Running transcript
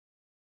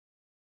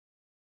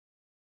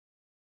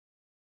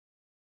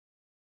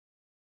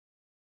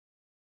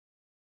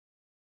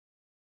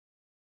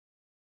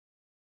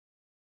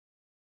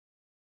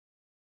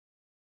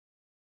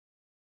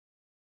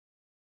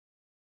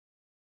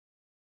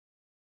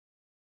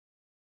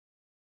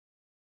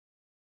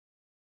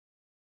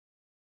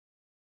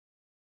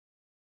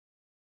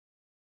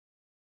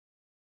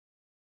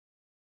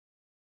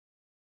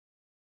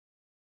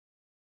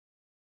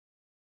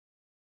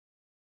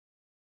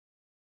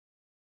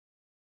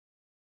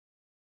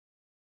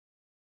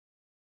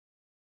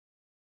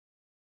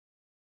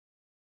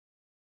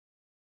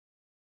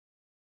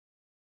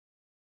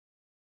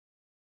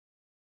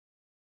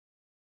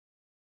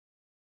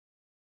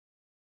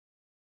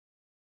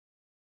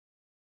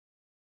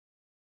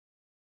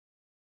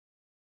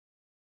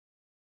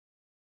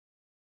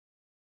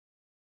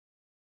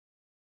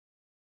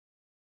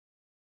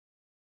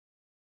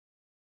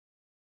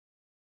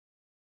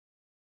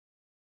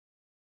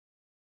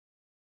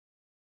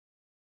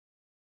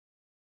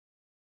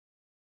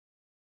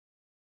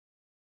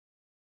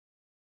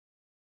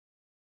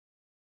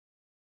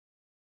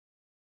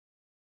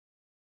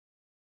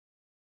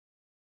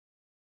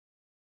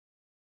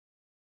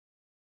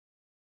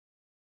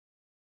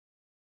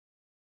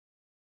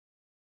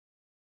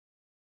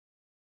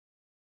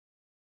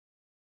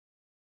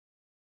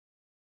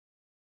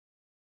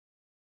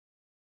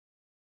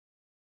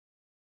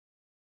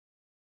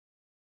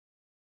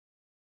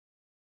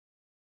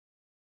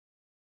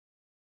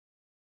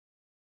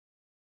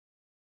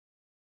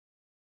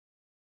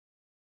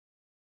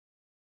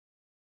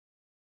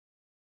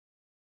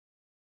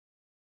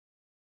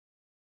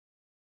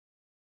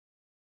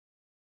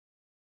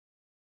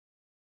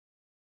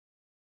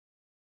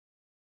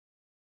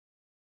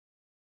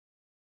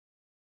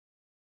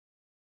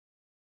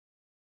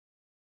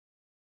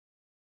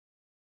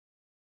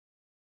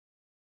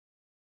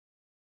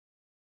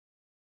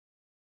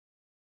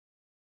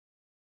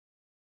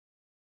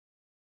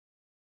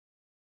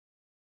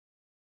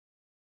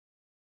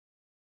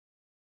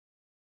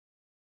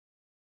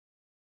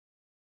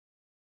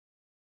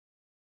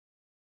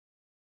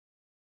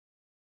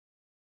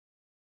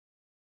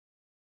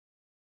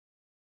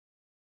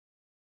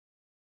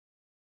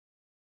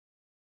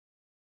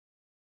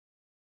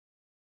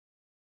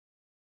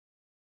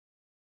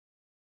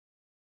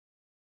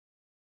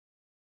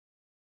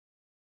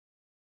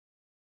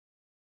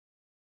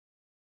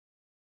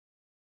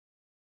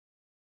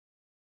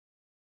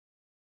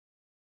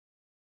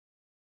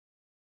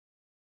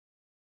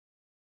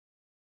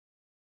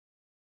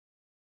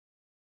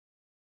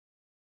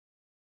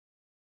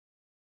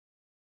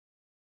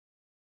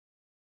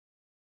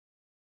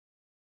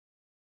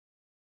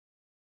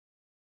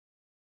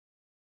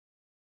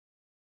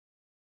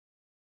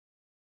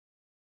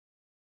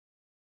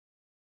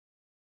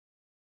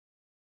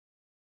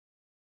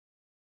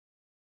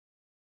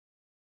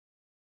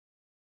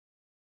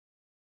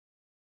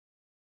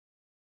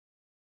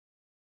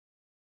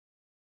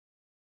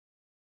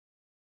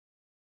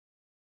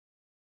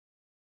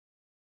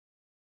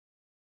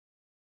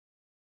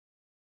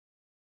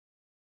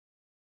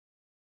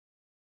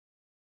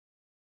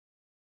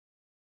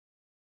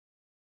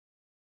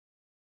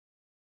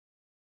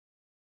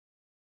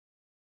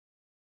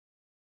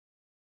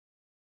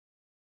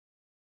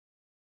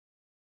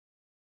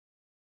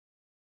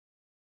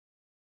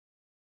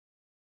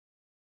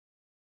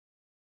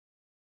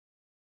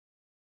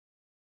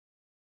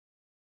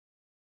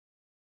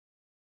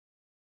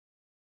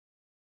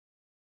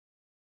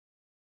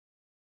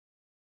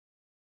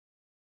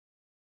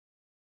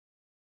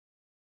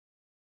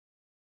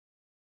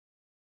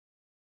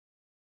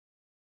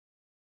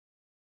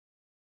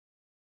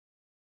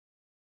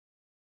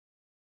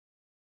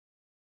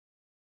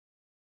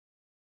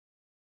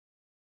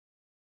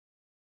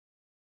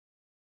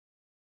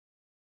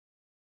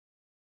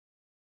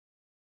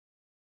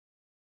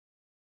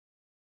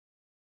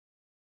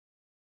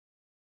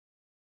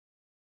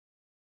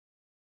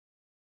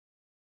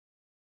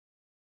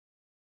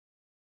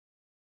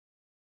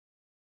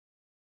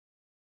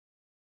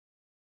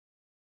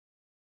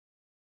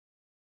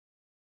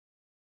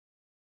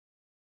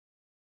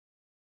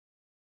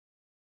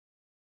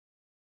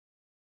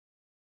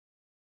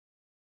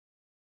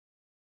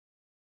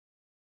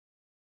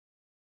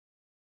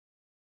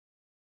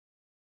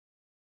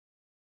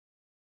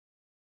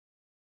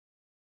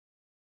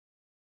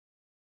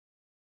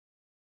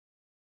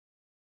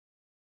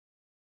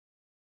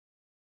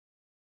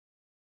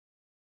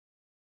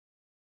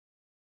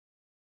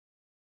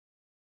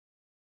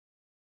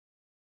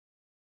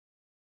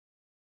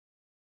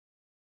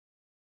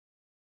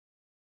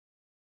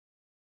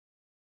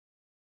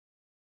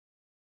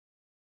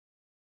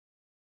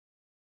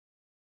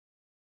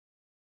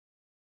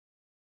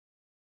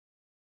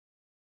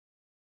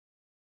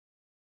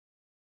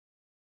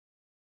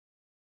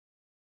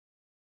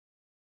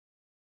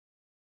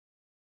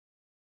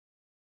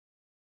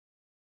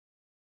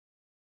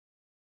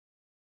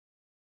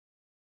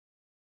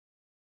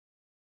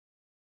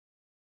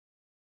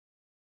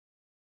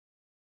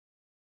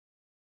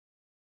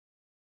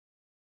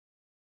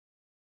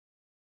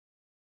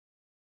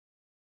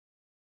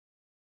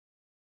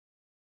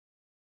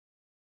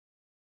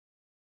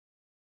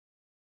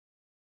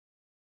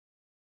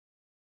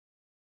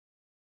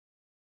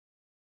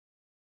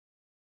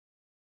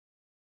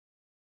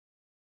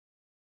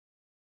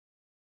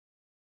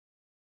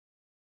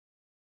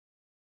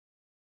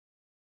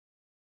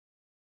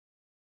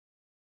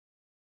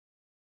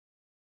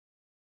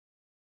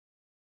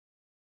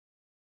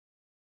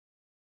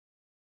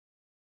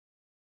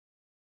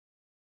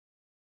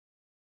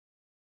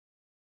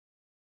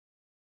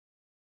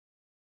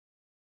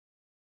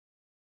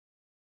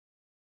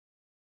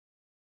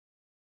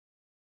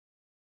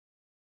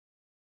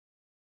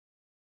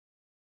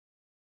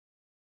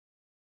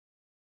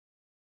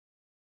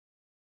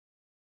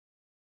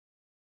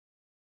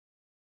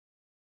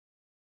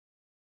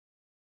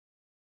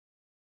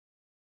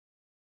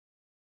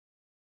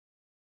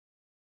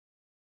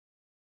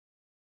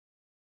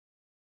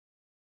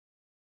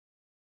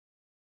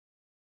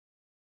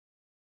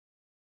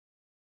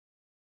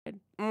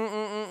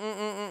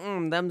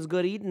Them's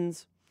good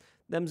eatins.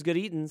 Them's good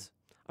eatins.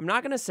 I'm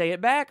not going to say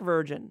it back,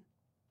 virgin.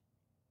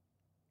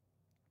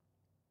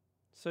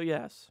 So,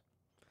 yes.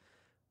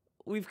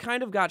 We've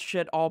kind of got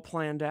shit all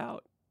planned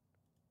out.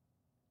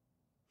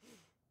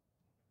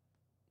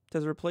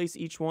 Does it replace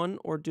each one,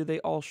 or do they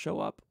all show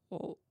up?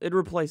 Well, it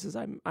replaces.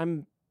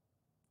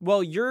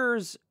 Well,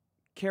 yours,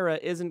 Kara,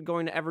 isn't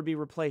going to ever be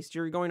replaced.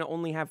 You're going to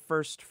only have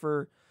first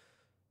for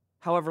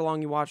however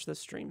long you watch this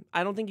stream.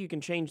 I don't think you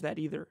can change that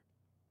either.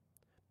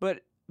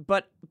 But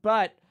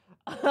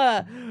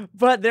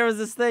there was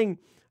this thing.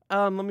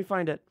 Let me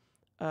find it.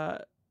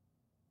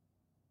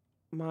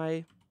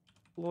 My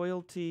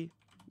loyalty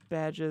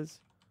badges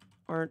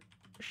aren't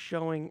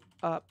showing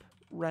up.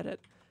 Reddit.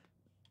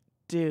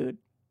 Dude.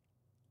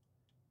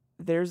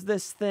 There's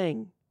this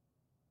thing.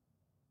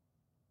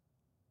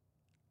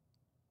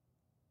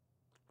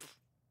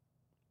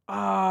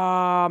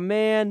 Ah,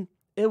 man.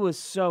 It was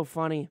so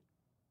funny.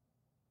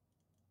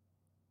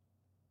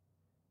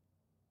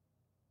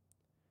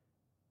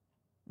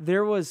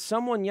 There was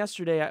someone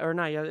yesterday, or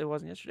not, it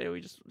wasn't yesterday,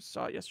 we just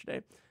saw it yesterday,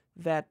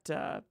 that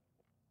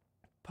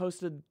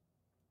posted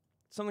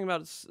something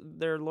about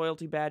their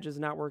loyalty badges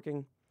not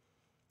working.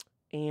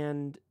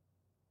 And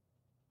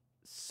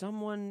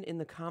someone in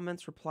the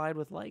comments replied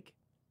with, like,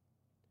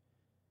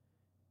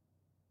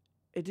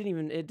 it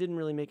didn't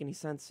really make any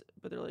sense,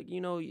 but they're like, you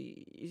know,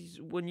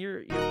 when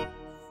you're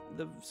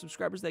the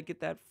subscribers that get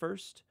that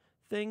first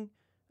thing,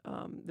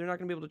 they're not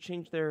going to be able to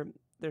change their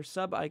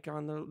sub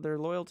icon, their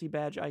loyalty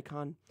badge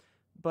icon,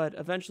 but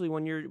eventually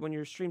when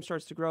your stream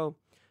starts to grow,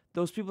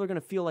 those people are going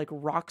to feel like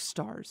rock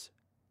stars.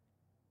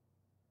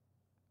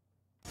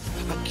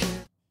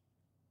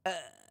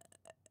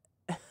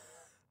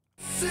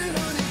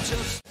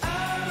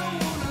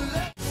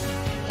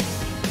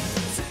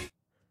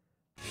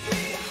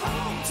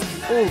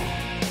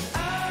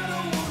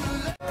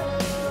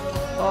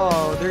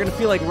 Oh, they're gonna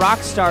feel like rock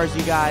stars,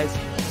 you guys.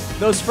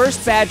 Those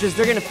first badges,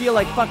 they're gonna feel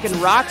like fucking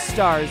rock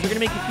stars. They're gonna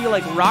make you feel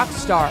like rock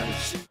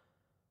stars.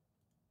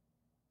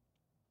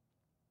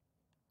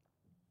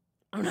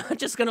 I'm not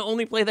just gonna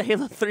only play the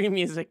Halo 3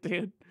 music,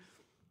 dude.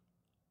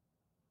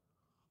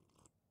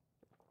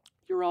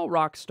 You're all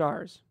rock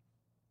stars.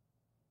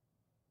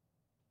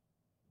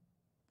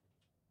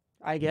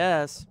 I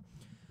guess.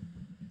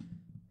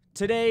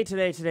 Today,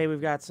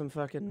 we've got some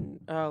fucking...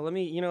 let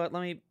me... You know what?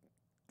 Let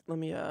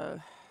me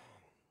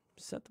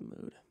set the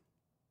mood.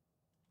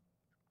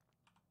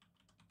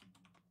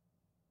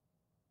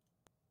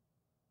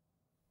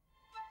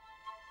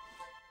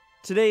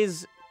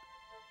 Today's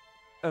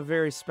a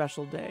very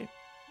special day.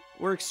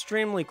 We're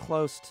extremely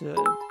close to...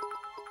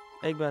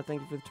 Eggbot,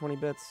 thank you for the 20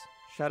 bits.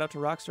 Shout out to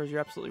Rockstars, you're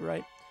absolutely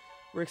right.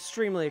 We're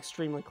extremely,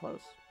 extremely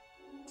close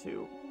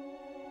to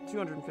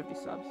 250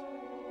 subs.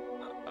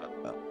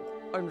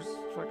 I'm just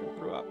fucking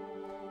threw up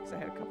because I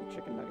had a couple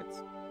chicken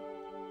nuggets.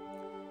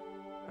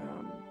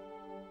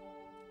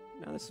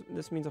 Now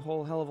this means a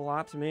whole hell of a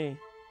lot to me.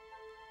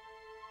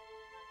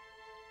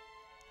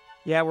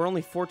 Yeah, we're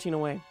only 14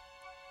 away.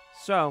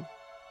 So,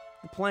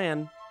 the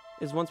plan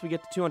is once we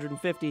get to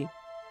 250,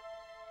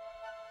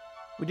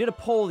 we did a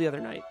poll the other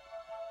night,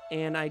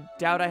 and I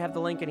doubt I have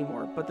the link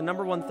anymore, but the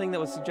number one thing that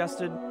was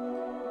suggested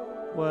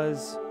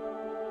was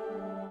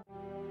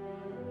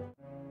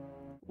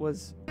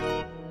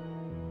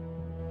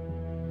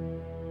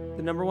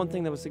the number one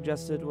thing that was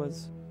suggested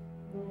was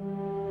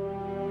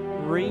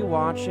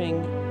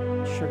rewatching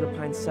Sugar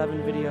Pine 7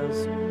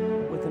 videos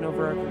with an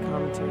overarching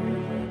commentary.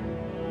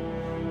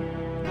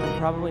 I'm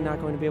probably not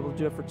going to be able to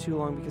do it for too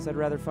long because I'd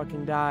rather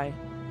fucking die.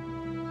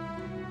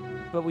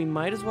 But we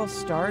might as well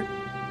start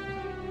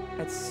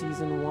at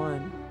Season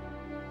 1.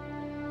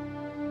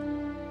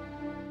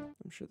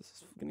 I'm sure this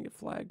is gonna get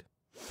flagged.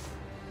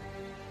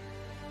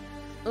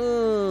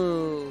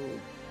 Ooh.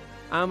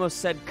 I almost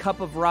said Cup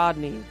of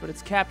Rodney, but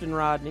it's Captain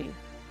Rodney.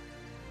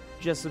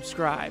 Just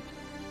subscribed.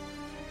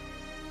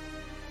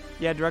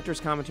 Yeah, director's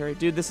commentary.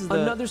 Dude, this is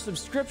another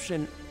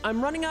subscription.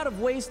 I'm running out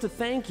of ways to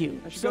thank you.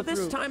 So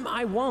this time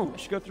I won't. I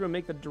should go through and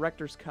make the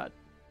director's cut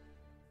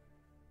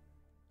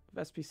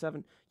of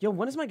SP7. Yo,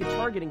 when is my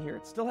guitar getting here?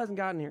 It still hasn't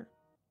gotten here.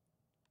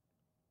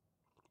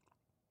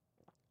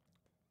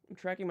 I'm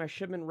tracking my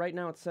shipment right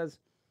now. It says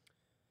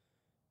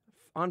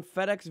on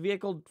FedEx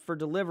vehicle for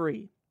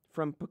delivery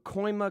from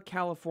Pacoima,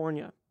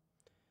 California.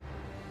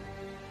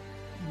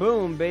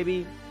 Boom,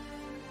 baby.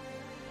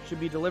 Should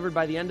be delivered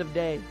by the end of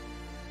day.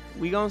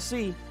 We gonna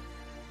see.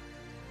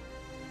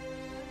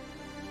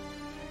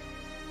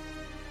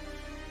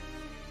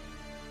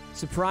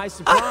 Surprise,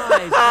 surprise.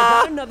 I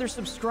got another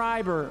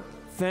subscriber.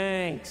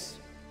 Thanks.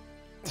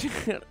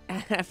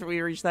 After we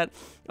reach that,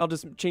 I'll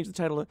just change the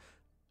title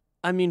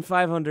to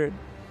 500.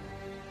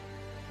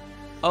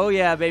 Oh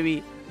yeah,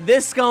 baby.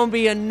 This gonna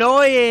be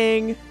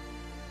annoying.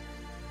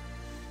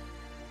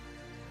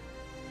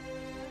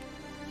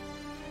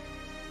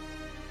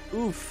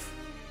 Oof.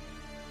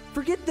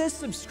 Forget this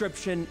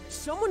subscription.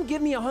 Someone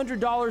give me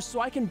 $100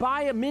 so I can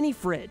buy a mini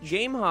fridge.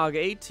 GameHog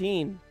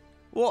 18.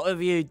 What have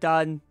you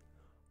done?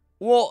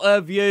 What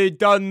have you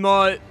done,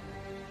 mate?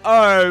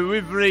 Oh,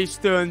 we've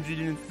reached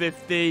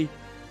 250.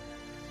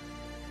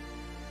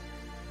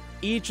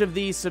 Each of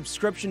these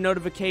subscription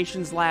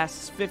notifications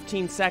lasts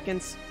 15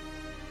 seconds.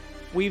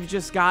 We've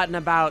just gotten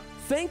about...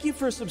 Thank you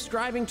for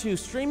subscribing to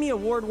Streamy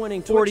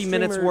award-winning 40 Twitch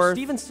minutes streamer worth.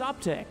 Steven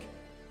Suptic.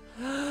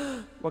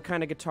 What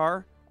kind of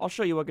guitar? I'll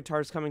show you what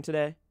guitar is coming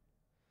today.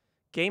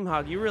 Game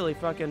Hog, you really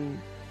fucking...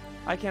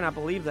 I cannot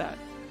believe that.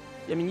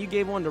 I mean, you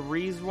gave one to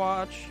Reese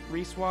Watch.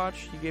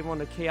 You gave one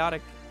to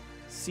Chaotic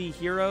Sea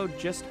Hero.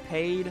 Just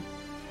Paid.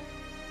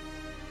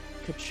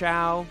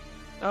 Kachow.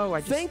 Oh,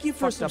 I just Thank you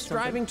for fucked up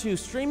subscribing to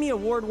Streamy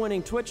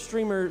award-winning Twitch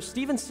streamer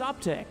Steven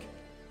Suptic.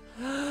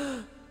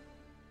 You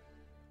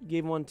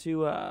gave one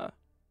to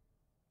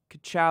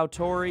Kachow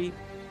Tori.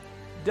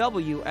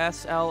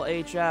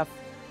 WSLHF.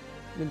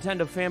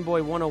 Nintendo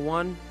Fanboy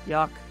 101.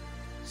 Yuck.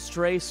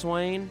 Stray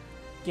Swain.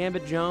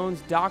 Gambit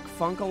Jones. Doc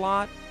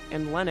Funkalot.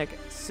 And Lennox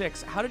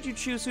 6. How did you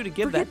choose who to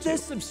give that to? Forget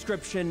this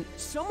subscription.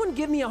 Someone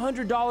give me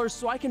 $100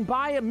 so I can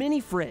buy a mini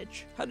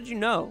fridge. How did you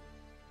know?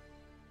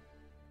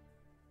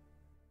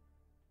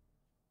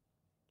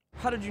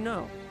 How did you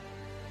know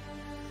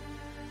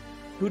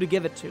who to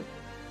give it to?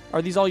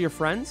 Are these all your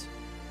friends?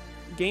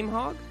 Game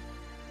Hog?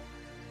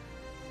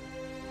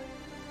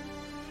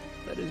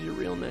 That is your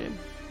real name.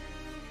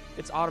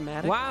 It's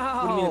automatic? Wow.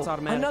 What do you mean it's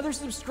automatic? Another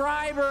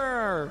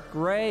subscriber.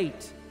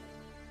 Great.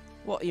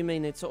 What, you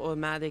mean it's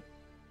automatic?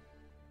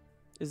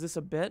 Is this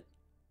a bit?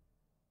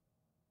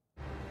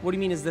 What do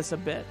you mean, is this a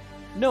bit?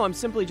 No, I'm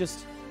simply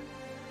just...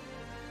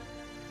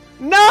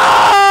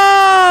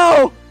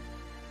 No!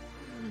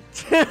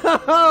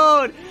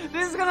 Dude!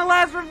 This is gonna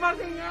last for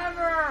fucking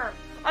ever!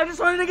 I just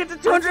wanted to get to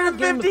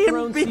 250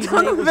 and be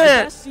done with it! The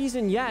best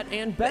season yet,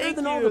 and better Thank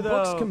than all you, the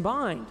books though.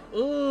 combined.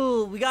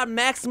 Ooh, we got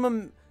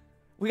maximum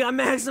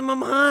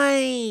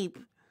hype!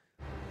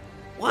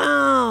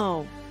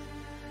 Wow!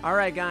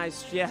 Alright,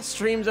 guys. Yeah,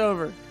 stream's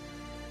over.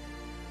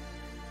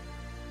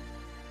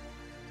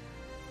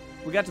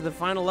 We got to the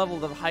final level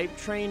of the hype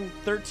train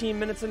 13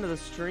 minutes into the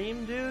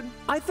stream, dude.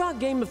 I thought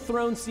Game of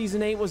Thrones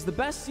Season 8 was the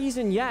best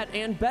season yet,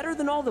 and better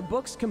than all the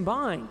books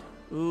combined.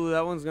 Ooh,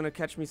 that one's gonna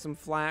catch me some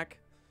flack.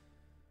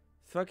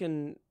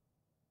 Fucking...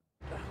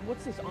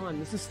 What's this on?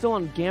 This is still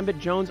on Gambit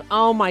Jones.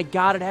 Oh my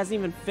god, it hasn't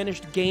even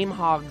finished Game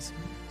Hog's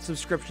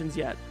subscriptions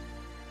yet.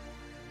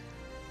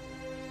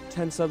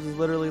 10 subs is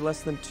literally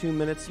less than 2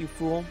 minutes, you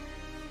fool.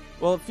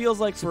 Well, it feels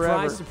like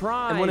forever. Surprise,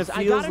 surprise. And when it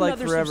I feels got like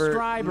another forever,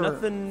 subscriber.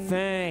 nothing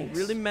Thanks.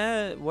 really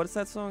matters. What is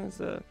that song?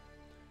 It's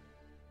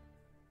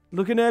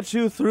Looking at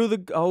you through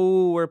the...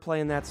 Oh, we're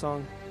playing that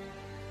song.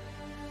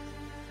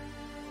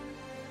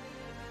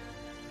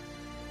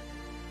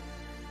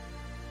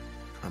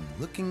 I'm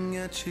looking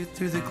at you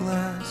through the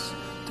glass.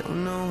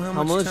 Don't know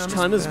How much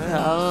time has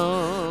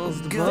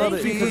passed, but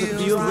it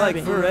feels like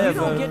You forever.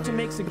 don't get to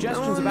make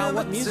suggestions about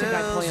what music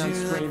I play on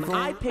stream.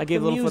 I pick I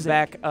gave the Littlefoot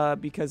music. back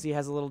because he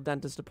has a little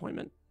dentist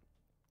appointment.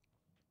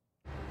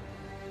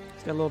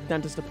 He's got a little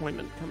dentist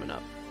appointment coming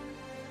up.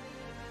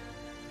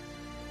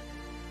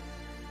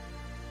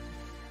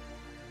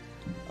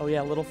 Oh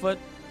yeah, Littlefoot?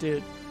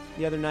 Dude,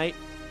 the other night.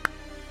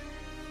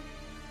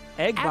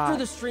 Eggbot. After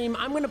the stream,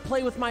 I'm going to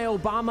play with my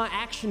Obama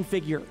action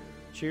figure.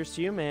 Cheers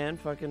to you, man.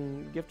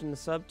 Fucking gifting the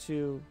sub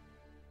to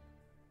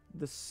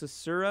the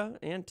Susura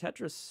and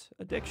Tetris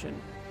addiction.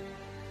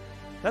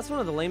 That's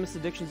one of the lamest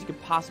addictions you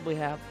could possibly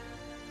have.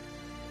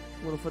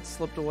 Littlefoot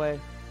slipped away.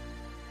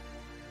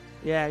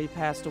 Yeah, he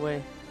passed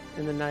away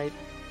in the night.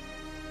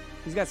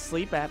 He's got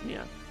sleep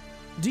apnea.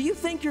 Do you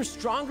think you're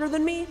stronger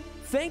than me?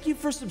 Thank you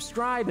for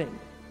subscribing.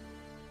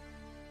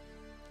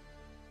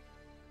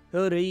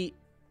 Hilary.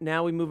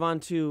 Now we move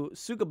on to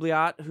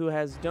Sukabliat, who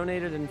has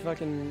donated and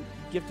fucking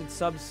gifted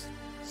subs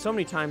so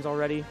many times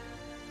already.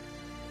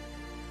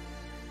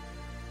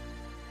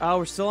 Oh,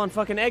 we're still on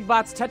fucking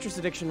Eggbot's Tetris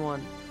Addiction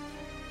one.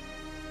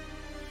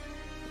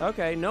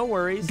 Okay, no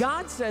worries.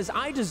 God says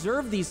I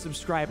deserve these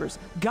subscribers.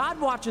 God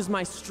watches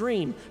my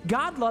stream.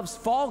 God loves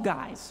Fall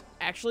Guys.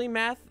 Actually,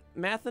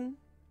 Mathin,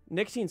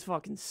 Nicotine's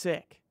fucking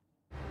sick.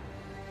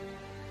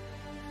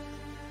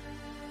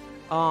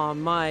 Aw,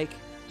 Mike,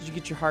 did you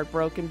get your heart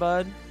broken,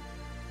 bud?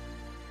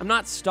 I'm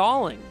not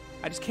stalling.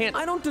 I just can't.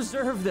 I don't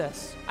deserve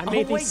this. I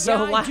made these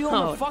so I do. I'm a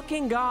loud.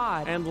 fucking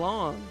god. And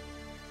long.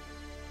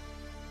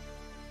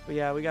 But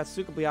yeah, we got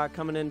Sukabliat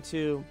coming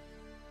into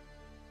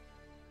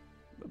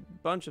a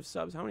bunch of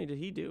subs. How many did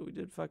he do? We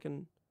did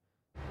fucking...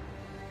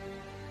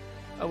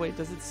 Oh wait,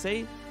 does it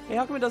say? Hey,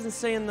 how come it doesn't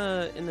say in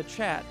the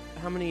chat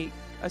how many?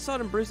 I saw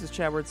it in Bruce's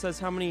chat where it says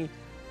how many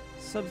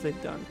subs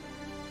they've done.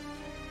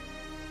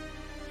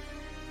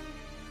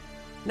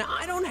 Now,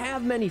 I don't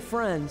have many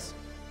friends.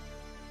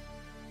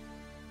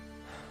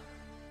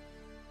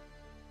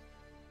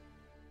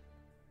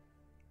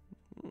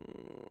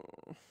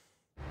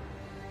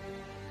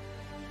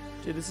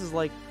 Dude, this is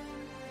like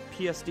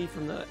PSD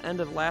from the end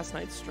of last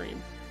night's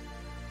stream.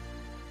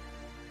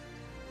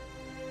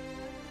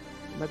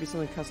 It might be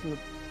something custom.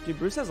 Dude,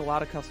 Bruce has a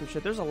lot of custom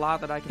shit. There's a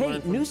lot that I can Hey,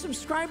 learn from, new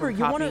subscriber, from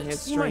you want copying to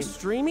his see my stream.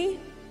 streamy?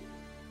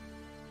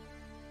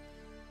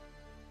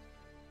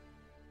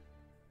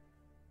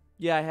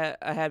 Yeah,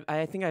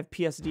 I think I have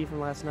PSD from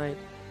last night.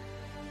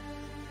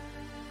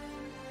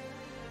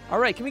 All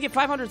right, can we get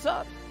 500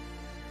 subs?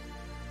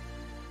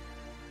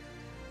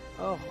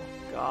 Oh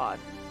God.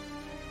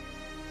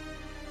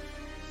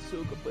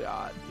 So good.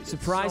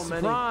 Surprise, so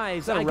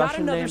surprise. I got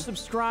another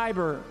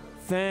subscriber.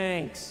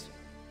 Thanks.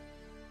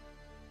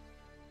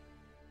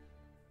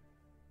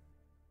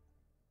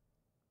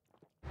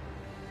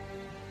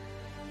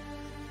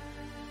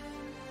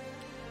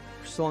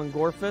 We're still on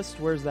Gorefist.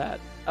 Where's that?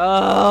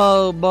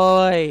 Oh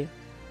boy.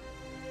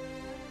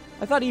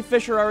 I thought E.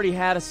 Fisher already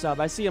had a sub.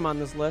 I see him on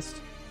this list.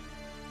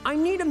 I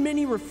need a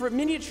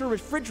miniature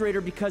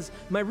refrigerator because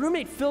my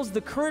roommate fills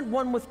the current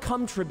one with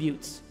cum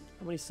tributes.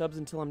 How many subs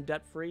until I'm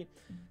debt free?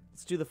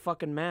 Let's do the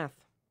fucking math.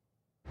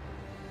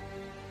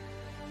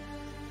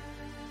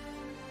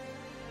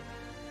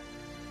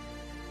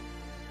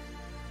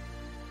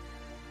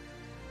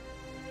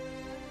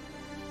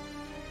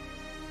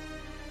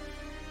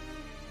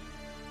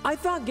 I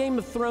thought Game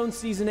of Thrones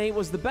Season 8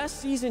 was the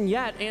best season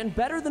yet and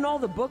better than all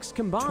the books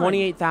combined.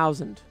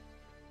 28,000.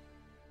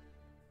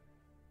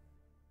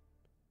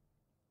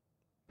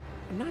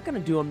 I'm not going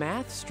to do a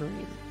math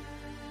stream.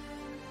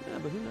 Yeah,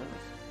 but who knows?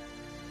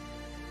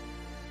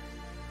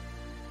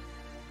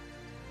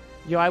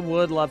 Yo, I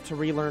would love to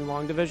relearn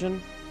long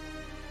division.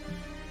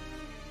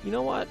 You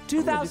know what?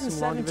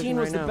 2017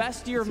 was the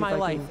best year of my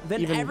life.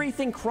 Then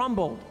everything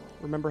crumbled.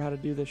 Remember how to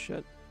do this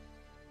shit.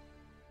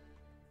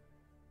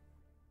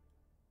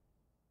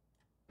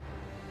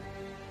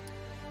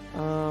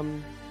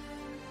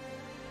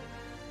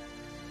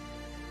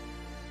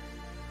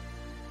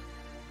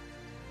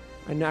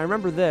 I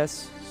remember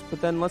this,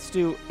 but then let's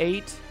do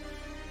 8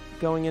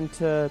 going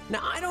into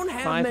now I don't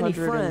have many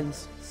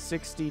friends.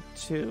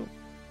 62.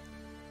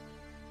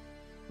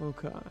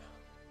 Okay.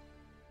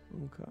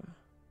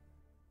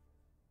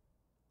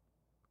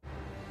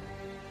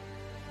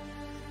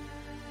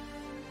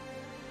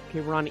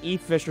 Okay, we're on E.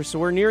 Fisher, so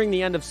we're nearing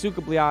the end of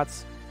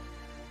Sukabliats.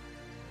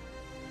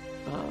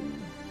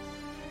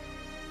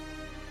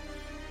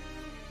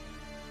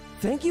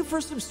 Thank you for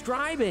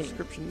subscribing.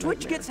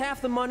 Twitch gets half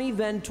the money,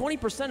 then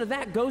 20% of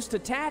that goes to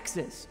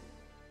taxes.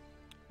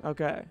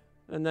 Okay.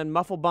 And then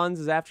Muffle Buns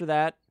is after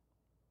that.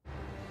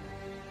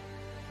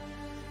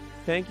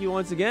 Thank you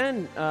once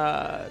again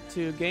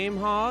to Game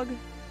Hog,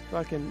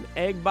 fucking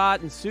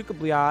Eggbot, and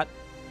Sukabliat.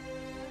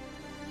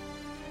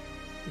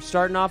 We're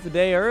starting off the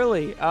day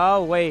early.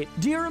 Oh, wait.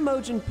 Dear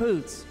Emojin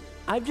Poots,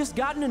 I've just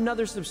gotten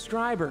another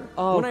subscriber.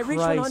 Oh, when I reach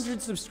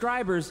 100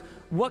 subscribers,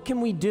 what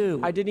can we do?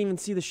 I didn't even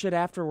see the shit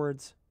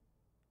afterwards.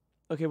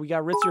 Okay, we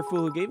got Ritzier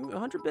Fool who gave me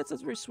 100 bits.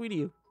 That's very sweet of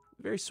you.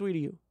 Very sweet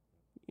of you.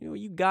 You know,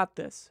 you got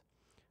this.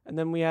 And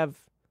then we have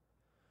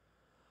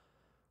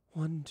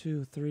 1,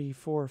 2, 3,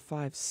 4,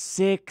 5,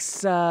 6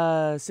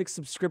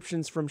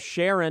 subscriptions from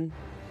Sharon.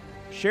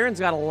 Sharon's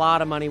got a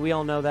lot of money. We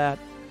all know that.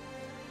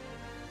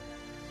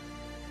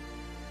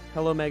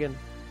 Hello, Megan.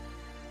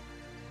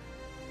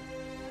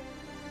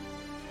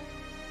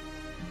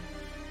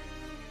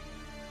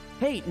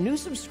 Hey, new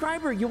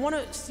subscriber, you want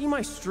to see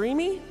my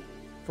streamy?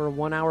 For a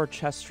 1-hour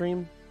chess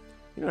stream?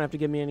 You don't have to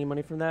give me any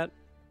money from that.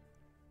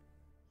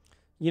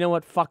 You know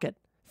what? Fuck it.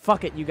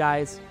 Fuck it, you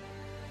guys.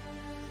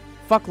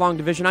 Fuck long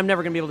division. I'm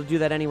never going to be able to do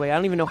that anyway. I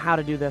don't even know how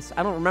to do this.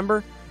 I don't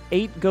remember.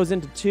 8 goes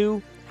into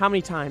 2. How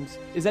many times?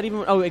 Is that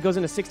even... Oh, it goes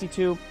into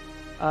 62.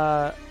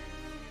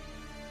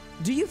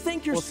 Do you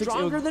think you're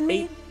stronger than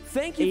me?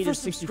 Thank you for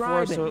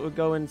subscribing. 64, so it would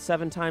go in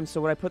 7 times.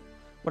 So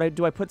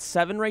do I put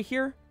 7 right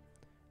here?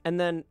 And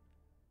then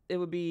it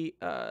would be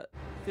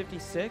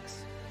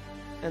 56.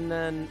 And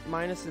then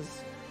minus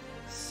is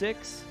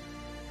 6.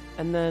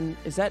 And then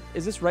is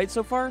this right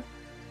so far?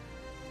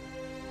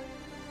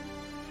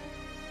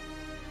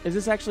 Is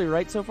this actually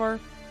right so far?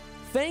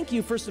 Thank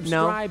you for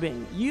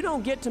subscribing. No. You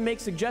don't get to make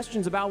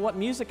suggestions about what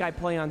music I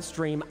play on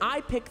stream. I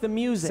pick the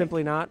music.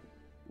 Simply not.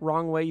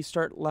 Wrong way. You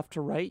start left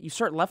to right. You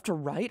start left to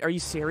right? Are you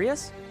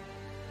serious?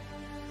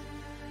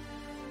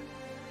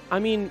 I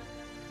mean,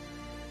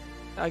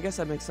 I guess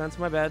that makes sense.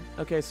 My bad.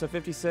 Okay, so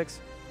 56.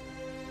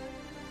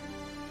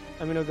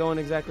 I'm going to go in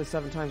exactly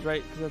 7 times,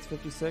 right? Because that's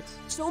 56.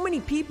 So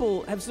many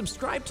people have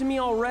subscribed to me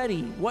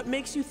already. What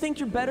makes you think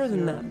you're better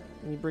than them?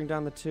 And you bring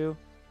down the 2.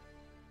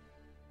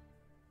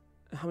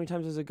 How many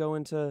times does it go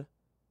into...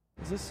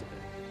 Is this...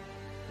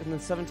 And then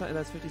 7 times...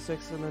 That's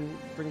 56. And then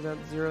brings down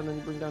 0. And then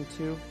you bring down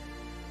 2.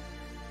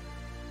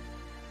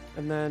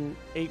 And then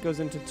 8 goes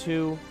into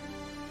 2.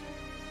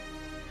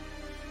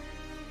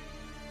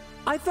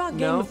 I thought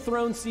Game of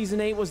Thrones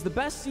Season 8 was the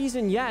best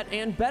season yet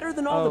and better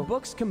than all the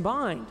books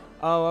combined.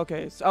 Oh,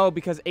 okay. So,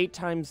 because 8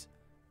 times...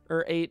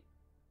 Or 8...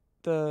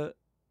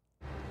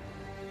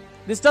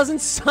 This doesn't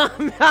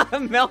sound...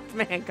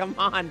 Milkman, come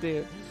on,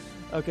 dude.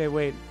 Okay,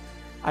 wait.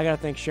 I gotta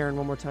thank Sharon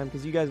one more time,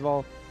 because you guys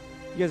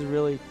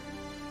really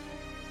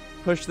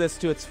pushed this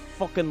to its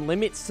fucking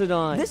limits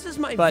tonight. This is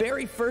my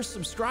very first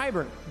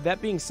subscriber.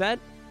 That being said,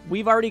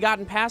 we've already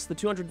gotten past the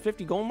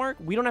 250 goal mark.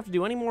 We don't have to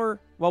do any more.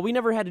 Well, we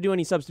never had to do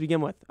any subs to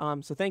begin with.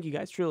 So thank you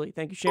guys, truly.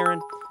 Thank you,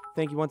 Sharon.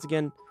 Thank you once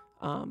again,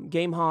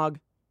 Game Hog,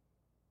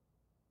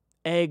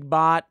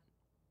 Eggbot,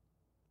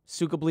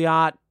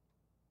 Sukabliat,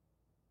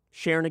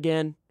 Sharon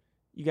again.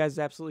 You guys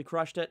absolutely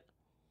crushed it.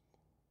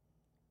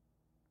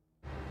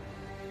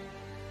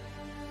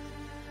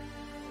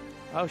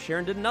 Oh,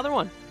 Sharon did another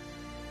one.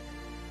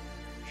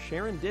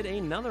 Sharon did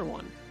another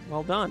one.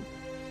 Well done.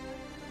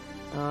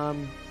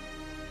 And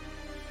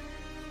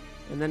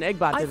then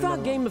Eggbot did I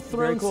thought Game of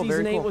Thrones cool,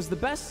 Season 8 cool. was the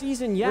best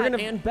season yet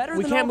and better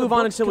we than can't all the move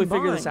on books until we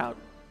combined. figure this out.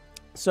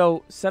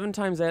 So 7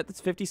 times that,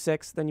 that's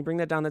 56. Then you bring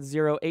that down, that's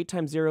 0. 8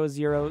 times 0 is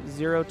 0.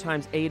 0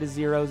 times 8 is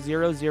 0.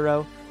 0,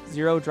 0.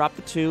 0, drop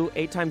the 2.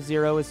 8 times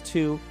 0 is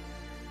 2.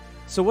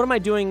 So what am I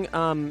doing?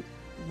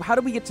 How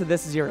do we get to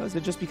this 0? Is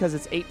it just because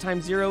it's 8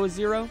 times 0 is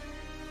 0?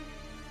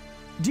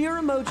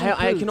 Dear Emoji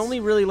I can only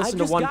really listen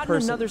to one person. I've just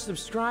gotten another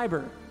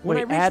subscriber. When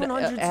Wait, I reach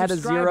 100 add a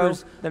 0,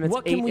 subscribers, then it's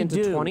what 8 can we into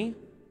do? 20?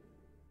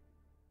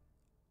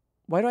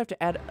 Why do I have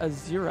to add a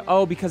 0?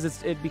 Oh,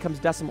 because it becomes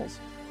decimals.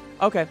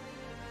 Okay.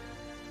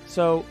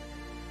 So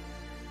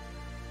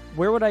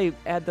where would I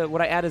add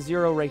would I add a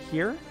 0 right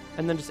here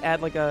and then just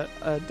add like a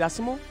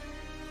decimal?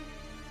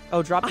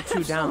 Oh, drop the 2 I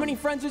have down. so many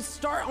friends,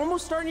 it's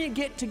almost starting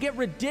to get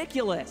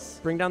ridiculous.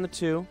 Bring down the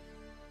 2.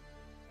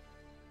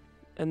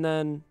 And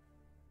then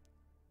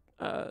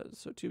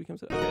so 2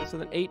 becomes okay, so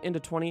then 8 into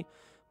 20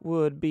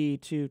 would be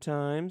 2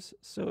 times.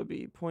 So it would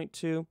be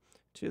 0.2.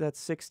 2, that's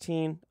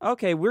 16.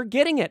 Okay, we're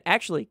getting it,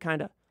 actually,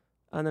 kind of.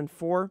 And then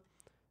 4.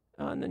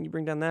 And then you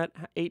bring down that.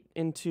 8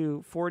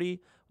 into 40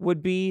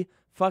 would be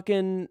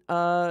fucking,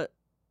 why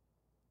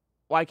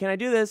can't I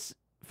do this?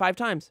 5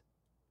 times.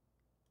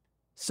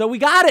 So we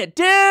got it,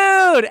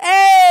 dude!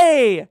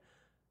 Hey!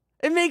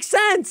 It makes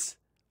sense!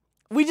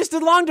 We just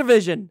did long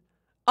division.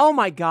 Oh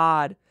my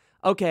god.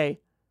 Okay,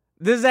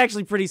 this is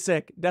actually pretty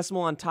sick.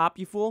 Decimal on top,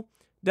 you fool.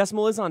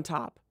 Decimal is on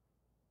top.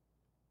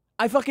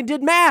 I fucking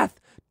did math!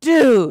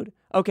 Dude!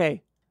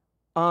 Okay.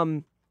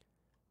 Can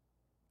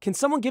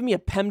someone give me a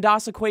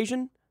PEMDAS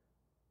equation?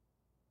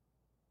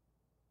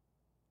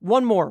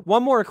 One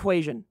more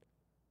equation.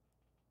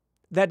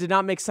 That did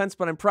not make sense,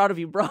 but I'm proud of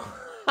you, bro.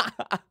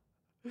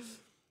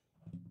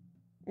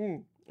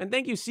 And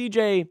thank you,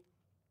 CJ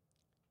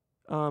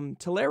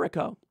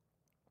Telerico,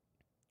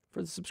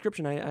 for the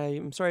subscription.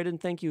 I'm sorry I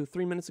didn't thank you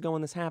 3 minutes ago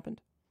when this happened.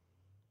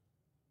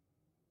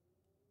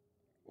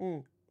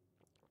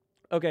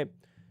 Okay.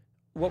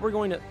 What we're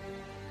going to...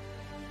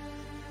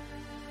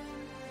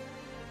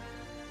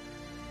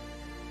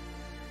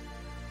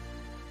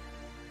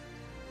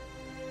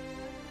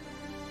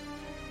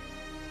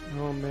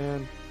 Oh,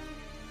 man.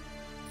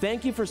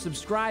 Thank you for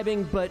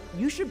subscribing, but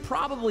you should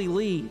probably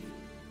leave.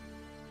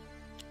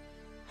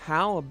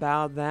 How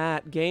about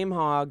that, Game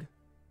Hog?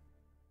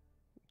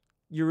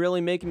 You're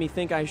really making me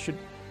think I should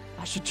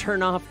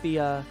turn off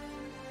the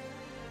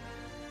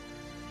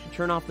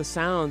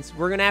sounds.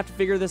 We're gonna have to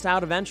figure this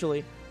out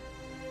eventually.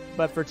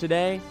 But for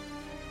today,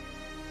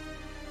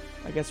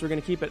 I guess we're gonna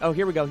keep it. Oh,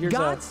 here we go. Here's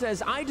God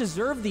says I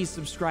deserve these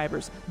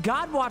subscribers.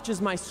 God watches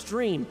my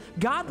stream.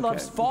 God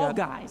loves Fall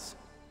Guys.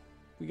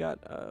 We got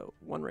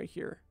one right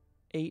here.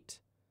 8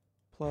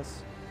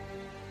 plus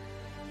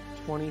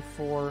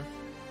 24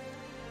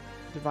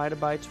 divided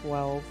by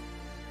 12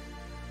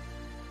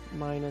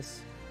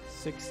 minus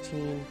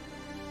 16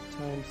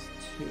 times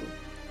 2.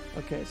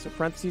 Okay, so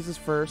parentheses is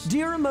first.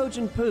 Dear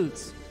Emojin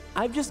Poots,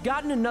 I've just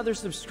gotten another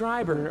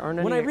subscriber.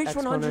 When I reach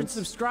 100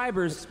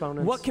 subscribers,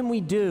 what can we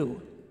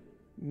do?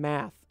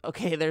 Math.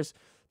 Okay, there's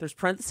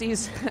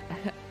parentheses,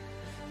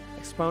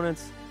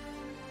 exponents,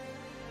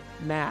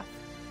 math,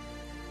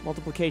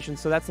 multiplication.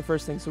 So that's the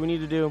first thing. So we need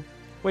to do,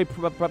 wait,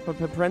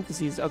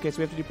 parentheses. Okay, so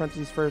we have to do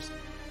parentheses first.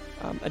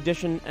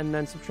 Addition and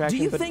then subtraction.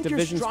 Do you but think you're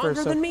division's stronger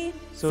first, than me?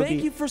 So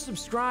Thank you for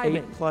subscribing.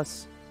 8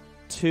 plus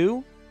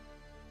 2.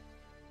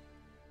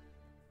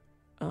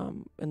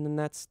 And then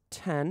that's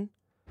 10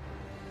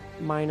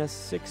 minus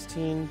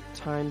 16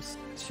 times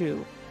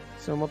 2.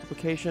 So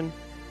multiplication.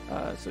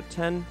 So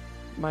 10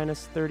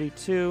 minus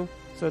 32.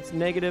 So it's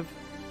negative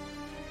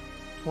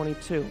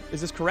 22.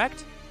 Is this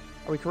correct?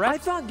 Are we correct? I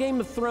thought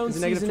Game of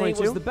Thrones Season 8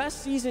 was the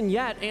best season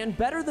yet and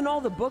better than all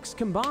the books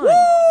combined.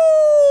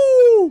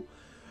 Woo!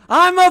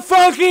 I'm a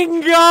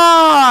fucking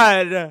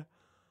god!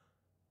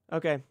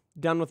 Okay,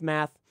 done with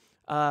math.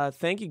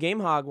 Thank you,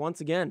 GameHog,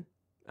 once again.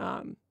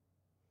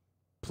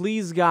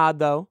 Please, God,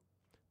 though.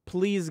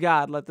 Please,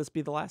 God, let this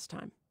be the last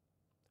time.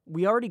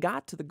 We already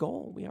got to the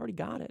goal. We already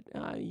got it.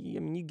 I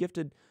mean, you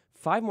gifted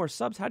 5 more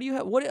subs. How do you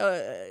have... What,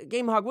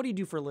 GameHog, what do you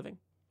do for a living?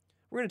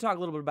 We're going to talk a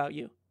little bit about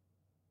you.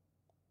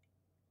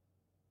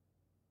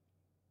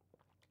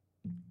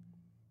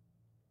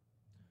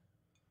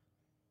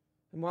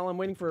 And while I'm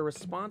waiting for a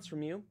response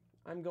from you,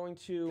 I'm going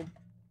to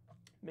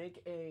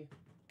make a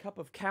cup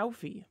of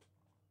coffee.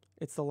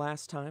 It's the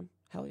last time.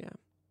 Hell yeah.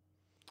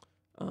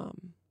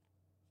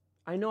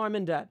 I know I'm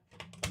in debt.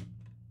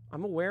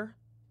 I'm aware.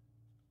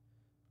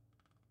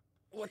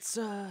 What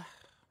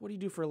do you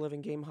do for a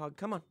living, GameHog?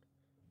 Come on.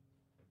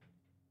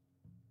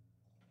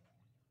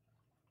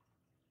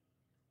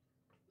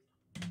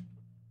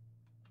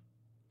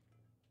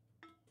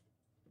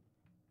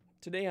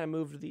 Today I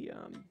moved the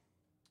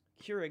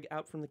Keurig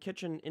out from the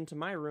kitchen into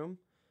my room.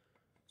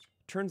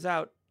 Turns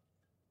out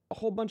a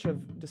whole bunch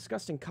of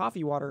disgusting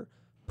coffee water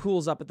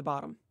pools up at the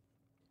bottom.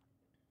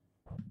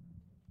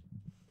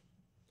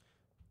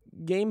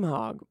 Game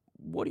Hog,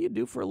 what do you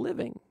do for a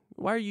living?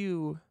 Why are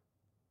you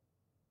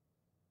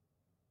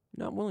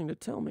not willing to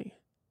tell me?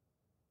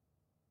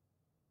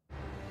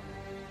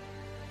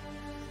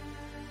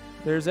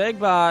 There's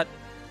Eggbot.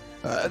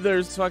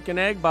 There's fucking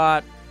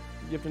Eggbot.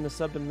 Gifting a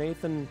sub to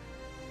Mathan.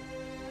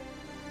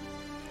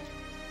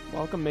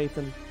 Welcome,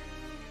 Mathan.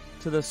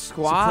 To the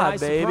squad, surprise,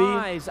 baby.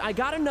 Surprise! I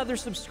got another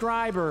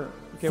subscriber.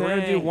 Okay, we're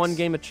gonna do one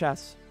game of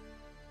chess.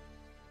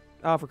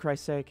 Oh, for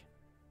Christ's sake.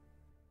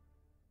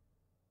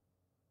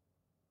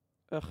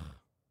 Ugh.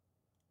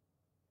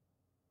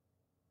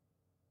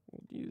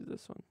 We'll use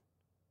this one.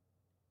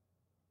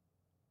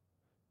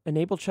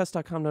 Enable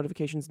chess.com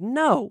notifications.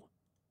 No!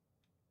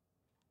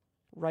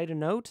 Write a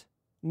note.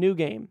 New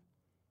game.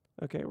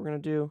 Okay, we're gonna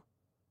do...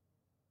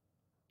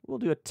 We'll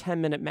do a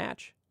 10-minute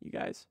match, you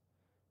guys.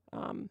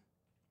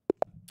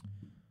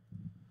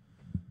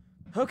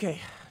 Okay,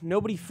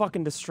 nobody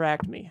fucking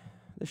distract me.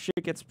 This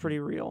shit gets pretty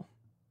real.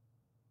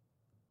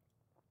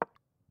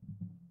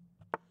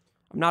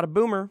 I'm not a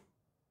boomer.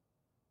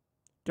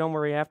 Don't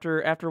worry,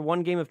 after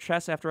one game of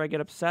chess, after I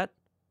get upset,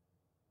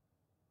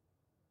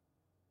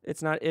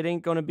 it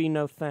ain't gonna be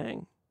no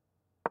thing.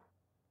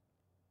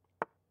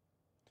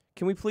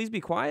 Can we please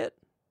be quiet?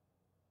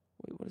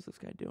 Wait, what is this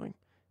guy doing?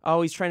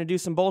 Oh, he's trying to do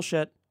some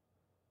bullshit.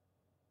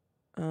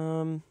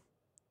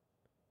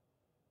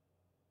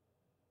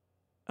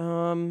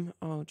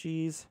 Oh,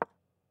 jeez.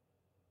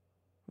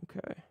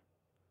 Okay.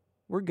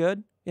 We're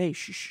good. Hey,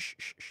 shh.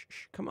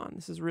 Come on,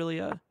 this is really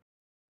a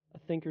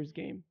thinker's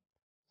game.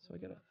 So I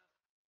gotta...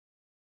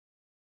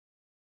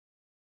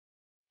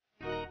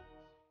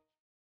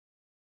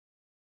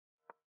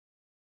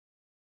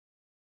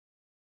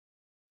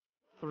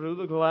 Through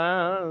the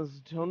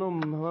glass, don't know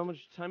how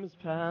much time has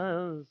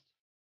passed.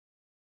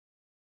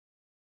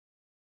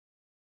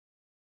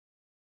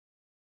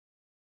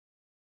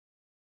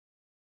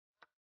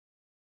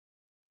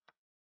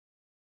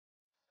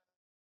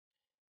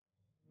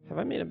 Have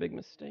I made a big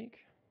mistake?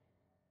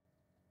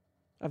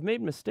 I've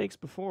made mistakes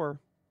before.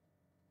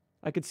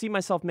 I could see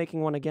myself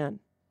making one again.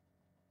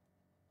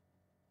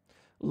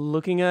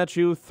 Looking at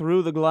you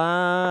through the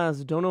glass,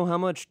 don't know how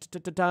much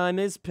time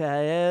has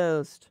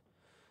passed,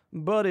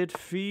 but it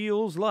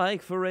feels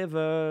like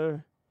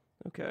forever.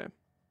 Okay.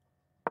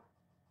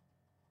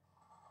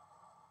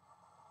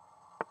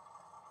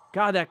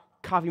 God, that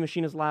coffee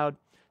machine is loud.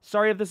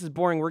 Sorry if this is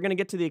boring. We're gonna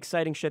get to the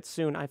exciting shit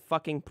soon. I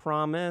fucking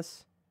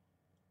promise.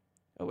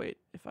 Oh, wait.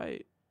 If I...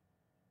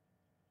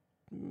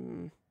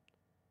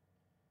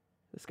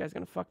 This guy's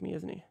gonna fuck me,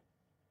 isn't he?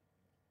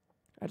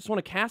 I just want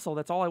a castle.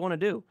 That's all I want to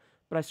do.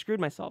 But I screwed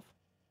myself.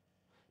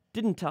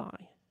 Didn't I?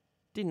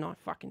 Didn't I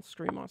fucking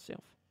screw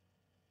myself?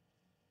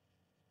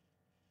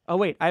 Oh,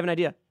 wait. I have an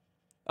idea.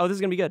 Oh, this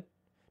is gonna be good.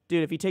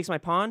 Dude, if he takes my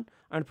pawn,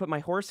 I'm gonna put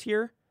my horse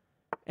here.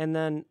 And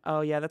then...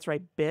 Oh, yeah, that's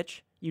right,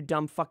 bitch. You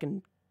dumb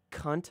fucking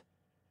cunt.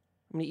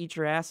 I'm gonna eat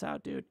your ass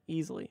out, dude.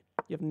 Easily.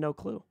 You have no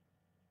clue.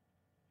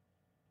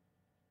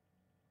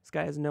 This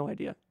guy has no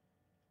idea.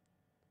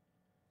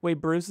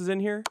 Wait, Bruce is in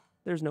here?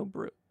 There's no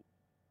Bruce.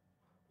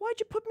 Why'd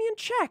you put me in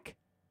check?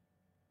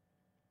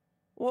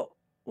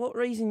 What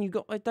reason you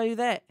got to do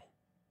that?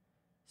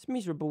 It's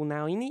miserable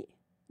now, ain't it?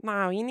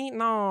 No, ain't it?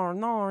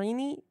 No,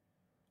 ain't it?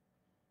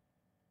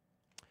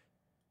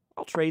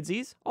 I'll trade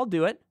these. I'll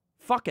do it.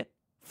 Fuck it.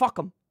 Fuck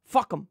 'em.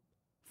 Fuck 'em.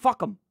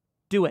 Fuck 'em.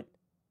 Do it.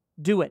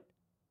 Do it.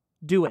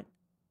 Do it.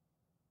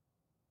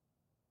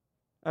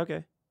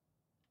 Okay.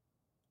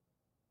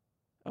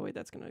 Oh, wait,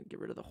 that's going to get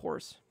rid of the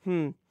horse.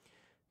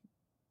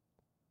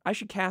 I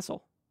should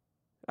castle.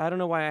 I don't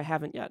know why I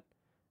haven't yet.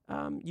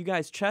 You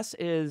guys, chess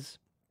is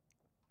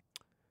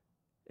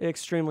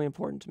extremely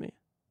important to me.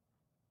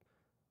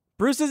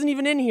 Bruce isn't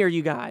even in here,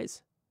 you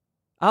guys.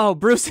 Oh,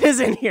 Bruce is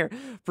in here.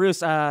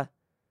 Bruce, I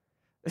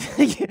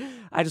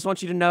just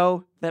want you to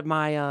know that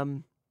my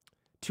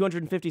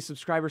 250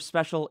 subscriber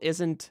special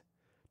isn't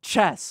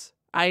chess.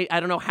 I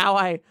don't know how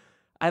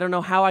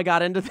I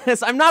got into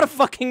this. I'm not a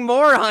fucking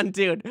moron,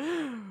 dude.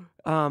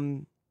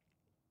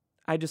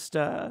 I just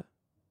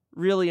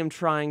really am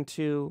trying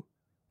to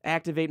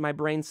activate my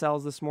brain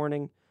cells this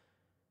morning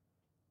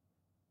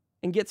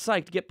and get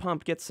psyched, get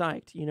pumped, get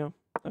psyched, you know?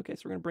 Okay,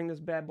 so we're going to bring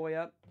this bad boy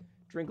up,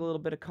 drink a little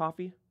bit of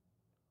coffee.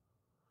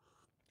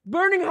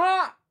 Burning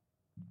hot!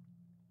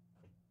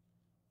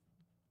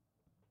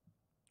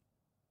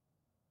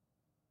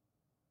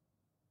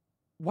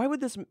 Why would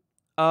this...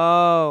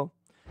 Oh.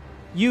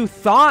 You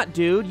thought,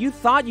 dude. You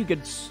thought you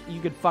could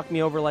fuck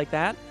me over like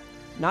that.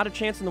 Not a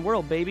chance in the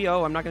world, baby.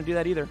 Oh, I'm not going to do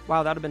that either.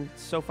 Wow, that would have been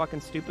so fucking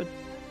stupid.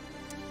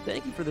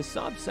 Thank you for the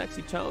sub,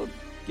 Sexy Toad.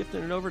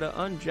 Gifting it over to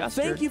Unjester.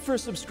 Thank you for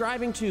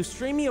subscribing to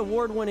Streamy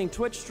award-winning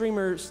Twitch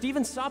streamer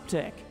Steven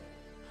Suptic.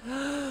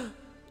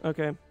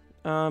 Okay.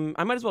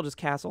 I might as well just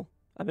castle.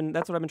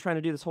 That's what I've been trying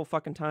to do this whole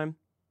fucking time.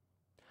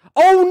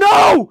 Oh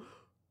no!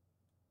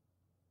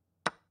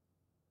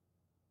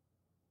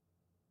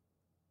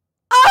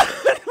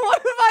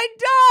 What have I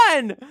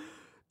done?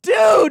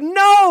 Dude,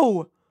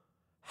 no!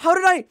 How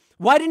did I...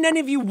 Why didn't any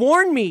of you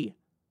warn me?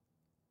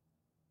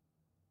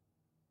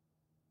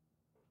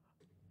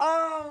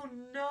 Oh,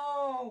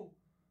 no.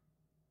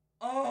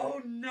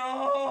 Oh,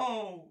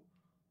 no.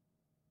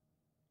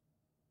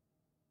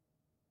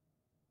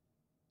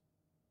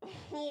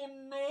 Oh,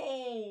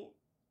 no.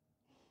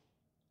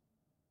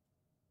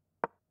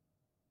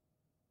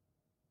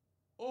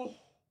 Oh.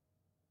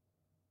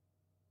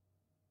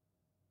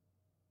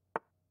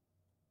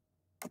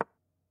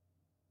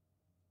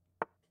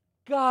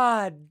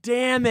 God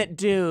damn it,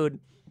 dude.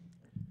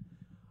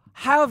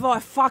 How have I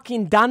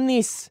fucking done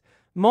this?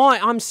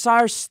 I'm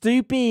so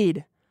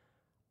stupid.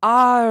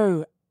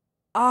 Oh.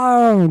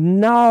 Oh,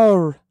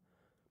 no.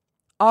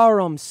 Oh,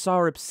 I'm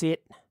so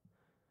upset.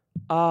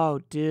 Oh,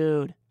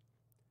 dude.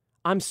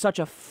 I'm such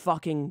a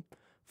fucking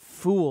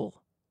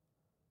fool.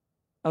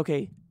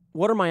 Okay,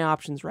 what are my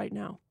options right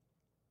now?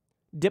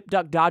 Dip,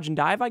 duck, dodge, and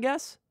dive, I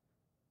guess?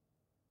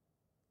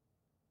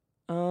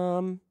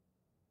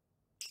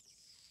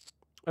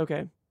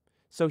 Okay.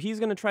 So he's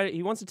going to try to...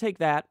 He wants to take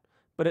that,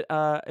 but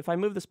if I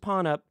move this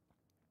pawn up,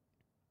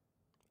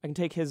 I can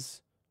take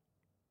his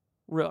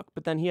rook,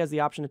 but then he has the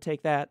option to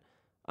take that.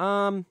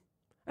 And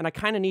I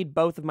kind of need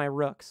both of my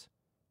rooks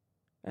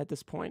at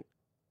this point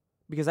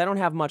because I don't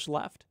have much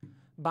left.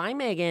 Bye,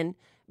 Megan.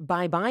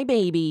 Bye-bye,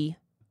 baby.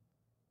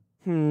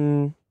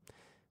 We're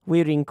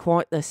in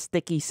quite the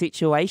sticky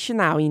situation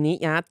now, innit?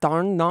 Yeah,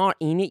 darn not,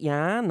 innit?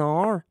 Yeah, no.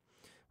 We're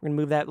going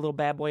to move that little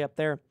bad boy up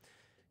there.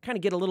 Kind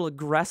of get a little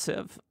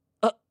aggressive.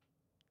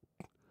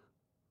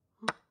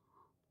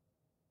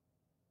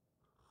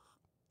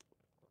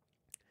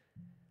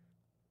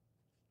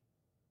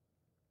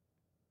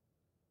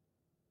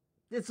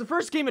 It's the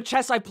first game of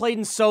chess I played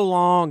in so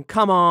long.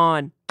 Come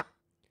on.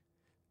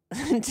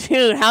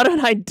 Dude, how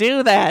did I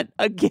do that?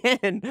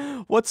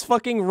 Again, what's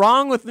fucking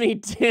wrong with me,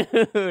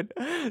 dude?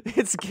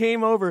 It's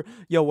game over.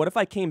 Yo, what if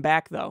I came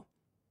back, though?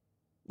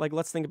 Like,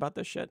 let's think about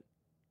this shit.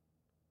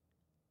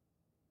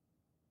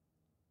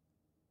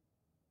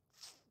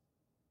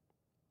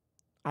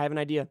 I have an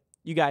idea.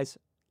 You guys,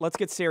 let's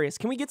get serious.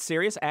 Can we get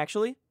serious,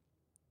 actually?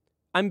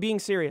 I'm being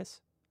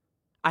serious.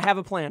 I have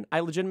a plan.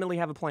 I legitimately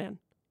have a plan.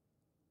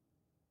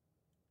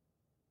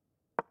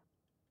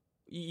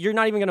 You're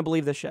not even going to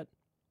believe this shit.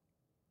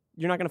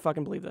 You're not going to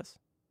fucking believe this.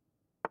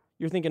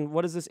 You're thinking,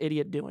 what is this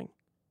idiot doing?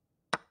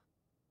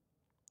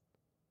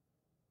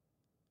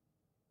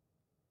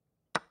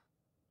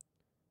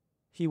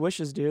 He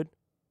wishes, dude.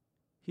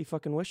 He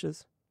fucking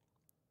wishes.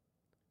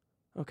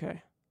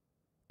 Okay.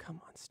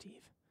 Come on,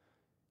 Steve.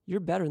 You're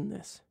better than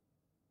this.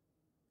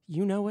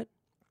 You know it.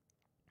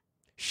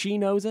 She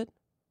knows it.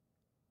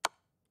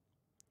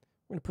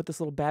 We're going to put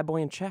this little bad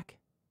boy in check.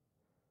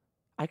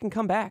 I can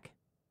come back.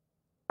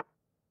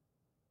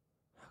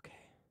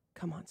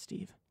 Come on,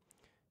 Steve.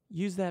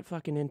 Use that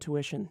fucking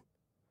intuition.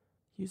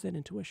 Use that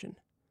intuition.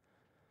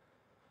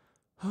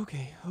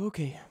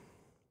 Okay.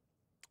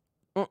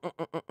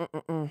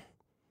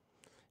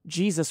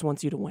 Jesus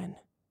wants you to win.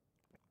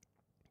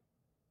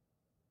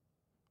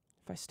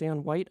 If I stay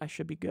on white, I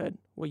should be good.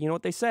 Well, you know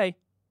what they say.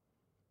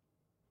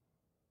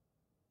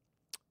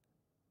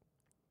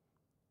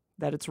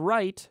 That it's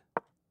right.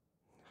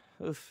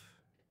 Oof.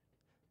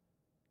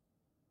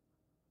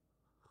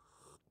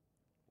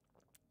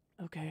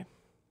 Okay.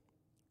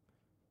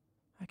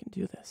 I can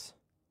do this.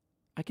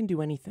 I can do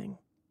anything.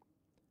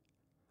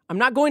 I'm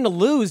not going to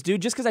lose,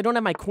 dude, just because I don't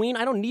have my queen.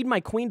 I don't need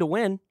my queen to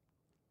win.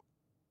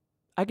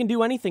 I can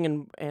do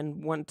anything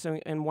and want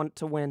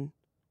to win.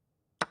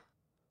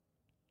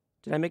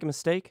 Did I make a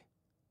mistake?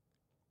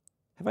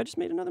 Have I just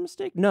made another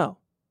mistake? No.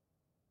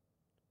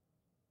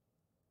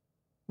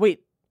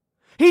 Wait.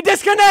 He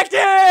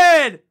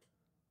disconnected!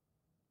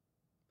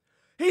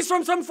 He's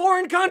from some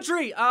foreign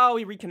country! Oh,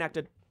 he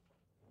reconnected.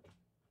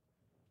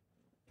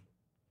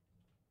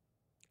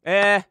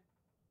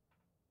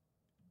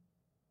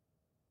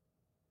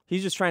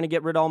 He's just trying to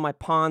get rid of all my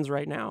pawns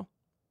right now.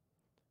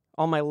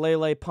 All my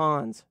Lele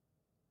pawns.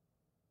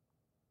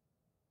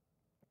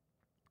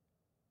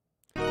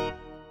 I'm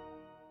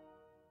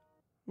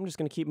just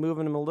going to keep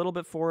moving him a little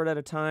bit forward at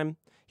a time.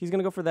 He's going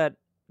to go for that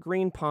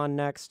green pawn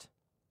next.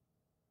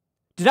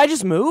 Did I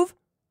just move?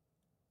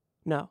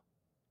 No.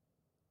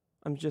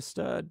 I'm just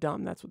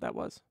dumb. That's what that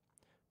was.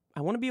 I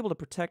want to be able to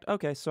protect...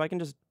 Okay, so I can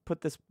just put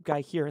this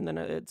guy here, and then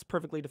it's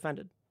perfectly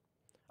defended.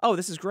 Oh,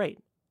 this is great.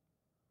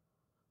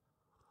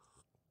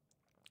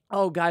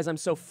 Oh, guys, I'm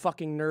so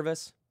fucking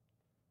nervous.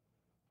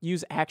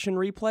 Use action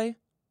replay?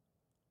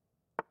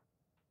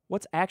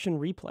 What's action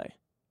replay?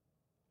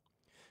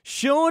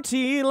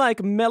 Shorty like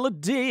a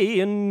melody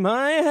in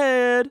my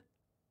head.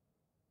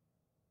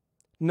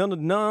 No,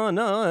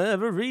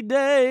 every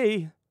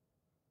day.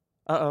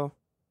 Uh-oh.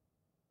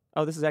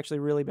 Oh, this is actually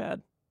really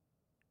bad.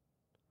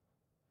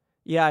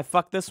 Yeah, I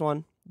fucked this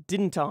one,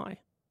 didn't I?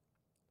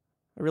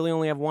 I really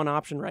only have one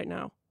option right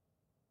now.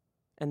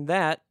 And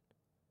that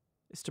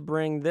is to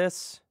bring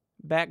this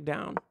back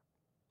down.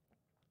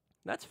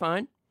 That's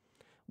fine.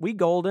 We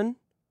golden,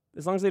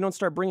 as long as they don't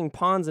start bringing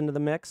pawns into the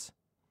mix.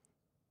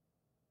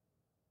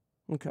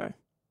 Okay.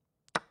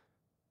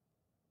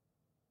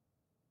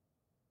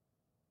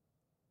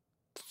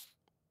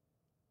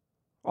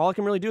 All I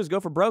can really do is go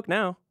for broke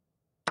now.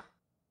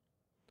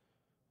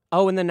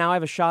 Oh, and then now I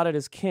have a shot at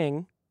his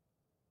king.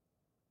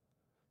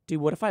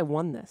 Dude, what if I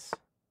won this?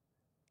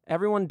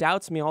 Everyone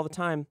doubts me all the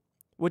time,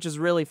 which is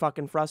really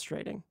fucking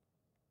frustrating.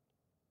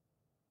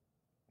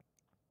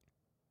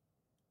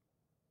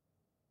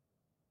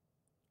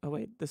 Oh,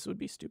 wait, this would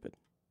be stupid.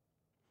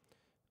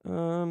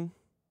 I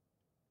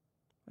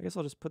guess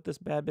I'll just put this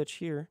bad bitch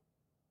here.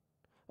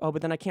 Oh,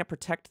 but then I can't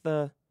protect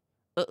the...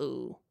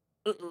 Uh-oh.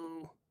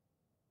 Uh-oh.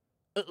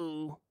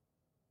 Uh-oh.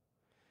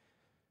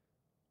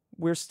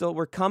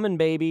 We're coming,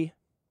 baby.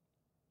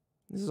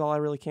 This is all I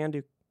really can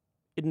do,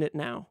 isn't it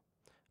now?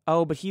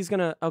 Oh, but he's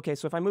gonna... Okay,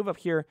 so if I move up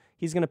here,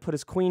 he's gonna put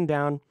his queen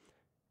down,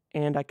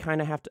 and I kind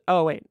of have to...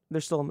 Oh, wait,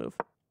 there's still a move.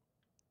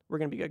 We're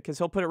gonna be good, because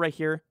he'll put it right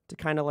here to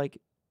kind of, like,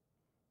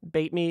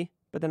 bait me,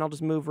 but then I'll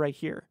just move right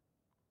here.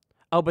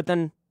 Oh, but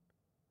then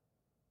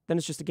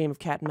it's just a game of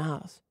cat and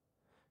mouse.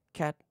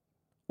 Cat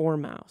or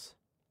mouse.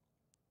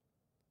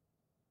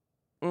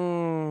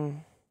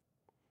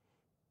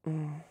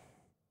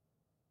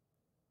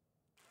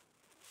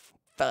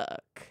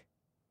 Fuck.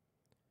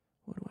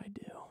 What do I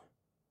do?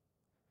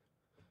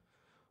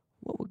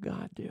 What would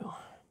God do?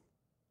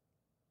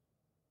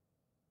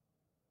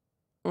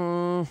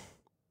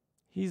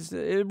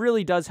 It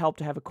really does help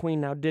to have a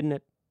queen now, didn't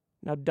it?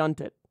 Now, dunt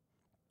it.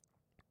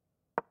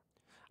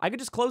 I could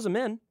just close him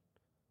in.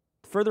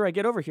 The further I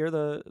get over here,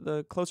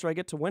 the closer I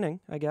get to winning,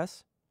 I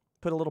guess.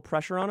 Put a little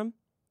pressure on him.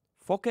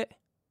 Fuck it.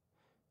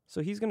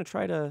 So he's going to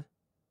try to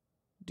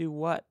do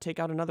what? Take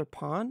out another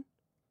pawn?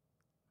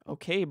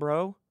 Okay,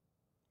 bro.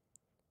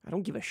 I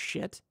don't give a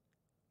shit.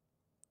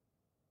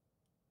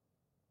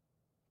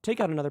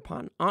 Take out another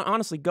pawn.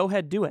 Honestly, go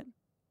ahead, do it.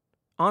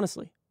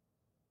 Honestly.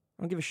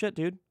 I don't give a shit,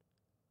 dude.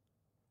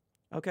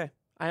 Okay.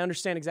 I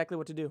understand exactly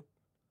what to do.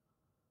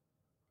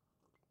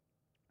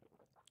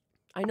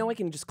 I know I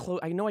can just close.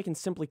 I know I can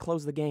simply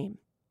close the game.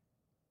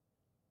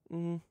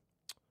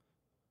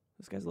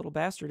 This guy's a little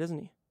bastard, isn't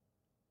he?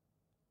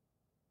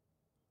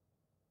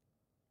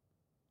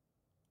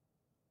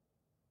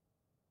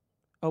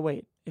 Oh,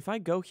 wait. If I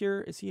go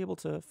here, is he able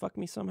to fuck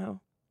me somehow?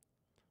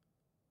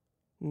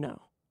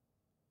 No.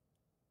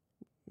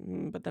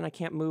 But then I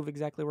can't move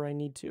exactly where I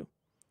need to.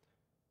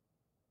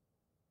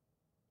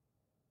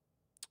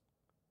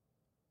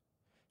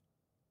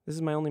 This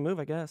is my only move,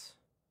 I guess.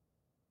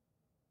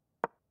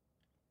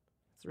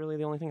 It's really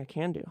the only thing I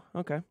can do.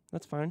 Okay,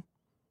 that's fine.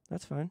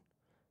 That's fine.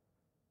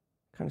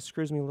 Kind of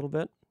screws me a little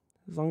bit.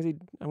 As long as he...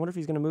 I wonder if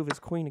he's going to move his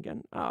queen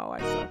again. Oh, I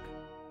suck.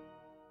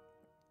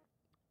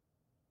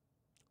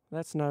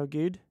 That's no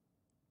good.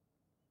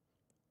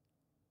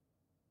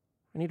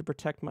 I need to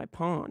protect my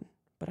pawn.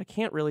 But I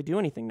can't really do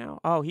anything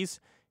now. Oh, he's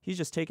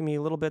just taking me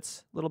little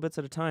bits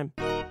at a time.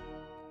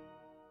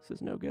 This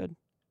is no good.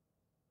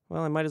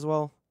 Well, I might as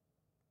well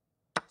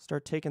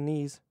start taking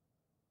these.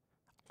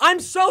 I'm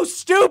so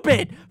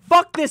stupid!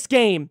 Fuck this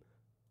game!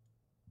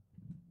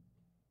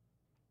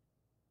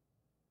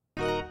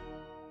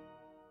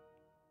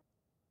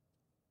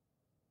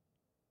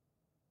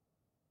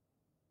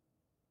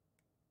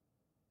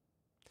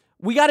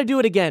 We gotta do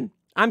it again.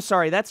 I'm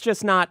sorry, that's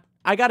just not...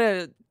 I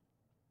gotta...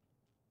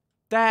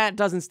 That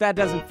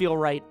doesn't feel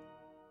right.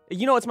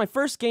 You know, it's my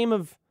first game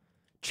of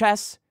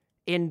chess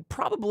in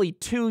probably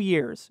 2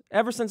 years.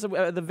 Ever since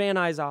the Van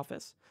Nuys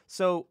office.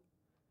 So...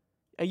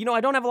 You know,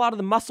 I don't have a lot of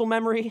the muscle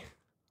memory.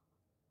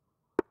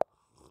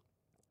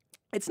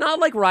 It's not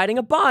like riding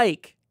a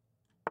bike.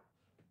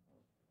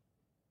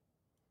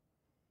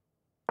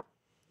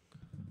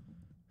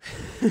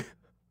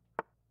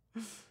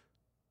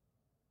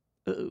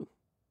 Uh-oh.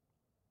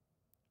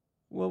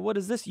 Well, what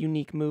is this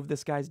unique move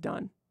this guy's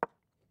done?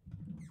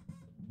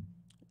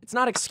 It's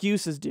not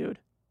excuses, dude.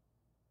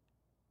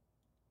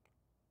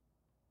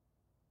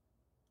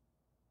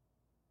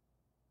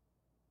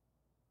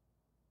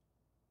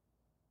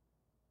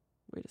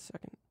 Wait a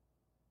second.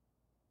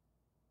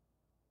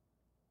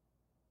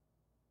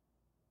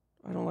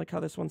 I don't like how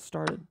this one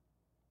started.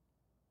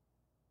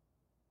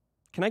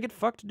 Can I get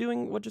fucked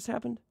doing what just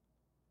happened?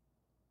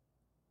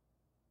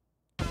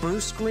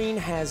 Bruce Green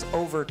has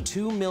over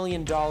 $2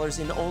 million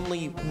in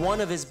only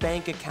one of his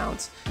bank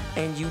accounts,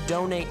 and you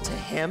donate to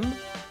him?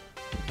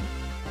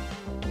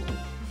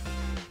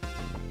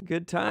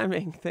 Good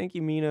timing. Thank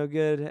you, Mino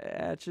Good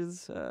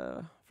Atches,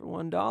 for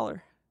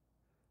 $1.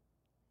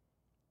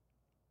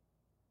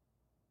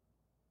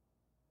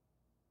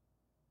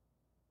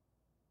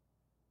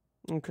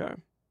 Okay.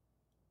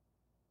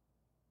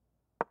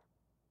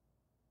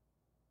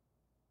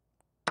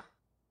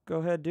 Go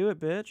ahead, do it,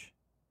 bitch.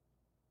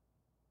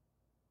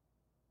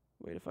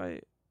 Wait, if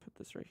I put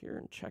this right here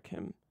and check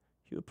him,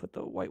 he would put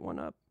the white one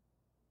up.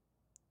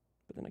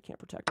 But then I can't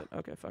protect it.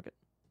 Okay, fuck it.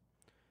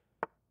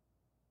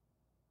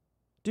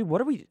 Dude, what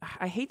are we...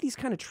 I hate these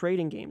kind of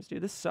trading games,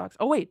 dude. This sucks.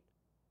 Oh, wait.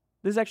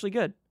 This is actually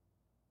good.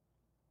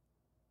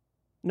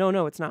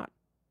 No, it's not.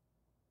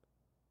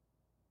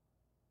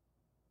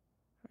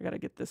 I gotta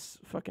get this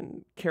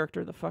fucking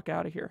character the fuck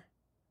out of here.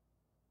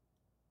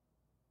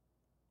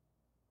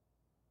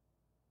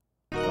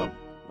 Oh,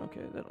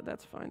 okay,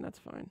 that's fine, that's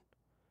fine.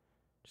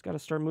 Just got to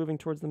start moving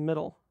towards the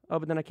middle. Oh,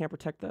 but then I can't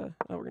protect the...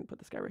 Oh, we're going to put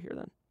this guy right here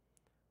then.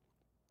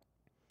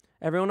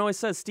 Everyone always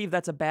says, Steve,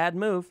 that's a bad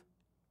move.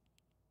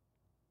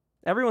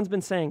 Everyone's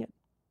been saying it.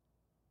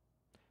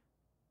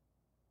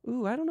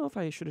 Ooh, I don't know if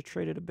I should have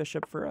traded a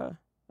bishop for a...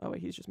 Oh,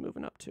 wait, he's just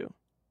moving up too.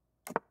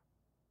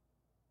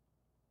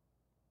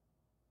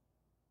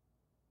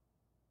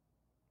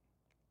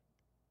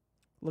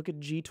 Look at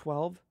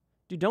G12.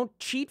 Dude, don't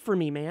cheat for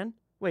me, man.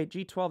 Wait,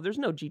 G12. There's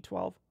no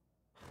G12.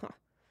 Huh.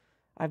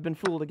 I've been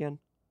fooled again.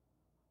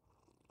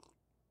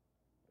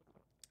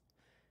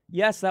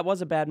 Yes, that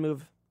was a bad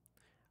move.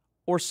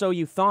 Or so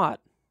you thought.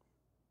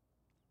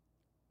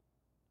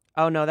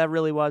 Oh, no, that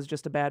really was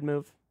just a bad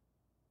move.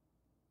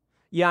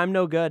 Yeah, I'm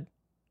no good.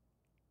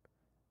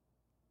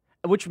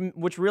 Which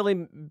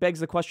really begs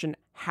the question,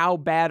 how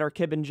bad are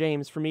Kib and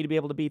James for me to be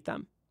able to beat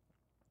them?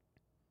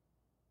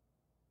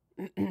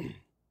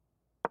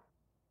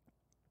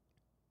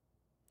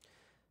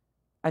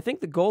 I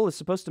think the goal is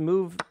supposed to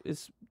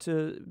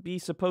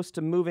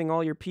moving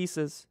all your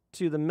pieces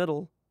to the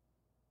middle.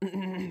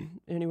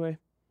 Anyway.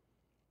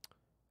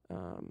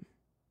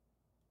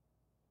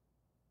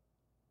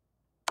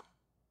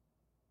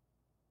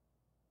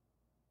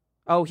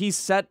 Oh, he's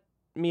set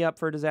me up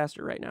for a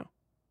disaster right now.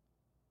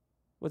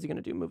 What's he going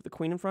to do? Move the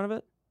queen in front of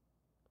it?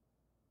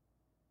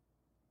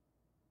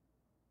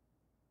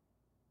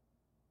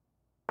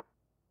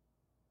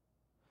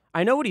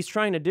 I know what he's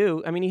trying to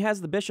do. I mean, he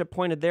has the bishop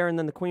pointed there and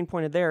then the queen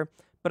pointed there,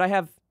 but I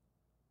have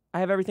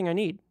everything I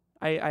need.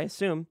 I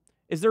assume.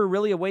 Is there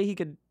really a way he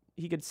could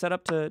set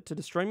up to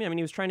destroy me? I mean,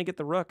 he was trying to get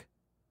the rook.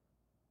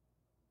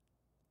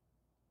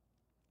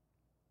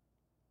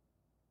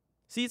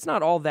 See, it's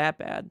not all that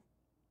bad.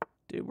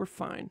 Dude, we're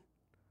fine.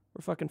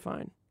 We're fucking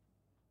fine.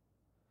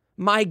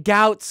 My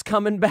gout's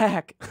coming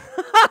back.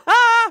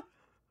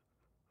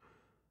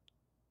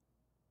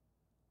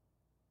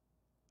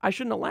 I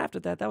shouldn't have laughed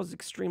at that. That was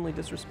extremely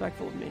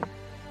disrespectful of me.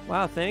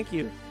 Wow, thank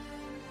you.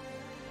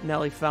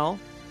 Nelly fell.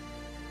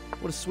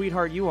 What a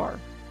sweetheart you are.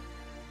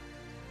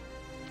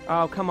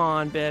 Oh, come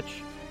on,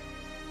 bitch.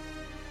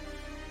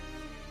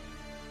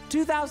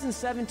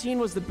 2017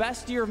 was the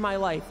best year of my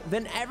life.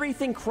 Then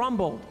everything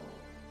crumbled.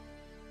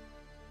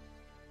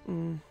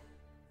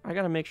 I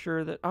gotta make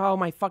sure that... Oh,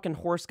 my fucking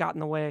horse got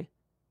in the way.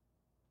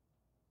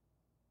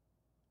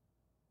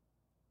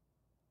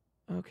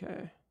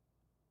 Okay.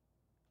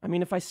 I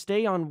mean, if I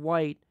stay on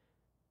white,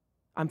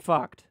 I'm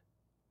fucked.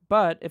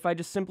 But if I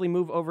just simply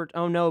move over...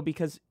 Oh, no,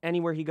 because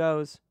anywhere he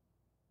goes...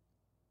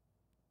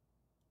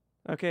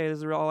 Okay, this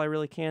is all I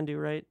really can do,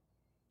 right?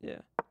 Yeah.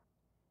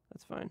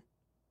 That's fine.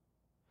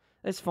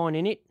 That's fine,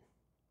 innit?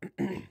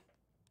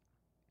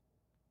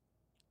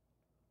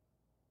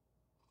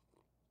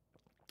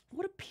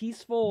 What a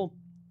peaceful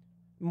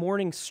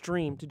morning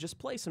stream to just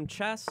play some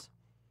chess,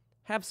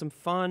 have some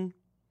fun,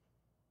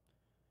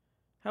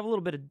 have a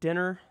little bit of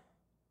dinner.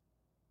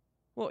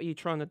 What are you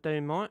trying to do,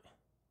 mate?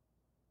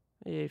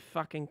 You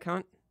fucking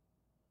cunt.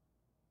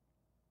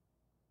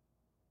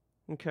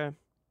 Okay.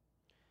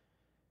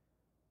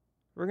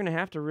 We're going to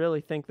have to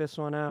really think this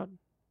one out.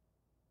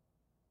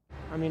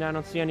 I mean, I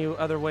don't see any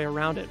other way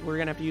around it. We're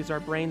going to have to use our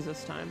brains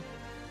this time.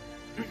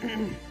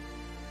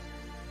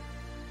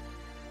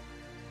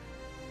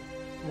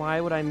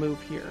 Why would I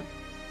move here?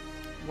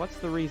 What's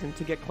the reason?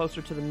 To get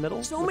closer to the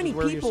middle? So many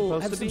people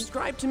have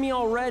subscribed to me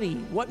already.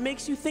 What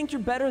makes you think you're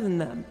better than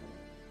them?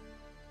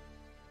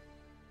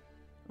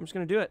 I'm just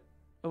going to do it.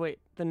 Oh, wait.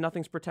 Then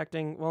nothing's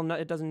protecting... Well, no,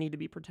 it doesn't need to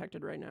be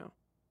protected right now.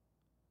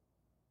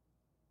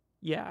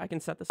 Yeah, I can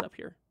set this up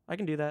here. I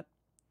can do that.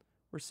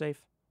 We're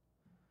safe.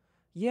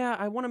 Yeah,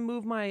 I want to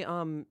move my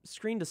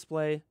screen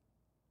display.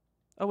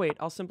 Oh, wait.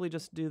 I'll simply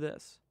just do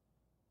this.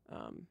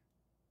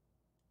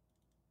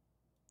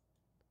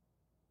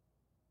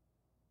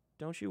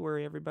 Don't you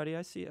worry, everybody.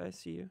 I see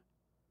you.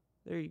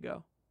 There you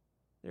go.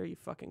 There you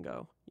fucking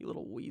go. You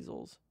little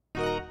weasels.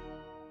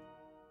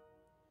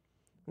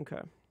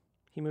 Okay.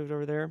 He moved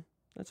over there.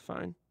 That's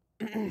fine.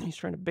 He's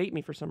trying to bait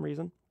me for some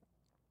reason.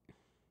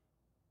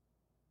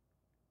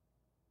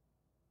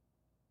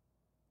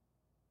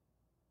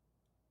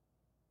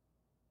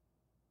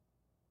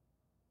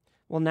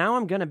 Well, now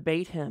I'm going to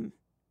bait him.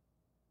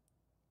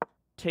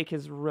 Take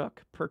his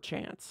rook,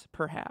 perchance,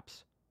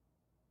 perhaps.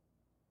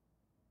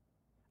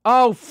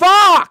 Oh,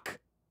 fuck!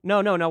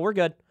 No, we're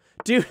good.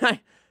 Dude, I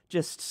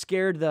just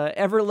scared the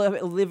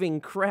ever-living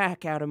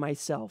crack out of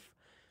myself.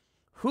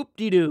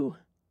 Hoop-de-doo.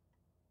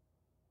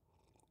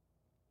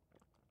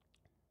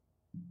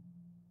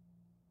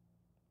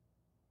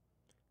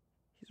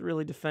 He's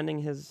really defending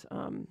his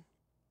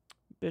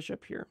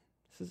bishop here.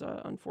 This is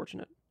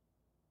unfortunate.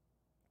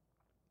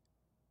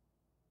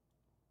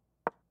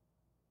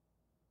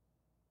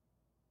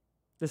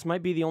 This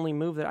might be the only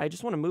move that... I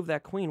just want to move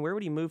that queen. Where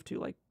would he move to?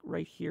 Like,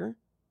 right here?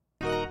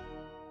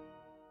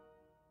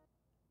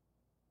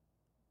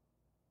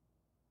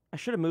 I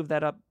should have moved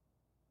that up.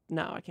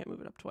 No, I can't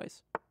move it up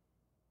twice.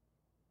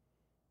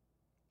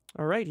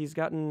 All right, he's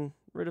gotten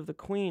rid of the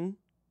queen.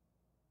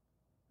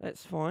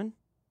 That's fine.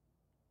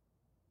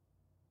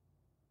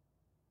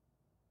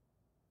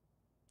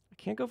 I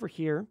can't go for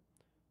here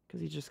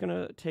because he's just going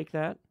to take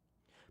that.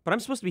 But I'm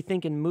supposed to be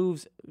thinking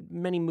moves,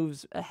 many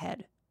moves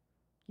ahead.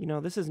 You know,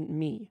 this isn't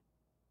me.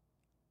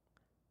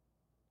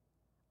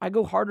 I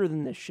go harder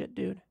than this shit,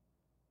 dude.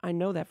 I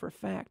know that for a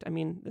fact. I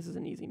mean, this is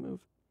an easy move,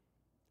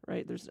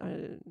 right? It's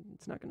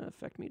not going to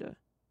affect me to,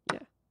 yeah,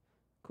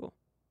 cool.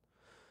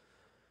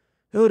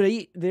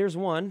 Alright, there's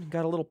one.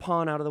 Got a little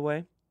pawn out of the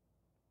way.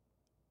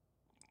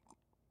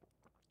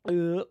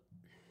 And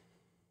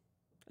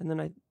then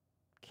I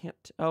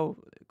can't, oh,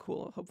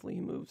 cool. Hopefully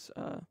he moves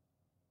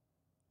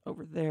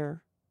over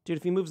there. Dude,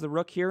 if he moves the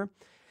rook here,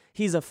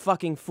 he's a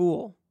fucking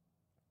fool.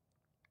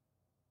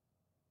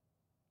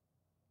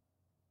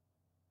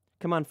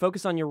 Come on,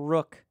 focus on your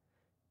rook.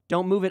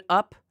 Don't move it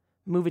up,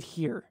 move it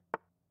here.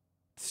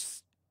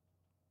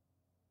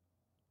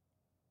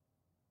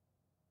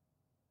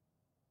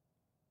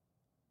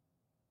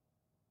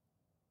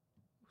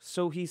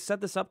 So he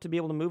set this up to be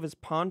able to move his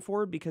pawn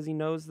forward because he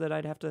knows that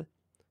I'd have to...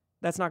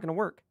 That's not going to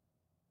work.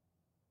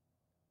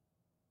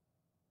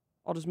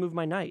 I'll just move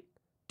my knight.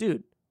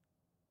 Dude.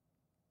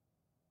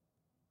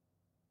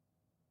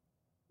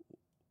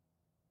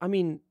 I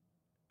mean,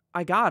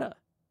 I gotta.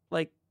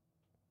 Like,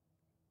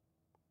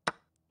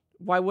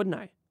 why wouldn't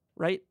I?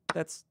 Right?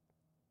 That's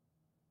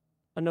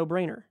a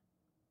no-brainer.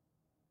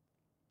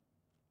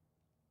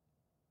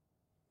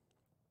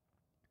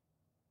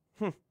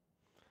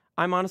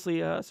 I'm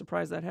honestly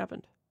surprised that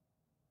happened.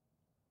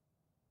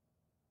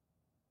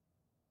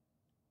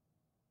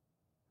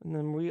 And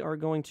then we are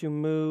going to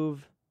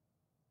move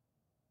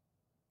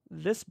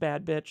this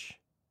bad bitch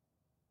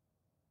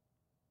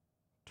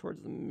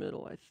towards the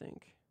middle, I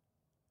think.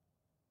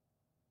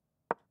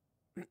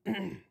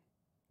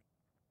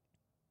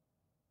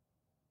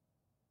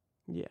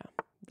 Yeah,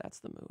 that's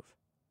the move.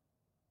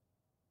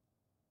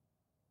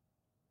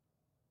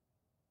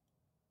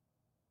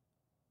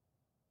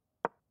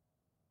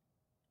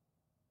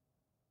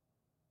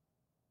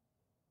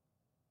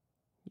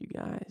 You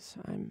guys,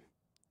 I'm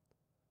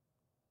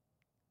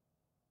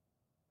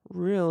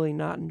really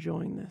not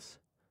enjoying this.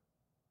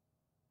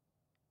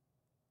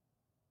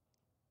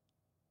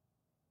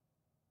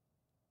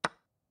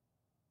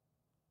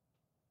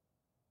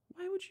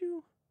 Why would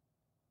you?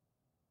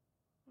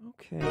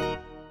 Okay.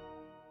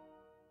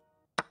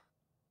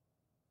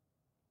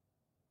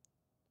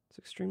 It's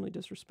extremely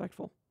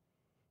disrespectful.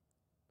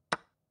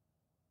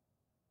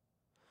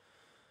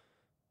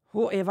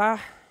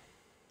 Whatever.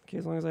 Okay,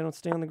 as long as I don't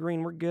stay on the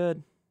green, we're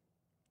good.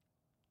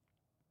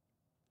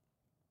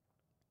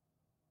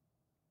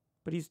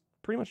 But he's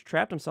pretty much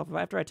trapped himself.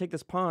 After I take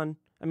this pawn,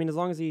 I mean, as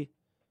long as he...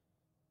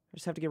 I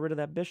just have to get rid of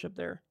that bishop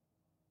there.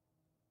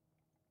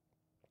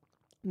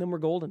 And then we're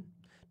golden.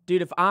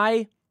 Dude, if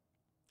I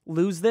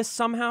lose this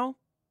somehow,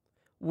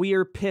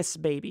 we're piss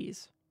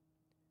babies.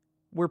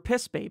 We're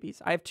piss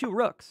babies. I have 2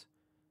 rooks.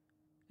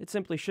 It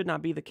simply should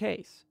not be the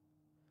case.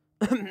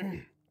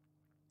 Ooh,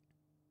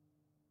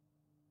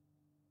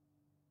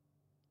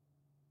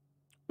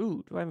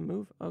 do I have a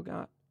move? Oh,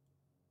 God.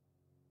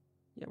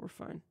 Yeah, we're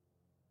fine.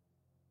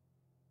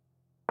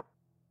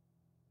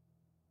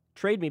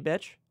 Trade me,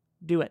 bitch.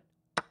 Do it.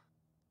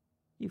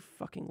 You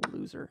fucking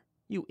loser.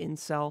 You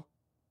incel.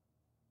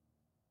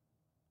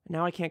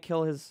 Now I can't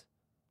kill his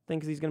thing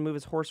because he's going to move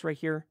his horse right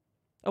here.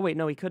 Oh, wait,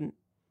 no, he couldn't.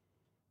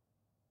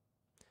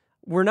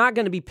 We're not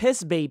going to be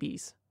piss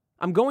babies.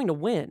 I'm going to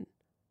win.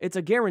 It's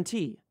a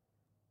guarantee.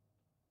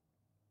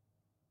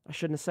 I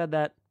shouldn't have said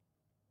that.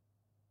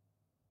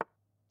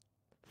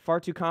 Far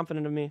too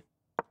confident of me.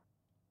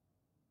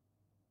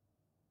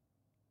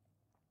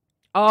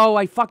 Oh,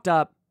 I fucked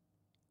up.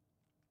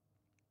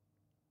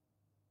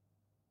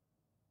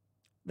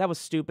 That was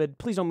stupid.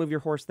 Please don't move your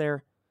horse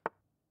there.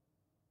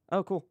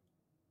 Oh, cool.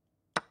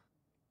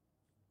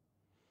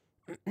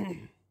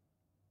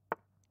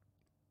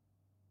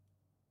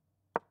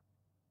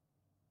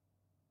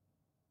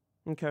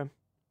 Okay.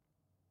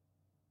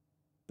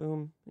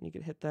 Boom. And he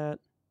could hit that.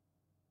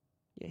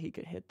 Yeah, he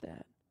could hit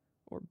that.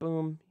 Or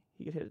boom.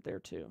 He could hit it there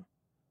too.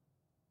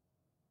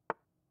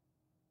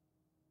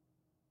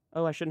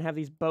 Oh, I shouldn't have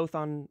these both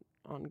on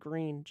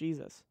green.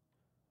 Jesus.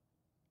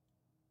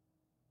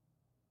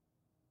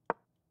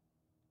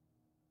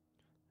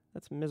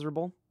 That's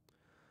miserable.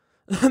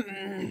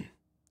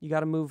 You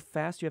gotta move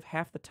fast. You have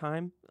half the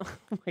time. Oh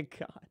my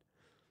God.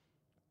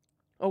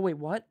 Oh, wait,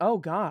 what? Oh,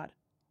 God.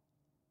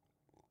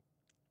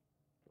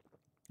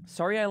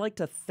 Sorry, I like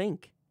to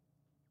think.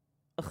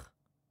 Ugh.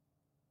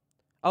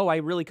 Oh, I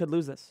really could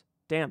lose this.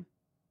 Damn.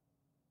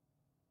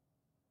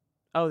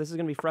 Oh, this is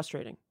gonna be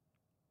frustrating.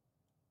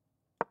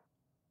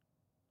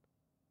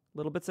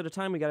 Little bits at a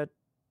time. We gotta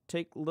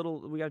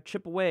we gotta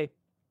chip away.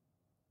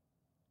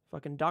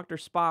 Fucking Dr.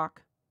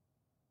 Spock.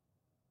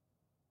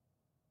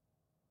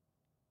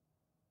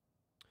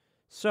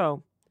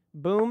 So,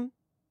 boom.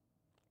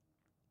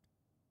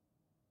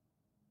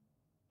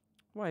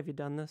 Why have you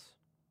done this?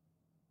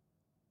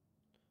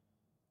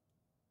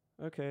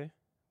 Okay,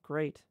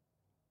 great.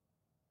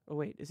 Oh,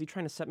 wait, is he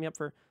trying to set me up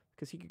for...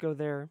 Because he could go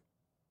there,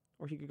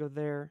 or he could go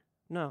there.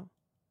 No,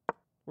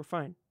 we're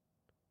fine.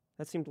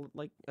 That seemed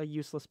like a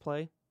useless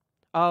play.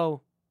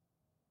 Oh,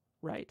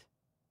 right.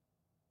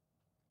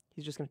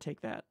 He's just going to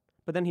take that.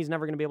 But then he's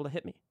never going to be able to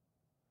hit me.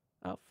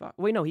 Oh, fuck.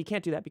 Wait, no, he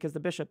can't do that because the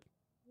bishop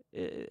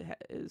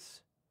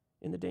is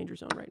in the danger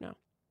zone right now.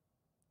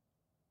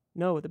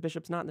 No, the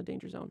bishop's not in the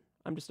danger zone.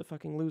 I'm just a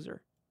fucking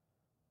loser.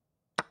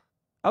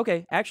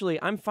 Okay,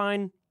 actually, I'm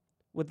fine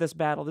with this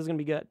battle. This is going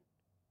to be good.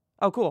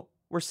 Oh, cool.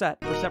 We're set.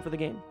 We're set for the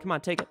game. Come on,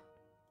 take it.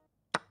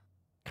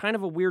 Kind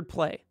of a weird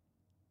play.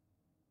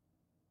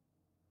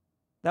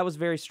 That was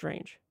very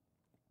strange.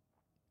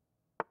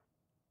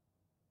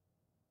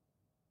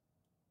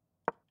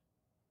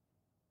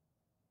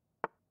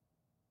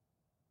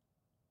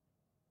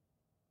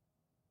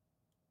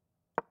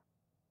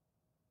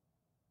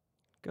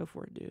 Go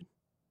for it, dude.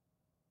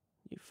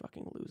 You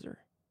fucking loser.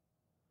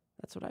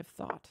 That's what I've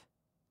thought.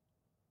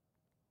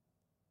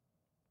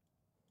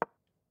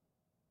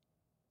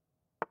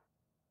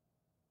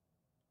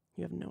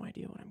 You have no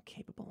idea what I'm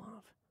capable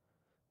of.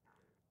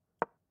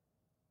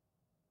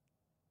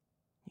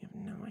 You have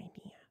no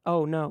idea.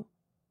 Oh, no.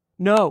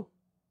 No!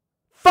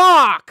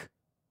 Fuck!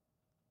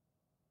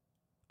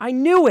 I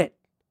knew it!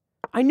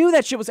 I knew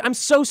that shit was... I'm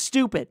so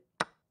stupid.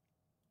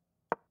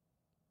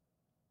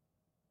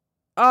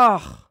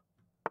 Ugh.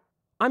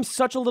 I'm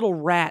such a little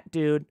rat,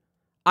 dude.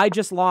 I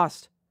just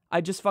lost. I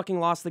just fucking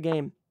lost the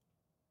game.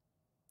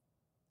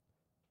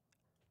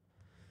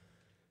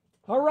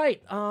 All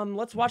right,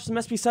 let's watch some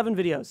SP7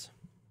 videos.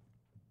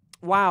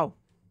 Wow.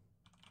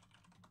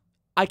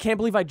 I can't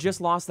believe I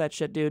just lost that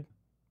shit, dude.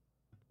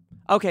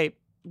 Okay,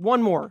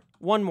 one more.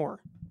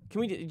 Can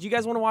we? Do you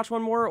guys want to watch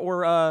one more,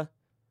 or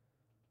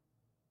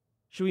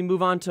should we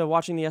move on to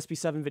watching the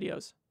SP7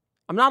 videos?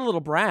 I'm not a little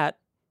brat.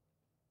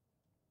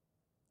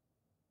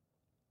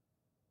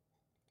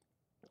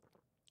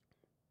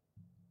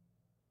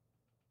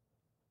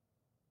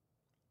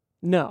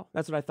 No,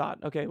 that's what I thought.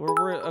 Okay,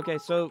 we're okay.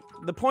 So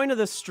the point of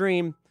this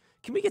stream,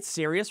 can we get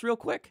serious real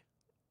quick?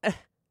 The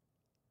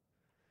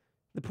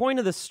point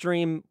of this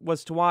stream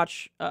was to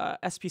watch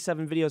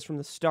SP7 videos from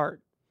the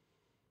start,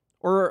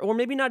 or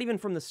maybe not even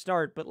from the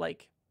start, but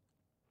like,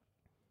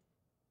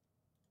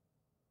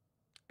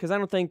 because I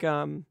don't think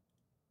it's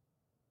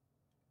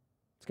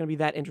gonna be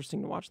that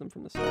interesting to watch them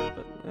from the start.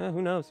 But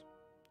who knows?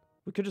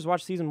 We could just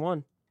watch season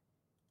 1.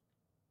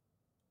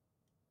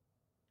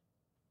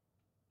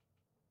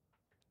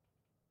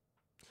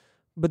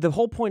 But the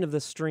whole point of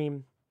this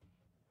stream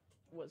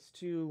was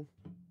to...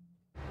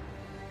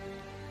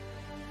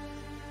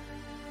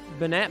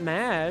 Banat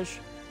Maj,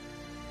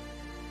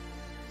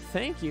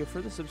 thank you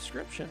for the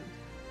subscription.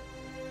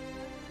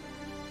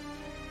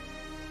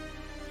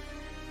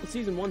 But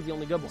season 1's the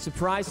only good one.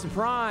 Surprise,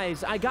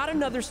 surprise! I got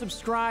another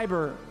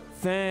subscriber!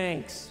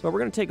 Thanks! But we're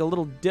going to take a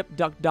little dip,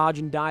 duck, dodge,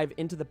 and dive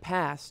into the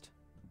past.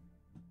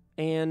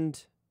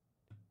 And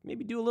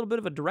maybe do a little bit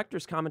of a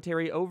director's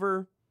commentary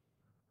over...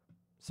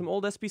 some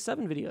old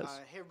SP7 videos.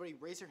 Hey, everybody,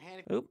 raise your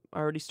hand. Oop, I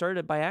already started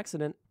it by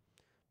accident.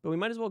 But we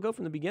might as well go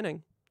from the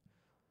beginning.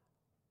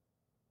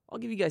 I'll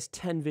give you guys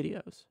 10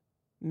 videos.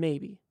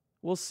 Maybe.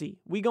 We'll see.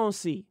 We gonna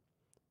see.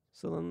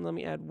 So then let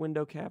me add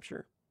window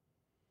capture.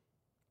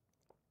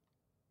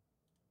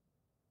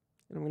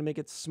 And I'm going to make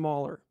it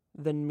smaller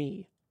than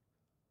me.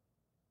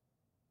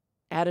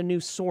 Add a new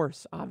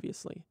source,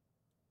 obviously.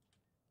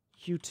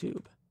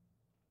 YouTube.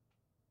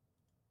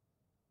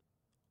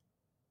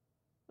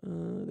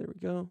 There we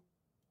go.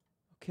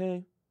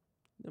 Okay.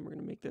 Then we're going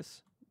to make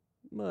this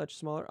much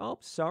smaller. Oh,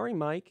 sorry,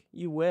 Mike.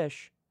 You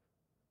wish.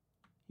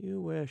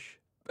 You wish.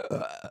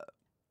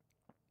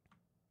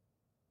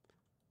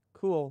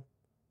 Cool.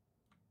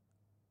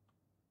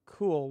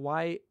 Cool.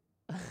 Why?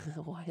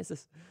 Why is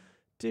this?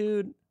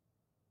 Dude.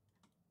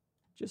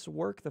 Just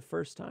work the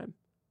first time.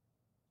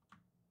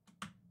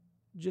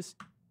 Just.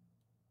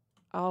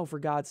 Oh, for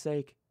God's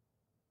sake.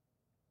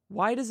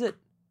 Why does it...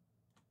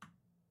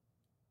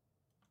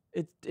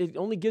 It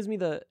only gives me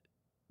the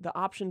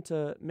option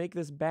to make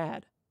this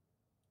bad.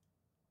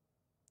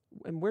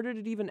 And where did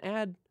it even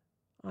add?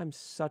 I'm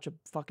such a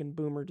fucking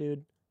boomer,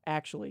 dude.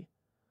 Actually.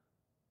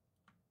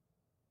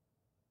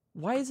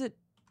 Why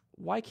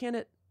can't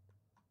it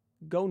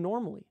go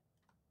normally?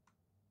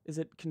 Is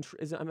it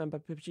I'm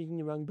pushing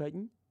the wrong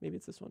button? Maybe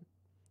it's this one.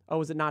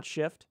 Oh, is it not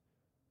shift?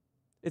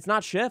 It's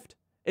not shift.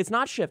 It's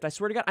not shift. I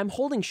swear to God, I'm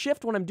holding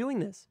shift when I'm doing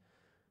this.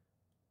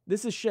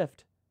 This is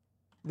shift.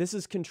 This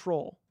is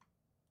control.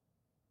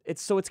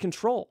 It's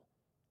control.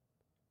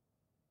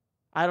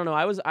 I don't know.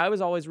 I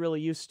was always really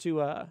used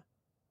to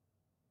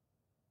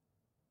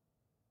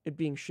it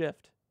being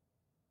shift.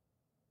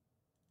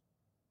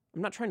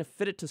 I'm not trying to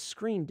fit it to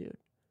screen, dude.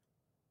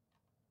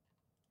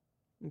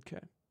 Okay.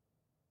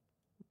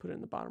 Put it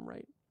in the bottom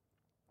right.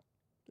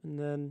 And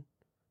then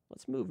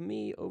let's move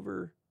me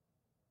over.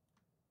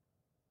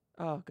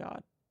 Oh,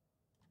 God.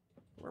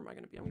 Where am I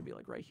going to be? I'm going to be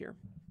like right here.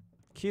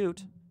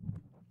 Cute.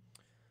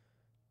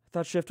 I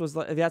thought shift was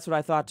like, that's what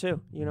I thought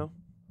too, you know?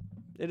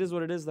 It is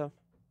what it is, though.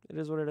 It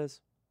is what it is.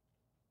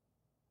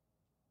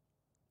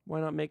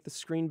 Why not make the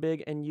screen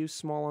big and you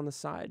small on the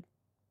side?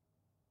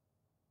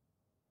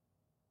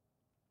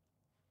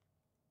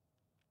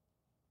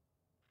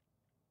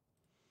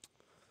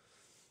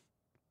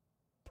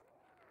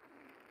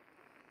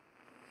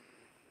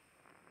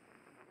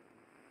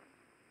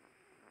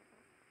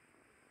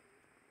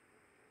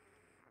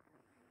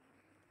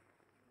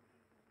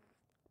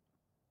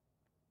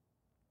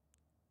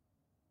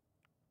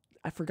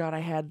 I forgot I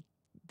had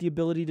the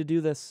ability to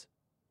do this.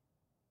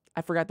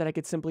 I forgot that I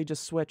could simply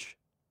just switch.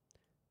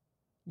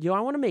 Yo,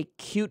 I want to make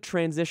cute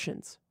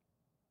transitions.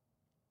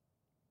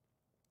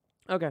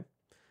 Okay.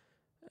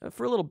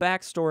 For a little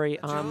backstory,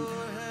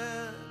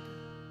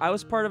 I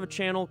was part of a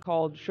channel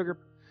called Sugar.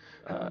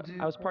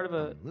 I was part of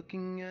a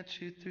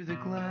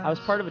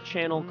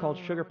channel called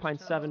Sugar Pine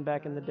 7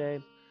 back in the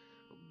day,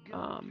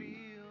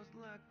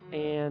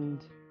 and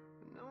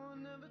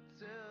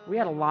we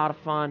had a lot of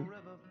fun.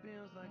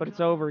 But it's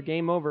over,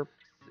 game over.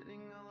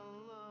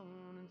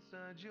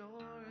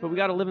 But we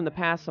got to live in the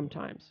past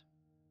sometimes,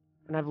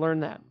 and I've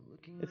learned that.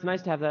 It's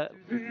nice to have that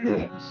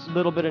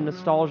little bit of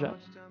nostalgia,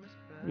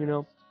 you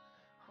know.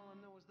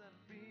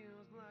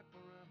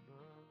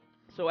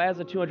 So as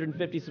a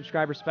 250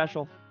 subscriber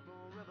special,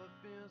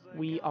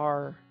 we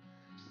are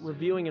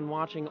reviewing and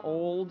watching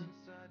old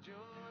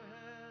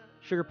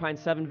Sugar Pine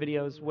 7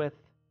 videos with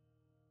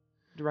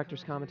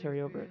director's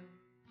commentary over it.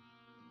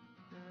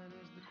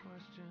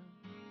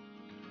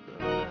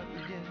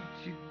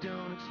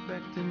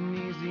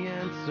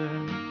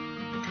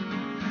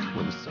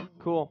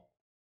 Cool.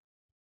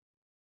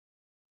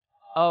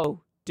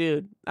 Oh,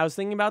 dude, I was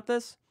thinking about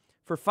this.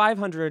 For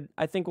 500,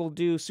 I think we'll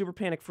do Super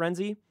Panic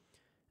Frenzy,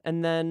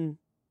 and then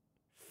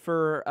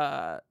for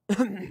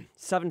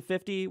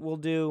 750, we'll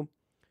do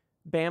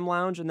Bam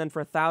Lounge, and then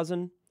for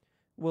 1,000,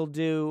 we'll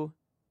do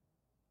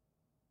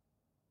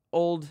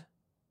old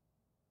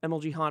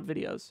MLG Haunt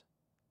videos.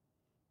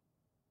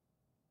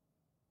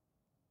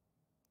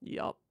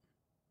 Yup.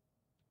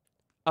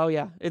 Oh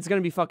yeah, it's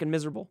gonna be fucking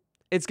miserable.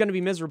 It's gonna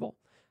be miserable.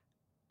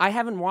 I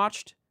haven't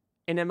watched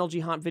an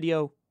MLG Haunt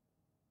video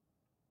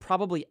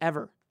probably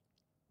ever.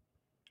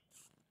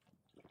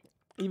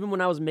 Even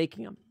when I was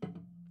making them.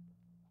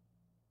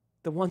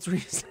 The ones where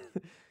you...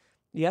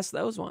 Yes,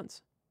 those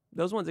ones.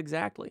 Those ones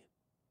exactly.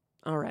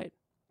 All right.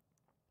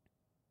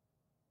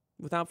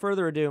 Without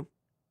further ado,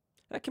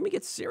 can we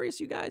get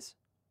serious, you guys?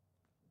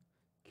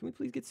 Can we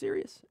please get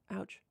serious?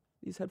 Ouch.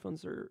 These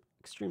headphones are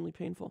extremely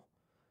painful.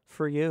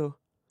 For you.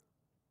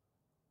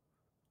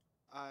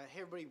 Hey,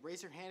 everybody,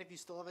 raise your hand if you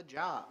still have a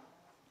job.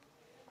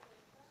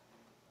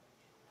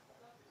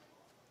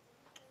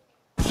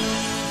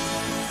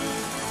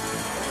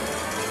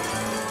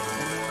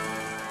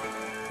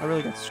 I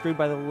really got screwed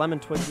by the Lemon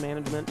Twigs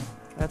management.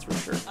 That's for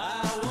sure.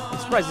 I'm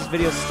surprised this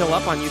video is still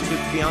up on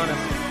YouTube, to be honest.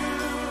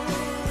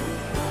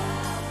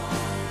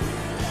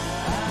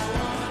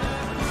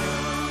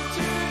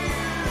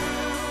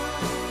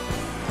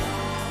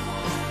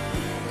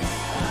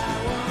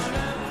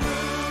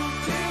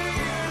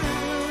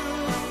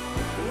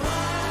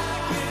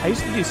 I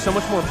used to do so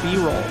much more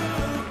B-roll.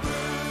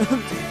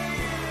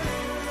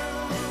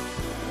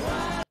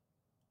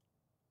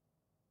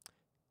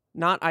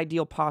 Not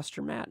ideal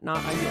posture, Matt.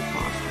 Not ideal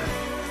posture.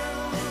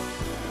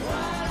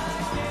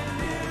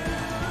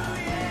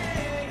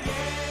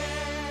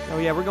 Oh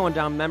yeah, we're going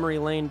down memory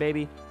lane,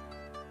 baby.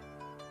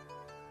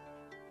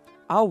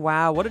 Oh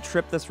wow, what a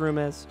trip this room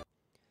is.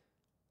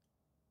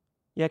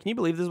 Yeah, can you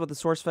believe this is what the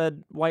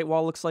source-fed white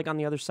wall looks like on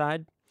the other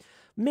side?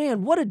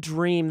 Man, what a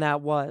dream that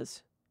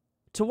was.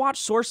 To watch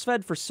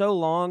source-fed for so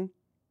long,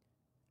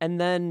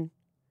 and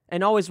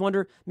always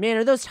wonder, man,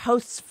 are those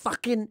hosts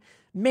fucking...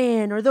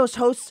 Man, are those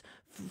hosts...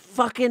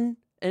 fucking,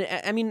 and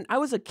I mean, I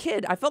was a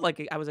kid. I felt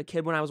like I was a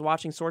kid when I was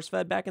watching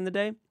SourceFed back in the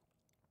day,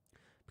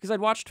 because I'd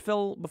watched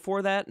Phil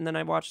before that, and then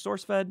I watched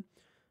SourceFed,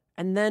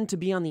 and then to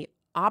be on the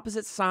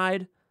opposite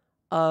side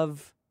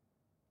of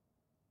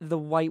the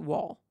white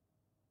wall.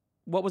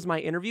 What was my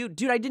interview?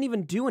 Dude, I didn't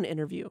even do an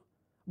interview.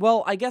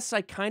 Well, I guess I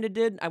kind of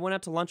did. I went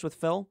out to lunch with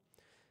Phil,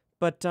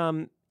 but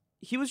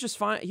he was just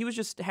fine. He was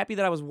just happy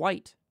that I was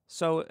white,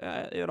 so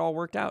it all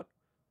worked out.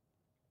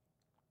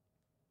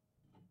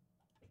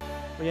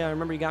 But yeah, I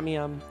remember you got me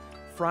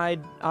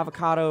fried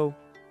avocado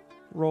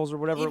rolls or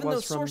whatever it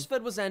was from... Even though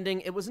SourceFed was ending,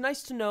 it was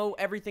nice to know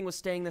everything was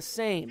staying the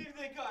same. Steven,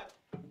 thank God.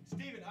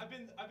 Steven, I've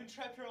been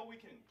trapped here all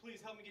weekend.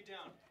 Please help me get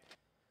down.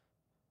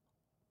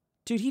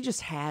 Dude, he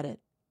just had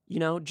it. You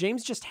know,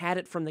 James just had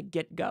it from the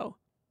get-go.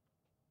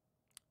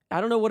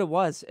 I don't know what it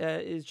was.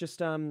 It's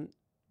just,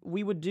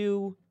 we would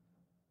do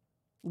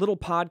little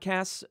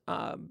podcasts,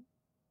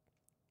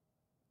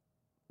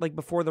 like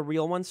before the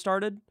real one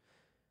started.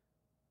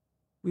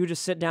 We would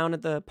just sit down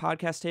at the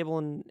podcast table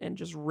and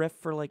just riff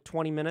for like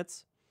 20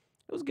 minutes.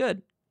 It was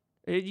good.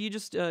 You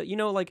just, you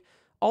know, like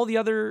all the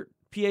other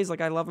PAs,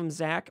 like I love him,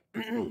 Zach,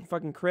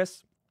 fucking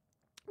Chris,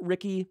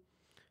 Ricky,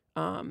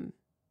 I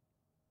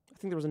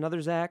think there was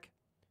another Zach,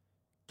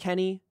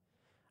 Kenny.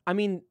 I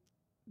mean,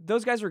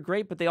 those guys were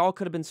great, but they all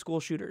could have been school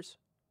shooters.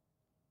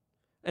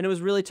 And it was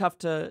really tough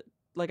to,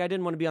 like, I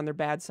didn't want to be on their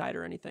bad side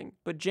or anything.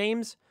 But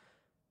James,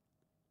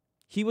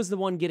 he was the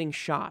one getting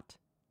shot.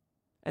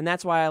 And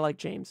that's why I like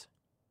James.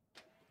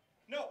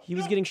 He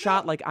was getting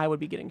shot like I would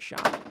be getting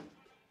shot.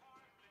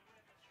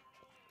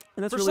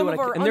 And that's really what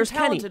I... And there's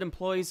Kenny.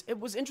 Employees, it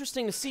was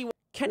interesting to see...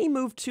 Kenny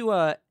moved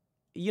to,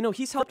 you know,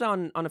 he's helped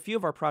on a few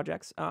of our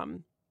projects.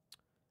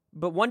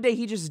 But one day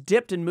he just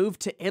dipped and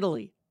moved to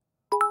Italy.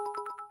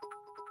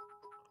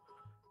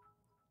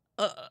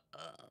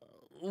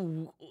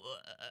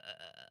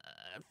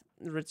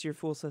 Ritz Your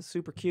Fool says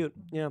super cute.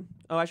 Yeah.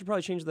 Oh, I should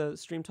probably change the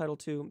stream title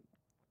to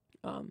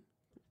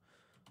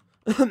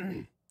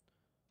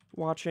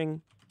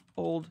watching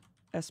old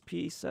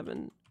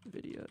SP7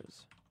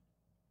 videos.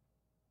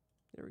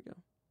 There we go.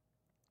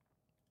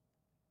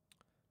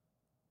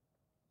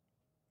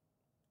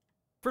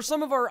 For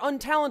some of our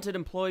untalented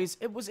employees,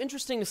 it was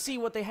interesting to see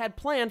what they had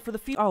planned for the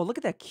future. Oh, look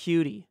at that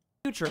cutie.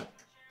 Future.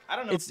 I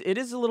don't know. It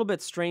is a little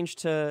bit strange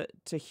to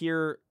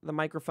hear the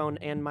microphone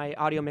and my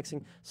audio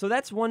mixing. So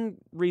that's one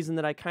reason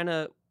that I kind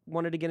of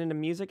wanted to get into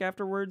music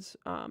afterwards.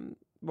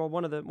 Well,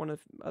 one of the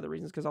other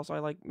reasons, because also I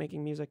like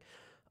making music,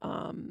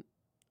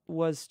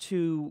 was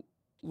to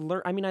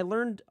learn. I mean, I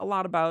learned a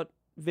lot about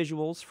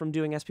visuals from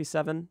doing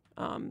SP7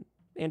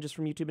 and just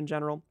from YouTube in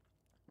general,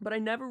 but I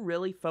never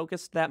really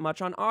focused that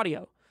much on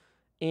audio.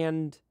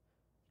 And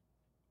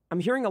I'm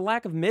hearing a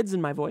lack of mids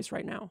in my voice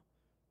right now,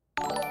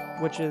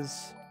 which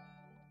is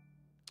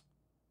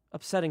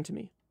upsetting to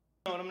me.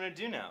 I don't know what I'm gonna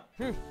do now.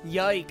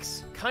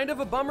 Yikes. Kind of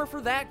a bummer for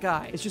that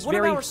guy. It's just one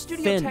very of our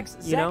studio thin, techs,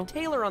 you Zach know?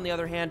 Taylor, on the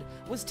other hand,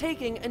 was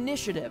taking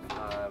initiative.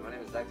 My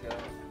name is Zach Taylor.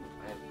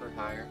 I am for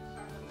hire.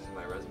 This is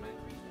my resume.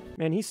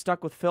 Man, he's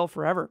stuck with Phil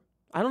forever.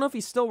 I don't know if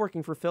he's still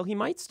working for Phil. He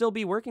might still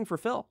be working for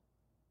Phil.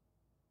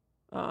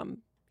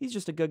 He's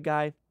just a good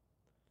guy.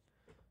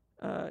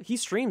 He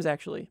streams,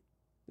 actually.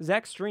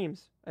 Zach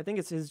streams. I think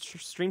it's his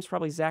stream's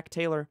probably Zach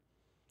Taylor.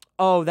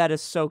 Oh, that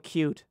is so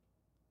cute.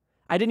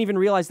 I didn't even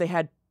realize they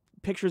had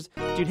pictures.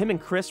 Dude, him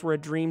and Chris were a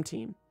dream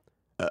team.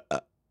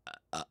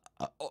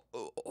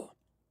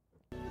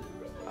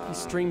 He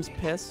streams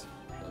piss.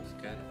 Looks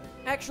good.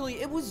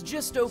 Actually, it was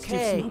just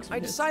okay. smokes I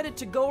piss. decided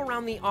to go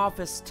around the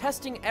office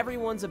testing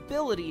everyone's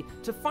ability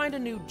to find a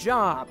new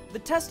job. The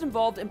test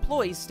involved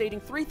employees stating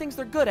 3 things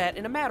they're good at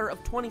in a matter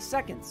of 20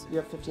 seconds. You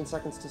have 15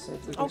 seconds to say.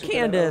 Oh,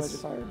 Candace. If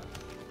she's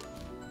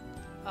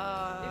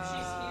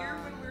here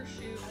when we're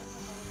shooting.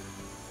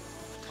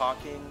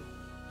 Talking.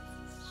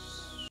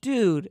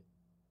 Dude,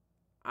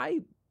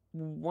 I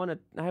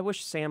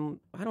wish Sam,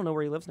 I don't know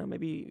where he lives now.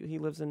 Maybe he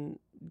lives in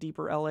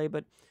deeper LA,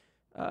 but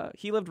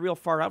he lived real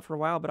far out for a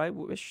while, but I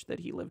wish that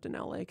he lived in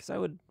LA because I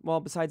would, well,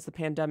 besides the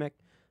pandemic,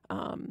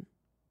 I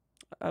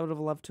would have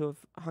loved to have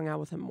hung out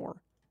with him more.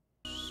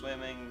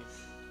 Swimming.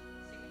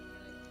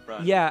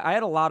 Run. Yeah, I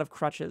had a lot of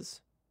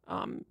crutches.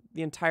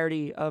 The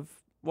entirety of,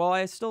 well,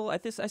 I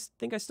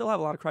think I still have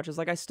a lot of crutches.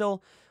 Like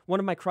one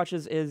of my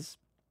crutches is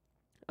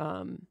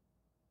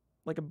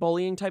like a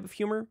bullying type of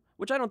humor,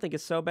 which I don't think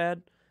is so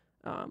bad.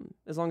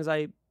 As long as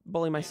I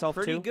bully myself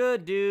too. Pretty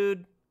good,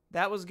 dude.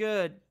 That was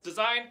good.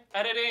 Design,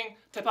 editing,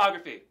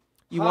 typography.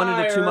 You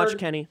wanted it too much, Hired.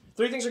 Kenny.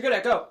 3 things you're good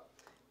at. Go.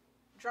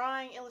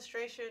 Drawing,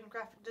 illustration,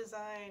 graphic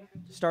design.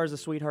 Star's a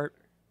sweetheart.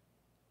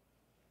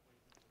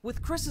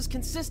 With Chris's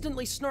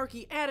consistently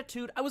snarky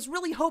attitude, I was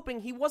really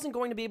hoping he wasn't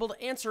going to be able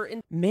to answer in—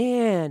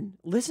 Man,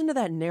 listen to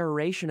that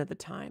narration at the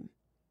time.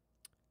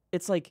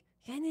 It's like—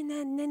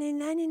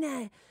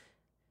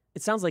 It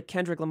sounds like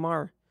Kendrick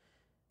Lamar.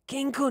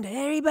 King Kunta,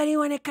 everybody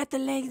want to cut the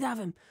legs off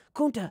him.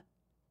 Kunta.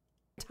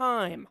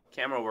 Time.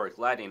 Camera work,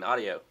 lighting,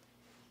 audio.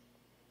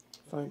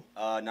 Fine.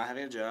 Not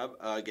having a job,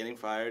 getting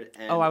fired,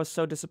 and Oh, I was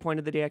so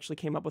disappointed that he actually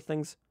came up with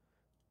things.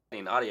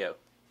 Lighting, audio.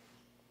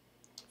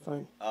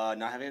 Fine.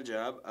 not having a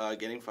job,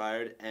 getting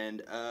fired,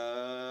 and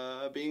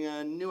being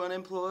a new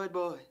unemployed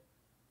boy.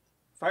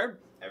 Fired.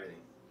 Everything.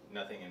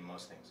 Nothing and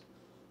most things.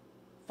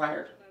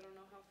 Fired. I don't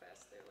know how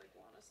fast they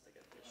want us to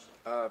get this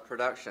shit.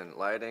 Production,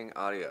 lighting,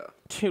 audio.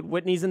 Dude,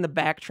 Whitney's in the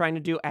back trying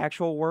to do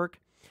actual work,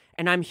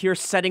 and I'm here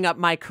setting up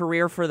my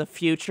career for the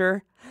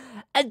future.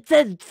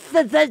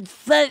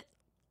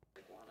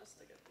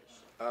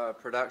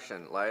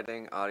 Production,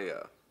 lighting,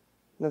 audio.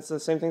 That's the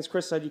same things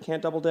Chris said. You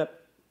can't double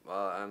dip.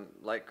 Well, I'm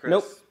like Chris,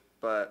 Nope.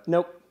 but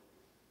Nope.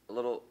 a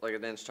little like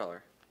an inch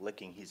taller.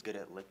 Licking. He's good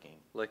at licking.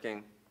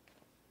 Licking.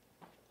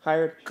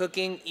 Hired.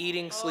 Cooking,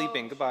 eating,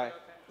 sleeping. Goodbye.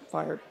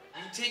 Fired.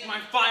 You take my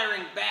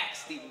firing back,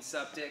 Steven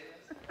Suptic.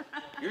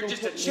 You're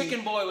just a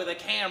chicken boy with a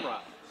camera.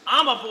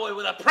 I'm a boy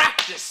with a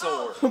practice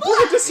sword.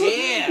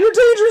 Yeah. You're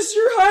dangerous.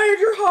 You're hired.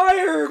 You're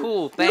hired.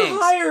 Cool, thanks. You're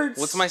hired.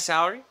 What's my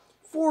salary?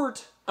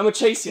 Fort? I'm gonna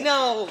chase you.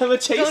 No. I'm gonna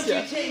chase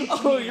you.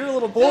 Oh, you're a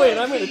little boy, and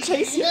I'm gonna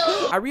chase you.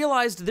 I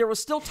realized there was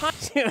still time.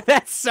 Dude,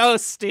 that's so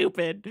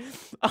stupid.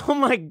 Oh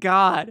my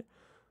god.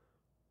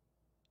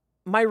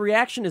 My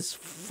reaction is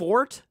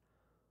Fort?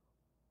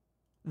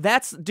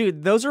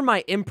 Dude, those are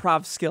my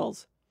improv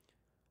skills.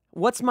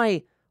 What's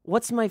my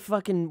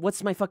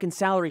fucking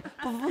salary?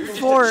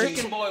 Fort.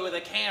 Chicken boy with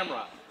a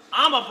camera.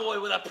 I'm a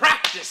boy with a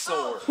practice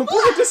sword.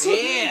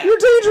 Yeah. You're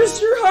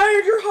dangerous. You're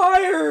hired. You're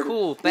hired.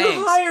 Cool, thanks.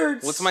 You're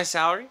hired. What's my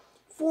salary?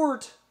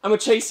 Fort? I'm gonna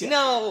chase you.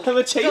 No. I'm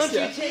gonna chase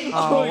you.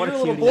 Oh, what you're a a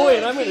little cutie. boy,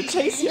 and I'm gonna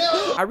chase you.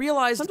 I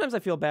realized sometimes I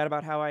feel bad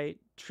about how I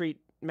treat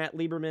Matt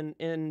Lieberman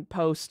in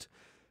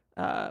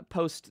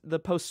the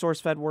post source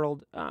fed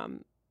world.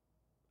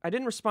 I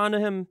didn't respond to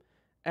him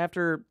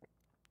after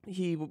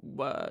he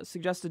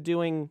suggested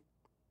doing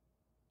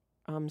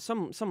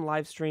some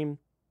live stream.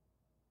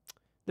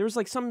 There was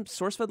like some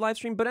source fed live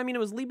stream, but I mean it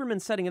was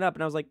Lieberman setting it up,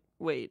 and I was like,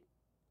 wait,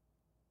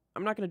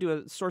 I'm not going to do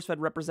a SourceFed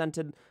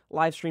represented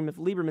live stream if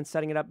Lieberman's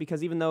setting it up,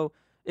 because even though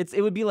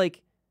it would be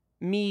like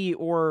me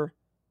or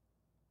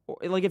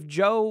like if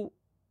Joe,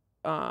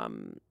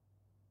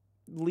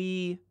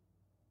 Lee,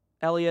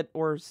 Elliot,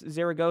 or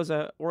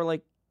Zaragoza, or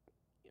like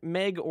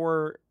Meg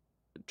or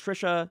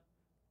Trisha,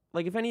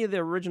 like if any of the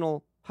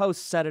original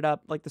hosts set it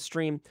up, like the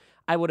stream,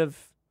 I would have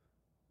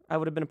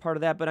been a part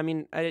of that. But I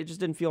mean, it just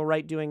didn't feel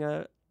right doing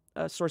a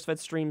SourceFed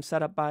stream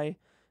set up by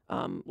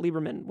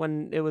Lieberman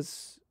when it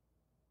was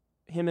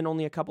him and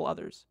only a couple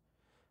others.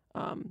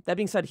 That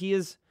being said,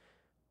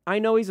 I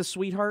know he's a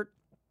sweetheart,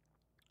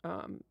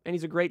 and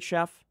he's a great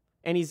chef,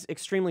 and he's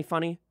extremely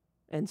funny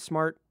and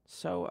smart.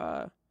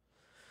 So,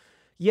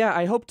 yeah,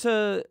 I hope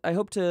to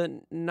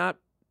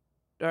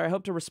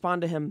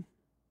respond to him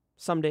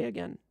someday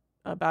again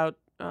about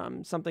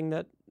something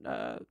that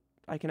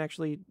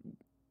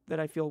that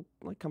I feel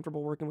like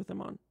comfortable working with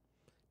him on.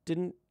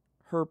 Didn't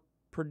her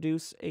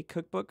produce a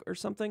cookbook or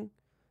something?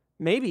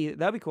 Maybe,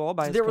 that'd be cool. I'll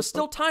buy his There was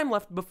cookbook. still time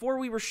left before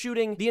we were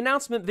shooting the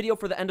announcement video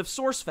for the end of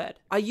SourceFed.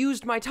 I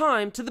used my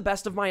time to the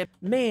best of my...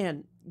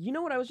 Man, you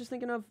know what I was just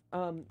thinking of?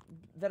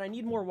 That I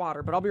need more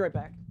water, but I'll be right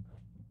back.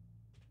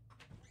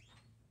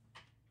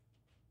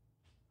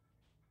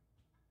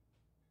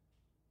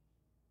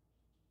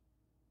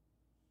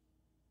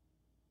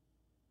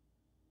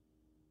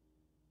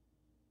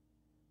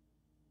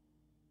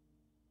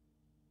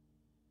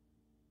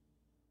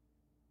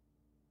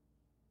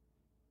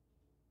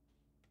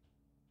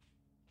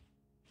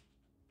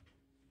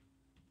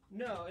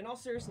 No, in all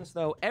seriousness,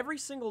 though, every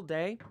single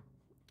day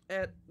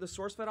at the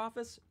SourceFed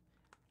office,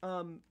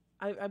 I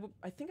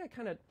think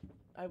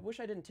I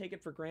wish I didn't take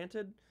it for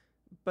granted,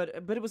 but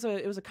it was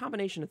a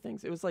combination of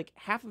things. It was like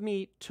half of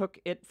me took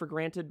it for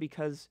granted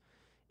because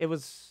it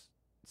was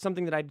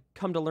something that I'd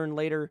come to learn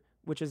later,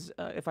 which is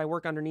if I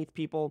work underneath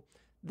people,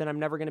 then I'm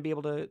never going to be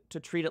able to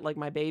treat it like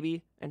my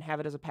baby and have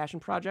it as a passion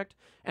project,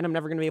 and I'm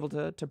never going to be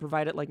able to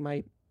provide it like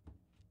my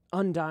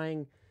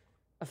undying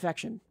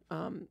affection.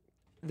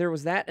 There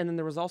was that, and then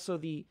there was also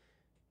the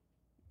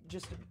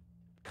just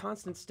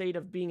constant state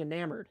of being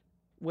enamored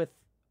with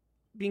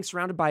being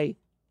surrounded by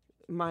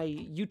my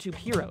YouTube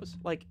heroes.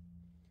 Like,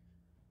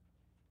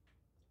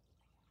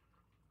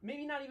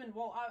 maybe not even,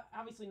 well,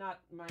 obviously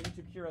not my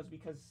YouTube heroes,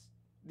 because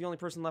the only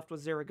person left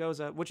was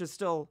Zaragoza, which is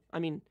still, I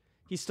mean,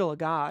 he's still a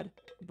god,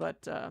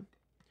 but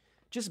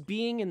just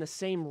being in the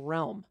same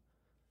realm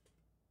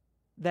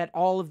that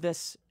all of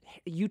this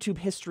YouTube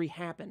history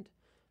happened.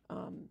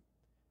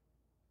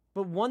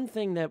 But one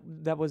thing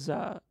that was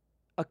a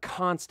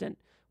constant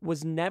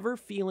was never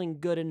feeling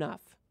good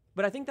enough.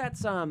 But I think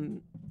that's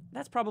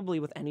probably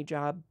with any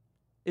job,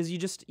 is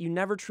you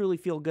never truly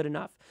feel good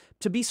enough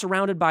to be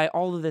surrounded by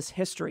all of this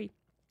history.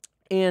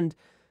 And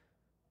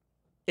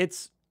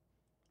it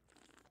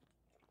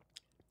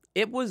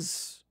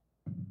was,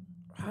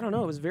 I don't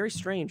know, it was very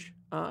strange.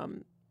 I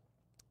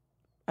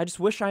just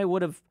wish I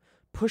would have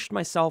pushed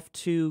myself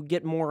to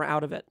get more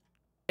out of it.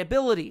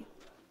 Ability.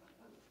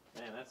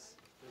 Man, this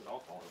is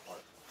all falling apart.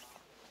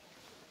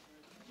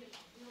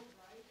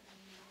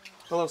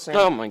 Hello, Sam.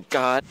 Oh my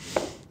god.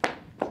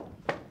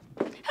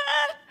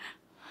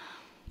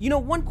 You know,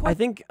 one question... I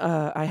think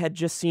I had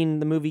just seen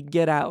the movie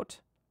Get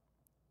Out.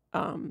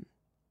 Oh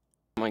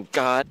my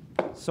god.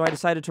 So I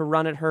decided to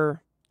run at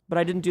her, but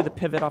I didn't do the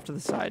pivot off to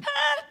the side.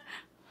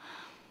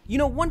 You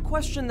know, one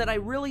question that I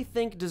really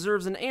think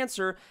deserves an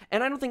answer,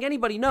 and I don't think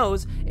anybody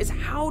knows, is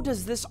how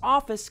does this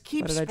office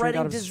keep Did I drink spreading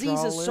out of a straw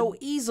diseases lid? so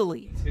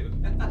easily?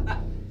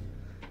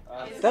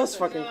 That was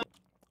fucking...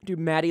 Dude,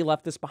 Maddie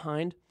left this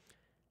behind.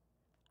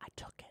 I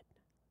took it.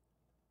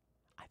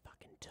 I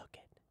fucking took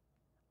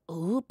it.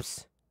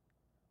 Oops.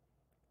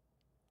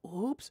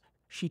 Oops.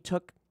 She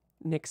took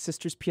Nick's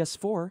sister's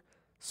PS4,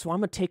 so I'm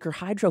gonna take her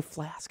hydro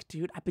flask,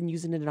 dude. I've been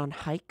using it on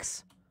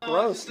hikes.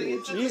 Gross,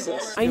 dude.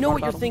 Jesus. I know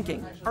what you're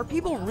thinking. Are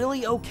people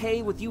really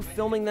okay with you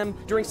filming them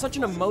during such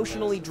an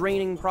emotionally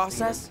draining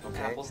process?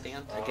 Okay,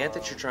 I get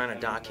that you're trying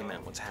to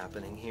document what's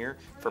happening here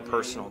for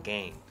personal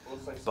gain,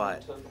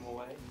 but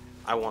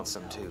I want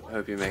some too. I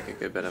hope you make a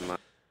good bit of money.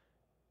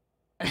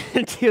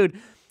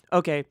 Dude,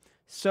 okay,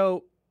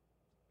 so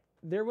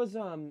there was,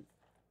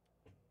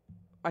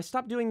 I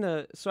stopped doing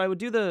so I would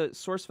do the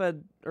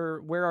SourceFed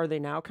or Where Are They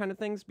Now kind of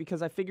things,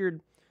 because I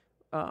figured,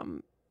 I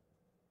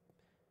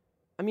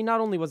mean, not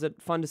only was it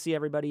fun to see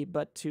everybody,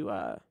 but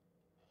to,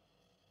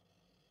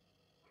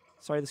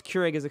 sorry, this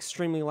Keurig is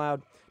extremely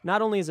loud.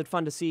 Not only is it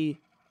fun to see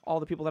all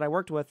the people that I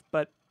worked with,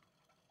 but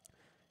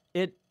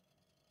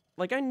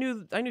like, I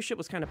knew shit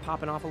was kind of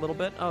popping off a little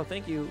bit. Oh,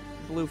 thank you,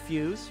 Blue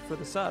Fuse, for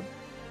the sub.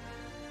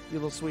 You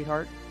little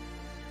sweetheart.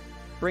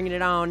 Bringing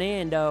it on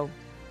in, though.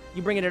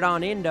 You bringing it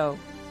on in, though.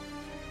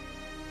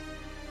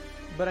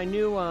 But I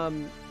knew, I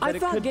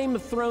thought Game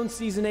of Thrones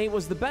Season 8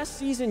 was the best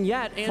season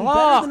yet, and Fuck,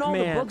 better than all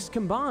man. the books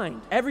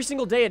combined. Every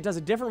single day it does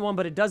a different one,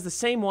 but it does the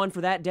same one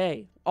for that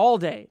day. All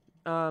day.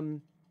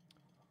 But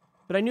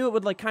I knew it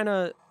would, like, kind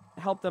of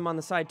help them on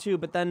the side, too.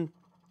 But then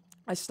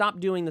I stopped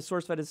doing the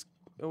SourceFed is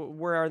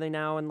Where Are They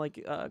Now, and,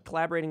 like,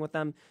 collaborating with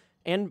them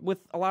and with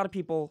a lot of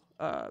people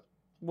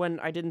when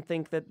I didn't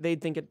think that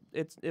they'd think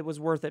it was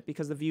worth it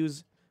because the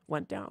views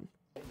went down.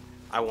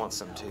 I want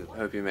some too. I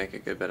hope you make a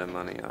good bit of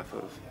money off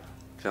of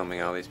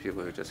filming all these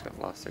people who just got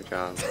lost their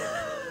jobs.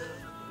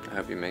 I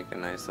hope you make a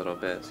nice little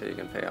bit so you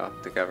can pay off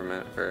the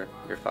government for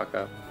your fuck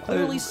up.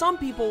 Clearly, some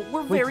people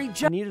were very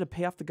I needed to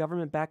pay off the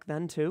government back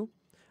then too.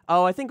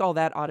 Oh, I think all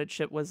that audit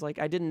shit was like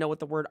I didn't know what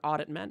the word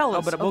audit meant.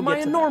 Oh, but we'll my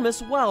get to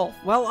enormous wealth,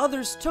 while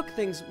others took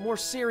things more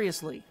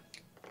seriously.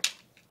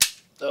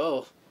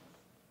 Oh.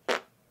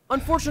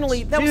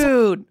 Unfortunately, that was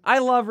Dude, I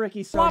love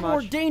Ricky so a lot much.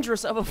 more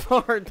dangerous of a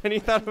fart than he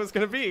thought it was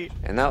gonna be.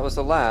 And that was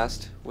the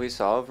last we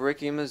saw of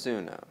Ricky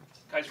Mizuno.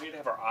 Guys, we need to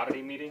have our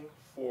auditing meeting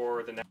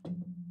for the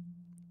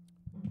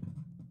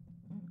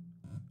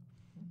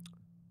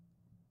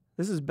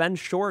This is Ben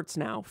Shorts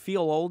now.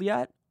 Feel old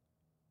yet?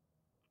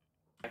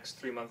 next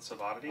 3 months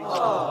of auditing.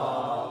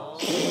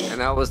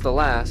 And that was the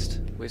last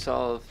we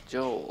saw of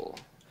Joel.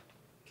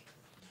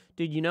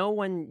 Dude, you know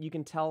when you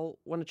can tell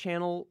when a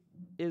channel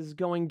is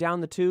going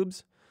down the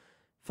tubes?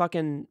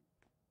 Fucking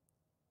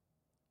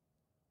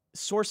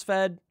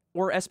SourceFed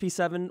or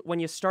SP7 when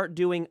you start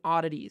doing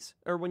oddities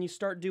or when you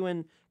start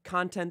doing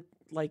content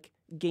like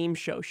game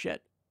show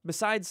shit.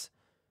 Besides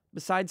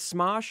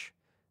Smosh,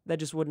 that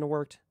just wouldn't have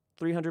worked.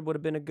 300 would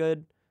have been a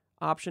good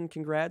option.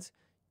 Congrats.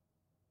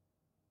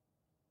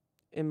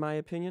 In my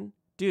opinion.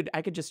 Dude,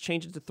 I could just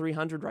change it to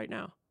 300 right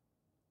now.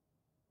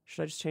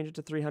 Should I just change it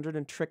to 300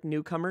 and trick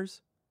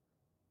newcomers?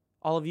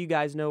 All of you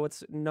guys know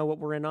what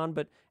we're in on,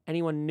 but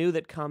anyone new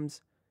that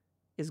comes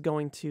is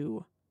going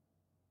to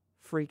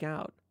freak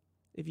out.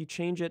 If you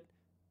change it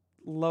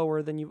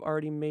lower, then you've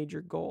already made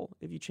your goal.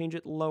 If you change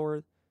it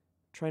lower,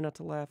 try not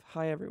to laugh.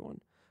 Hi,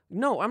 everyone.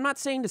 No, I'm not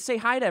saying to say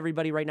hi to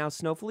everybody right now,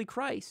 Snowfully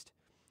Christ.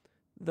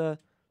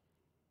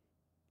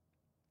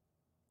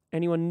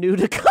 Anyone new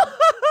to come?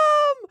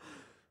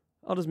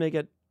 I'll just make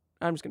it,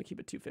 I'm just going to keep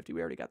it 250. We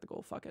already got the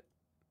goal. Fuck it.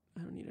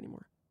 I don't need any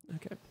more.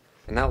 Okay.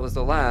 And that was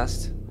the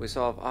last we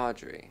saw of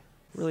Audrey.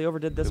 Really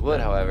overdid this. We would,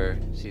 however,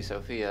 see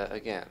Sophia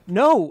again.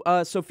 No,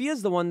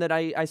 Sophia's the one that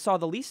I saw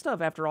the least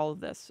of after all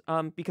of this.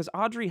 Because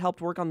Audrey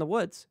helped work on the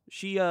woods.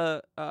 She,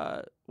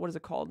 what is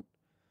it called?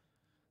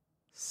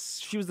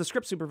 She was the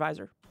script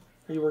supervisor.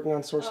 Are you working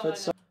on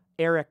SourceFed?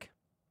 Eric.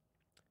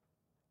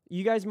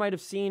 You guys might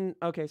have seen,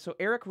 okay, so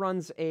Eric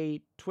runs a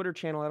Twitter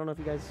channel. I don't know if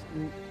you guys...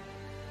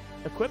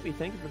 Equippy,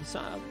 thank you for the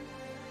sub.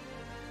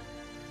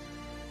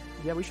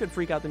 Yeah, we should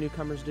freak out the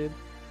newcomers, dude.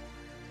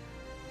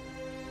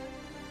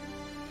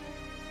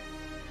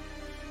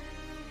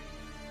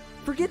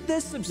 Forget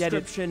this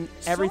subscription.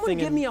 Yeah, everything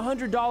Someone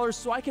give me $100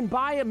 so I can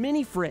buy a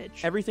mini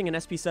fridge. Everything in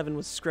SP7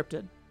 was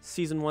scripted.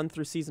 Season 1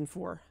 through Season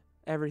 4.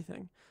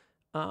 Everything.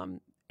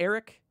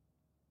 Eric,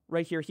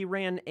 right here, he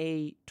ran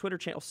a Twitter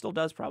channel, still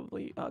does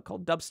probably,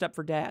 called Dubstep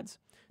for Dads.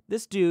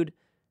 This dude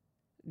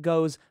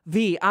goes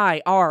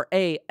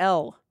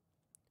VIRAL.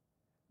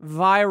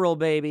 Viral,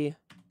 baby.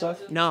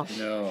 No.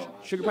 No.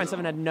 Sugar Pine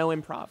 7 had no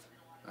improv.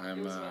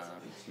 I'm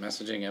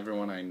messaging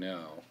everyone I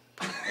know,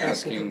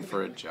 asking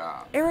for a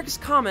job. Eric's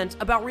comment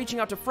about reaching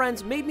out to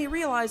friends made me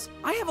realize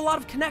I have a lot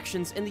of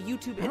connections in the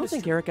YouTube industry. I don't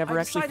think Eric ever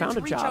actually found a I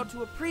decided to job. reach out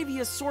to a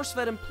previous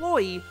SourceFed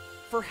employee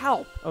for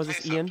help. Oh, is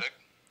this Ian?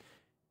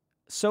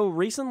 So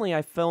recently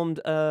I filmed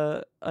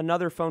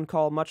another phone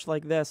call much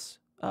like this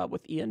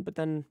with Ian, but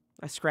then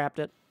I scrapped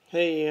it.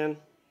 Hey, Ian.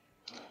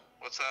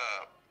 What's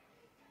up?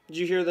 Did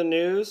you hear the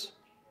news?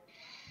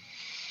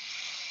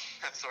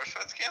 That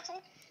SourceFed's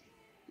canceled?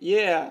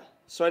 Yeah.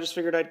 So I just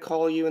figured I'd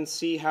call you and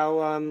see how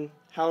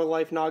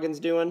Life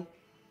Noggin's doing.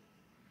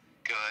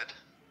 Good.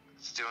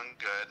 It's doing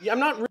good. Yeah, I'm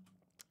not...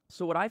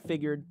 So what I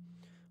figured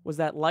was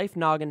that Life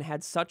Noggin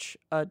had such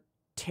a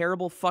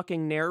terrible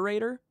fucking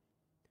narrator.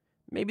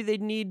 Maybe they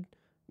need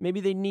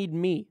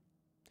me.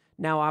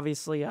 Now,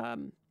 obviously,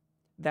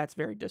 that's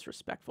very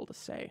disrespectful to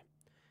say,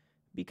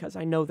 because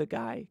I know the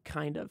guy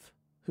kind of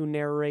who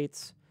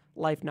narrates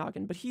Life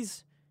Noggin, but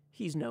he's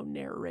no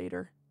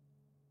narrator.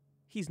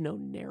 He's no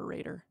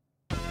narrator.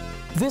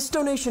 This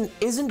donation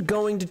isn't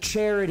going to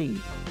charity.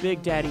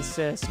 Big Daddy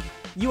Sisk,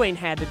 you ain't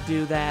had to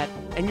do that.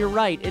 And you're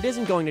right, it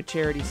isn't going to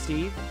charity,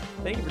 Steve.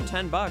 Thank you for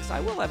 $10. I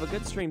will have a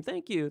good stream.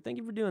 Thank you. Thank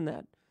you for doing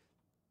that.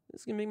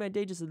 This is going to make my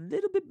day just a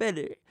little bit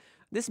better.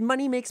 This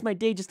money makes my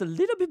day just a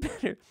little bit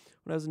better.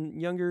 When I was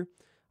younger,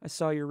 I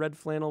saw your red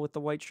flannel with the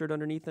white shirt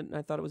underneath it, and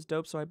I thought it was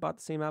dope, so I bought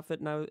the same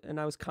outfit, and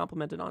I was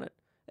complimented on it.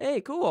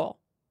 Hey, cool.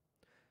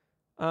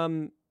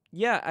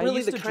 Yeah, I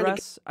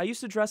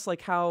used to dress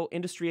like how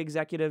industry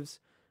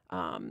executives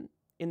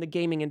in the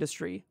gaming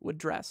industry would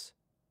dress.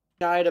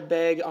 Guide a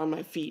bag on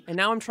my feet. And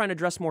now I'm trying to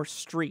dress more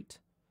street.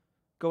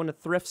 Going to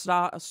thrift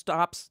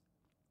stops.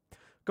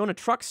 Going to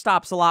truck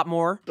stops a lot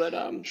more. But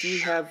do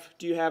you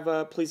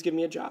have please give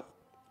me a job?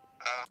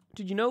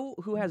 Dude, you know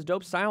who has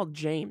dope style?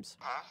 James.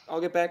 I'll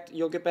get back.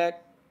 You'll get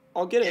back.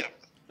 I'll get it.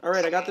 All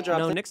right, I got the job.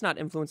 No, Nick's not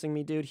influencing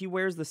me, dude. He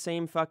wears the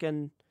same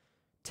fucking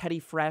Teddy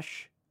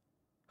Fresh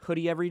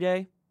hoodie every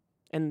day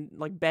and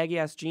like baggy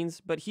ass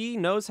jeans, but he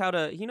knows how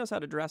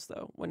to dress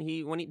though. When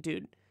he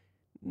dude,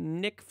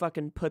 Nick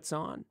fucking puts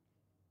on.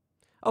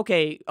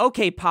 Okay,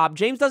 Pop.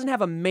 James doesn't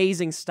have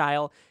amazing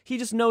style. He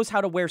just knows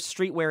how to wear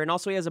streetwear, and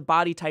also he has a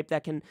body type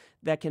that can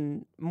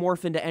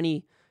morph into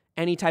any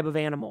type of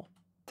animal.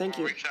 Thank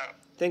you.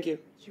 Thank you.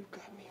 You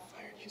got me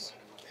fired, you son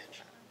of a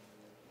bitch.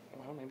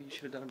 Well, maybe you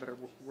should have done a better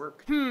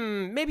work.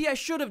 Maybe I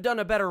should have done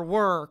a better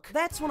work.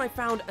 That's when I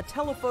found a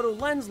telephoto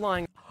lens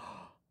lying.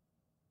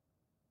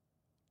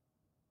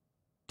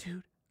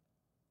 Dude.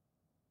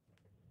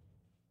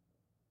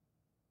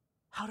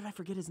 How did I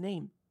forget his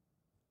name?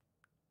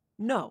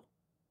 No.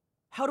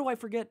 How do I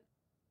forget?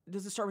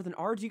 Does it start with an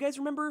R? Do you guys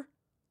remember?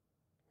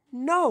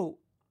 No.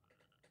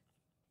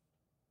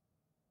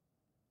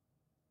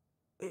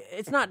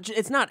 It's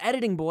not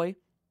editing boy.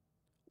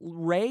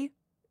 Ray?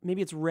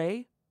 Maybe it's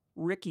Ray?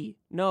 Ricky.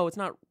 No, it's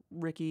not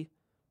Ricky.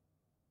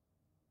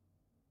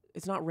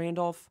 It's not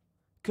Randolph.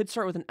 Could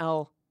start with an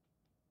L.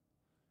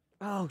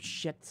 Oh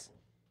shit.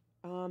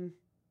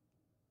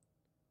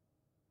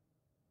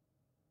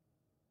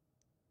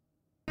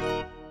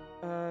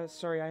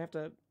 Sorry, I have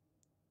to...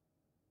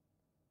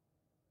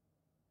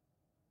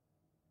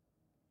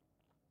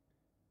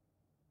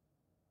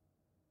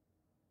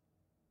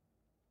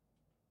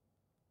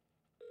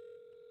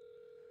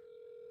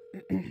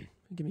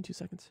 Give me 2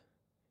 seconds.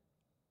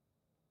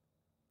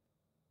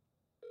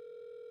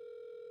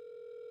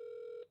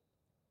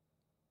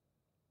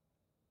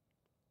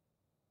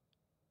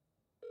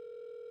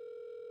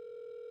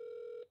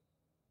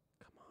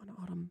 Come on,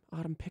 Autumn.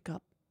 Autumn, pick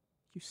up.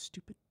 You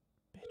stupid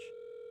bitch.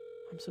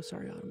 I'm so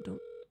sorry, Autumn. Don't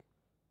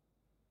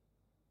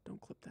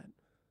clip that.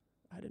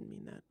 I didn't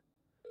mean that.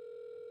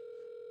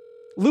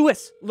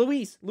 Louise.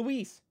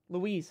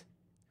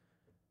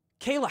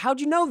 Kayla, how'd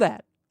you know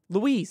that?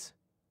 Louise.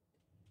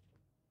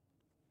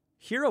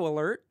 Hero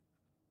alert.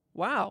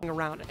 Wow.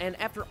 Around, and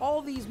after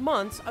all these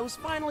months, I was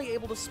finally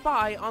able to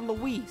spy on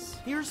Louise.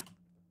 Here's...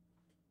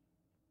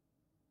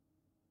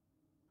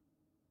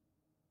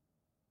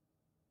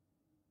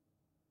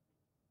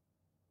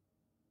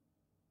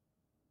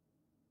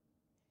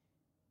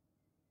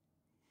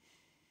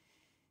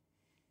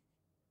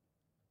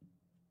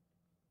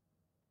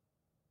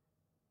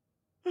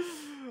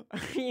 Are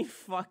you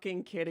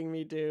fucking kidding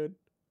me, dude?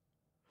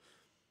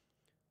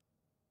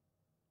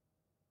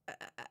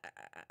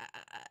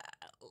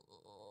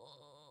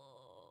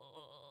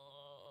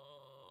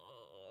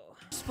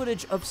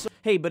 Footage of...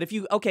 Hey, but if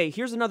you... Okay,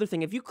 here's another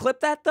thing. If you clip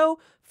that, though,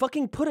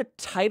 fucking put a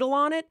title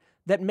on it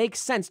that makes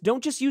sense.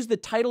 Don't just use the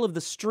title of the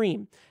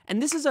stream.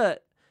 And this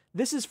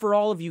is for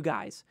all of you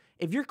guys.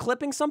 If you're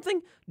clipping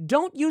something,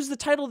 don't use the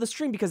title of the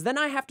stream, because then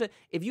I have to...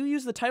 If you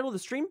use the title of the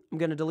stream, I'm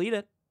going to delete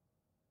it.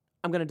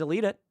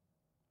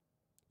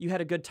 You had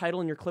a good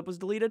title and your clip was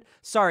deleted?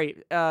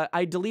 Sorry,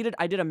 I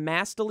did a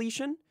mass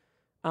deletion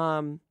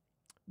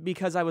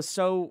because I was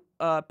so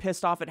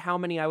pissed off at how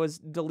many I was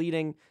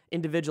deleting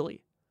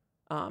individually.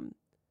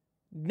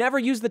 Never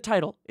use the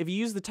title. If you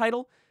use the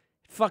title,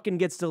 it fucking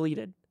gets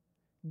deleted.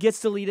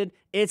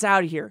 It's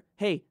out of here.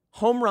 Hey,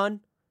 home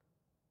run.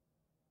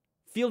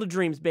 Field of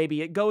Dreams,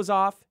 baby. It goes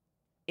off,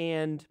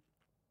 and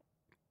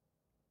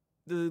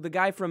the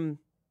guy from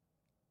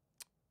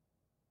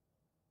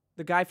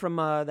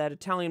that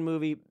Italian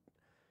movie,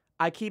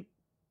 I keep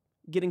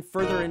getting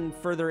further and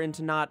further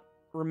into not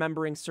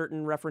remembering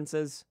certain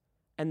references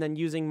and then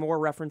using more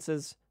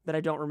references that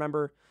I don't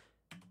remember.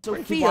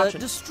 Sophia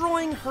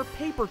destroying her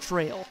paper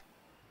trail.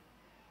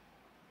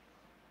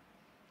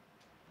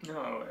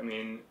 No, I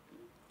mean,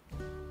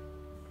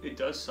 it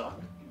does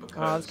suck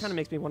because this kind of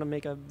makes me want to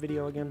make a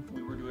video again.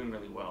 We were doing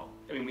really well.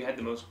 I mean, we had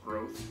the most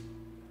growth,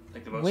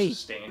 like the most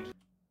sustained.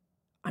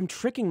 I'm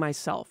tricking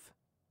myself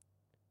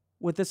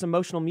with this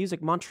emotional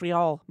music,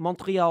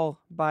 Montreal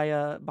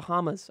by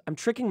Bahamas. I'm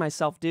tricking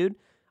myself, dude.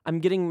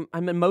 I'm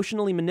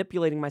emotionally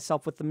manipulating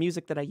myself with the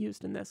music that I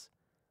used in this.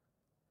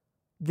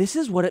 This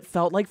is what it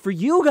felt like for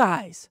you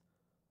guys.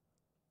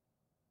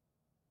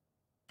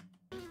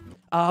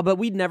 But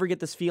we'd never get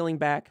this feeling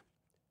back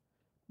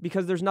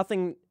because there's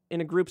nothing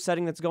in a group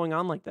setting that's going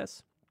on like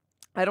this.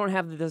 I don't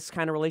have this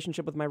kind of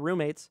relationship with my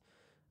roommates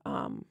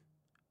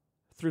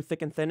through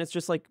thick and thin. It's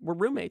just like we're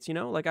roommates, you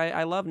know? Like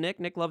I love Nick.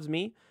 Nick loves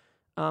me.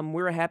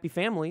 We're a happy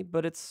family,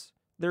 but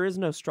there is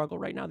no struggle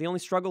right now. The only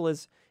struggle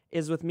is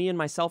with me and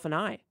myself and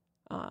I.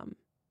 And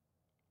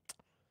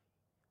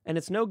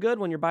it's no good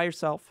when you're by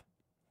yourself.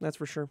 That's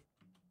for sure.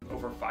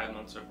 Over 5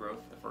 months of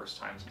growth, the first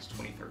time since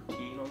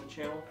 2013 on the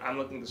channel. I'm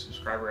looking at the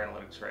subscriber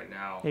analytics right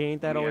now. Hey,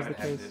 ain't that always the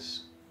case? We haven't had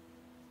this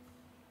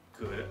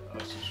good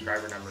of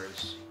subscriber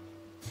numbers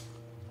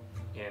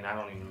in I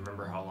don't even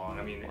remember how long.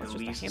 I mean, at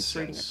least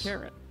since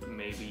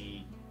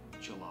maybe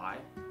July.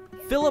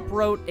 Philip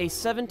wrote a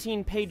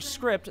 17-page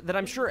script that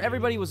I'm sure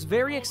everybody was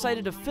very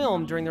excited to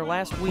film during their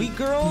last week. We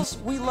girls,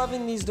 we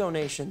loving these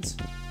donations.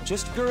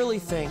 Just girly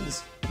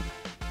things.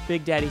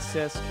 Big Daddy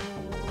Sis.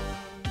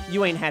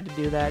 You ain't had to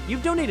do that.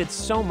 You've donated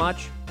so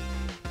much.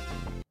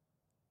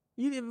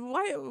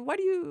 Why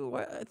do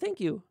you... Thank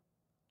you.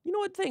 You know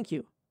what? Thank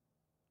you.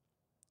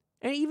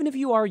 And even if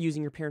you are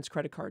using your parents'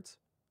 credit cards,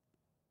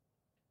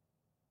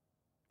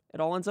 it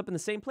all ends up in the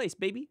same place,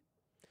 baby.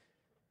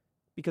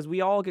 Because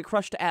we all get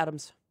crushed to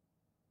atoms.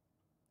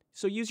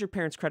 So use your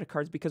parents' credit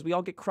cards because we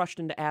all get crushed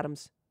into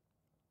atoms.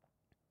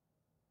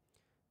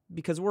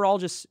 Because we're all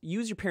just,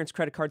 use your parents'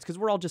 credit cards because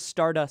we're all just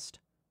stardust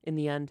in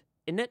the end,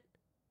 isn't it?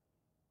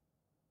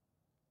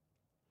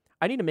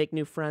 I need to make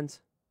new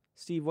friends.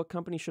 Steve, what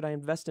company should I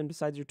invest in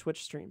besides your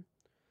Twitch stream?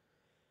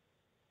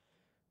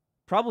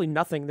 Probably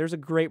nothing. There's a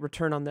great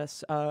return on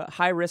this.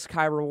 High risk,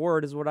 high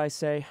reward is what I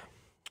say.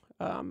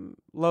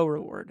 Low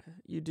reward.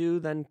 You do,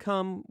 then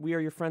come. We are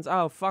your friends.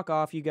 Oh, fuck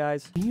off, you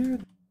guys.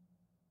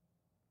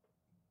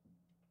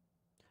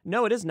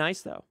 No, it is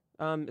nice, though.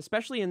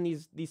 Especially in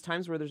these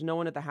times where there's no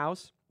one at the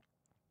house.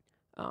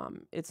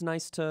 It's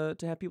nice to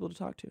have people to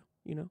talk to,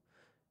 you know?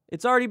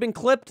 It's already been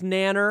clipped,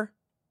 Nanner.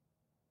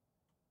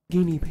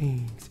 Guinea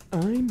pigs,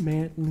 I'm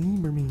Matt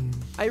Lieberman.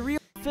 I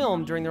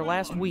filmed during their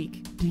last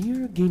week.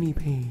 Dear guinea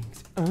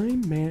pigs,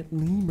 I'm Matt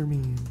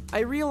Lieberman. I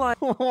realized...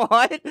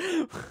 What?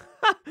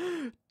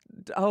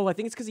 Oh, I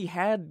think it's because he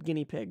had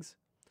guinea pigs.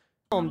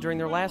 Filmed during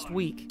their last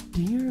week.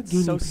 Dear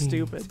guinea so pigs,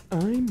 stupid.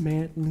 I'm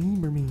Matt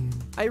Lieberman.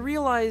 I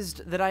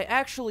realized that I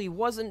actually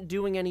wasn't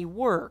doing any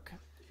work.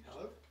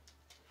 Hello?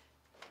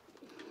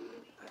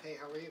 Hey,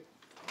 how are you?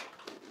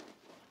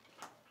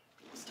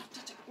 Stop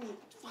touching me.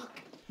 Fuck.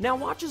 Now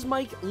watch as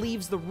Mike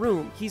leaves the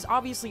room. He's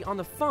obviously on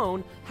the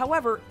phone.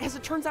 However, as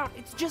it turns out,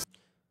 it's just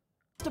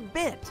a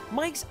bit.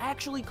 Mike's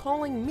actually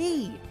calling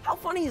me. How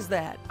funny is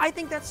that? I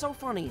think that's so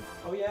funny.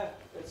 Oh yeah,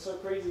 it's so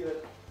crazy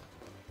that...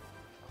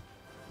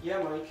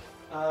 Yeah, Mike.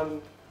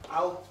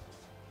 I'll...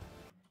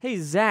 Hey,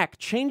 Zach,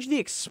 change the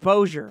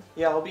exposure.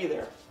 Yeah, I'll be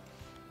there.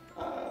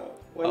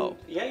 Oh.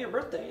 Yeah, your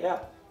birthday, yeah.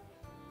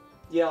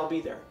 Yeah, I'll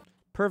be there.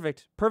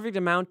 Perfect. Perfect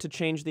amount to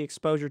change the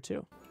exposure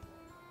to.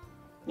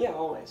 Yeah,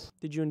 always.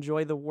 Did you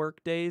enjoy the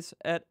work days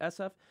at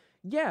SF?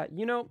 Yeah,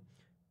 you know,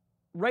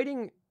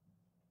 writing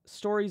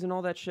stories and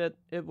all that shit,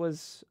 it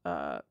was,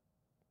 I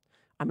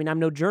mean, I'm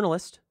no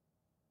journalist,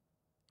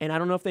 and I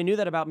don't know if they knew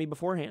that about me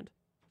beforehand.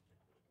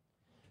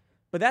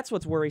 But that's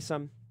what's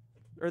worrisome,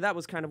 or that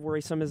was kind of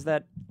worrisome, is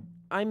that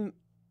I'd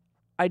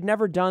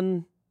never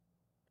done,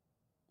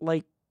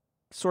 like,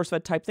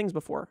 SourceFed type things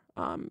before.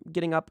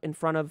 Getting up in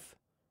front of,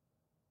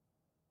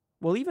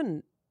 well,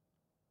 even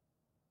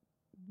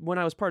when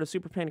I was part of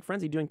Super Panic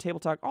Frenzy doing Table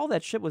Talk, all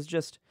that shit was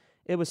just,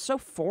 it was so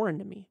foreign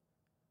to me.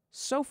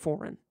 So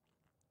foreign,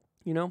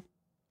 you know?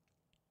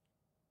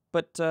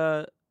 But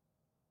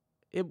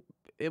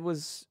it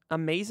was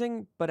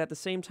amazing, but at the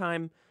same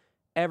time,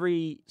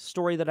 every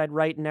story that I'd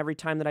write and every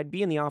time that I'd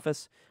be in the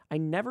office, I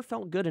never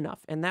felt good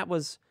enough. And that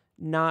was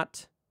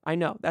not, I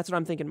know, that's what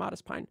I'm thinking,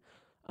 Modest Pine.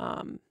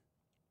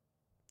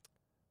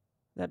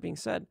 That being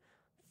said,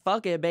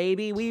 fuck it,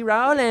 baby, we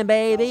rollin',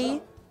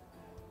 baby.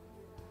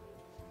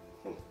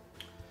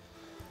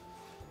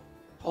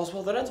 All's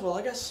well that ends well,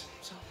 I guess.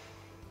 So,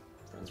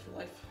 friends for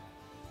life.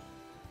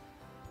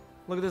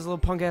 Look at this little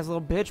punk-ass little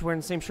bitch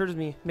wearing the same shirt as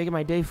me, making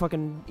my day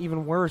fucking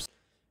even worse.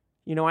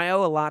 You know, I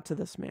owe a lot to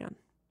this man.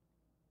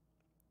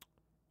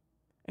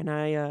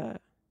 And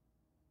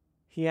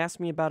he asked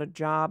me about a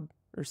job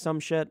or some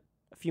shit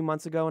a few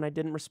months ago, and I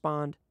didn't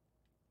respond.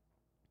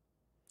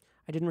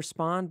 I didn't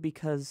respond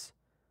because,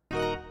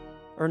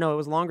 or no, it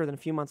was longer than a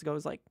few months ago. It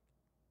was like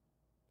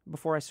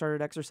before I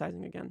started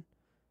exercising again.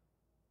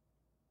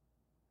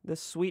 This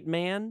sweet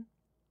man,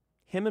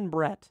 him and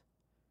Brett,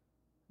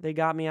 they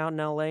got me out in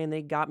LA and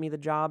they got me the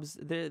jobs.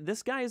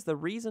 This guy is the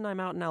reason I'm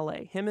out in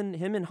LA. Him and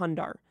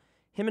Hundar.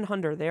 Him and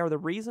Hundar, they are the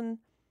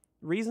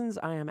reasons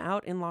I am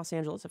out in Los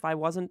Angeles. If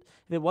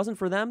it wasn't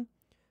for them,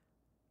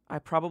 I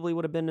probably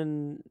would have been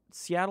in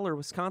Seattle or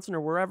Wisconsin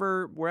or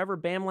wherever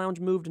Bam Lounge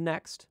moved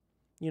next,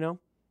 you know?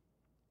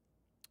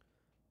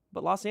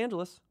 But Los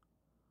Angeles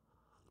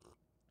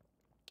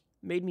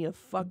made me a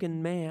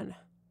fucking man.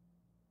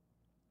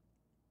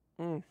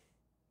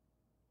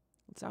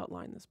 Let's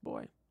outline this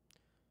boy.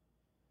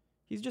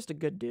 He's just a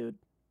good dude.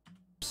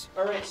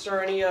 All right,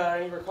 sir. Any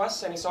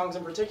requests? Any songs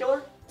in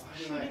particular?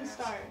 Shooting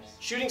Stars.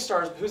 Shooting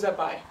Stars. Who's that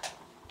by?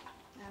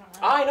 I don't know.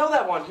 I know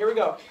that one. Here we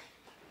go.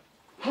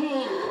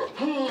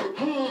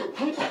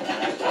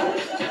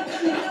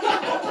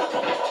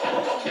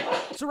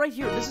 So right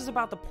here, this is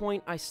about the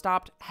point I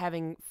stopped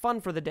having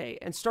fun for the day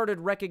and started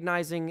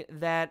recognizing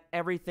that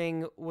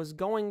everything was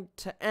going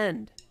to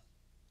end.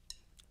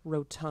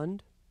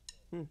 Rotund?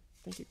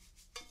 Thank you.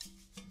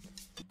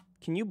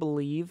 Can you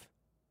believe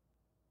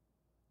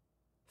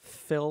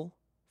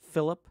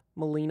Philip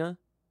Molina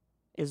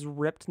is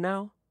ripped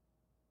now?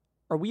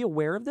 Are we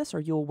aware of this? Are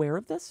you aware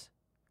of this?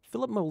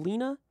 Philip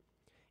Molina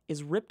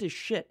is ripped as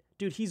shit.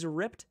 Dude, he's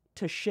ripped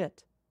to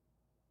shit.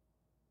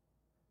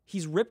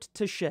 He's ripped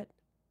to shit.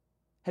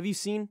 Have you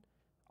seen?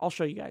 I'll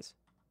show you guys.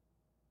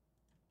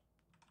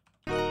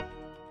 You're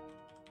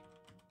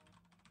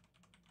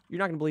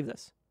not going to believe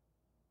this.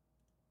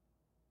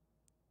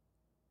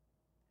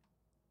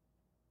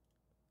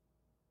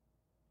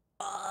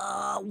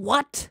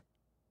 What?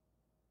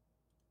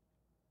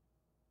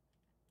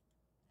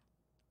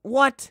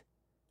 What?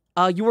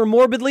 You were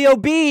morbidly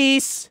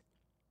obese.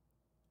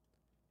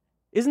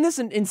 Isn't this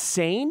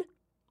insane?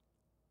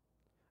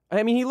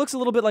 I mean, he looks a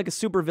little bit like a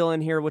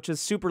supervillain here, which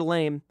is super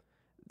lame.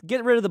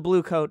 Get rid of the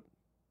blue coat,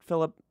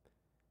 Philip.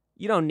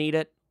 You don't need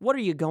it. What are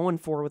you going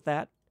for with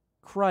that?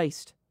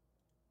 Christ.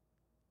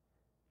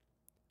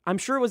 I'm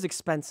sure it was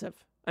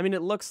expensive. I mean,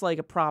 it looks like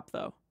a prop,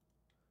 though.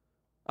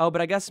 Oh,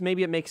 but I guess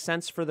maybe it makes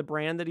sense for the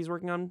brand that he's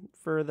working on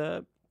for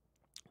the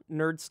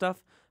nerd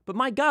stuff. But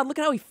my God, look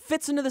at how he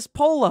fits into this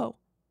polo.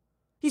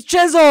 He's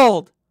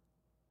chiseled.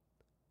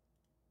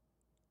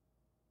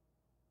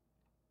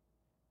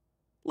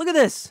 Look at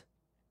this.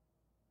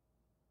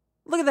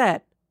 Look at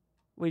that.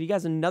 Wait, he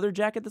has another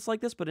jacket that's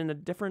like this, but in a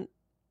different...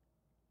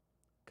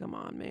 Come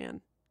on,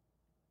 man.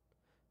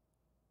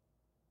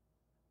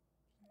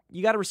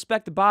 You got to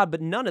respect the bod,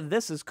 but none of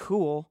this is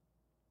cool.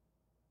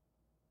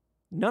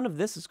 None of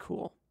this is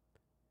cool.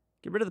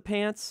 Get rid of the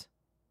pants.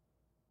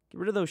 Get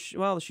rid of those...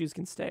 Well, the shoes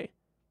can stay.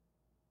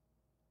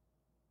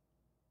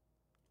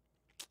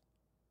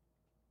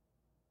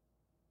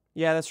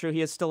 Yeah, that's true.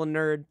 He is still a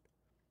nerd.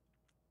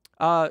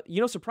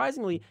 You know,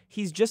 surprisingly,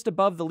 he's just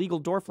above the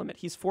legal dwarf limit.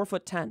 He's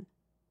 4'10".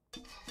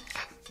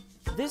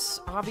 This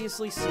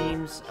obviously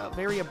seems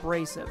very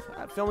abrasive.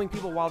 Filming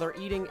people while they're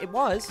eating, it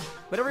was,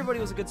 but everybody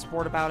was a good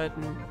sport about it.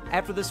 And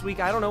after this week,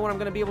 I don't know when I'm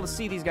going to be able to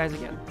see these guys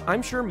again.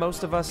 I'm sure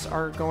most of us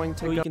are going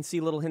to. You can see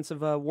little hints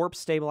of a warp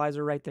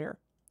stabilizer right there.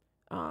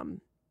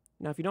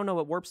 Now, if you don't know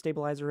what warp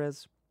stabilizer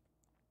is,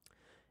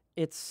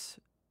 it's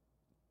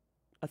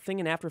a thing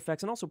in After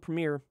Effects and also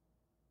Premiere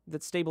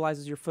that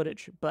stabilizes your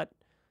footage. But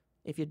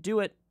if you do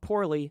it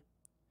poorly,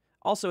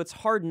 also it's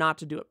hard not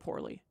to do it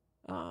poorly.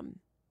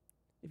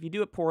 If you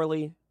do it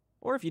poorly,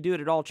 or if you do it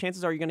at all,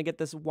 chances are you're going to get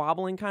this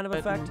wobbling kind of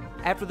effect.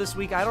 After this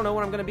week, I don't know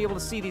when I'm going to be able to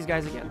see these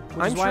guys again.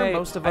 I'm sure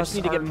most of us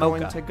need to get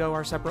going to go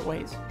our separate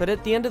ways. But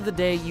at the end of the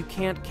day, you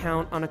can't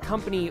count on a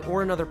company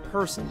or another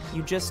person.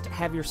 You just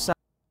have yourself.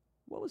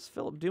 What was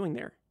Philip doing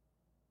there?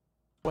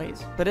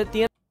 But at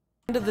the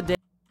end of the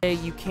day,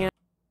 you can't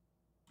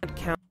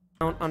count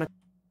on a...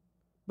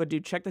 But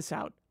dude, check this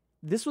out.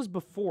 This was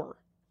before.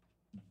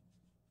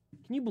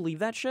 Can you believe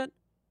that shit?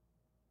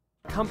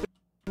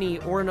 Company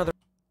or another...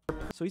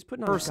 So he's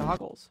putting on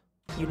goggles.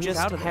 You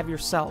just have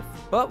yourself.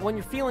 But when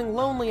you're feeling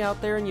lonely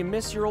out there and you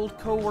miss your old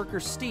coworker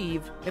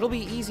Steve, it'll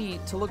be easy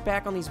to look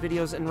back on these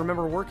videos and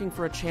remember working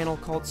for a channel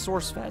called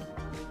SourceFed.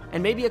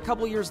 And maybe a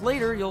couple years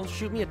later, you'll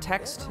shoot me a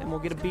text and we'll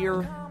get a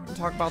beer and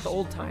talk about the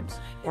old times.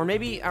 Or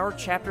maybe our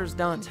chapter's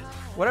done.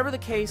 Whatever the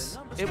case,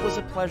 it was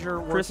a pleasure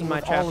working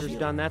with all of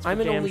you. I'm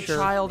an only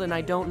child and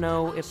I don't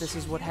know if this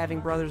is what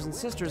having brothers and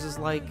sisters is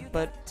like,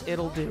 but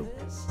it'll do.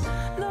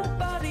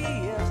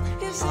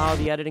 Oh,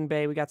 the editing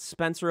bay. We got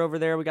Spencer over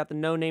there. We got the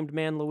no-named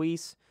man,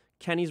 Luis.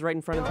 Kenny's right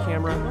in front of the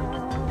camera.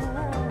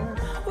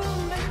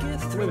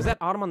 Wait, was that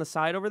Autumn on the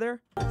side over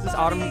there? Is this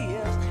Autumn?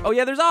 Oh,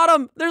 yeah, there's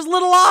Autumn! There's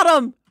little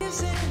Autumn!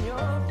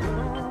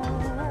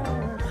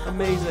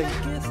 Amazing.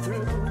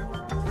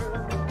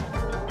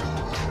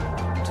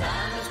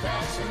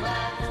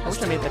 I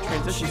wish I made that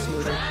transition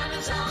smoother.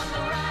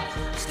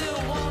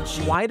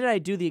 Why did I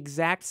do the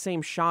exact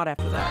same shot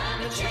after that?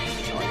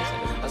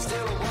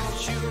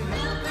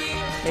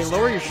 Hey,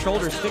 lower your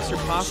shoulders, fix your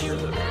posture.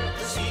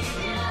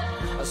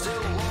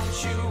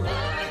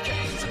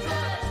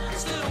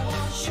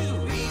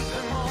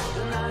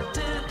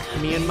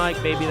 Me and Mike,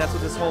 baby, that's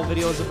what this whole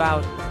video is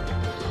about.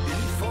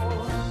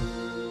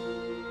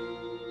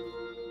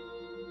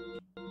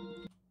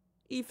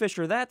 E.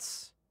 Fisher,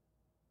 that's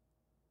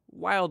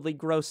wildly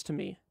gross to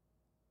me.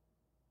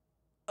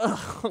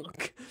 Ugh.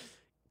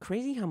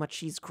 Crazy how much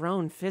she's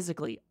grown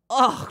physically.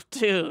 Ugh,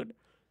 dude.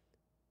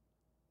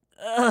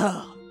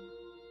 Ugh.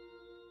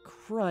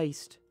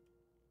 Christ.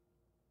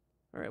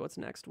 Alright, what's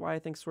next? Why I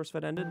think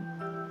SourceFed ended?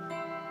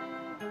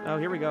 Oh,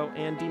 here we go.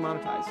 And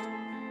demonetized.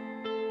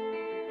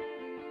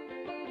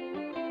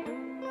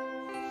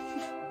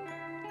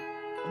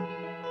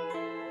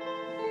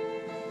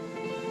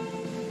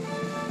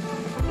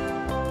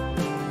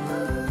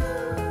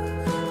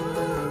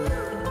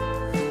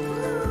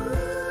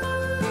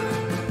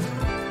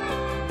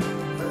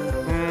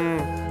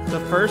 The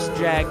first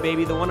Jag,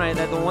 baby. The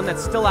one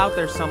that's still out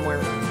there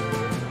somewhere.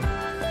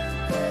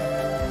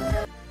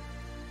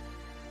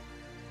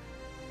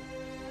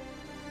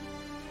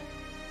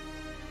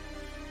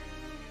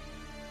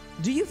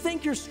 Do you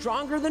think you're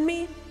stronger than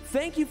me?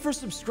 Thank you for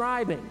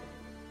subscribing.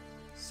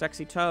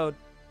 Sexy Toad.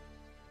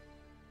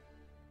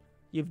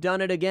 You've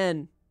done it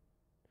again.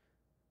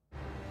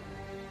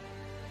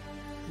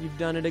 You've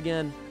done it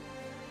again.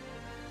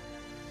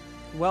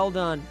 Well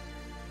done.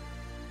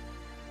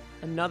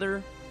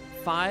 Another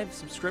 5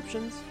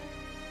 subscriptions.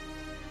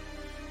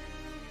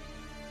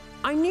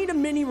 I need a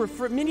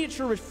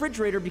miniature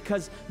refrigerator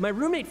because my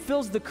roommate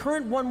fills the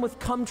current one with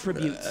cum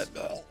tributes.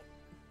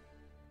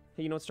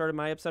 Hey, you know what started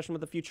my obsession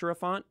with the Futura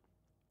font?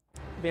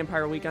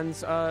 Vampire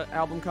Weekend's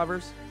album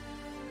covers.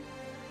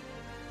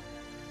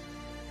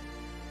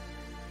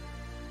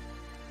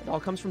 It all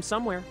comes from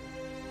somewhere.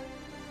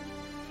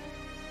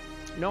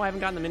 No, I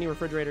haven't gotten the mini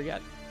refrigerator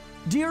yet.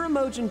 Dear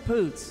Emojin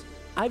Poots,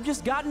 I've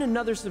just gotten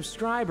another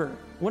subscriber.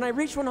 When I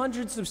reach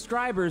 100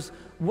 subscribers,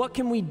 what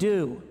can we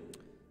do?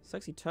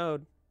 Sexy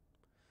Toad.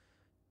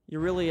 You're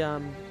really,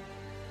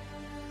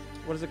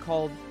 what is it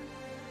called?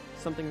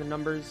 Something the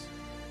numbers,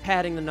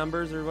 padding the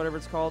numbers or whatever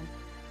it's called.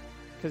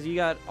 Because you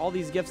got all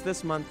these gifts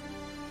this month.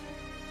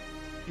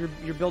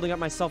 You're building up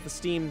my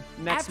self-esteem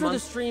next month. After the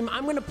stream,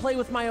 I'm gonna play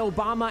with my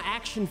Obama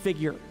action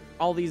figure.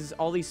 All these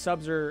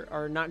subs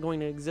are not going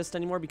to exist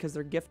anymore because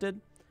they're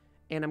gifted,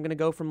 and I'm gonna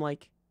go from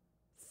like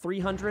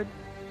 300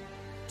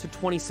 to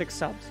 26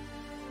 subs.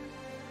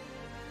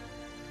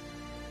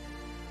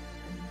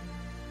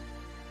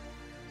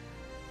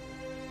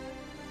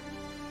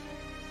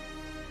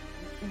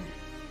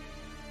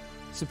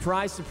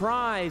 Surprise,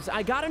 surprise!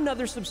 I got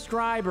another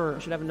subscriber. I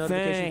should have a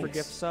notification for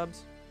gift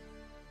subs.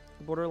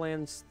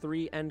 Borderlands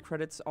 3 end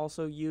credits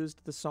also used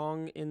the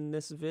song in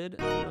this vid.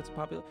 I don't know it's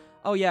popular.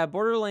 Oh yeah,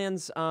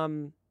 Borderlands.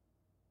 Don't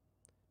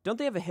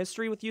they have a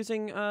history with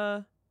using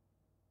God?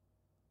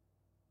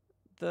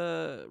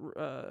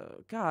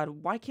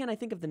 Why can't I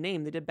think of the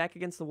name? They did Back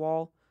Against the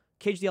Wall,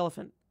 Cage the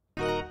Elephant.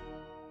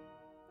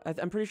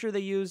 I'm pretty sure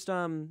they used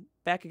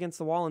Back Against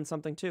the Wall in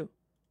something too.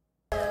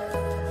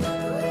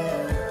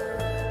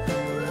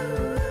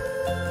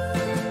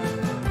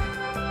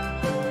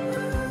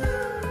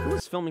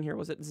 Filming here,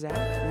 was it Zach?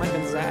 It might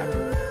have been Zach.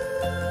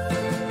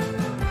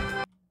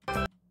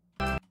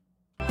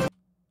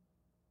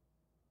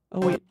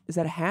 Oh wait, is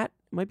that a hat?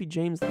 It might be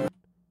James then.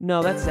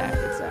 No, that's Zach.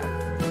 It's Zach.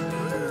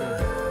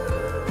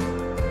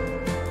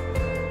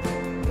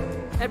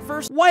 At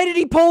first, why did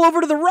he pull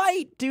over to the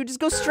right? Dude, just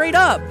go straight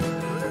up.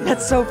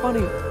 That's so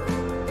funny.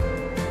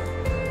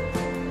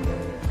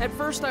 At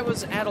first, I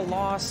was at a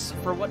loss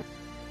for what.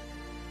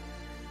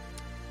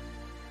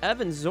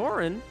 Evan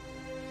Zoran.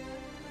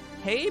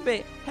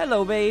 Hey,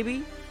 hello,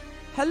 baby.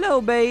 Hello,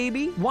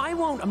 baby. Why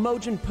won't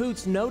Emojin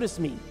Poots notice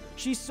me?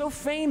 She's so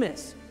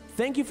famous.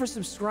 Thank you for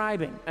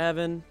subscribing.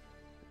 Evan.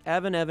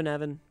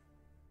 Evanescence.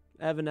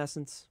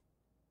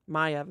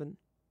 My Evan.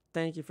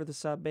 Thank you for the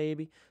sub,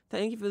 baby.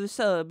 Thank you for the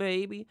sub,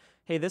 baby.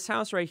 Hey, this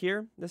house right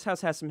here, this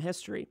house has some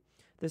history.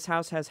 This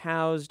house has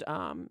housed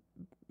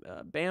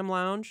BAM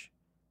Lounge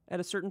at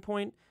a certain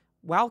point.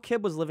 Wild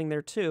Kid was living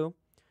there too.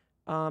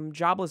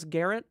 Jobless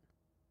Garrett,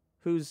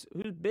 who's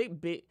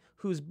big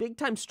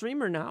time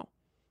streamer now.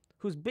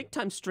 It's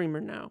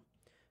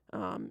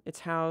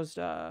housed,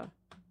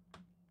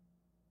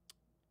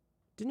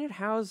 didn't it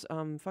house,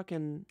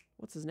 fucking,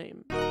 what's his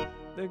name?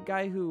 The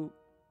guy who,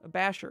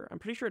 Basher. I'm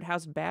pretty sure it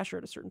housed Basher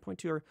at a certain point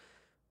too,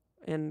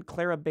 and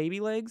Clara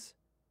Babylegs,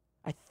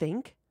 I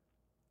think.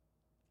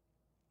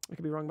 I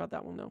could be wrong about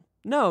that one though.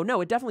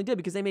 No, it definitely did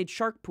because they made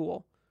Shark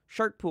Pool,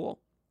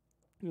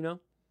 you know?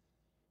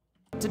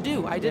 To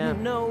do. I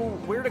didn't know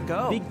where to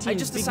go. Big teams, I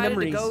just decided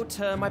to go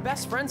to my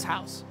best friend's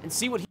house and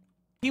see what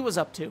he was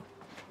up to.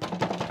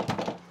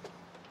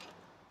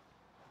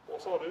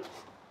 What's up, dude?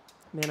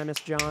 Man, I miss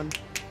John. Are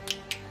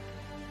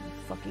you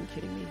fucking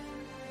kidding me?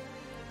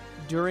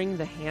 During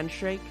the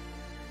handshake,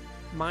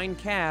 Mine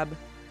Cab,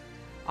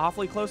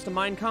 awfully close to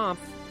Mein Kampf,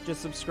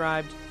 just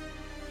subscribed.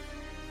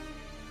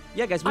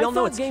 Yeah, guys, we all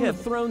know it's Game of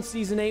Thrones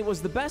Season 8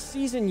 was the best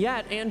season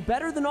yet and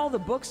better than all the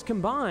books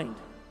combined.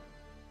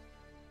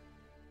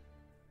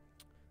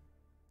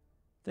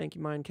 Thank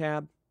you, Mine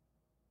Cab.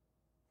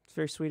 It's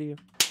very sweet of you.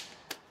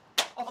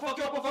 I'll fuck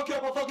you up.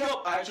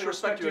 I actually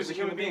respect you as a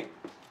human being.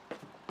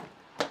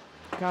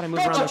 God, I move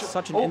around like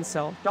such an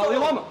incel. Dalai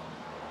Lama.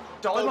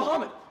 Dalai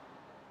Muhammad.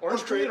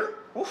 Orange Creator.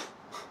 Oof.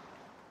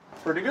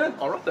 Pretty good.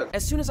 All right then.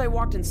 As soon as I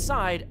walked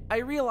inside, I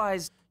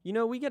realized, you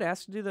know, we get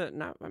asked to do the,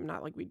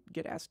 not like we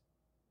get asked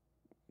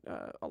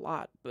a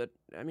lot, but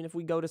I mean, if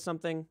we go to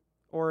something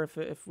or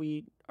if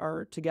we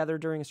are together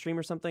during a stream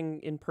or something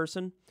in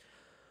person,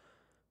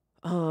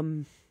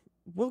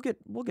 we'll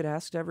get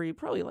asked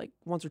probably like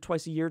once or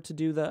twice a year to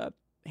do the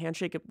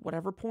handshake at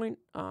whatever point.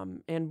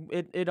 And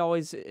it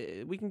always,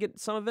 we can get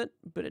some of it,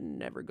 but it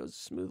never goes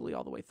smoothly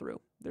all the way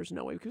through. There's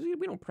no way, because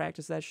we don't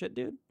practice that shit,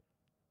 dude.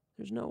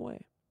 There's no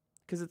way.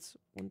 Because it's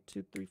 1,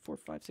 2, 3, 4,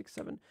 5, 6,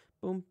 7.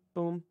 Boom,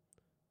 boom.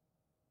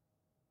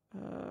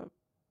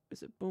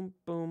 Is it boom,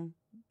 boom,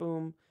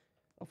 boom?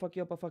 I'll fuck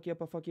you up, I'll fuck you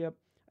up, I'll fuck you up.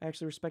 I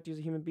actually respect you as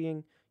a human being.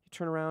 You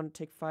turn around,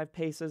 take 5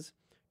 paces,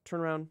 turn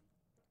around.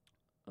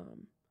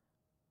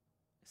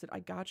 Is it I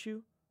got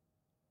you?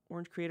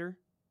 Orange Creator?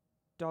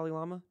 Dalai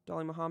Lama?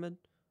 Dalai Muhammad?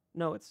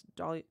 No, it's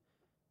Dalai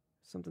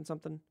something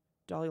something.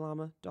 Dalai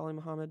Lama, Dalai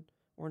Muhammad,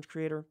 Orange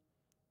Creator.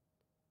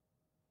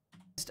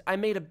 I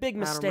made a big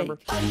mistake. And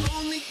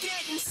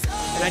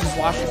I just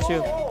watched it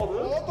too.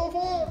 What the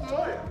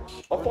fuck?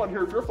 I'm fun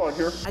here if you're fun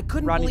here. I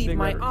couldn't believe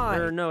my eye.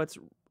 Or no, it's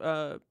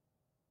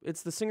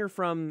the singer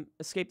from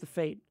Escape the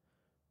Fate.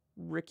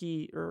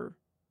 Ronnie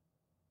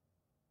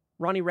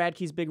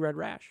Radke's Big Red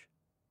Rash.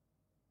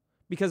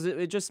 Because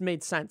it just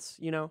made sense,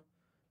 you know?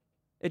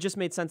 It just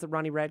made sense that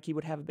Ronnie Radke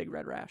would have a big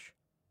red rash.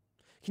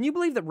 Can you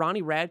believe that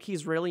Ronnie Radke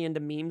is really into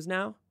memes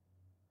now?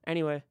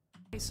 Anyway.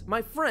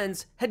 My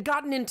friends had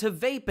gotten into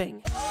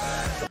vaping.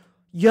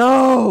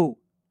 Yo!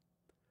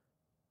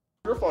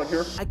 You're fun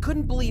here. I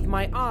couldn't believe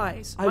my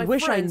eyes. My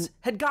friends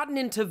had gotten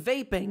into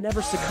vaping.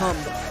 Never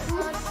succumbed.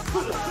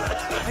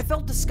 I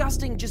felt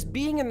disgusting just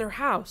being in their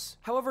house.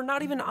 However,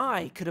 not even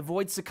I could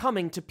avoid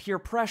succumbing to peer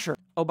pressure.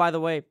 Oh, by the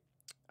way,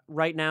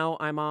 right now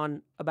I'm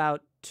on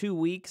about 2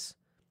 weeks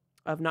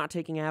of not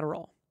taking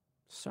Adderall.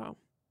 So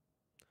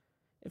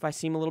if I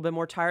seem a little bit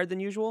more tired than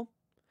usual,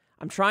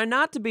 I'm trying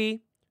not to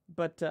be,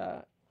 but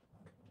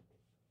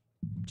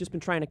just been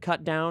trying to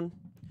cut down.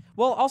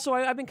 Well, also,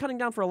 I've been cutting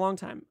down for a long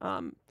time.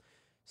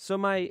 So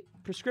my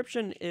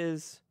prescription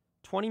is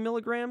 20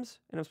 milligrams,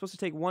 and I'm supposed to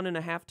take 1 and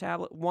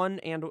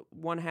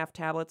 1.5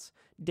 tablets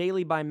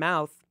daily by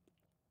mouth.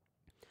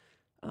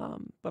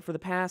 But for the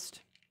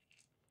past,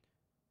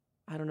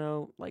 I don't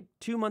know, like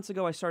 2 months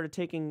ago, I started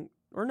taking,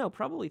 or no,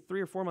 probably 3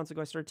 or 4 months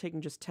ago, I started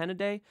taking just 10 a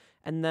day.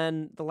 And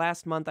then the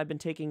last month, I've been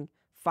taking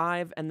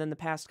 5, and then the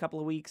past couple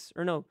of weeks,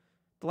 or no,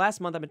 the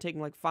last month, I've been taking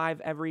like 5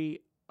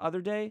 every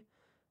other day.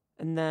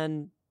 And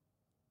then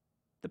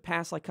the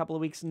past like couple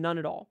of weeks, none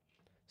at all.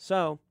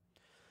 So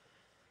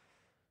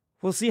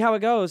we'll see how it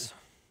goes.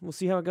 We'll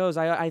see how it goes.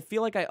 I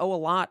feel like I owe a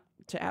lot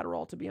to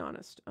Adderall, to be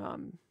honest,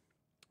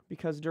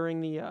 because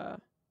during the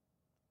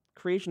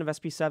creation of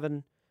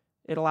SP7,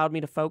 it allowed me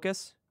to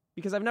focus,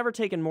 because I've never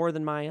taken more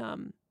than my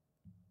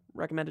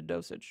recommended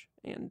dosage.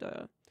 And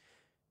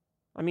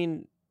I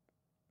mean,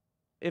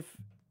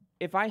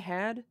 if I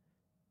had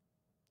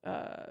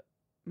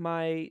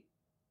my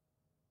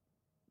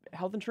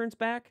health insurance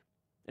back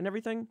and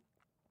everything,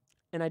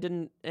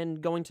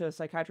 and going to a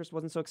psychiatrist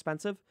wasn't so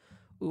expensive,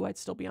 ooh, I'd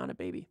still be on it,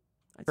 baby.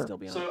 I'd still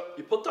be on it. So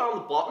you put down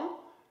the button,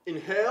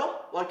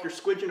 inhale like you're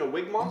squidging a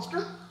wig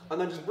monster, and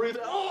then just breathe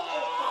out.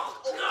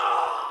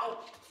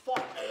 Oh,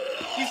 fuck.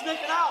 He's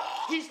nicking out.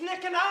 He's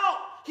nicking out.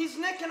 He's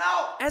nicking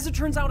out. As it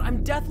turns out,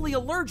 I'm deathly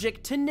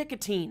allergic to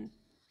nicotine.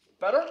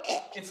 Better?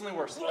 Instantly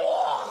worse.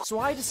 So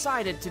I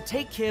decided to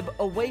take Kib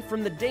away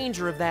from the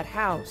danger of that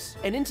house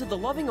and into the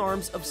loving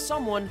arms of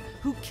someone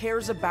who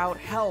cares about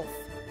health.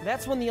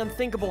 That's when the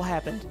unthinkable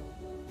happened.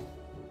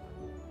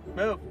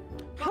 Move.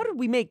 How did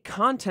we make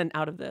content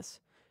out of this?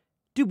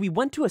 Dude, we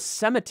went to a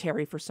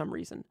cemetery for some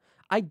reason.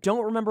 I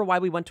don't remember why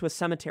we went to a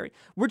cemetery.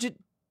 I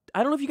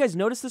don't know if you guys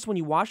noticed this when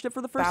you watched it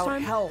for the first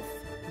time. Health.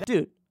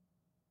 Dude.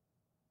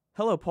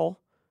 Hello, Paul.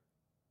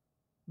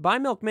 Bye,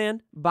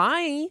 Milkman.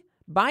 Bye.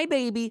 Bye,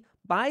 baby.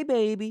 Bye,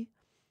 baby.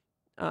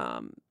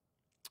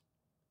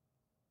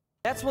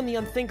 That's when the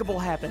unthinkable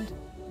happened.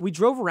 We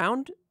drove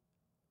around.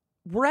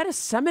 We're at a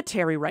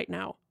cemetery right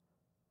now.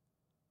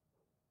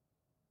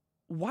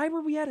 Why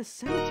were we at a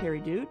cemetery,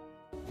 dude?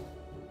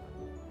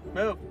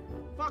 Move.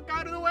 Fuck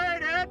out of the way,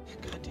 dude.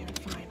 God damn it,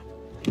 fine.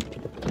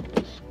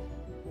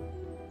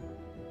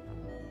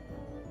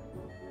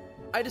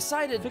 I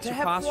decided to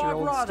have foie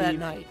gras that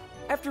night.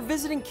 After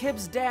visiting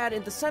Kib's dad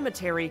at the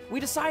cemetery,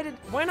 we decided,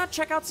 why not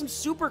check out some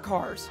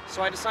supercars?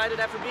 So I decided,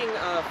 after being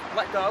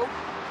let go,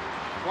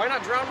 why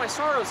not drown my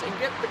sorrows and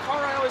get the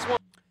car I always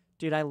wanted?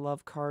 Dude, I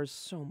love cars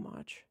so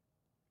much.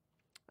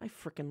 I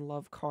freaking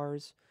love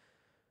cars.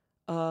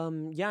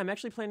 Yeah, I'm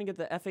actually planning to get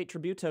the F8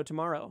 Tributo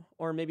tomorrow,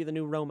 or maybe the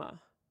new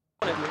Roma.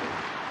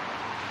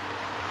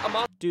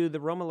 Dude, the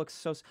Roma looks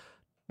so...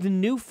 The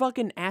new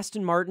fucking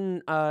Aston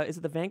Martin, is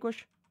it the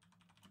Vanquish?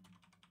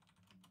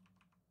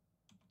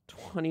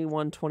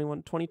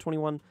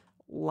 2021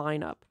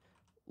 lineup.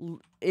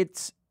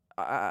 It's,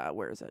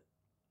 where is it?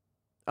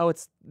 Oh,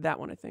 it's that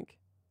one, I think.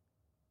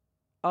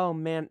 Oh,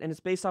 man, and it's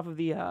based off of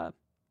the,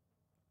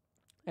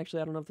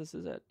 actually, I don't know if this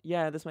is it.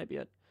 Yeah, this might be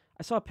it.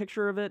 I saw a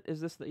picture of it.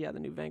 Is this the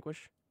new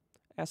Vanquish?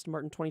 Aston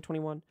Martin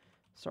 2021.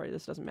 Sorry,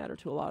 this doesn't matter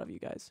to a lot of you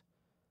guys.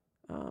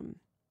 God,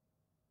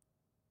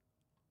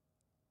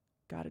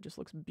 it just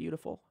looks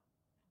beautiful.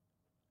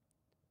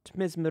 It's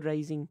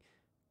mesmerizing.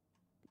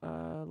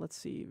 Let's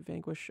see,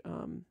 Vanquish,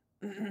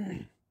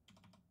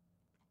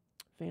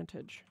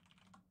 Vantage.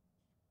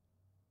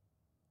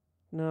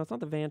 No, it's not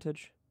the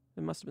Vantage.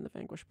 It must have been the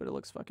Vanquish, but it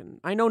looks fucking...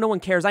 I know no one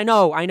cares. I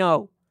know.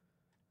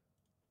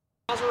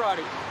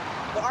 Maserati.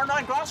 The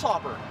R9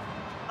 Grasshopper.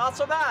 Not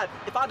so bad,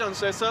 if I don't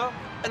say so.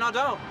 And I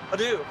don't. I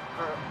do.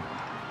 I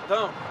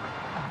don't.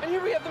 And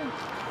here we have them.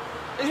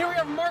 And here we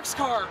have Mark's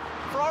car.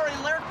 Ferrari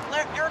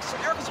Eric's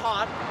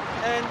hot.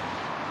 And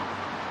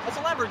it's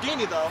a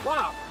Lamborghini, though.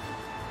 Wow.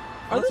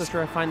 I'm not so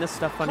sure I find this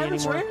stuff funny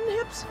anymore. Carbon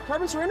ceramic hips?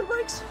 Carbon ceramic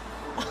brakes?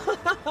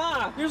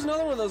 Here's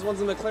another one of those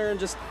ones in McLaren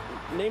just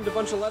named a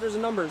bunch of letters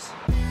and numbers.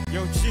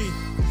 Yo, G,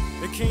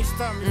 they can't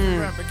stop me from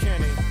rapping,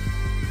 can they?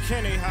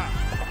 Can they hot?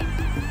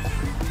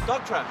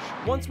 Dog trash.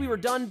 Once we were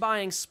done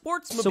buying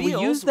sportsmobiles... So we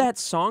used that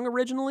song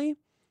originally,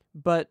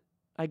 but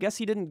I guess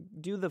he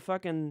didn't do the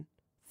fucking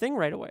thing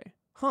right away.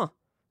 Huh.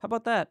 How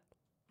about that?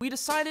 We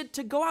decided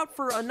to go out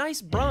for a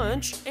nice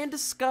brunch and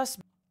discuss...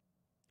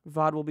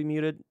 VOD will be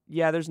muted.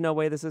 Yeah, there's no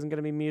way this isn't going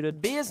to be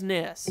muted.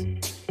 Business.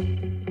 Dude,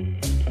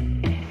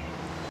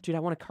 I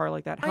want a car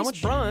like that. How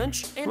much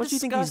brunch and how much do you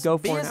think these go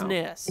for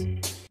business now?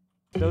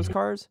 Those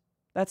cars?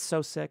 That's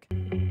so sick.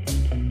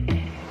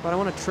 But I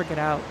want to trick it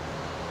out.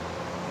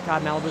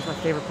 God, Malibu's my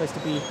favorite place to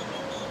be.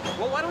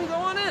 Well, why don't we go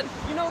on in?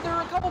 You know, there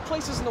are a couple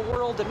places in the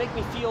world that make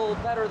me feel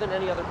better than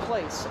any other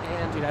place,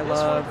 and dude, I this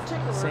love one in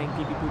particular saying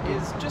pee pee poo poo.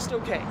 is just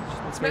okay.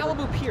 It's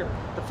Malibu Pier.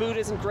 The food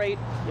isn't great.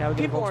 Yeah, we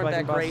get people aren't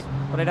that bus, great.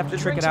 But I'd have to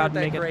trick it out and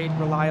make great. it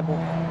reliable.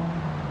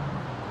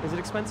 Is it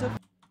expensive?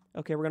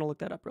 Okay, we're gonna look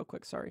that up real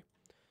quick. Sorry.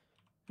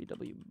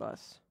 VW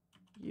bus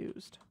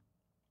used.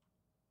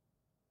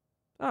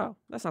 Oh,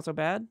 that's not so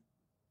bad.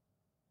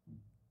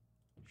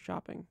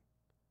 Shopping.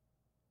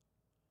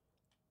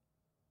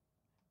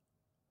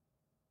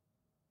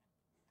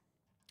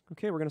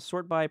 Okay, we're going to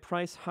sort by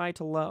price high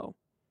to low.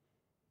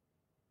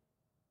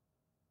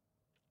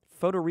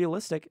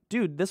 Photorealistic.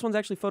 Dude, this one's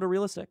actually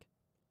photorealistic.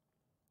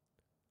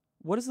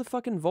 What is the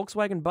fucking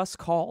Volkswagen bus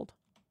called?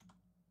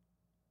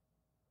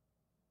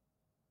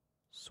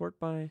 Sort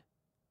by...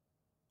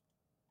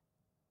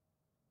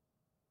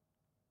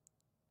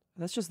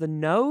 That's just the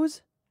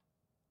nose?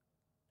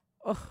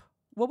 Ugh.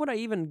 What would I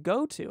even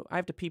go to? I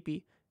have to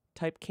pee-pee.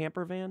 Type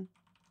camper van.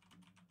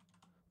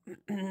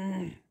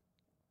 I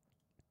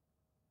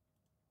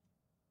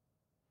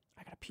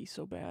gotta pee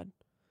so bad.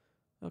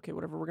 Okay,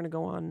 whatever. We're gonna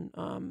go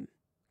on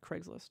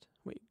Craigslist.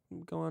 Wait,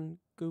 go on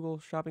Google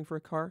shopping for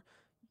a car.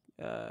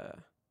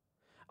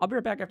 I'll be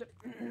right back after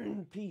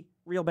pee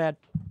real bad.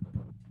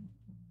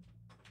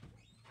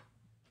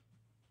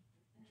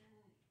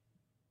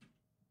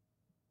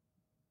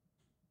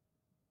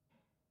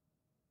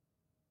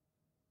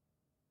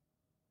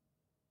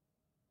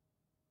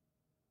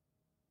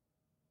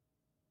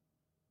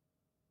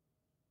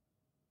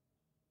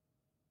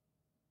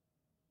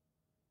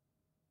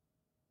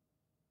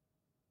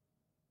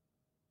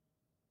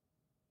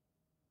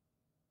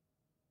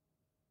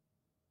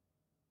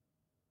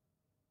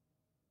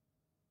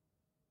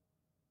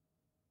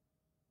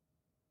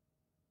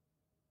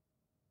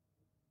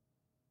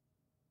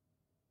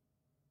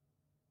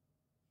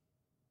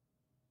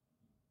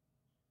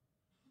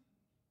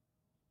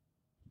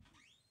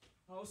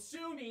 Oh,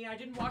 sue me! I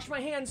didn't wash my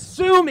hands.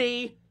 Sue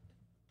me!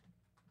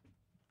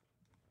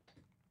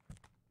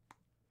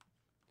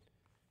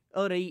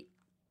 Alright.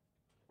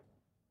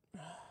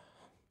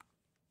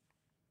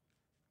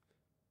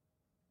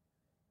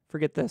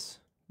 Forget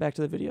this. Back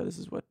to the video. This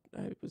is what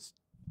I was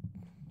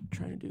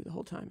trying to do the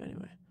whole time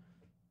anyway.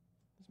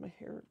 Is my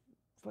hair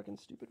fucking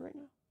stupid right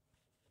now?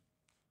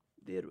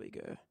 There we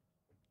go.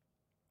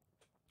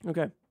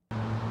 Okay.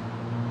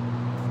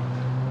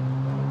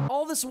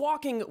 All this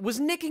walking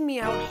was nicking me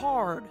out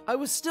hard. I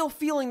was still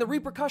feeling the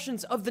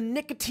repercussions of the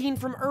nicotine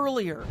from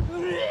earlier.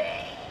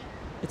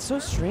 It's so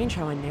strange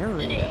how I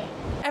narrate it.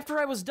 After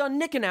I was done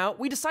nicking out,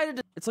 we decided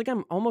to... It's like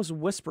I'm almost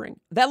whispering.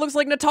 That looks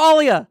like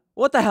Natalia!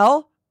 What the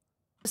hell?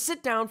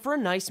 Sit down for a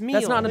nice meal.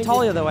 That's not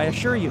Natalia, though, I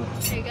assure you.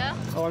 There you go.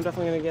 Oh, I'm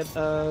definitely gonna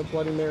get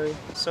Bloody Mary.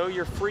 So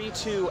you're free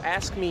to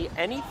ask me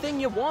anything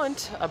you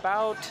want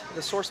about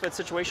the SourceFed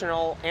situation, and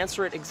I'll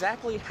answer it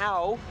exactly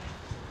how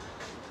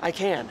I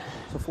can.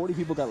 So 40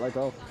 people got let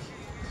go.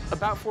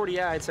 About 40,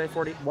 yeah, I'd say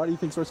 40. Why do you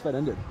think SourceFed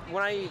ended?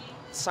 When I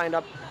signed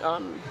up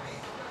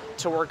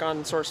to work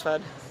on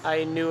SourceFed,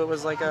 I knew it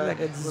was like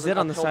a zit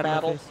on the side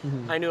battle. of my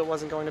face. I knew it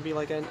wasn't going to be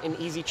like an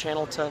easy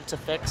channel to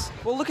fix.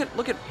 Well, look at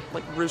like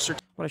Rooster.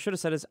 What I should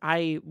have said is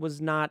I was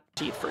not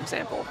teeth, for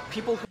example.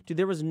 People, dude,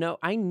 there was no.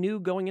 I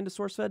knew going into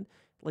SourceFed,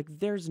 like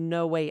there's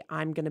no way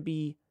I'm gonna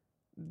be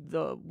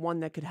the one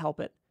that could help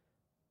it.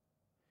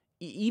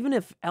 Even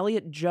if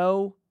Elliot,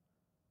 Joe,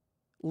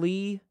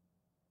 Lee,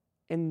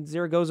 and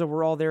Zaragoza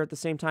were all there at the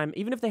same time,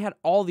 even if they had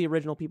all the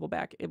original people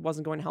back, it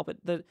wasn't going to help it.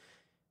 The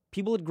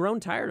people had grown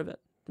tired of it.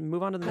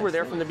 Move on to the next. Who were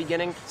there from the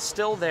beginning,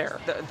 still there.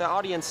 The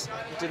audience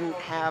didn't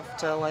have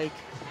to like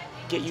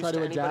get used to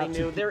anybody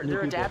new.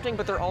 They're adapting,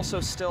 but they're also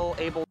still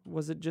able.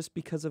 Was it just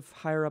because of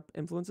higher up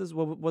influences?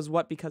 Was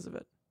what because of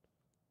it?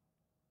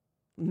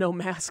 No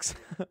masks.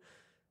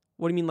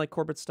 What do you mean, like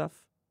corporate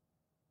stuff?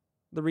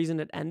 The reason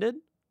it ended?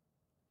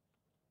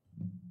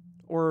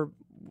 Or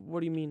what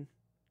do you mean?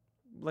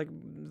 Like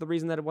the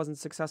reason that it wasn't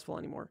successful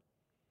anymore?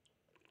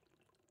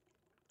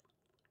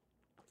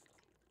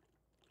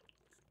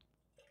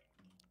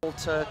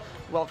 To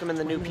welcome in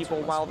the new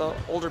people while the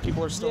older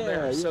people are still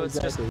there. So it's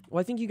just... Well,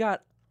 I think you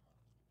got...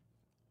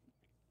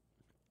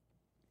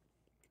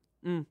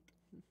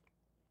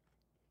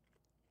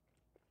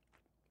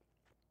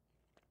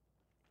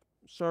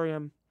 Sorry,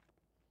 I'm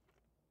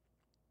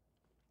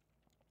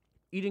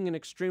eating an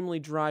extremely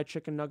dry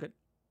chicken nugget.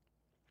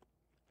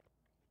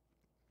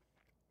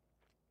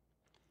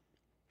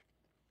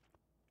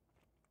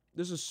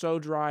 This is so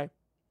dry.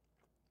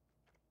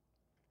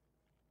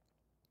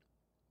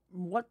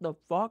 What the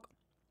fuck?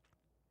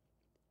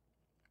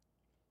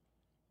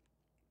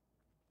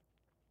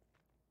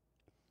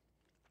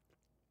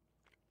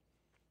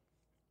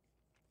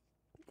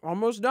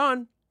 Almost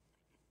done.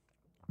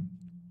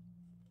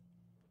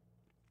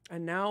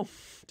 And now,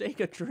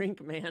 take a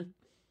drink, man.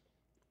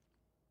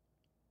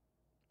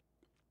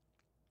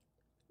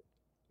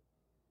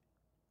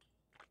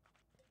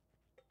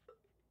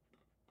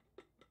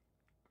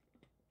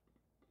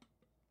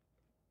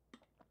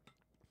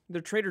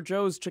 They're Trader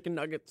Joe's chicken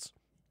nuggets.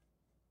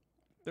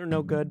 They're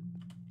no good.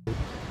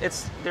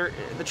 The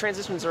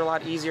transitions are a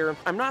lot easier.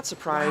 I'm not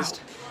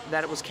surprised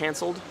that it was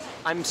canceled.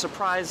 I'm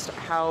surprised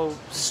how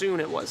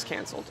soon it was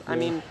canceled. Yeah. I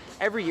mean,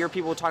 every year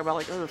people would talk about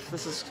like, oh,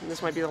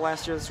 this might be the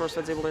last year that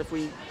SourceFed's able to, if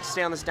we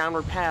stay on this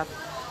downward path.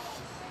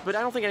 But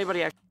I don't think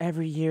anybody actually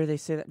Every year they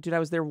say that. Dude, I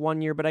was there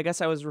 1 year, but I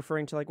guess I was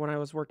referring to like when I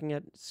was working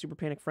at Super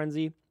Panic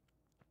Frenzy.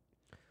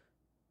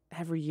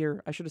 Every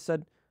year. I should have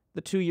said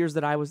the 2 years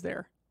that I was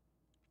there.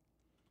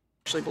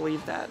 Actually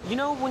believe that. You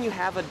know when you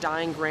have a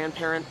dying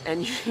grandparent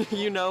and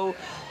you know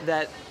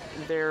that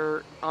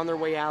they're on their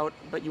way out,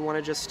 but you want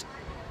to just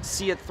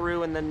see it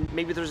through, and then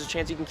maybe there's a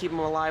chance you can keep them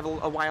alive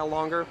a while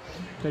longer.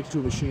 Take to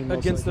a machine.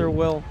 Against their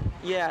will.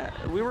 Yeah,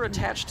 we were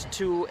attached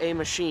to a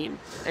machine,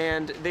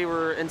 and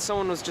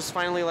someone was just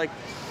finally like,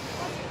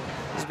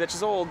 this bitch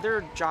is old. There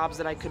are jobs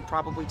that I could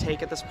probably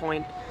take at this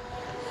point,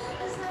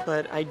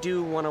 but I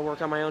do want to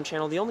work on my own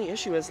channel. The only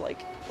issue is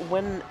like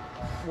when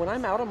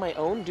I'm out on my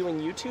own doing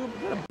YouTube,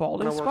 I'm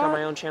balding spot? Work on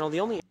my own channel.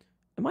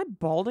 Am I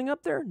balding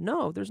up there?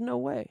 No, there's no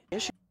way.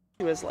 Issue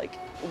is like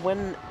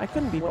when I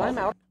couldn't be balding. I'm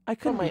out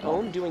on my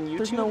own doing YouTube.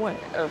 There's no way.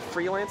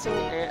 Freelancing.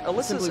 And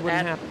Alyssa's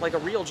at like a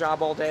real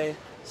job all day,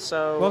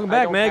 so welcome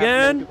back, Megan. I don't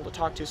have many people to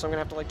talk to, so I'm gonna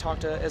have to like talk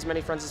to as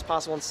many friends as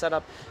possible and set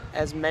up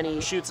as many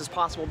shoots as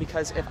possible,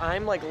 because if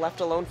I'm like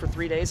left alone for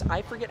 3 days,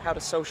 I forget how to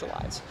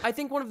socialize. I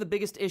think one of the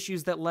biggest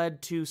issues that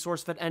led to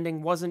SourceFed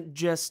ending wasn't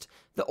just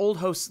the old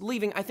hosts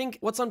leaving. I think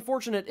what's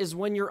unfortunate is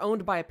when you're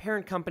owned by a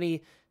parent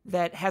company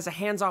that has a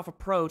hands-off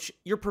approach,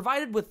 you're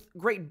provided with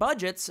great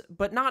budgets,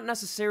 but not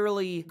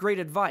necessarily great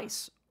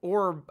advice,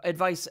 or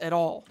advice at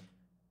all.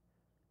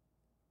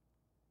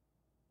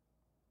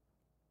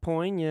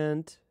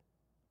 Poignant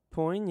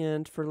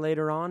for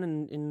later on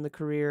in the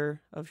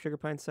career of Sugar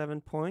Pine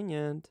 7.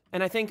 Poignant.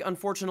 And I think,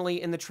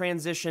 unfortunately, in the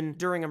transition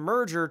during a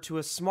merger to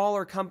a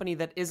smaller company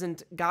that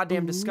isn't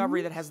goddamn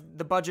Discovery, that has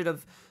the budget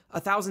of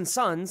 1,000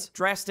 Suns,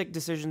 drastic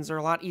decisions are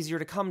a lot easier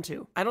to come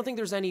to. I don't think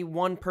there's any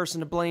one person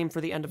to blame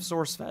for the end of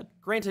SourceFed.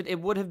 Granted, it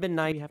would have been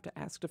nice. You have to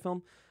ask to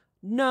film?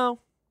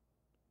 No.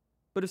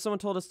 But if someone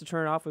told us to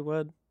turn it off, we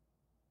would.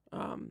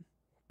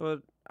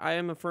 But I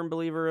am a firm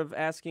believer of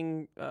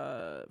asking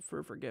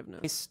for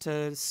forgiveness.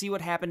 To see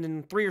what happened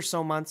in 3 or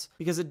so months,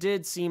 because it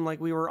did seem like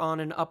we were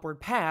on an upward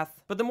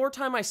path. But the more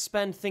time I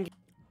spend thinking,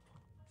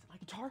 is it my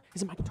guitar?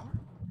 Is it my guitar?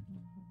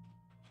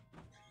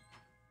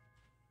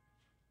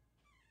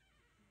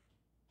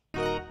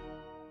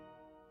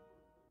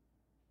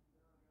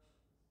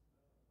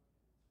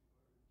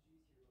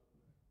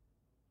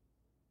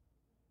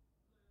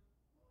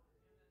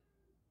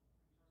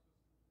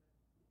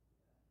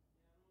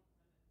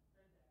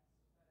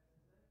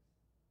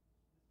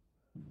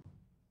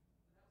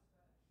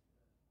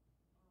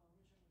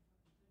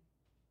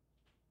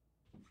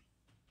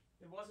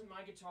 It wasn't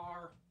my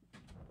guitar.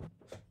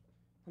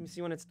 Let me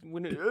see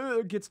when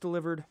it gets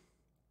delivered.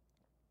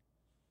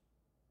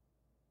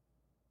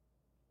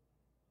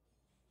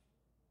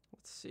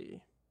 Let's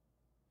see.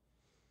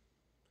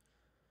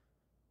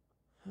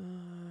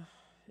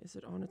 Is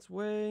it on its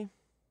way?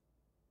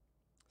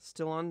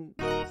 Still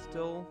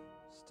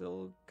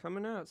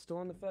coming out. Still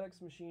on the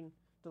FedEx machine,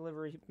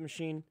 delivery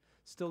machine.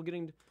 Still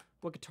getting.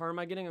 What guitar am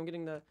I getting? I'm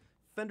getting the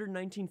Fender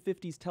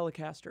 1950s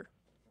Telecaster.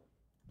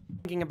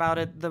 Thinking about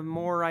it, the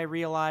more I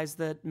realize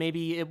that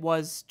maybe it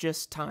was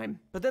just time.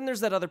 But then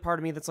there's that other part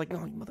of me that's like, no,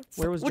 you motherfucker.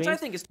 Where was James? Which I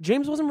think is...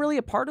 James wasn't really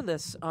a part of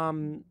this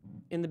in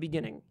the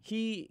beginning.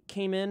 He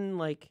came in,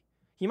 like...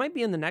 He might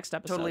be in the next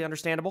episode. Totally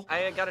understandable.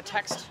 I got a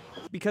text.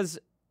 Because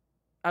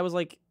I was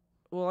like,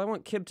 well, I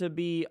want Kib to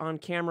be on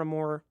camera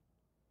more.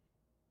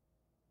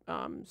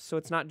 So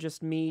it's not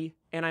just me.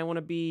 And I want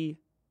to be...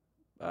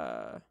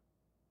 Or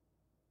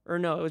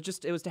no,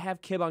 it was to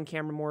have Kib on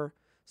camera more.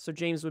 So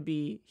James would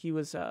be... He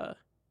was...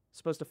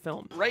 supposed to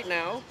film. Right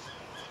now,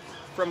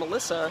 from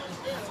Alyssa,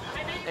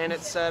 and it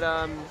said,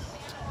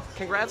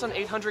 congrats on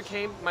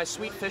 800K, my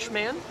sweet fish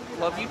man.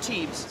 Love you,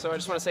 Teebs. So I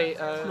just want to say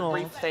a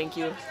brief thank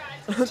you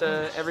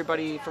to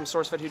everybody from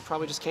SourceFed who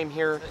probably just came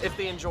here. If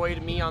they enjoyed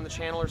me on the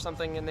channel or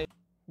something, and they...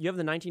 You have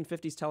the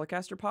 1950s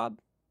Telecaster pod?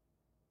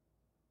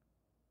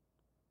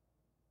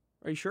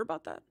 Are you sure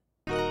about that?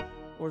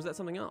 Or is that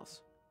something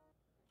else?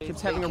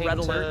 Keeps having a red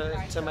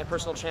alert to my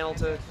personal channel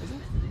to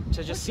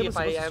just see if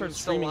I am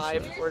still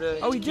live or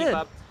to keep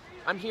up.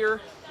 I'm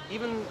here,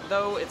 even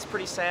though it's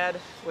pretty sad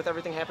with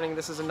everything happening.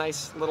 This is a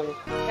nice little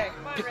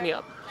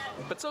pick-me-up.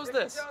 But so's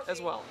this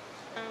as well.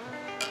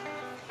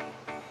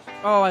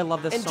 Oh, I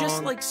love this song. And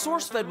just like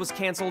SourceFed was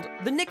canceled,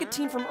 the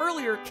nicotine from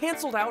earlier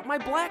canceled out my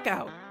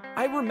blackout.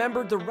 I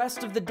remembered the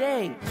rest of the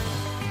day.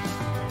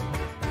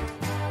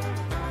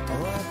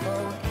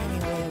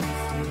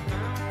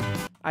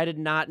 I did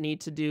not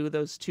need to do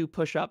those 2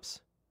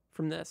 push-ups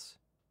from this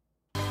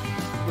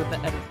with the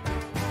edit.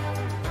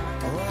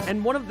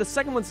 And the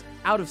second one's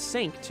out of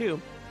sync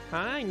too.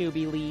 Hi,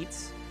 newbie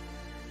leads.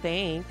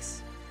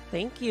 Thanks.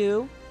 Thank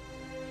you.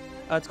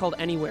 It's called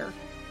Anywhere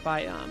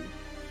by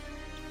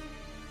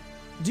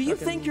Do you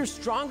think you're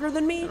stronger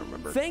than me?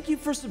 Thank you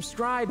for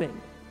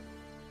subscribing.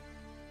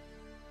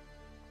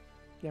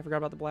 Yeah, I forgot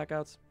about the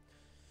blackouts.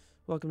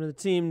 Welcome to the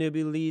team,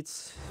 newbie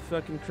leads.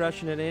 Fucking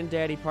crushing it, and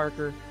Daddy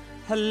Parker.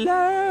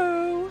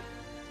 Hello!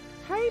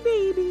 Hi,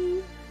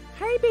 baby!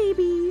 Hi,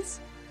 babies!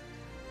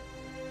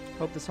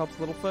 Hope this helps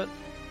Littlefoot.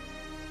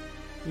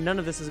 None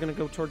of this is going to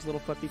go towards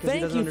Littlefoot because he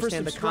Thank doesn't you for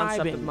understand the concept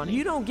of subscribing. money.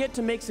 You don't get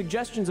to make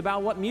suggestions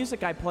about what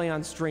music I play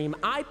on stream.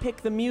 I pick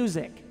the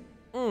music.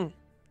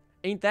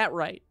 Ain't that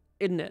right,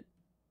 isn't it?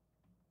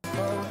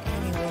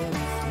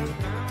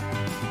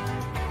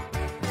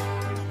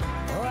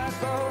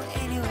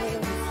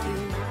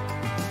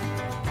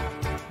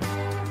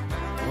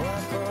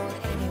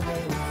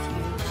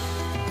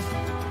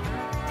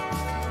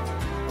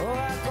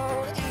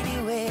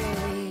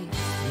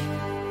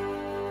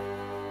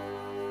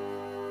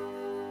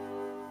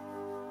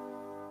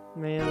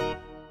 Man,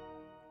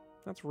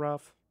 that's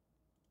rough.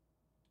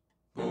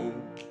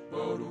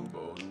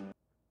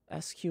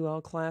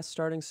 SQL class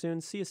starting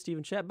soon. See you,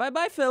 Steven Chat.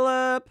 Bye-bye,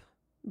 Philip.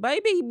 Bye,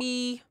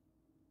 baby.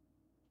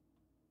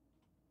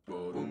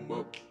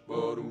 The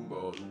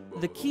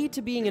key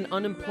to being an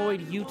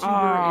unemployed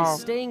YouTuber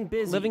is staying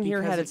busy. Living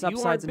here had its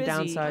upsides and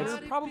downsides.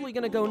 You're probably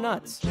gonna go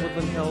nuts.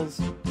 Woodland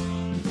Hills.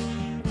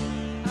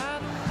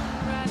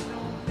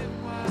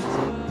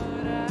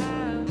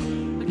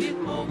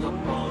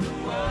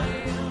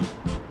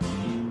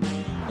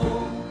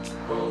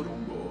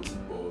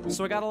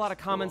 So I got a lot of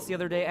comments the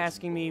other day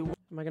asking me, am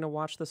I going to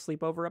watch the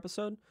sleepover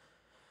episode?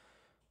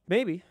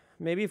 Maybe.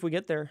 Maybe if we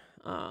get there.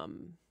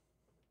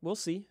 We'll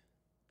see.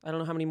 I don't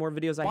know how many more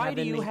videos I have in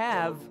me. Why do you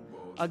have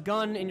a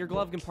gun in your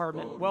glove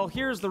compartment? Well,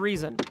 here's the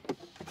reason.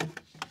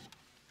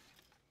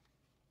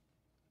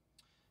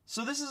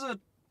 So this is a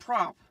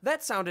prop.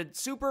 That sounded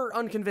super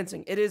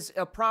unconvincing. It is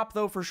a prop,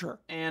 though, for sure.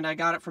 And I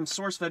got it from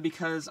SourceFed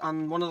because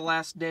on one of the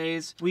last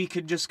days, we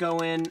could just go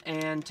in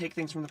and take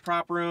things from the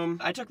prop room.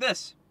 I took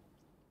this.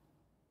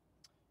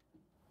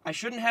 I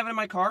shouldn't have it in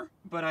my car,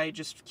 but I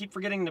just keep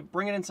forgetting to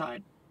bring it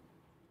inside.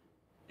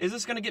 Is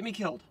this gonna get me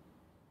killed?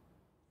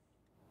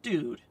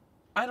 Dude,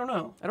 I don't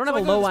know. I don't have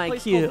a low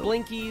IQ.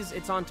 Blinkies,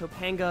 it's on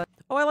Topanga.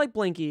 Oh, I like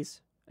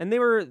Blinkies. And they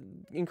were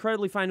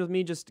incredibly fine with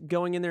me just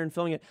going in there and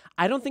filming it.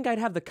 I don't think I'd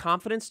have the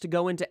confidence to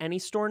go into any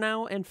store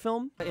now and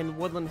film. In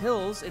Woodland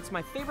Hills, it's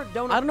my favorite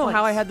donut. I don't know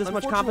how I had this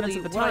much confidence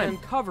at the time. What I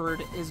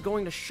uncovered is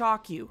going to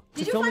shock you.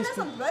 Did you find us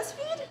on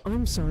BuzzFeed?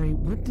 I'm sorry,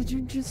 what did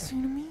you just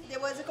say to me? There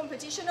was a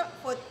competition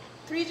for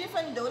 3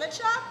 different donut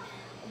shops.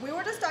 We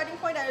were the starting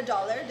point at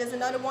 $1. There's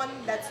another one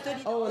that's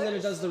 $30. Oh, and then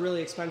it does the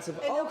really expensive.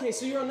 Oh, okay,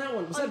 so you're on that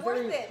one. Was that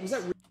very? Was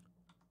that?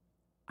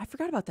 I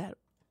forgot about that.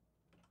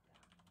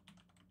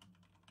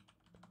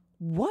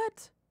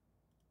 What?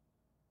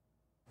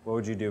 What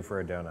would you do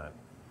for a donut?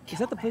 Is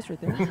that the place right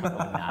there?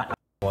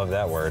 Love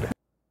that word.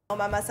 Oh,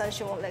 Mama said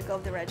she won't let go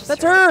of the register.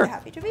 That's her. We're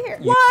happy to be here.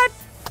 What?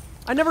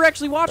 I never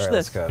actually watched All right,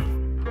 this. Let's go.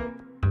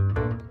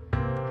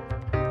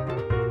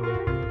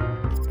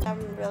 I'm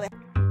really.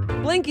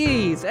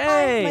 Blinkies, Hi,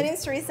 hey! my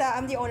name's Teresa.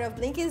 I'm the owner of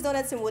Blinkies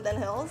Donuts in Woodland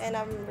Hills, and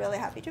I'm really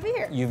happy to be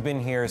here. You've been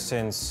here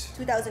since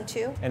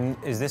 2002. And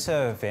is this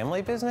a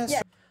family business?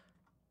 Yeah.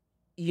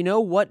 You know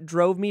what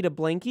drove me to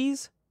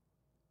Blinkies?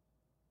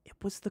 It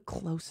was the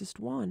closest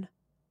one.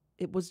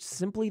 It was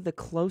simply the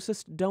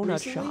closest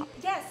donut shop.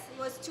 Yes, it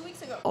was 2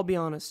 weeks ago. I'll be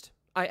honest.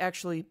 I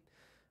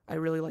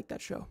really like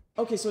that show.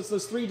 Okay, so it's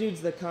those 3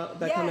 dudes that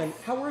come in.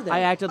 How were they?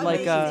 I acted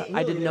like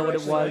I didn't know what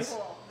it was.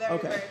 Cool. Very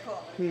cool.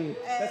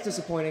 That's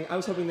disappointing. I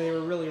was hoping they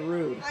were really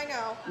rude. I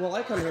know. Well,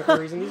 I come here for a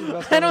reason. These are the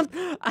best.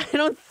 I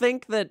don't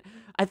think that.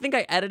 I think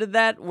I edited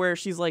that where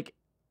she's like,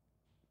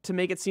 to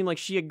make it seem like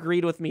she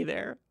agreed with me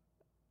there.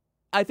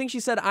 I think she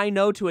said I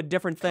know to a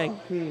different thing.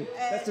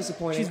 That's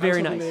disappointing. She's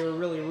very nice. They were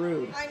really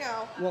rude. I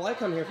know. Well, I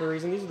come here for a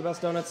reason. These are the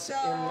best donuts in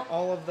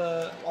all of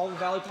the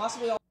valley,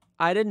 possibly all.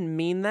 I didn't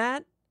mean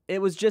that.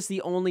 It was just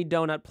the only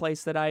donut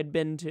place that I had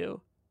been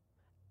to.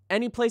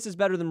 Any place is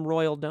better than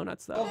Royal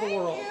Donuts, though. Thank you.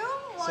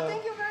 Well,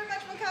 thank you very much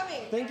for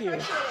coming. Thank you.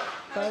 Appreciate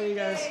it. Bye, you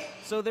guys.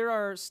 So there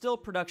are still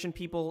production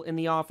people in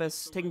the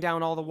office taking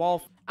down all the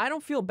wall. I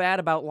don't feel bad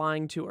about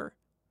lying to her.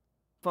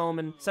 Foam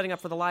and setting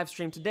up for the live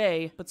stream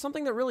today, but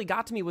something that really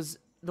got to me was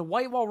the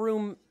white wall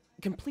room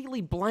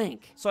completely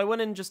blank. So I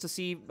went in just to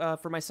see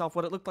for myself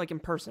what it looked like in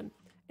person.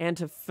 And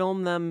to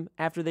film them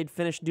after they'd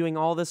finished doing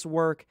all this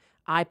work,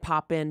 I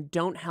pop in,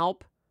 don't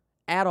help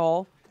at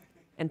all,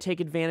 and take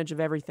advantage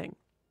of everything.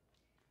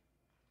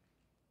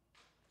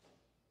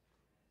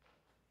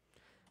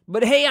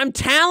 But hey, I'm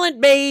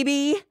talent,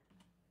 baby!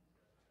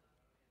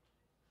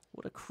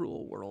 What a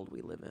cruel world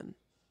we live in.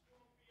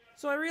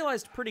 So I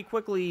realized pretty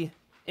quickly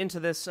into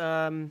this, no,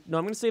 I'm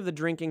going to save the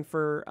drinking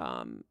for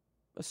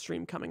a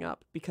stream coming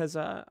up because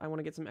I want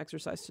to get some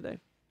exercise today.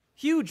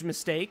 Huge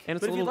mistake. And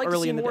it's a little early in the day. If you'd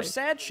like to see more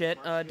sad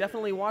shit,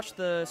 definitely watch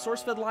the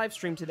SourceFed live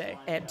stream today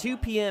at 2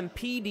 p.m.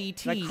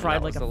 PDT. I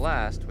cried like the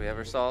last we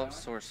ever solved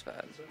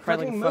SourceFed. Cried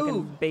like a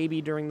fucking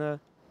baby during the...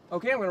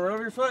 Okay, I'm going to run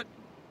over your foot.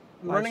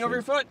 I'm running over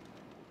your foot.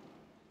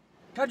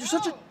 God, you're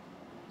such a...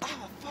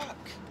 Oh, fuck.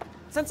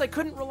 Since I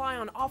couldn't rely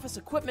on office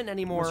equipment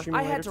anymore,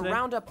 I had to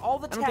round up all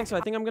the tech. I don't think so.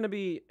 I think I'm going to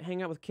be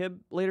hanging out with Kib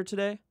later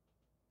today.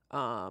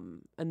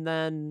 And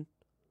then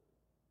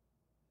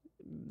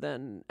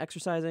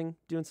exercising,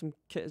 doing some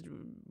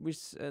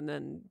and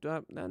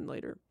then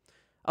later.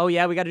 Oh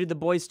yeah, we got to do the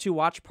Boys 2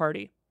 watch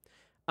party.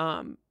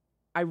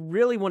 I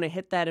really want to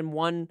hit that in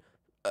one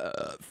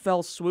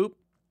fell swoop.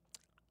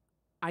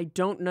 I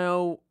don't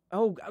know.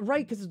 Oh,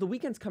 right, because the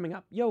weekend's coming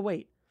up. Yo,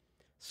 wait.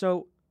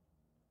 So,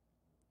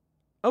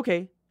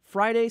 okay,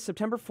 Friday,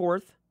 September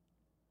 4th.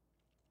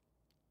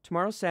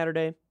 Tomorrow's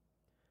Saturday.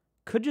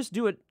 Could just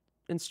do it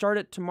and start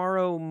it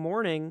tomorrow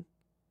morning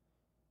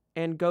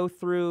and go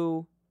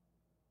through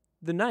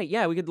the night.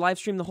 Yeah, we could live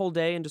stream the whole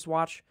day and just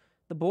watch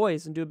The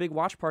Boys and do a big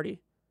watch party.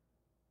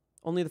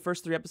 Only the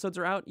first 3 episodes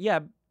are out?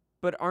 Yeah,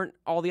 but aren't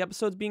all the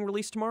episodes being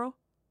released tomorrow?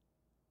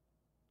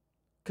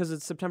 Because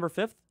it's September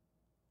 5th?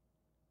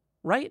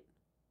 Right?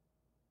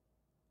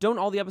 Don't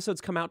all the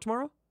episodes come out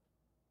tomorrow?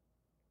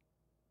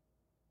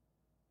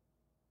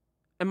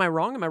 Am I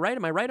wrong? Am I right?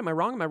 Am I right? Am I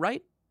wrong? Am I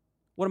right?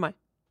 What am I?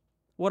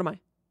 What am I?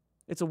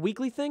 It's a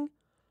weekly thing?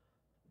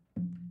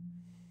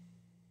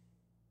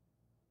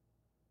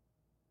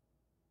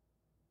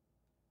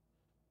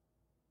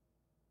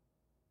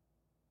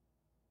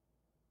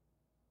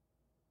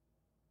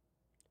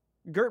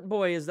 Gert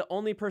Boy is the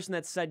only person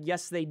that said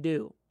yes, they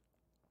do.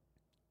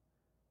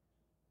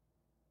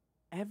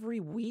 Every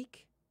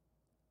week?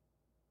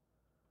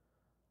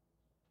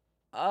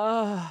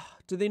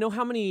 Do they know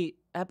how many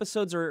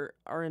episodes are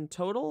in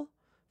total?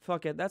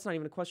 Fuck it, that's not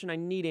even a question I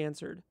need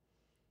answered.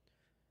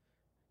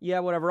 Yeah,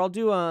 whatever. I'll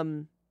do a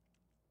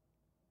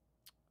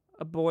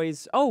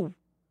boys. Oh,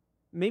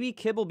 maybe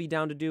Kib will be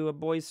down to do a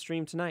boys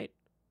stream tonight.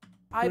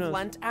 I've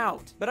lent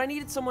out, but I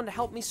needed someone to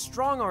help me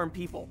strong-arm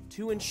people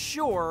to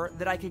ensure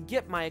that I could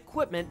get my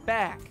equipment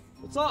back.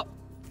 What's up?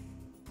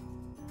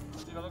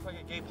 Dude, I look like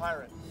a gay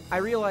pirate. I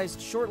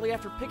realized shortly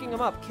after picking him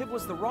up, Kib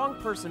was the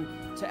wrong person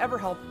to ever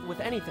help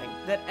with anything.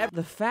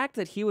 The fact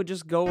that he would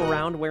just go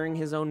around wearing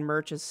his own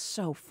merch is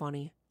so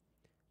funny.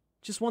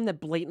 Just one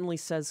that blatantly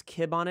says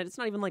Kib on it. It's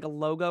not even like a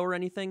logo or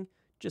anything.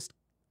 Just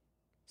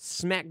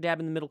smack dab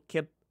in the middle,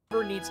 Kib.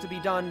 Whatever needs to be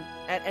done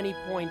at any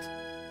point,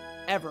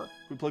 ever.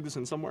 We plug this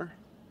in somewhere?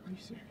 Are you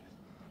serious?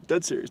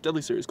 Dead serious,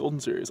 deadly serious, golden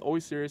serious,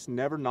 always serious,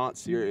 never not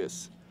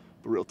serious.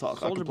 But real talk,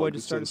 Soulja I can Boy plug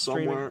just this in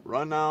started somewhere streaming.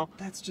 right now.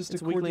 That's just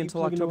It's a cord weekly that you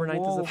until plug into October a 9th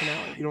is the wall.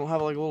 finale. You don't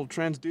have like a little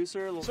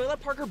transducer? So I let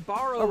Parker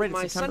borrow Oh, right, it's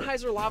my September.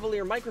 Sennheiser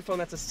lavalier microphone.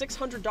 That's a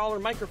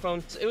 $600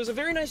 microphone. It was a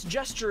very nice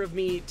gesture of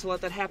me to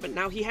let that happen.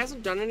 Now, he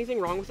hasn't done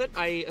anything wrong with it,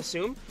 I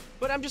assume,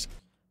 but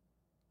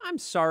I'm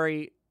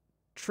sorry,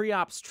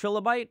 Triops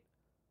Trilobite.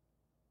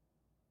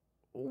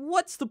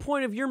 What's the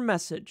point of your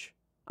message?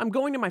 I'm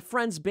going to my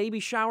friend's baby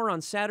shower on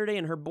Saturday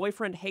and her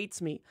boyfriend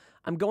hates me.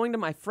 I'm going to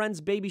my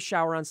friend's baby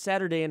shower on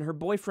Saturday and her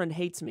boyfriend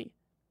hates me.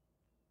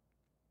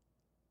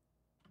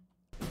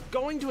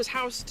 going to his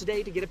house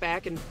today to get it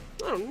back and,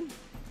 I don't know,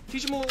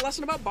 teach him a little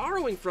lesson about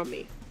borrowing from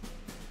me.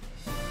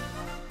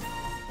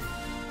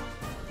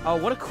 Oh,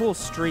 what a cool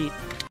street.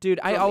 Dude,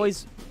 I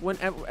always,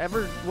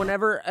 whenever,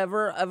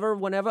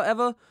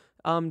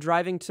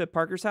 driving to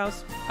Parker's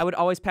house, I would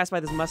always pass by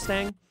this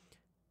Mustang.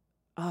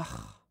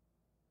 Ugh.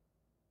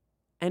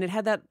 And it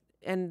had that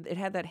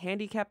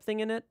handicap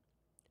thing in it,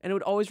 and it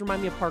would always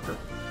remind me of Parker.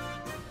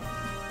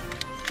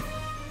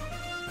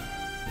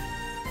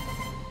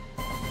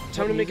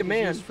 Time to make a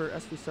man for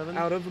SV7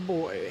 out of a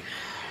boy.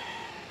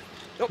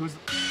 Oh.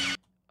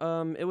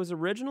 It was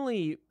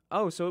originally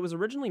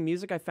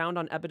music I found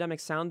on Epidemic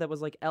Sound that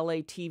was like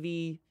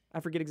LATV. I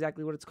forget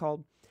exactly what it's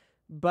called,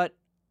 but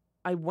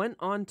I went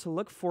on to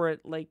look for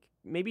it like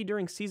maybe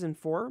during season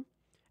 4,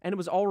 and it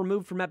was all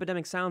removed from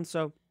Epidemic Sound.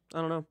 So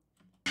I don't know.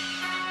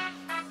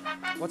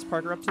 What's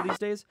Parker up to these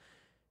days?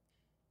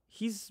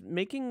 He's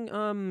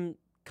making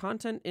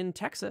content in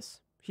Texas.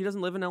 He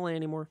doesn't live in LA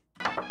anymore.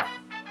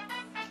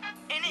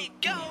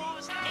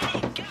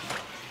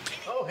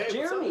 Oh, hey,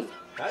 Jeremy.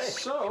 Hey.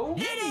 So.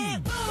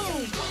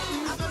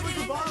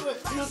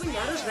 Nothing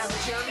matters now,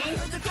 Jeremy.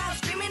 The crowd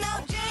screaming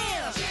out jam.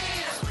 I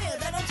swear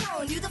that I'm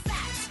telling you the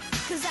facts,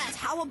 cause that's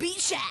how I beat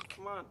Shaq.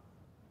 Come on.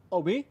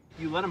 Oh, me?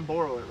 You let him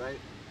borrow it, right?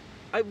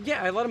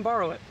 Yeah, I let him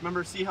borrow it.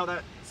 Remember, see how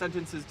that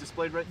sentence is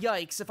displayed right?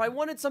 Yikes, if I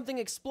wanted something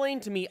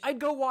explained to me, I'd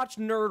go watch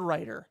Nerd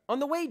Writer. On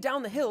the way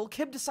down the hill,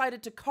 Kib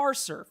decided to car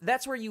surf.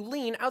 That's where you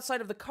lean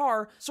outside of the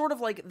car, sort of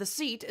like the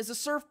seat is a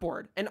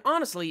surfboard. And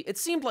honestly, it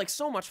seemed like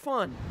so much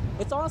fun.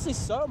 It's honestly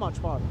so much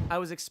fun. I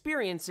was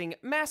experiencing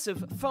massive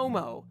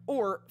FOMO,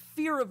 or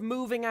fear of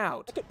moving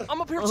out.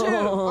 I'm up here too!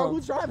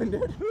 Who's driving,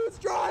 dude? Who's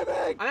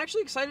driving? I'm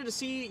actually excited to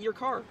see your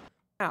car.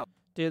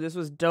 Dude, this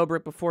was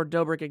Dobrik before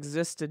Dobrik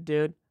existed,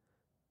 dude.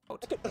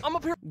 I'm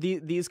up here.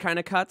 These kind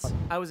of cuts.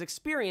 I was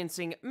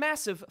experiencing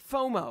massive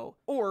FOMO,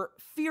 or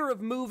fear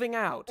of moving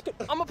out.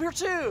 I'm up here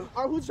too.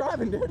 Who's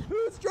driving, dude?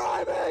 Who's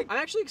driving? I'm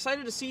actually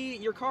excited to see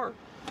your car.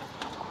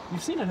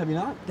 You've seen it, have you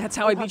not? That's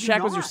how I beat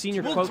Shaq was your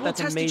senior quote. We'll That's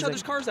test amazing. each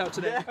other's cars out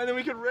today. Yeah, and then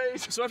we could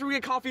race. So after we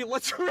get coffee,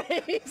 let's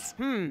race.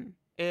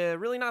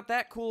 Really not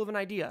that cool of an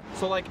idea.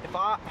 So like, if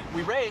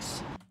we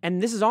race.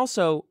 And this is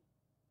also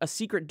a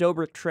secret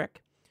Dobrik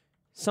trick.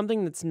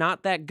 Something that's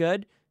not that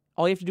good.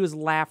 All you have to do is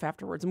laugh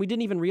afterwards, and we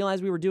didn't even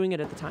realize we were doing it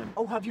at the time.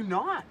 Oh, have you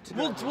not?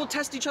 We'll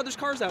test each other's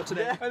cars out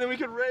today. Yeah, and then we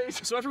could race.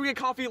 So after we get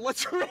coffee,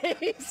 let's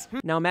race.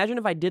 Now imagine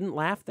if I didn't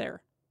laugh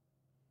there.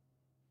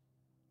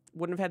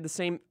 Wouldn't have had the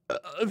same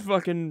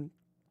fucking.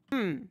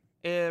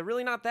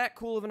 Really not that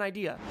cool of an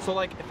idea. So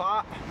like, if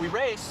we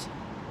race,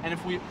 And if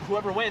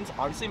whoever wins,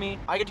 obviously me,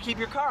 I get to keep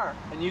your car,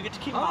 and you get to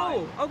keep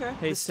mine. Oh, okay.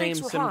 Hey, The same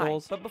stakes were high,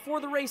 symbols. but before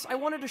the race, I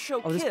wanted to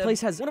show Oh, this Kib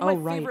place has- one of my oh,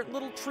 right. favorite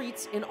little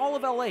treats in all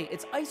of LA.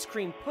 It's ice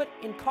cream put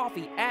in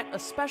coffee at a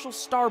special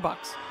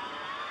Starbucks.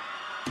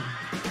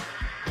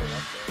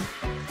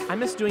 I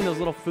miss doing those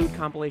little food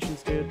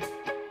compilations, dude.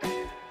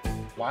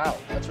 Wow,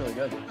 that's really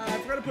good. I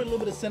forgot to put a little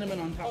bit of cinnamon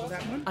on top of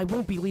that one. I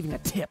won't be leaving a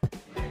tip.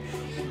 You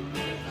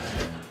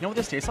know what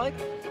this tastes like?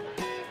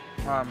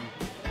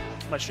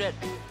 My shit.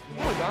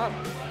 Oh my god.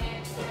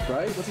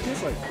 Right? What's it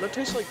taste like? It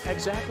tastes like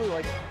exactly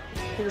like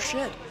your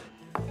shit.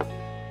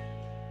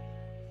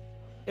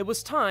 It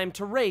was time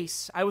to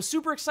race. I was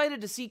super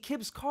excited to see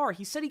Kib's car.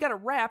 He said he got it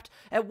wrapped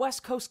at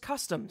West Coast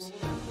Customs.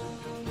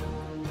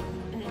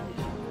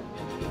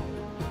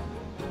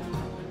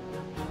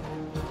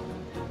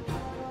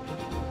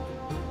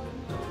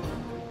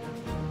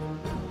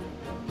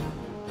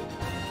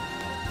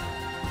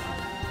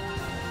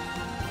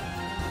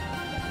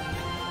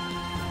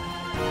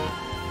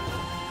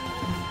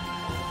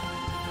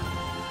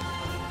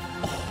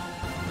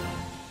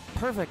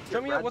 Perfect.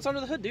 Show me what's under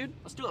the hood, dude.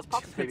 Let's do it. Let's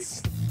pop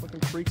this baby. Fucking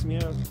freaks me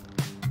out.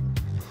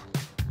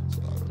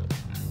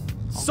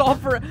 Solve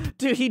for,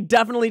 dude. He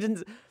definitely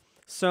didn't.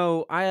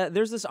 So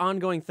there's this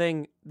ongoing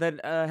thing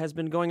that has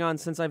been going on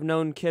since I've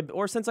known Kib,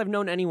 or since I've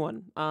known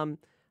anyone. I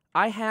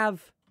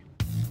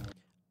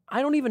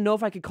don't even know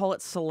if I could call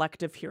it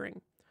selective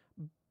hearing,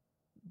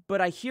 but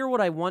I hear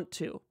what I want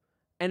to,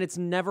 and it's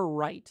never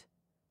right.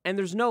 And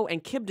and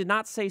Kib did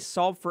not say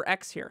solve for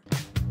X here.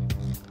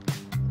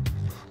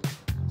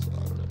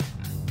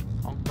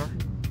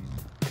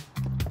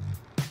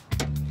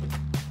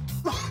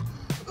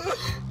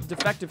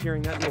 Defective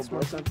hearing, that makes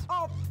more sense.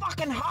 Oh,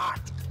 fucking hot!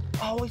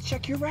 Always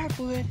check your rack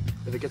fluid.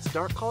 If it gets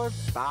dark colored,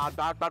 bad.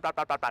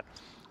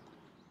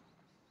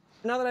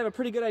 Now that I have a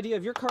pretty good idea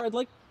of your car, I'd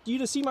like you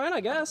to see mine,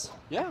 I guess.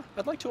 Yeah,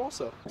 I'd like to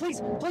also.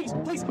 Please, please,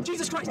 please,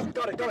 Jesus Christ!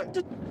 Got it. Got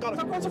it.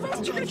 Stop going so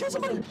fast! You're gonna kill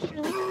somebody!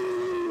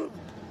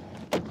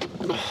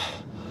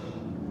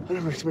 I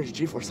never experienced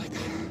G-force like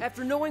that.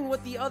 After knowing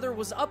what the other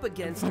was up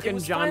against, Fucking it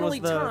was John was finally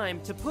the-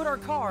 time to put our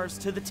cars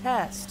to the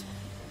test.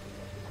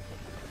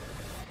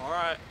 All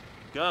right,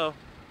 go.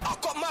 I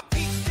got my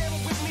peeps there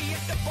with me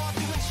at the bar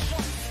doing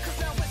shots. 'Cause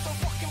now it's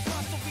a rockin'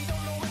 blast, so we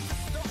don't know when to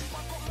stop.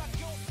 I got my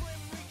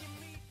girlfriend rigging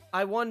me.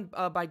 I won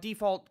by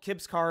default.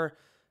 Kib's car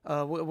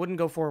wouldn't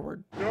go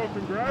forward. Yo,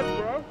 congrats,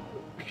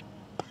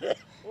 bro.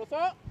 What's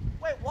up?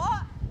 Wait,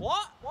 what?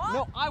 What?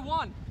 No, I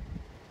won.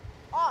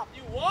 Oh,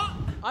 You what?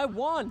 I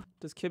won.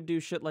 Does Kib do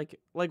shit like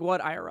what,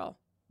 IRL?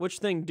 Which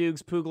thing,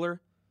 Dukes Poogler?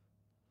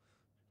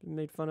 You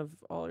made fun of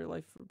all your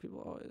life for people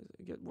always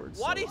get words.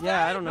 What so is Yeah,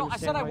 that? I don't know. No, I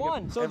said I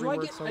won. So do I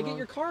get I get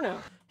your car now?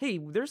 Hey,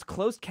 there's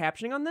closed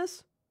captioning on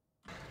this?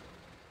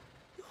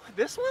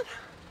 This one?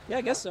 Yeah,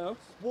 I guess so.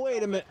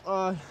 Wait a minute.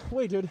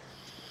 Wait, dude.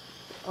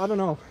 I don't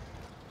know.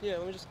 Yeah,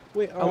 let me just.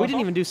 Wait. Oh, we didn't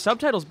even do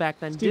subtitles back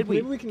then, Steve, did we?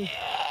 maybe we can.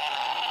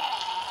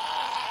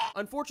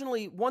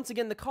 Unfortunately, once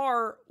again, the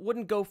car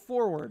wouldn't go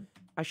forward.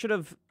 I should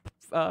have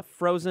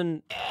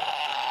frozen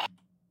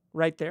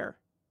right there.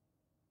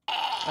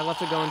 I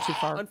left it going too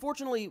far.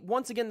 Unfortunately,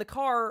 once again, the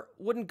car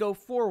wouldn't go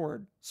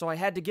forward, so I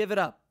had to give it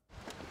up.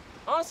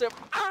 Honestly,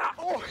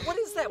 What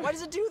is that? Why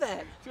does it do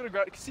that?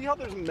 See how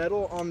there's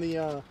metal on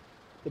the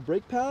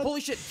brake pad?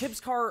 Holy shit, Kib's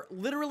car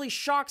literally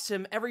shocks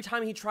him every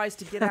time he tries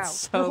to get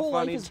That's out. so Your whole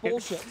funny, life is dude.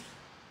 bullshit.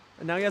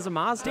 And now he has a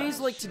Mazda. Days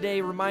like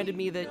today reminded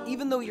me that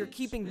even though you're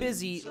keeping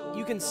busy,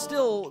 you can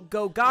still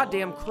go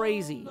goddamn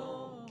crazy.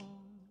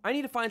 I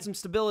need to find some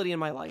stability in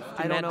my life.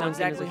 I don't Matt know Duncan is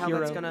exactly a how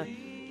that's hero.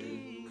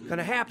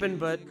 gonna happen,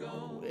 but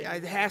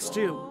it has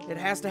to. It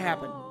has to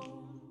happen.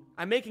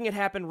 I'm making it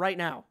happen right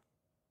now.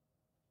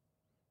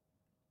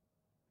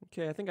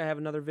 Okay, I think I have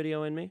another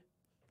video in me.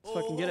 Let's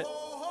fucking get it.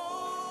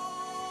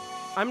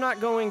 I'm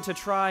not going to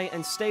try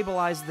and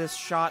stabilize this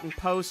shot in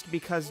post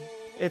because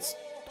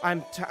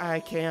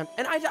I can't.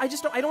 And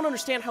I don't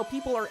understand how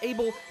people are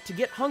able to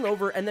get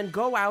hungover and then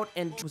go out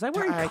and... Was I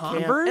wearing can't.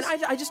 Converse?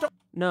 And I just don't...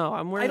 No,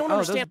 I'm wearing. I don't oh,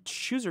 understand those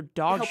shoes are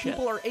dog how shit.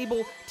 people are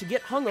able to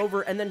get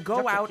hungover and then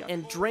go out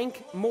and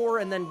drink more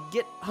and then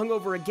get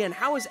hungover again.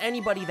 How is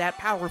anybody that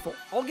powerful?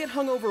 I'll get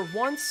hungover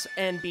once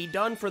and be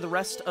done for the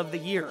rest of the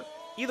year.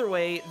 Either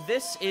way,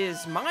 this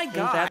is my Ain't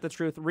guy. that the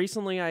truth?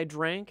 Recently, I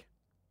drank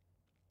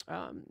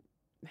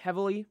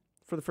heavily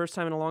for the first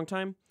time in a long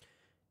time,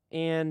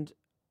 and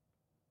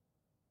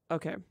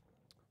okay,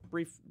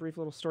 brief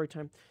little story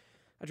time.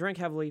 I drank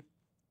heavily.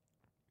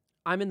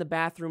 I'm in the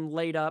bathroom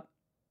laid up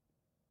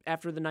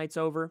after the night's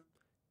over.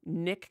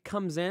 Nick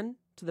comes in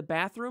to the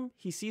bathroom.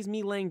 He sees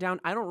me laying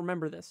down. I don't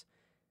remember this.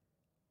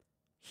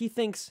 He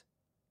thinks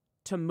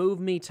to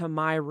move me to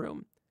my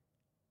room.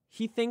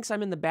 He thinks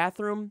I'm in the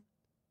bathroom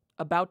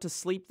about to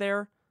sleep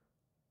there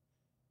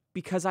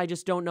because I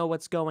just don't know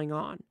what's going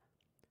on.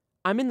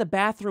 I'm in the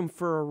bathroom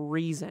for a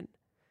reason.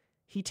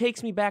 He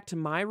takes me back to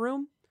my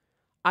room.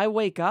 I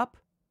wake up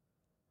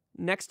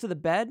next to the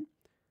bed,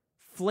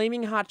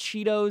 flaming hot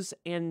Cheetos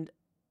and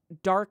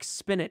dark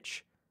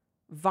spinach.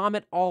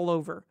 Vomit all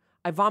over.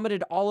 I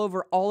vomited all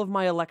over all of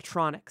my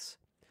electronics.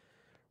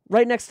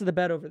 Right next to the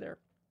bed over there.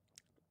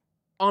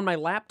 On my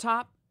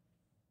laptop,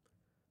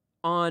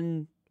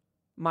 on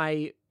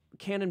my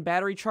Canon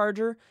battery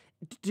charger.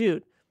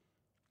 Dude,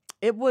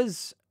 it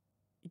was...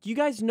 You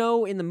guys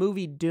know in the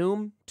movie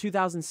Doom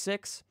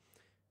 2006,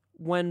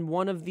 when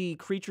one of the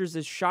creatures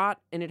is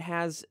shot and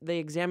they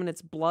examine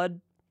its blood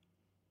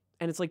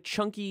and it's like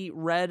chunky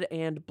red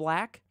and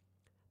black?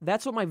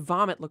 That's what my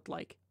vomit looked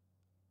like.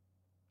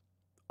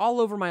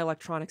 All over my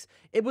electronics.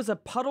 It was a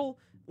puddle,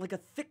 like a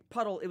thick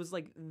puddle. It was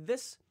like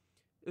this.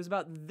 It was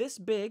about this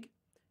big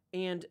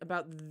and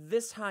about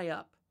this high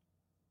up.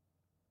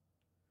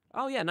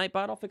 Oh yeah,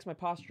 Nightbot, I'll fix my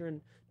posture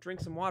and drink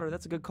some water.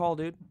 That's a good call,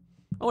 dude.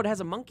 Oh, it has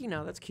a monkey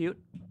now. That's cute.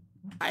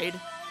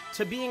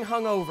 To being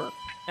hungover.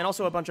 And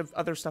also a bunch of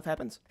other stuff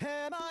happens.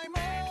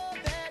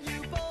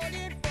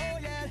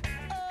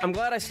 I'm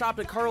glad I stopped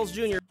at Carl's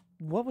Jr.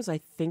 What was I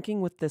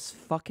thinking with this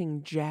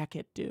fucking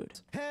jacket,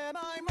 dude?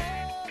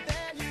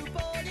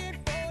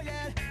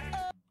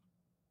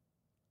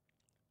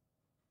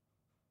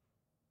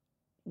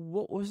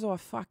 What was I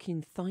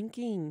fucking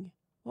thinking?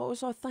 What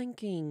was I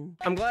thinking?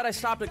 I'm glad I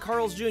stopped at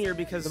Carl's Jr.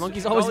 because the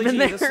monkey's always been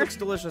there. This looks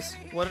delicious.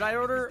 What did I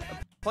order? A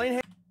plain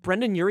ham.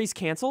 Brendan Urie's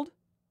canceled?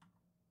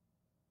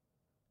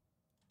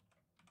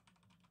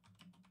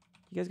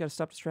 You guys gotta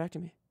stop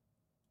distracting me.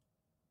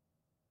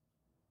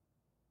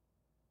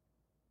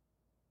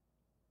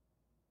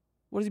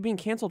 What is he being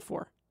canceled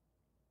for?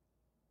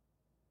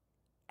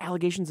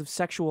 Allegations of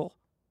sexual.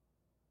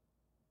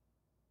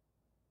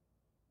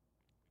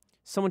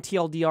 Someone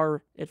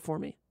TLDR it for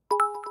me.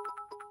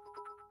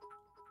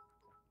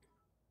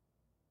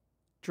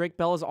 Drake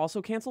Bell is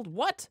also canceled?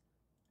 What?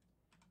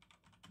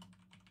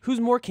 Who's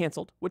more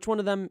canceled? Which one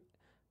of them?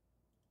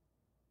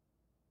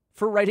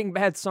 For writing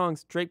bad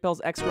songs. Drake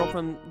Bell's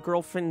ex-girlfriend,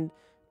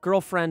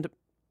 girlfriend.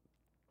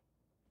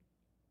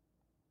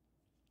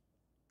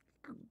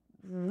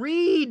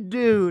 Read,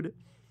 dude.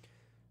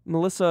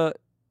 Melissa,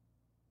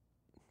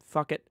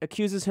 fuck it,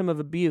 accuses him of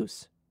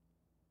abuse.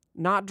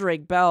 Not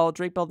Drake Bell.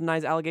 Drake Bell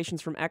denies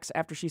allegations from ex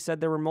after she said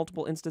there were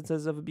multiple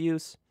instances of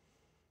abuse.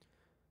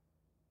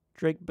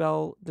 Drake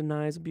Bell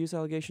denies abuse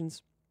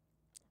allegations.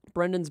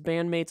 Brendan's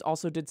bandmates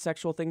also did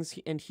sexual things,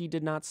 and he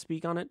did not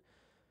speak on it.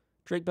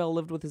 Drake Bell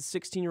lived with his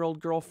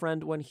 16-year-old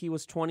girlfriend when he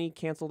was 20,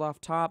 canceled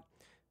off top.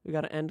 We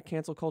got to end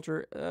cancel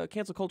culture.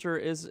 Cancel culture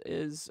is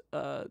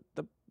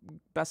the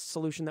best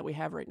solution that we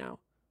have right now.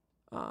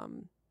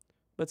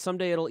 But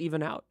someday it'll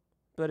even out.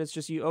 But it's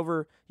just you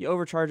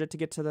overcharge it to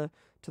get to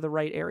the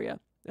right area.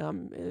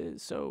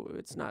 So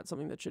it's not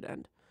something that should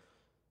end.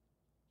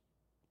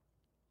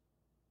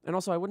 And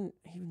also, I wouldn't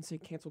even say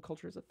cancel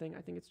culture is a thing.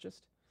 I think it's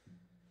just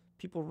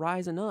people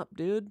rising up,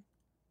 dude.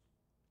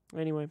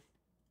 Anyway.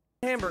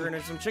 Hamburger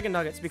and some chicken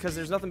nuggets because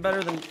there's nothing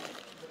better than...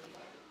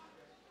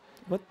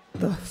 What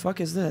the fuck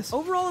is this?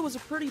 Overall, it was a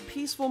pretty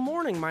peaceful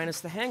morning,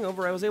 minus the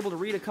hangover. I was able to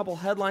read a couple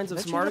headlines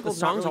of some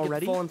articles, not really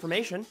get full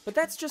information. But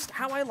that's just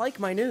how I like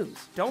my news.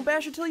 Don't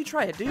bash it till you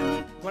try it,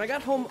 dude. When I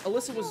got home,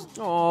 Alyssa was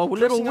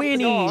little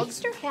Winnie.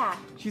 Easter cat.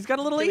 She's got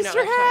a little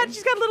Easter hat.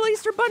 She's got a little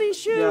Easter bunny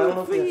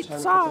shoe. Feet,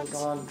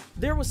 socks.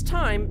 There was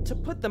time to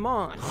put them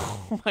on.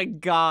 Oh my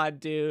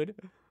god, dude.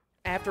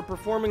 After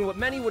performing what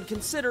many would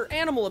consider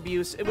animal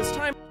abuse, it was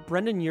time.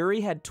 Brendan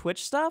Urie had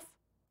Twitch stuff?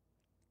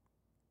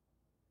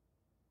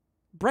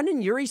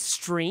 Brendan Urie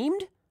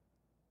streamed?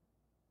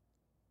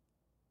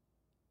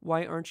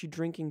 Why aren't you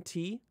drinking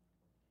tea?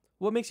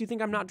 What makes you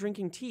think I'm not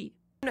drinking tea?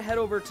 I'm gonna head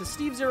over to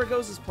Steve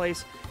Zaragoza's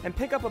place and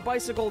pick up a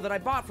bicycle that I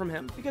bought from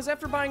him. Because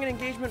after buying an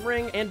engagement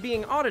ring and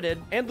being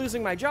audited and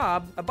losing my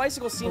job, a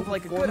bicycle seemed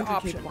like a good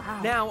option.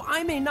 Wow. Now,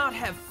 I may not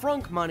have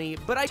frunk money,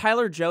 but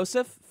Tyler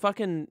Joseph?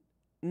 Fucking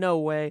no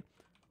way.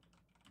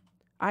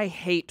 I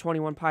hate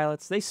 21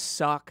 Pilots. They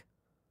suck.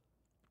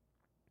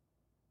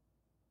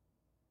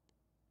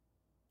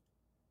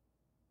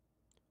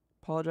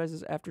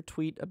 Apologizes after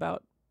tweet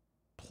about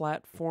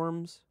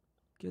platforms.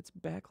 Gets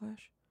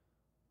backlash?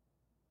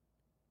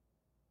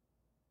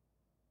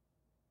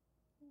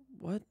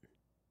 What?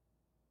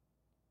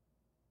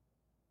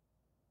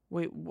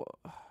 Wait,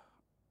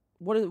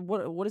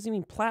 what does he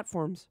mean,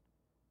 platforms?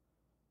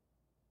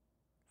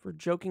 For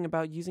joking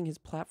about using his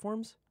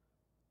platforms?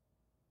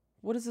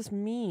 What does this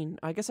mean?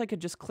 I guess I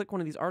could just click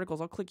one of these articles.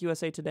 I'll click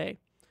USA Today.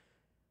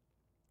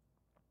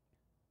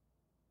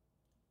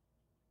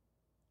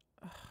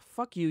 Ugh,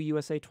 fuck you,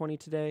 USA 20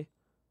 Today.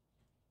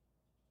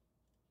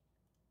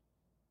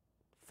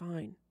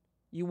 Fine.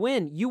 You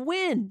win. You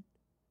win!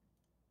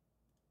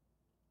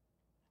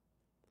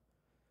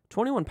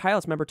 21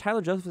 Pilots member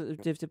Tyler Joseph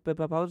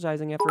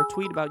apologizing after a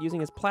tweet about using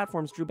his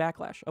platforms drew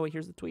backlash. Oh, wait,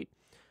 here's the tweet.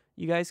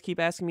 You guys keep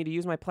asking me to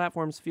use my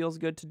platforms. Feels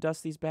good to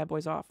dust these bad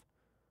boys off.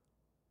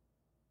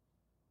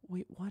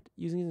 Wait, what?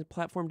 Using his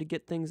platform to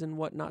get things and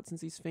whatnot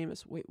since he's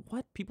famous. Wait,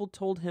 what? People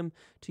told him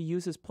to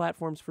use his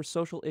platforms for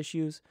social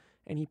issues,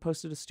 and he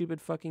posted a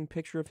stupid fucking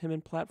picture of him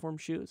in platform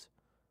shoes.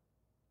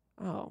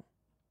 Oh.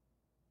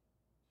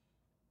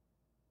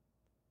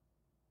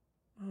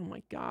 Oh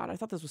my god, I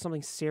thought this was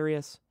something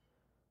serious.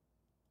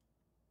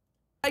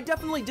 I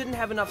definitely didn't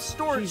have enough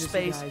storage Jesus,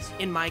 space you guys.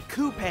 in my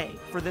coupe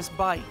for this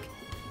bike.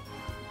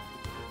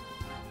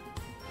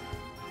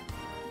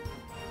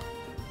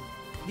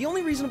 The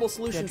only reasonable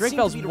solution Drake seemed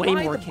Bell's to be to way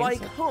ride more the bike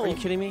canceled. home Are you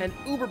kidding me? and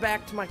Uber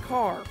back to my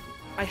car.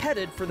 I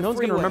headed for the No one's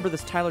freeway. gonna remember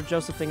this Tyler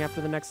Joseph thing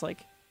after the next,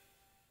 like,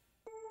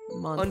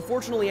 month.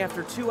 Unfortunately,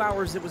 after 2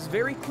 hours, it was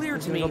very clear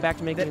He's to gonna me go back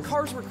to making that his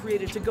cars were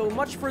created to go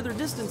much further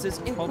distances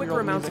in 12-year-old quicker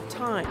amounts music.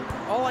 of time.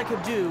 All I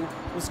could do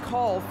was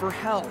call for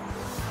help.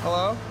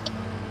 Hello?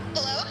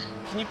 Hello?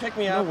 Can you pick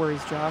me up? No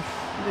worries, Josh.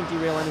 You didn't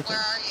derail anything. Where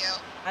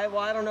are you?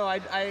 I don't know.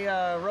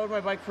 I rode my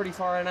bike pretty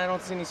far and I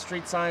don't see any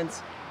street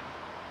signs.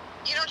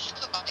 You don't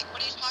have a bike.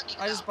 What are you talking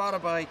about? I just bought a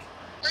bike.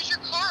 Where's your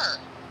car?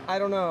 I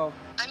don't know.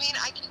 I mean,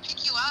 I can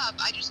pick you up.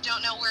 I just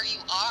don't know where you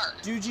are.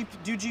 Do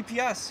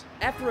GPS.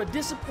 After a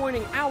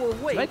disappointing hour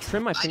wait... Did I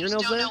trim my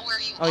fingernails there?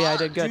 Oh yeah, I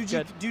did. Good,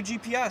 good. Do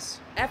GPS.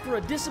 After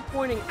a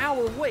disappointing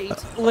hour wait...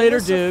 Later,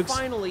 Alyssa Dukes.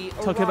 finally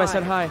Tell Kib I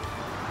said arrived. hi.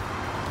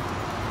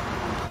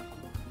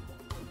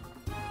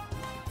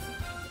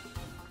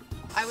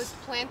 I was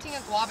planting a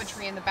guava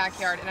tree in the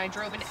backyard, and I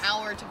drove an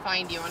hour to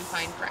find you and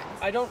find friends.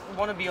 I don't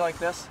want to be like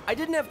this. I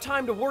didn't have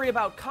time to worry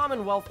about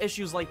Commonwealth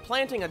issues like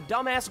planting a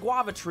dumbass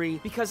guava tree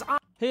because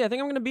Hey, I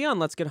think I'm gonna be on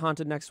Let's Get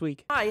Haunted next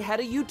week. I had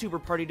a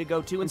YouTuber party to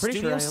go to in I'm pretty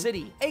Studio sure I am.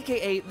 City,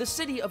 aka the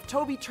city of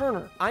Toby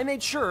Turner. I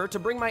made sure to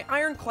bring my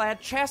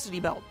ironclad chastity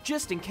belt,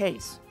 just in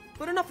case.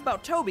 But enough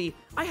about Toby,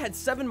 I had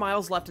 7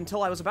 miles left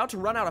until I was about to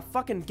run out of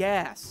fucking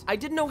gas. I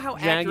didn't know how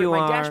accurate my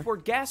Jaguar.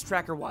 dashboard gas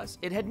tracker was.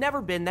 It had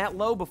never been that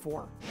low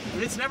before.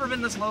 It's never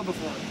been this low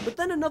before. But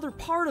then another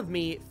part of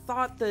me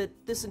thought that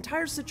this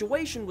entire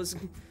situation was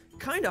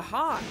kinda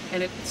hot.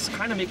 And it's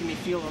kind of making me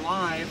feel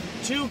alive.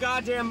 2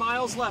 goddamn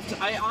miles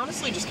left. I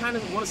honestly just kind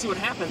of want to see what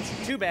happens.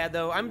 Too bad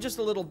though, I'm just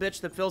a little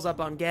bitch that fills up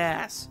on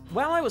gas.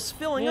 While I was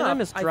filling Man, up, I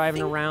miss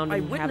driving think around I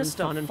and having witnessed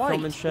fun a and fight,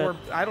 filming shit. or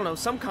I don't know,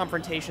 some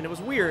confrontation. It was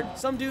weird.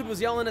 Some dude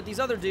was yelling at these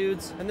other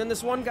dudes, and then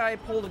this one guy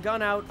pulled a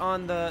gun out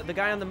on the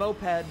guy on the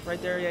moped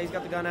right there. Yeah, he's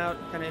got the gun out,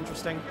 kind of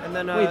interesting. And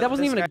then Wait, that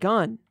wasn't this even guy a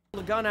gun.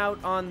 pulled a gun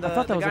out on the I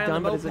thought that was a guy on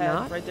gun, the but is it moped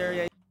not? right there.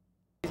 Yeah,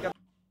 he's got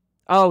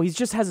Oh, he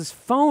just has his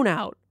phone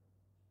out.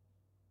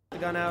 the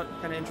gun out,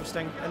 kind of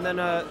interesting. And then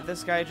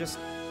this guy just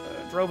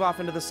drove off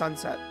into the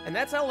sunset. And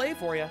that's LA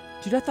for you.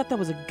 Dude, I thought that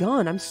was a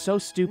gun. I'm so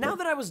stupid. Now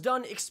that I was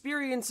done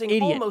experiencing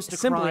Idiot. almost a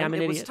Simply, crime, I'm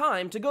an it was idiot.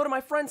 time to go to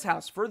my friend's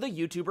house for the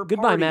YouTuber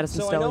Goodbye, party.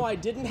 Madison So Stelly. I know I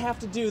didn't have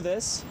to do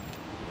this,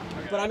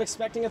 but I'm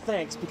expecting a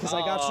thanks because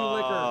I got you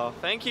liquor.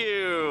 Thank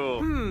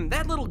you.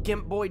 That little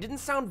gimp boy didn't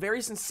sound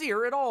very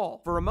sincere at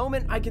all. For a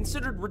moment, I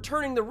considered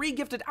returning the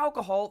re-gifted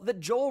alcohol that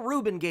Joel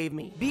Rubin gave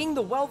me. Being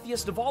the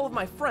wealthiest of all of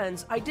my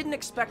friends, I didn't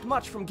expect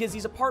much from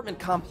Gizzy's apartment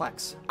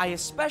complex. I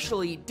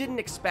especially didn't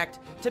expect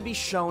to be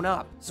shown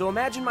up. So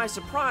imagine my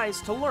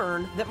surprise to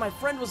learn that my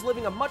friend was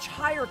living a much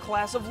higher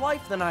class of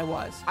life than I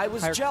was. I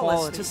was Higher jealous,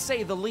 quality. to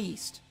say the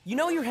least. You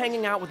know you're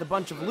hanging out with a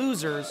bunch of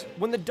losers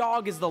when the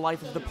dog is the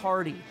life of the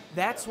party.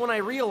 That's when I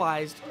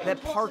realized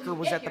that Parker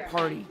was at the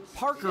party.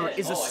 Parker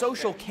is a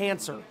social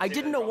cancer. I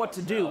didn't know what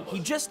to do. He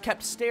just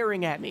kept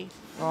staring at me.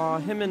 Aw,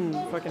 him and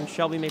fucking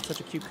Shelby made such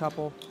a cute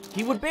couple.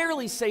 He would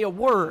barely say a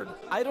word.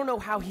 I don't know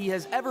how he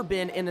has ever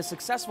been in a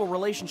successful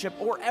relationship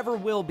or ever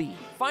will be.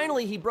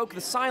 Finally, he broke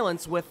the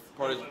silence with,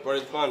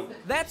 Party's fun.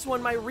 that's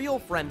when my real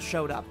friend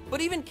showed up.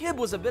 But even Kib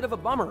was a bit of a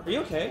bummer. Are you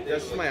okay?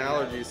 That's just my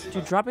allergies.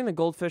 Dude, dropping the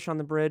goldfish on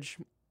the bridge.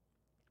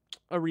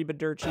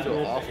 Arrivederci, I feel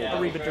dude. awful.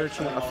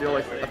 Arrivederci. I feel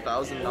like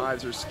 1,000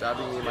 knives are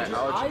stabbing me in my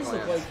allergy Eyes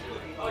look glands.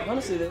 like,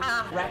 honestly, they're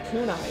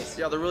raccoon eyes.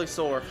 Yeah, they're really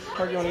sore.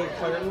 Parker, you want to get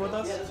clarity with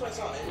us?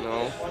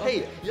 No.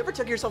 Hey, you ever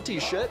took yourself to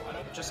your shit?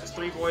 Just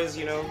 3 boys,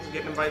 you know,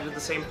 getting invited to the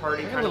same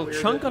party. I got a little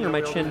chunk under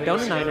my chin,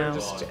 don't I now?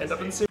 Just to end up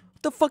in the same.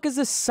 What the fuck is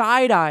this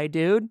side eye,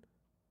 dude?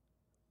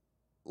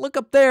 Look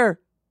up there.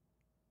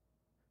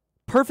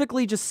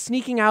 Perfectly just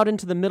sneaking out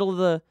into the middle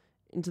of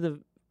into the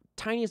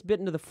tiniest bit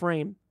into the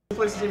frame.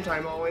 Place the same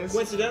time always.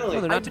 Coincidentally.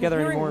 Oh, they're not I've been together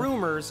hearing anymore.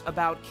 rumors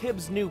about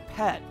Kib's new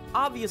pet.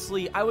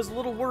 Obviously, I was a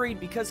little worried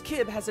because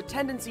Kib has a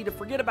tendency to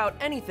forget about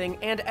anything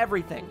and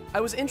everything.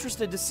 I was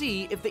interested to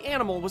see if the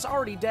animal was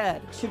already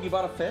dead. Kib, you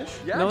bought a fish?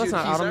 Yeah, No, dude, that's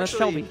not he's Autumn, that's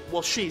actually- Shelby.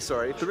 Well,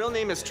 sorry. The real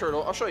name is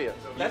Turtle. I'll show you.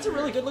 That's a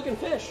really good looking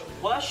fish.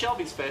 Well, that's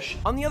Shelby's fish.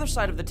 On the other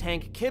side of the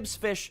tank, Kib's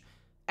fish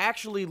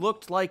actually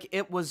looked like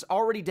it was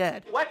already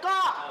dead. Wake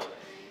up!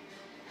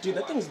 Dude,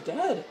 that thing's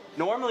dead.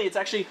 Normally, it's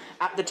actually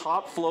at the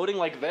top floating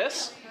like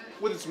this,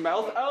 with its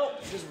mouth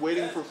out, just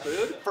waiting for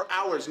food. For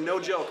hours, no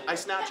joke. I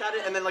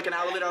Snapchatted, and then like an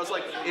hour later, I was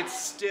like, it's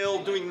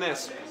still doing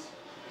this.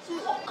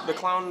 The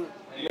clown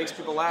makes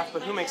people laugh,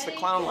 but who makes the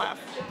clown laugh?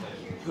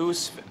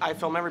 I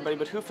film everybody,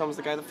 but who films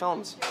the guy that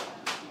films?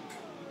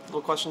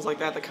 Little questions like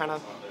that kind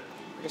of,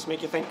 I guess,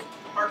 make you think.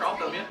 Parker, I'll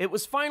film you. It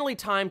was finally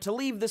time to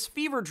leave this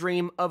fever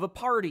dream of a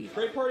party.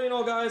 Great party and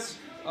all, guys.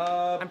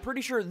 I'm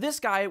pretty sure this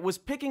guy was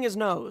picking his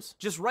nose,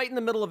 just right in the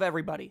middle of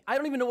everybody. I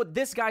don't even know what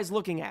this guy's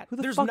looking at. Who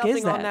the There's fuck nothing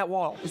is that? on that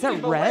wall. Is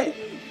that red?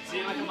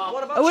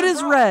 What about Oh, it your is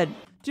bra? red.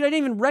 Dude, I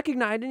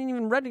didn't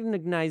even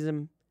recognize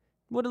him.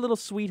 What a little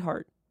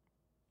sweetheart.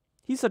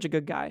 He's such a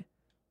good guy.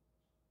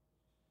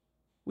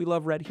 We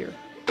love Red here.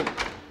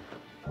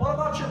 What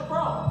about your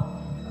bro?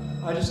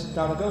 I just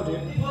gotta go, dude.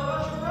 What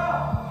about your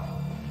bro?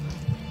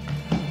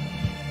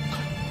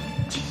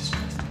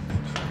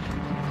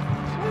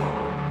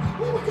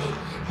 Oh my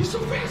god, he's so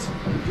fast! I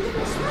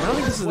don't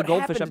think this is the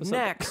goldfish episode.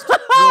 Next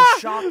will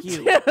shock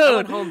you. Dude. I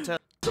went home to.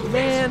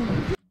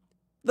 Man,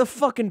 the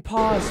fucking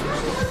pause.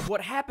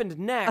 What happened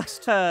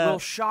next will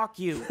shock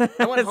you.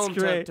 I went That's home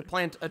great. to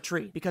plant a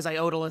tree because I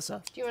owed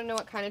Alyssa. Do you want to know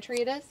what kind of tree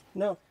it is?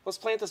 No, let's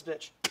plant this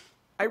bitch.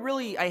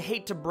 I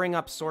hate to bring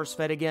up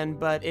SourceFed again,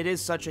 but it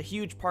is such a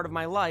huge part of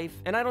my life,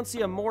 and I don't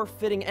see a more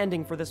fitting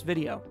ending for this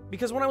video.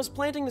 Because when I was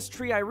planting this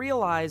tree, I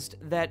realized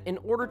that in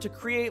order to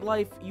create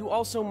life, you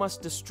also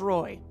must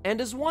destroy.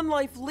 And as one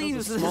life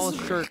leaves the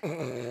smallest shirt.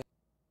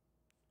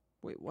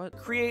 Wait, what?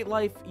 Create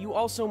life, you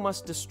also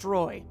must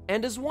destroy.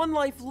 And as one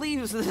life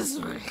leaves this...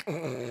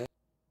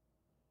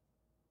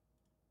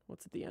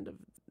 What's at the end of...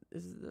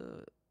 Is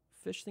the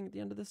fish thing at the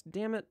end of this?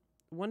 Damn it.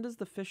 When does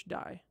the fish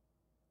die?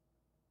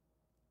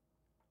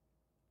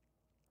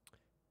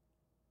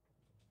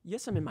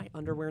 Yes, I'm in my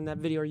underwear in that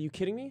video. Are you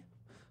kidding me?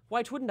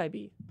 Why wouldn't I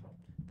be?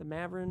 The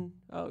Maverin...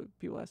 Oh,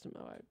 people asked him.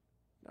 Oh,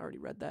 I already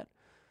read that.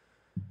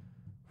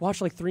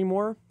 Watch like 3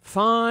 more?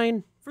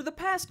 Fine. For the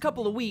past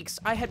couple of weeks,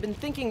 I had been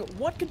thinking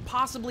what could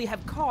possibly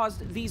have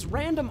caused these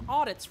random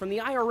audits from the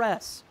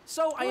IRS.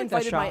 So I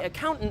invited my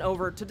accountant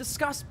over to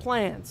discuss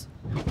plans.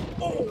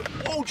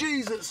 Oh,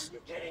 Jesus!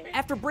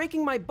 After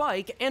breaking my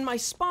bike and my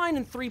spine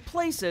in 3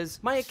 places,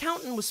 my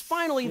accountant was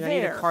finally Yeah, I need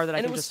a there, car that I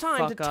and it can was just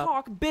time to fuck up.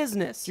 talk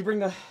business. Did you bring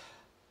the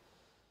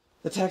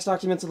tax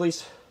documents at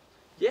least?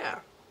 Yeah.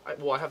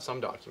 Well, I have some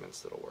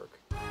documents that'll work.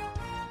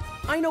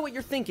 I know what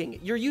you're thinking.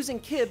 You're using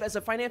Kib as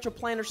a financial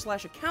planner /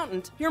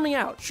 accountant. Hear me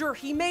out. Sure,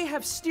 he may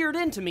have steered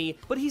into me,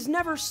 but he's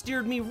never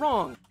steered me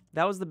wrong.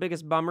 That was the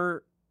biggest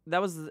bummer.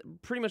 That was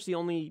pretty much the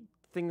only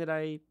thing that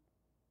I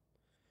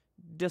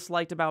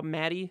disliked about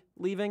Maddie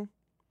leaving.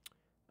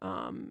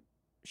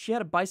 She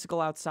had a bicycle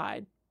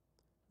outside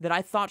that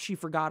I thought she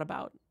forgot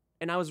about,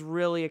 and I was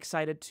really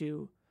excited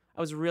to.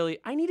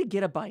 I need to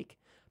get a bike,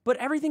 but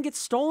everything gets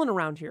stolen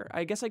around here.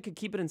 I guess I could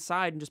keep it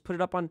inside and just put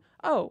it up on.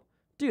 Oh.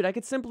 Dude, I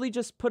could simply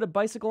just put a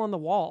bicycle on the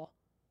wall.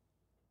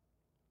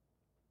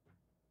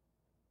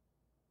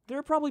 There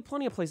are probably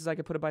plenty of places I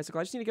could put a bicycle.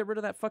 I just need to get rid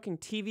of that fucking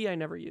TV I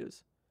never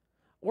use.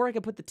 Or I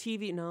could put the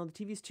TV... No, the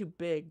TV's too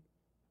big.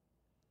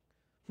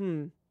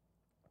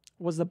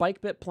 Was the bike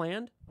bit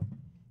planned?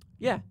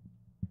 Yeah.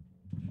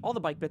 All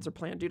the bike bits are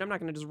planned, dude. I'm not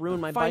going to just ruin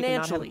my bike and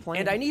not have it planned.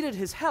 And I needed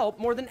his help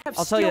more than...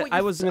 I'll tell you,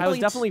 I was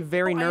definitely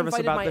very nervous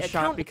about this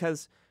shot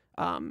because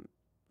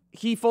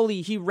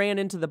he ran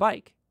into the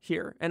bike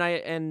here.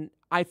 And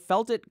I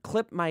felt it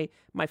clip my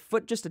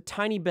foot just a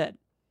tiny bit.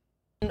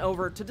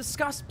 Over to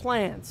discuss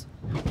plans.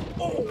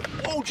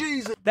 Oh,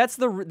 Jesus!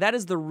 That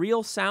is the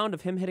real sound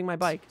of him hitting my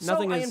bike.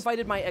 Nothing is I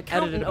invited my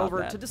accountant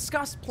over to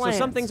discuss plans. So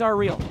some things are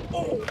real.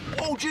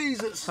 Oh,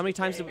 Jesus! How many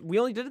times did we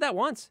only did that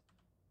once?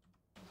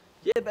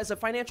 Yeah, as a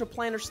financial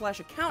planner /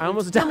 accountant. I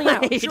almost Hear me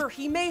out. died. Sure,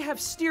 he may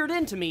have steered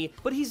into me,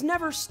 but he's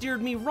never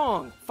steered me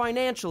wrong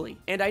financially.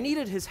 And I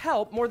needed his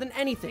help more than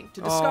anything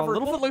to discover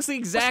Littlefoot what looks the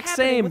exact was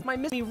happening same. with my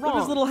missing Look at his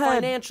wrong little head.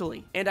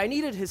 financially. And I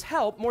needed his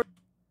help more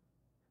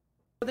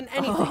than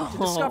anything to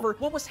discover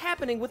what was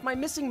happening with my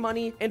missing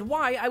money and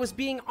why I was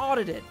being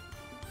audited.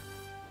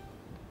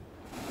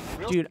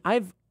 Dude,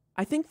 I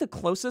think the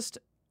closest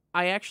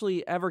I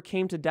actually ever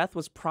came to death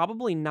was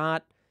probably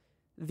not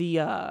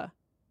the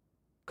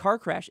car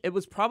crash. It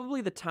was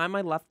probably the time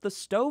I left the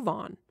stove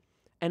on,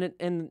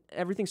 and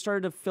everything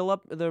started to fill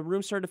up. The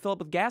room started to fill up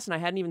with gas, and I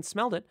hadn't even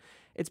smelled it.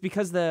 It's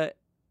because I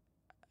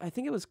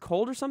think it was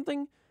cold or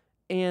something,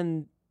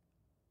 and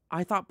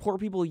I thought poor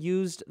people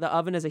used the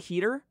oven as a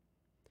heater.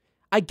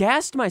 I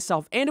gassed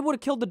myself, and it would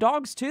have killed the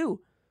dogs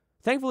too.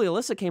 Thankfully,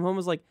 Alyssa came home and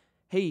was like,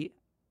 "Hey,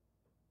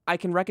 I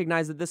can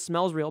recognize that this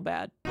smells real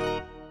bad."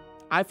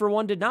 I, for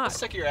one, did not.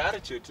 Sick of your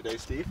attitude today,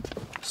 Steve.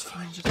 It's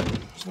fine. Just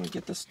want to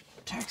get this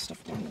tax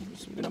stuff done.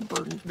 It's been a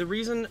burden. The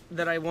reason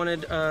that I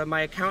wanted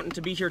my accountant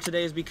to be here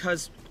today is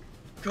because,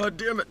 God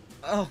damn it,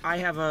 I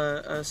have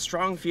a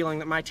strong feeling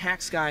that my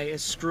tax guy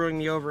is screwing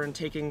me over and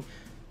taking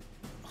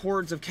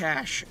hordes of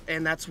cash,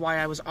 and that's why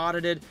I was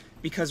audited.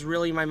 Because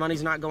really, my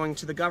money's not going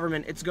to the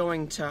government; it's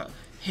going to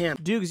him.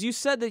 Dukes, you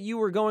said that you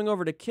were going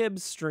over to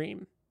Kib's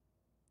stream.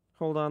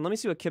 Hold on, let me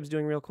see what Kib's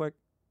doing real quick.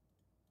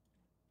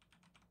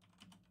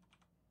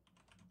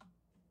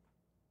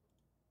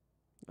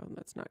 Oh,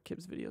 that's not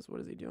Kib's videos.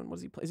 What is he doing? What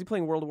is he playing? Is he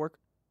playing World of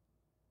Warcraft?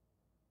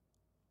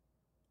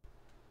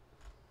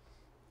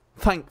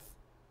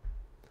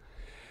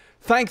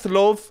 Thanks,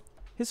 love.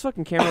 His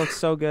fucking camera looks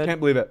so good. Can't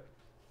believe it.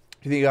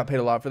 Do you think you got paid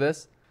a lot for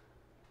this?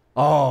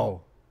 Oh.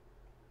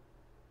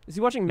 Is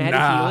he watching Maddie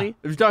Healy?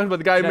 If you're talking about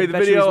the guy who made the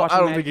video, I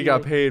don't think he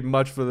got paid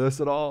much for this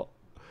at all.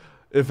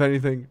 If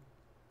anything.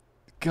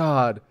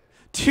 God.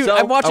 Dude,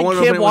 I'm watching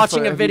Kib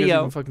watching a video.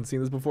 Have you fucking seen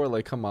this before?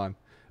 Like, come on.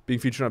 Being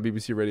featured on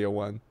BBC Radio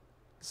 1.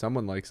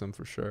 Someone likes him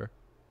for sure.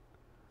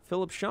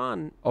 Philip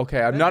Sean.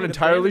 Okay, I'm not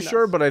entirely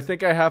sure, but I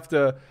think I have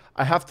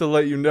to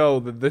let you know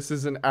that this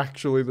isn't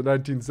actually the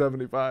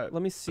 1975.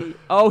 Let me see.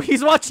 Oh,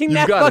 he's watching You've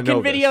that gotta fucking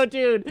know video, this.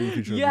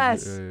 dude.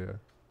 Yes. Yeah.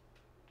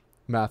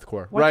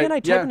 Mathcore. Why right. can't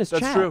I type yeah, in his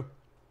that's chat? true.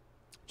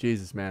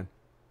 Jesus, man.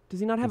 Does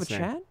he not have Insane. a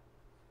chat?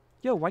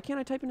 Yo, why can't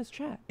I type in his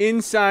chat?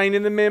 Insane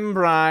in the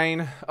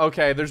membrane.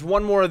 Okay, there's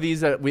one more of these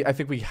that I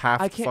think we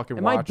have to fucking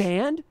Am watch. I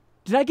banned?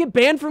 Did I get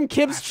banned from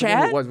Kib's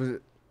chat? What was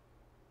it?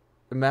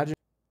 Imagine.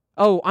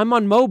 Oh, I'm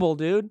on mobile,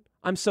 dude.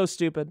 I'm so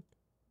stupid.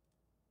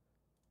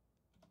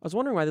 I was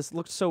wondering why this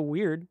looked so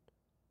weird.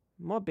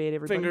 My bad,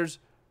 everybody. Fingers.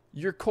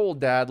 You're cold,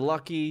 Dad.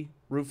 Lucky,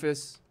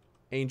 Rufus,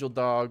 Angel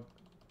Dog.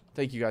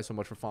 Thank you guys so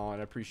much for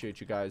following. I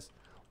appreciate you guys.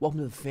 Welcome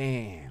to the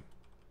fam.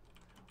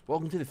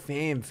 Welcome to the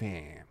fam.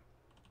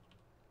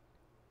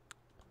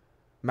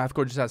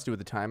 Mathcore just has to do with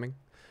the timing.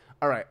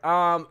 All right.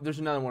 There's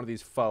another one of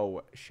these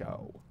faux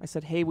show. I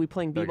said, hey, we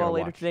playing b-ball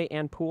later today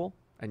and pool.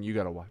 And you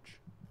gotta watch.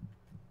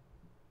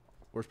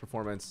 Worst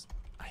performance.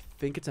 I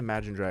think it's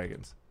Imagine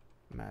Dragons.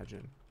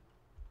 Imagine.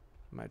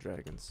 My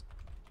Dragons.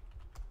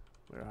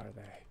 Where are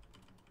they?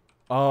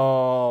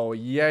 Oh,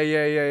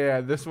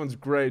 yeah. This one's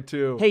great,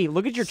 too. Hey,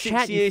 look at your 6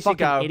 chat, you years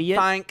fucking ago.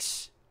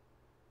 idiot.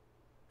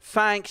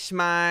 Thanks,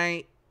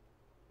 mate.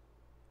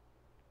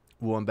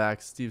 Well, I'm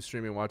back. Steve's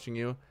streaming, watching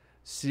you.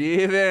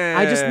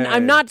 Steven!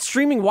 I'm not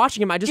streaming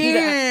watching him. I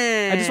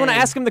just want to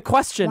ask him the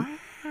question. Wow.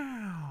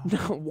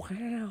 No,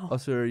 wow.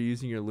 Also, are you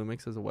using your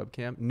Lumix as a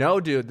webcam? No,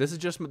 dude. This is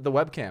just the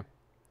webcam.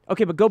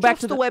 Okay, but go back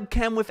to the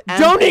webcam with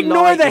Don't ample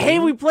ignore the, lighting. hey,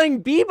 we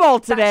playing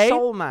b-ball today. That's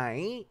all,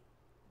 mate.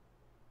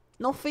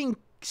 Nothing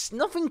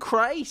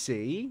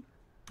crazy.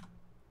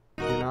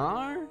 You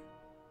know?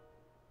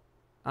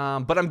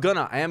 But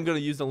I am gonna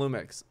use the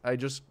Lumix. I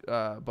just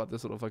bought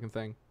this little fucking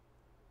thing.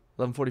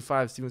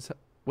 11:45. Steven's.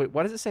 Wait,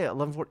 why does it say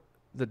 11:40?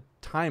 The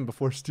time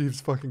before Steve's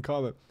fucking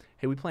comment.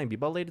 Hey, we playing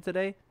b-ball later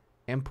today?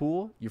 And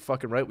pool? You're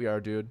fucking right we are,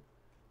 dude.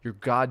 You're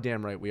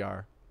goddamn right we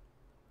are.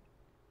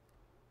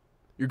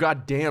 You're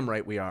goddamn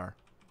right we are.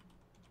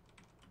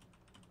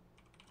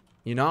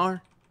 You know?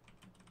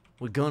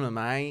 We're gonna,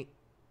 mate.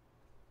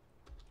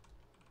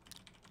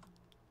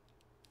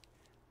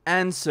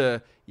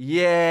 Answer,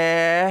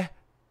 yeah.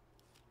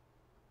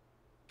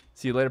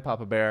 See you later,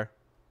 Papa Bear.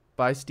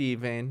 Bye,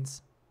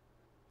 Stevens.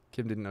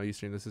 Kim didn't know you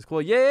streamed. This is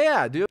cool.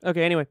 Yeah, dude.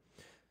 Okay, anyway.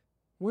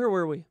 Where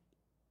were we?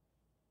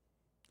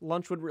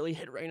 Lunch would really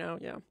hit right now,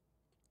 yeah.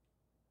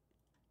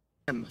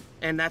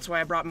 And that's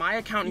why I brought my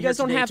accountant You guys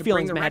here don't today have to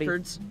feelings, bring the Maddie.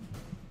 records.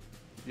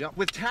 Yep.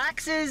 With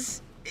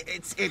taxes,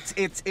 it's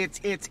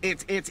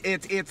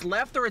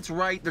left or it's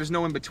right. There's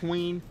no in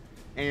between.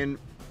 And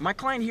my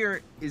client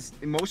here is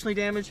emotionally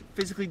damaged,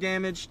 physically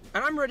damaged,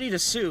 and I'm ready to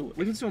sue.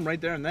 We can sue him right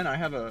there and then. I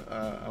have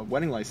a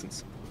wedding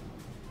license.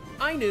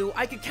 I knew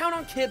I could count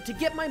on Kib to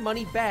get my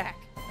money back.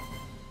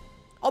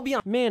 I'll be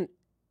Man,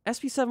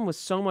 SP7 was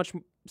so much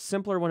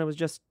simpler when it was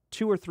just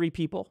 2 or 3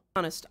 people.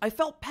 honest. I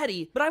felt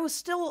petty, but I was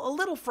still a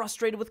little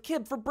frustrated with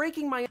Kib for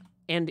breaking my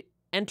And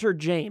enter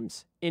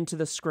James into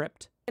the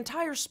script.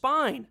 entire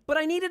spine. But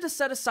I needed to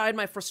set aside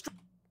my frustration.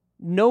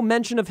 No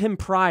mention of him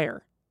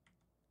prior.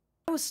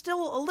 I was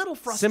still a little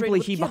frustrated Simply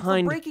with he Kib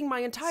behind. for breaking my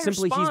entire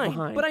Simply spine. he's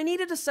behind. But I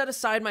needed to set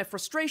aside my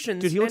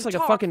frustrations. Dude, he looks and like a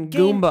talk fucking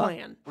game Goomba.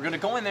 plan. We're gonna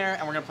go in there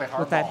and we're gonna play hardball.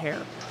 With that hair.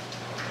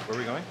 Where are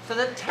we going? To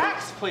the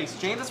tax place,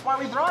 James. That's why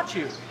we brought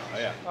you. Oh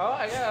yeah.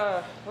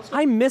 Oh, let's go.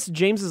 I miss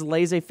James's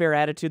laissez-faire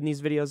attitude in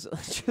these videos.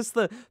 Just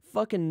the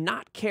fucking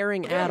not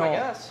caring at all. I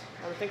guess.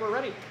 I think we're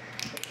ready.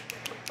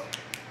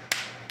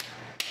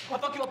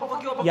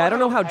 Yeah, I don't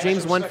know how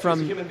James went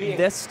from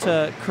this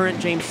to current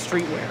James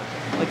streetwear.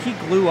 Like, he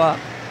glue up.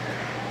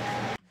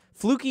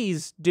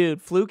 Flukies,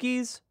 dude,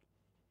 Flukies,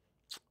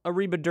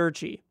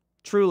 Arrivederci.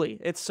 Truly,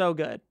 it's so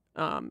good.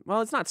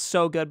 Well, it's not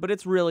so good, but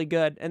it's really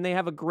good. And they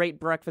have a great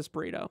breakfast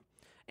burrito.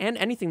 And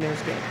anything there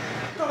is good.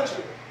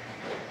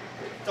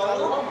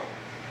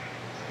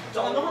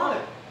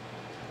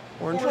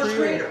 Orange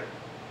Creator.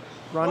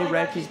 Ronnie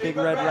Radke's Big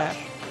Red Rat.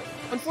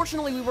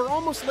 Unfortunately, we were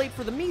almost late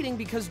for the meeting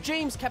because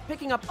James kept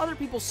picking up other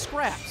people's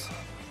scraps.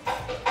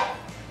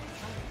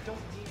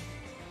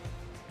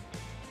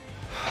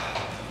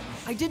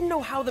 I didn't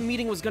know how the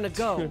meeting was gonna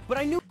go, but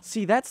I knew.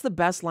 See, that's the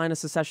best line of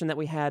secession that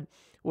we had,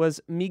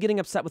 was me getting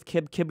upset with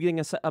Kib, Kib getting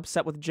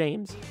upset with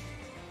James.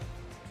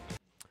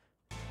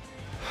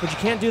 But you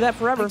can't do that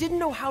forever. I didn't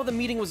know how the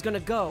meeting was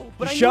gonna go,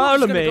 but I knew it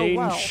was gonna go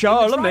well.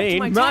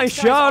 Charlemagne, my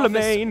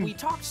Charlemagne. We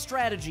talked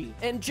strategy,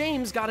 and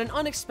James got an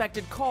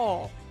unexpected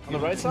call. On the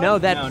right side? No,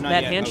 that not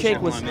that yet.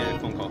 handshake was. I made a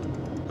phone call.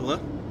 Hello?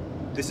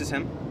 This is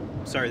him?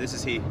 Sorry, this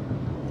is he.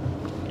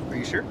 Are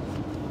you sure?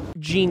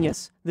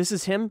 Genius. This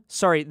is him.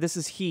 Sorry, this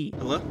is he.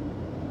 Hello?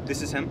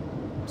 This is him?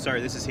 Sorry,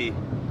 this is he.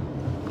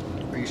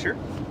 Are you sure?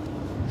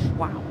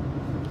 Wow.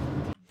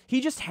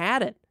 He just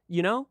had it,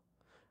 you know?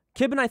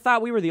 Kib and I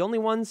thought we were the only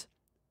ones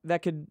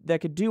that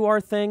could do our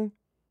thing,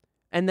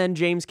 and then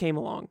James came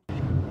along.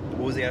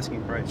 What was he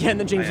asking price? Yeah, and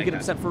then James would get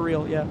upset for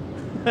real, yeah.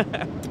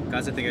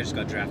 Guys, I think I just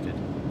got drafted.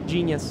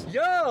 Genius.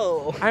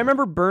 Yo! I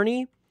remember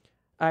Bernie.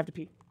 I have to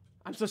pee.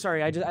 I'm so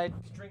sorry. I drank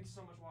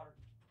so much water.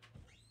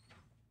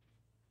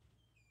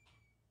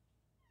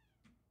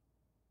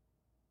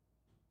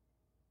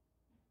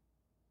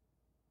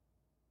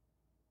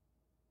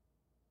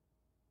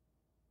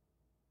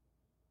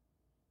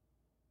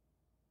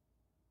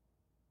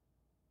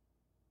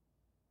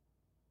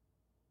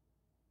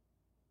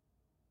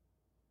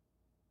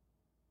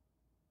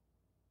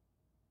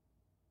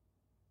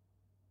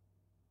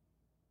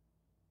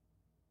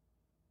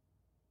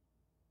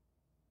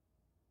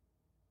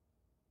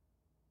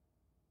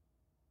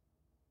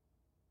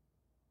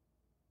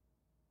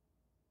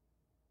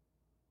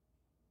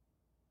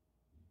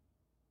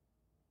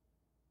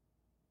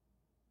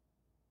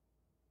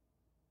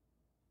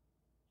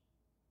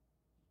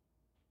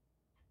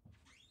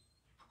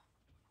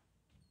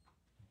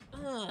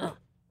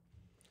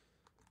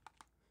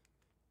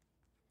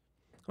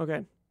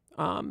 Okay.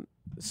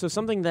 So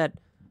something that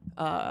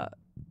I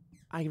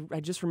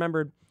just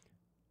remembered,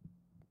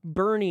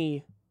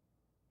 Bernie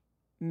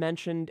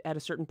mentioned at a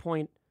certain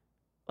point,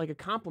 like a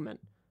compliment,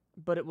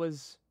 but it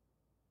was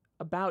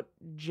about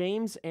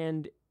James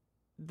and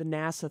the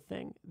NASA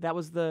thing. That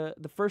was the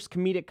first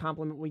comedic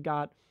compliment we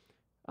got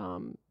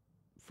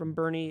from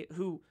Bernie,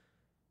 who,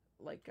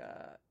 like,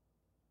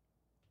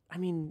 I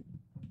mean,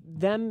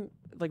 them,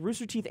 like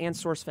Rooster Teeth and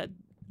SourceFed,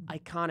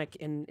 iconic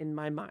in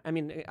my mind. I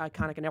mean,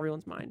 iconic in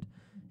everyone's mind,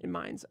 in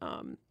minds.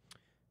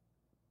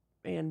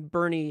 And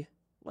Bernie,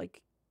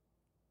 like,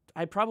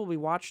 I probably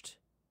watched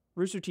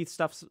Rooster Teeth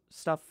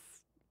stuff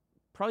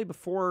probably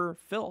before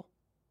Phil.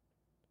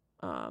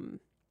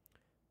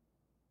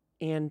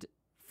 And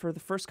for the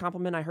first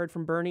compliment I heard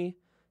from Bernie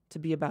to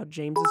be about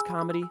James's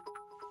comedy,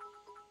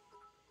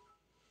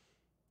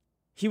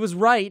 he was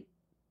right.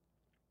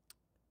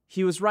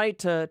 He was right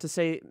to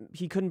say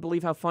he couldn't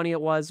believe how funny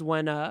it was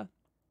when, I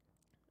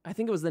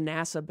think it was the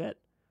NASA bit,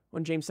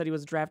 when James said he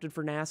was drafted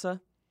for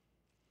NASA.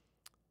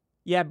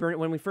 Yeah, Bernie,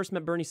 when we first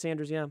met Bernie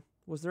Sanders, yeah.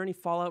 Was there any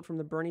fallout from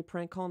the Bernie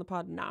prank call in the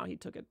pod? No, he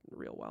took it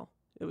real well.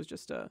 It was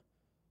just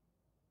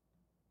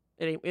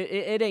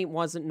it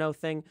wasn't no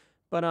thing.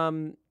 But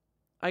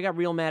I got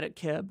real mad at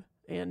Kib,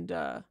 and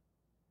I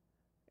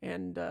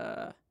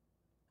probably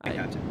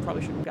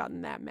shouldn't have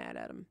gotten that mad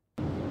at him.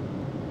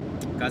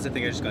 Guys, I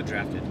think I just got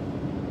drafted.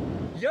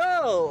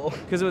 Yo!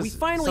 Because we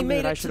finally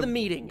made it to the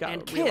meeting,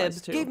 and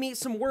Kib gave me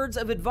some words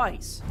of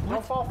advice.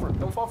 Don't fall for it.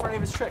 Don't fall for any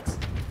of his tricks.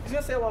 He's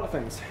gonna say a lot of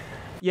things.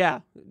 Yeah,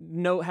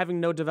 having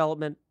no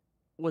development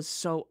was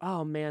so.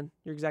 Oh man,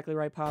 you're exactly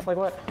right, Pop. Like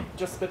what?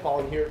 Just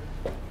spitballing here.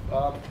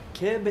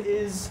 Kib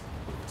is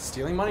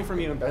stealing money from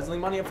you, embezzling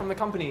money from the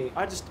company.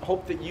 I just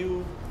hope that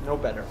you know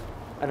better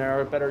and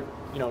are a better,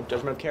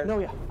 judgment of character. No,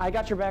 yeah, I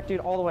got your back,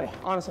 dude, all the way.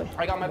 Honestly,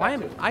 I got my Why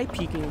back, am too. I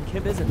peeking and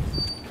Kib isn't?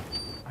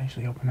 I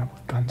usually open up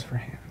with guns for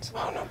hands.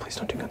 Oh no, please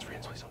don't do guns for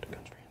hands. Please don't do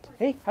guns for hands.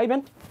 Hey, how you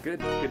been? Good.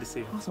 Good to see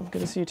you. Awesome. Good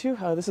to see you too.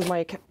 This is my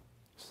account.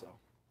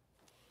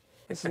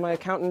 This is my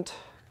accountant.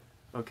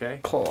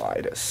 Okay.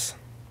 Colitis.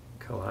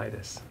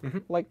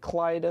 Like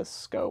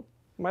kaleidoscope.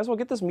 Might as well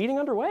get this meeting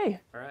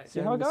underway. All right. See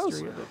how it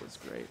goes. It was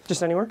great.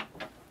 Just anywhere.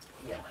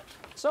 Yeah.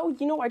 So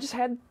I just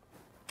had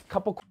a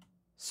couple.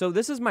 So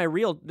this was my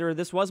real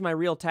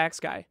tax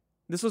guy.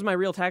 This was my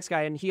real tax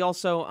guy, and he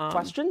also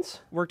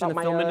Questions? worked in the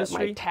about film my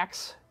industry.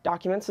 tax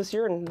documents this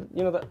year, and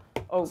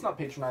Let's not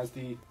patronize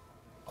the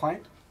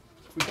client.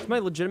 He's my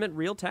legitimate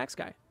real tax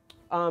guy.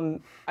 I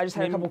just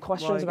had a couple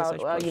questions about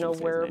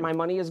where my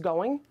money is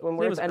going and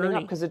where it's ending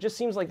up, because it just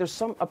seems like there's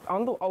some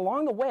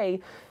along the way.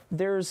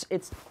 Is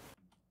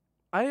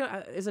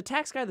a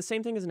tax guy the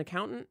same thing as an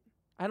accountant?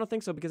 I don't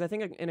think so, because I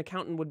think an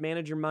accountant would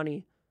manage your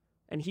money,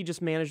 and he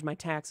just managed my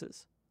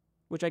taxes,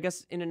 which I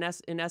guess in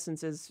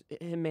essence is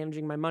him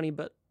managing my money,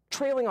 but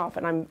trailing off,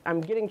 and I'm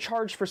getting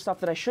charged for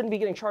stuff that I shouldn't be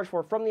getting charged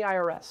for from the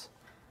IRS.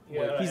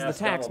 Yeah, he's the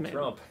tax man.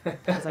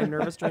 Was I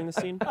nervous during the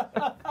scene?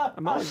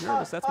 I'm always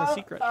nervous. That's my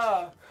secret.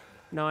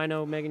 No, I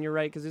know, Megan, you're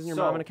right, because isn't your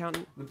mom an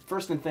accountant? The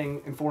first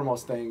and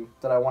foremost thing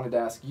that I wanted to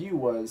ask you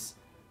was,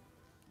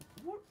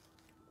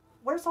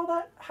 where's all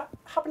that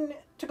happen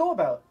to go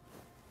about?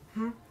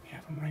 We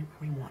have him right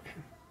where we want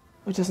him.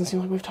 It doesn't seem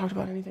like we've talked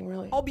about anything,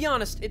 really. I'll be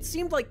honest, it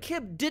seemed like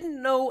Kib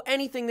didn't know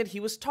anything that he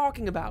was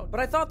talking about,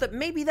 but I thought that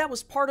maybe that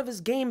was part of his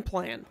game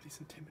plan. He's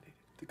intimidated.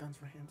 The guns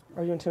for hands.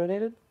 Are you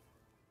intimidated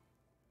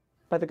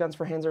by the guns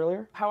for hands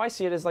earlier? How I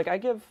see it is like I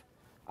give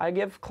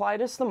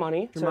Clytus the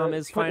money Your mom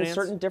is put in finance?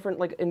 certain different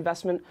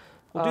investment.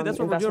 Well, dude, that's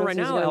what we're doing right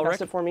now,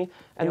 invest Elric. it for me,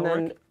 and Elric.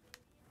 then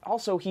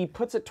also he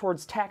puts it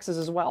towards taxes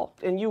as well.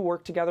 And you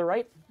work together,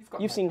 right?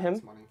 You've seen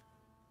him.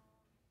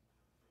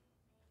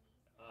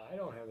 I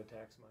don't have the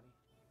tax money.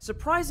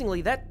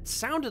 Surprisingly, that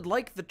sounded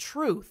like the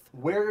truth.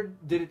 Where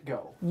did it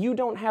go? You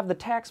don't have the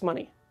tax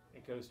money.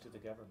 It goes to the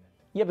government.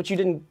 Yeah, but you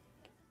didn't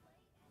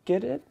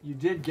get it. You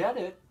did get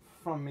it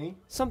from me.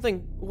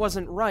 Something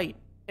wasn't right,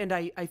 and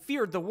I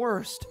feared the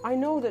worst. I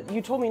know that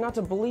you told me not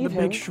to believe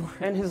The him Big Short.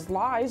 and his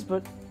lies,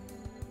 but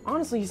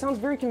honestly, he sounds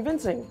very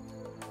convincing.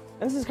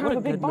 And this is kind What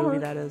of a a big good bummer movie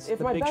that is, if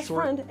The my Big best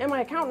Short. friend and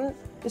my accountant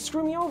is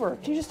screwing me over.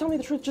 Can you just tell me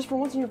the truth just for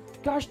once in your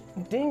gosh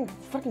dang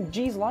fucking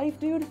G's life,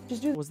 dude?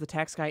 Just do Was the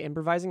tax guy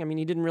improvising? I mean,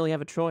 he didn't really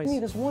have a choice. me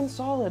this one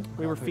solid.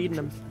 We were feeding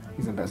him.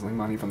 He's embezzling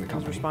money from the He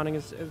was company. responding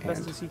as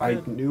best as he I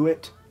could. knew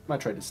it. I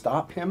tried to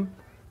stop him,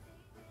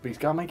 but he's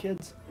got my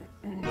kids.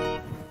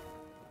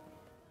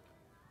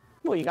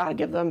 Well, you gotta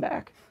give them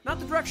back. Not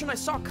the direction I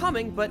saw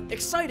coming, but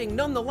exciting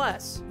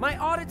nonetheless.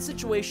 My audit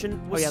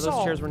situation was Oh, yeah, those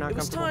solved. chairs were not It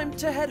was comfortable. time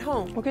to head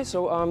home. Okay,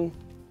 so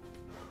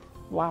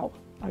wow,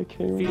 I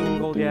can't. Feeding him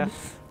gold, yeah.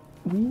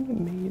 We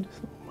made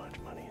so much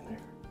money in there.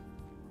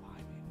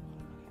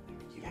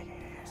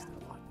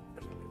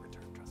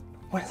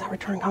 When is that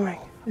return coming?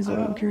 Is what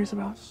I'm curious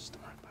about.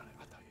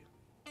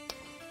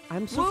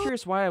 I'm so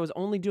curious why I was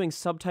only doing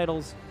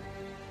subtitles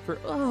for.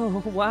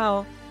 Oh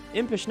wow,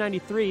 Impish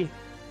 93.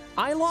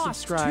 I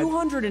lost Subscribe.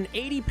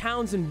 280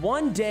 pounds in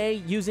one day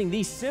using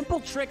these simple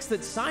tricks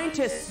that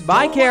scientists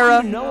Bye, don't Kara.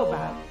 want you to know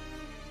about.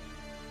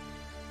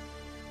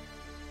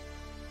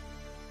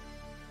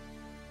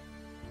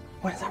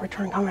 When is that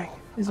return coming?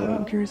 Is what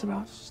I'm curious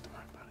about.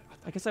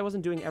 I guess I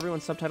wasn't doing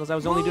everyone's subtitles. I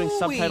was only doing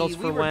subtitles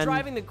for we were when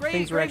driving the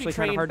things were actually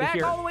kind of hard to back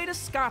hear. all the way to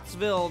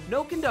Scottsville.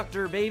 No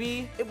conductor,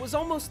 baby. It was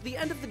almost the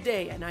end of the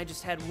day, and I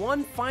just had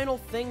one final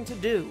thing to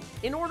do.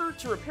 In order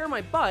to repair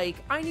my bike,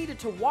 I needed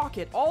to walk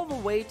it all the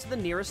way to the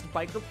nearest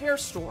bike repair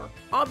store.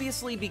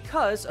 Obviously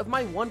because of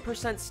my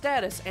 1%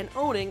 status and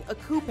owning a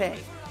coupe.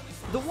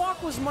 The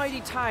walk was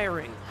mighty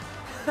tiring.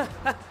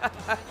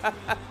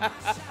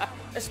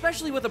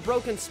 Especially with a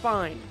broken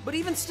spine. But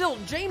even still,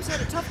 James had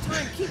a tough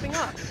time keeping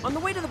up. On the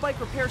way to the bike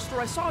repair store,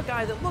 I saw a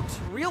guy that looked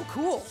real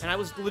cool, and I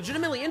was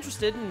legitimately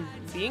interested in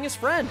being his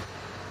friend.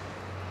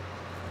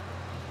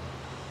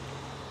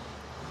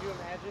 Can you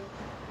imagine?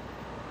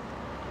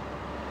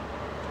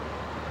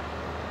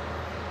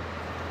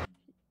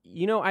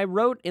 You know, I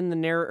wrote in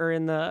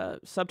the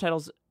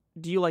subtitles,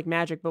 "Do you like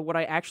magic?" But what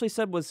I actually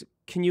said was,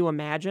 "Can you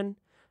imagine?"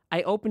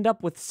 I opened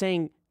up with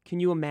saying, "Can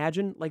you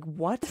imagine?" Like,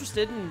 what?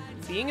 Interested in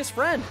being his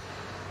friend.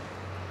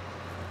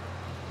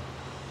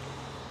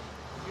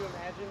 Can you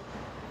imagine?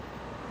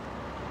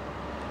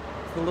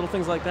 It's the little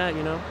things like that,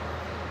 you know?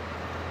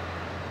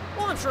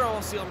 Well, I'm sure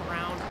I'll see him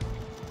around.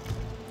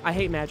 I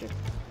hate magic.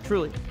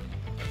 Truly.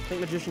 I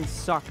think magicians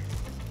suck.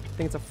 I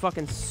think it's a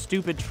fucking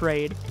stupid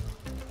trade.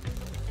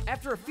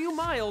 After a few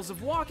miles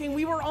of walking,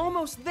 we were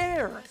almost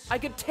there. I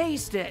could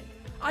taste it.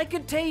 I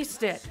could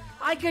taste it.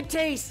 I could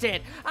taste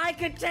it. I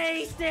could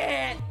taste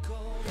it.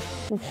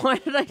 Why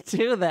did I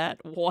do that?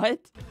 What?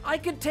 I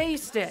could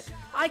taste it.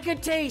 I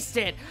could taste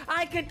it.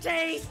 I could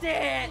taste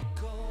it.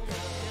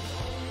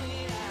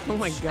 Oh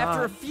my god.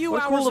 After a few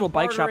what a hours cool little of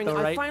bike shop bartering, though,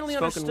 right? I finally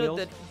Spoken understood wheels.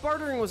 that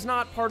bartering was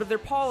not part of their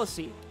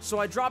policy. So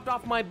I dropped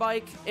off my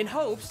bike in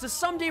hopes to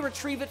someday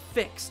retrieve it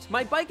fixed.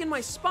 My bike and my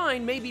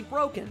spine may be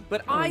broken,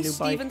 but Oh, a I, new bike.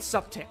 Steven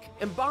Suptic,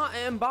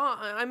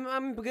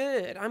 I'm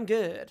good. I'm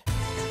good.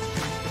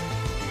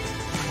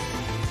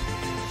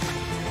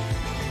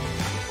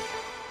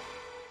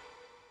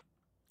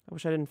 I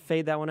wish I didn't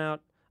fade that one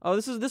out. Oh,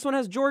 this one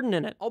has Jordan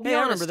in it. I'll be Hey,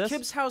 I honest, remember this.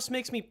 Kib's house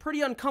makes me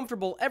pretty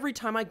uncomfortable every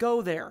time I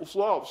go there. What's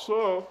up,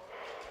 so?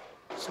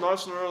 It's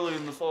nice and early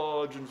in the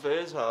Fudge and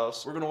Faye's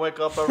house. We're gonna wake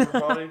up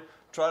everybody,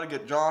 try to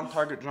get John,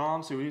 target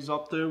John, see what he's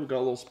up to. We got a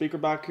little speaker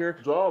back here.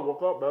 John,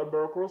 wake up, man.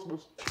 Merry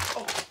Christmas.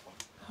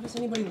 How does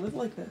anybody live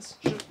like this?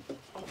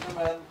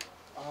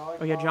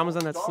 Oh yeah, John was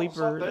on that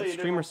sleeper, that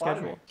streamer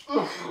schedule.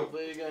 What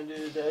are you gonna do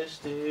today,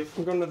 Steve?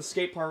 We're going to the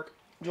skate park.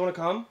 Do you want to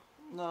come?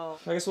 No.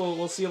 I guess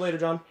we'll see you later,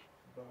 John.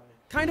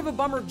 Kind of a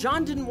bummer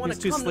John didn't want He's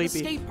to too come sleepy. to the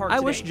skate park I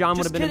today. wish John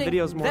would have Just been in kidding.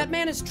 videos more. That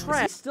man is Is he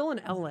trash. still in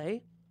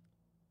LA?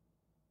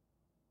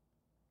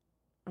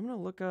 I'm gonna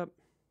look up.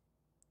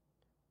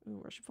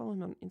 Ooh, I should follow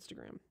him on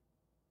Instagram.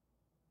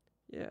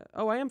 Yeah.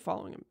 Oh, I am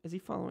following him. Is he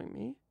following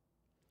me?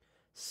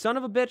 Son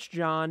of a bitch,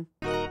 John.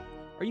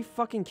 Are you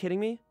fucking kidding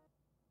me?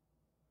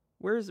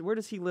 Where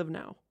does he live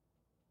now?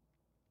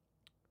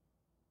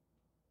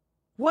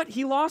 What?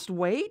 He lost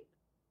weight?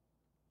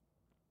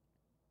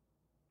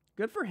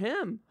 Good for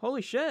him.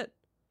 Holy shit.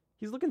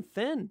 He's looking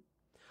thin.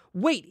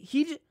 Wait,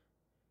 his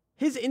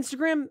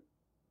Instagram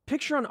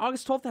picture on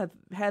August 12th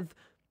had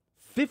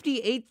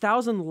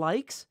 58,000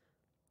 likes?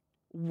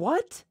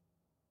 What?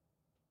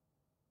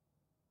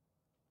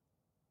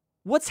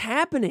 What's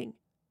happening?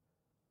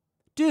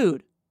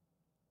 Dude.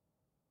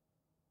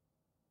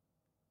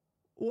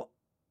 What?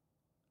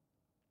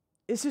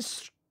 Is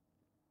this...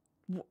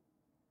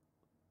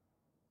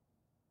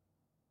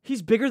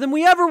 He's bigger than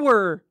we ever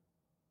were.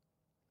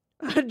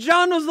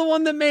 John was the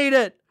one that made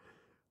it.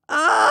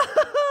 Ah!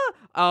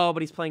 Oh,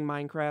 but he's playing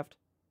Minecraft.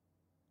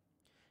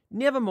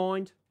 Never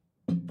mind.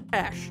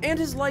 Trash, and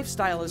his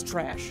lifestyle is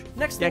trash.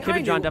 Next Yeah, thing Kid I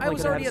and John knew, I definitely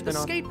was could've already had at a the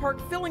spin-off. skate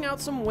park filling out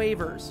some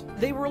waivers.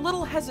 They were a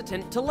little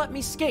hesitant to let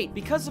me skate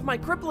because of my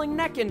crippling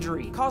neck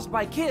injury caused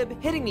by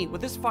Kib hitting me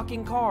with his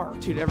fucking car.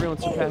 Dude, everyone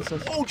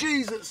surpasses. Oh,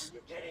 Jesus!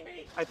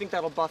 I think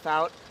that'll buff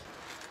out.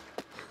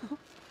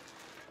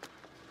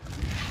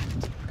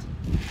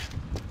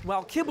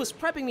 While Kib was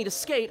prepping me to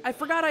skate, I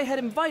forgot I had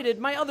invited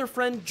my other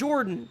friend,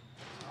 Jordan.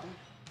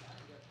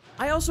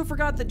 I also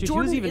forgot that Dude, he was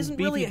Jordan even isn't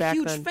really beefy a back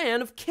huge then.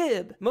 fan of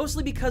Kib,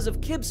 mostly because of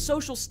Kib's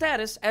social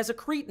status as a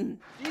cretin.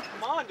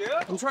 Come on, dude.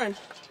 I'm trying.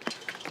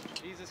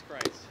 Jesus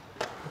Christ.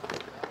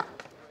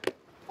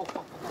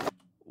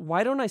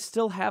 Why don't I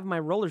still have my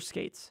roller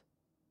skates?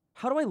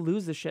 How do I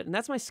lose this shit? And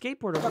that's my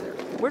skateboard over there.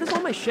 Where does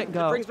all my shit It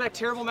go? brings back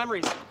terrible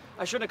memories.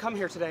 I shouldn't have come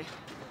here today.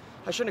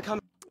 I shouldn't have come.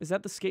 Is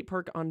that the skate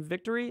park on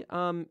Victory?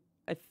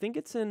 I think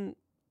it's in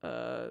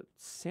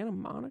Santa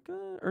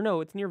Monica? Or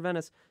no, it's near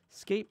Venice.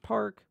 Skate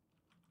park.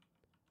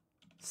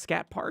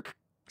 Scat park.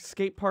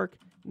 Skate park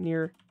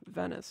near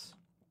Venice.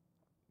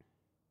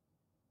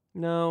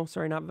 No,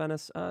 sorry, not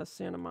Venice.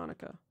 Santa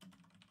Monica.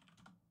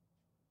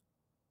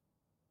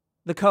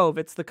 The Cove.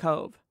 It's the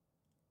Cove.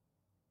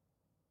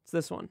 It's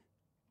this one.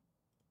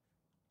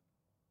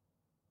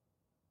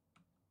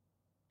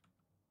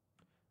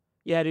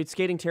 Yeah, dude,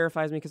 skating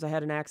terrifies me because I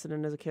had an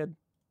accident as a kid.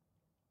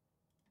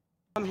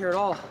 I'm here at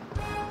all.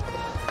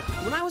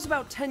 When I was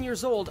about 10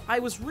 years old, I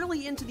was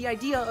really into the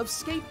idea of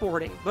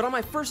skateboarding. But on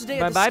my first day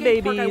at the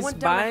skate park, I went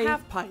down a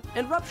half pipe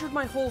and ruptured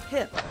my whole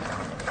hip.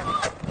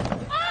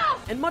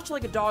 And much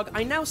like a dog,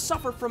 I now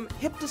suffer from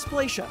hip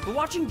dysplasia. But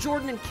watching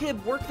Jordan and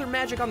Kib work their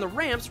magic on the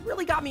ramps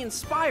really got me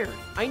inspired.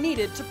 I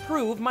needed to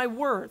prove my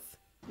worth.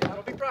 Yeah,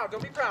 don't be proud,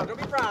 don't be proud, don't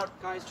be proud.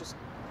 Guys, just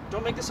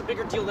don't make this a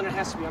bigger deal than it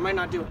has to be. I might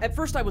not do it. At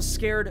first I was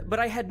scared, but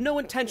I had no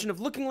intention of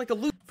looking like a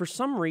loser. For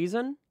some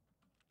reason,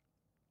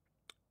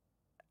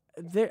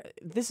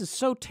 this is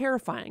so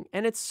terrifying,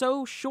 and it's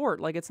so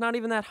short. Like, it's not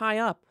even that high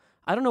up.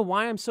 I don't know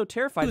why I'm so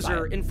terrified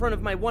by it. In front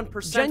of my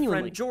 1%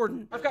 Genuinely. friend,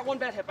 Jordan. I've got one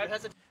bad hip. It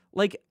has a...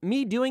 Like,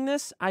 me doing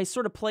this, I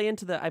sort of play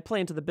into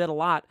the bit a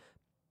lot,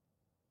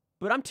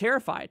 but I'm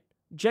terrified.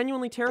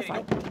 Genuinely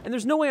terrified. And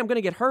there's no way I'm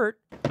gonna get hurt.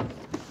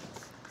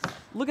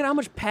 Look at how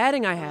much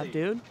padding I have,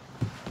 dude.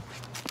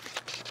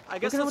 I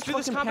guess let's do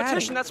this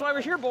competition. That's why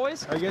we're here,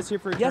 boys. Are you guys here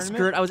for a Yes, tournament?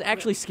 Gert, I was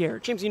actually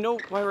scared. James, you know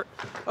why we're...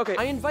 Okay.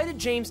 I invited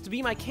James to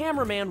be my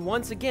cameraman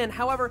once again.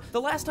 However, the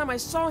last time I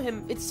saw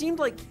him, it seemed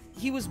like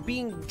he was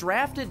being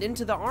drafted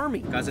into the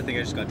army. Guys, I think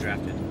I just got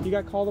drafted. You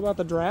got called about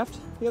the draft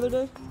the other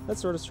day? That's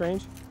sort of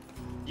strange.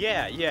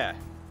 Yeah.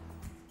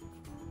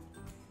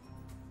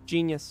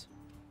 Genius.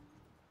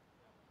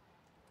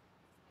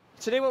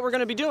 Today what we're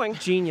gonna be doing...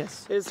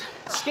 Genius. ...is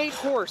skate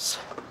horse.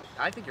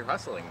 I think you're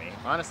hustling me.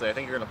 Honestly, I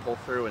think you're gonna pull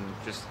through and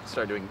just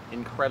start doing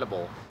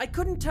incredible. I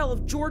couldn't tell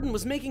if Jordan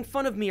was making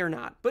fun of me or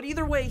not, but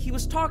either way, he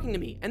was talking to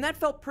me, and that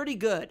felt pretty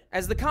good.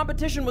 As the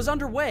competition was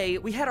underway,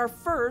 we had our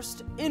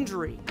first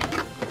injury.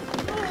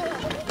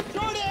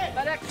 Jordan!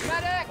 Medic!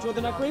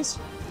 Jordan, up, please.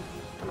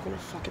 I'm gonna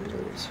fucking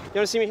lose. You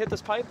wanna see me hit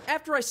this pipe?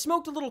 After I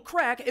smoked a little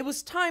crack, it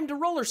was time to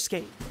roller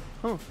skate.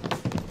 Huh.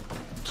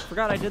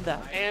 Forgot I did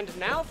that. And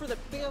now for the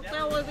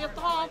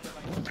top.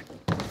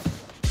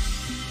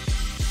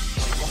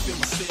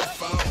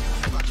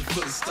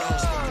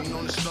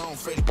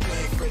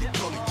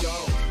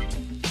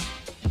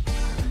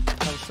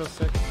 That was so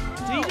sick.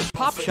 Did he just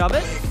pop shove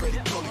it?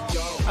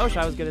 I wish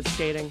I was good at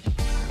skating.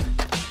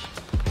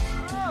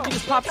 He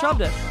just pop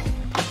shoved it.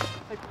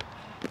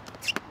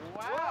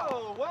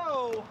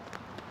 Whoa.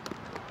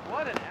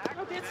 What an act.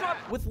 Okay, it's not...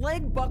 With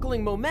leg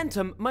buckling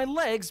momentum, my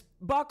legs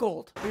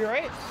buckled. Are you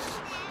alright?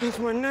 It's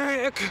my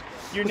neck.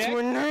 Your neck? It's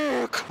my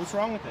neck. What's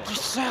wrong with it? It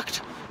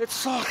sucked. It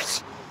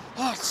sucks.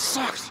 Oh, it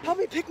sucks. Help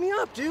me pick me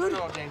up, dude.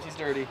 No, James, he's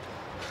dirty.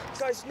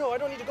 Guys, no, I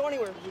don't need to go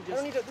anywhere. I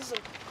don't need to. This is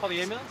Call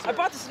the ambulance? I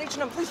bought this at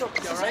H&M. Please don't.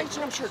 This is an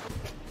H&M shirt.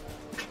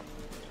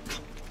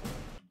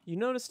 You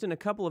noticed in a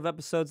couple of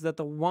episodes that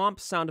the womp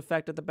sound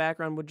effect at the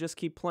background would just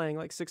keep playing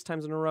like 6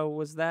 times in a row.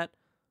 Was that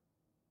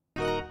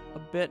a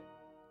bit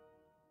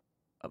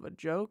of a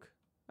joke?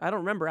 I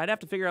don't remember. I'd have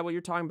to figure out what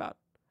you're talking about.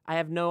 I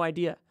have no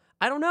idea.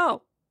 I don't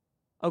know.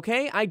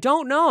 Okay? I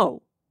don't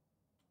know.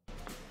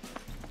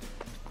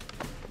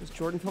 Was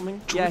Jordan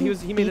filming? Yeah,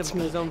 he made his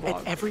own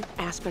vlog. At every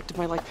aspect of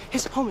my life.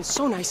 His home is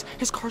so nice.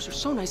 His cars are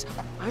so nice.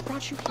 I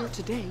brought you here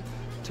today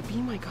to be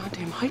my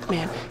goddamn hype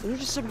man. And you're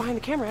just sitting behind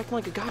the camera acting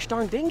like a gosh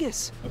darn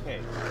dingus. Okay.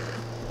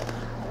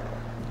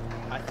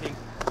 I think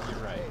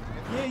you're right.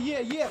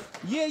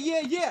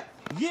 Yeah.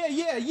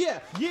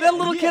 That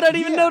little kid, I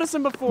didn't even notice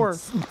him before.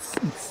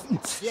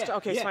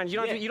 Okay, it's fine. You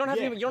don't have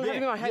to be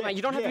my hype man.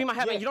 You don't have to be my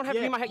hype man. You don't have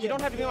to be my hype. You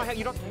don't have to be my hype.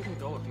 You don't. I can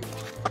go if you want.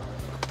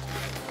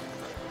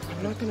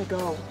 I'm not gonna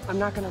go. I'm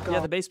not gonna go.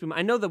 Yeah, the bass boom.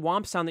 I know the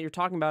womp sound that you're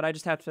talking about. I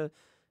just have to.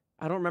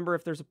 I don't remember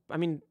if there's. I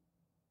mean,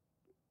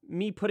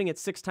 me putting it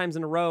 6 times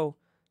in a row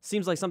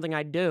seems like something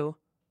I'd do.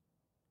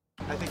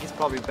 I think it's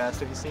probably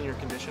best if you've seen your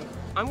condition.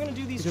 I'm gonna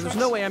do these. Because there's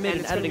no way I made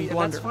an editing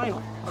blunder. That's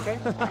final, okay?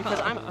 Because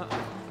I'm.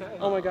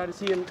 Oh my God, is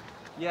he in?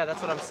 Yeah,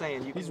 that's what I'm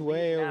saying. He's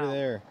way over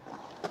there.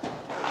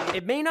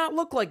 It may not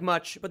look like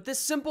much, but this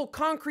simple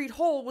concrete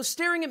hole was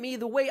staring at me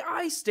the way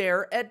I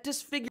stare at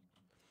disfigured.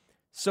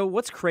 So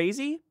what's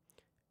crazy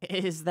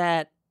is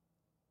that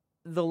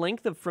the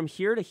length of from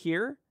here to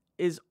here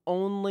is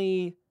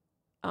only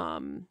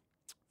 4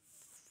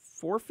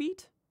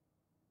 feet.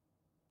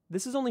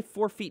 This is only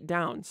 4 feet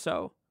down,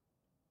 so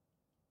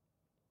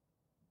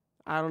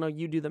I don't know,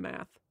 you do the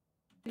math.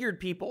 Figured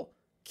people,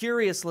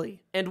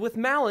 curiously, and with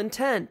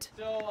malintent.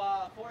 So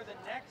for the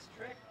next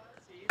trick,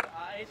 Steve,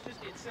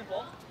 it's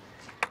simple.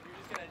 You're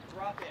just gonna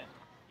drop in.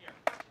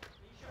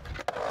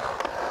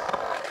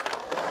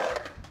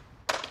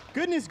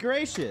 Goodness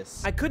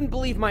gracious. I couldn't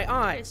believe my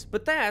eyes,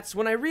 but that's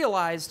when I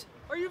realized.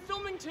 Are you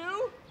filming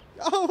too?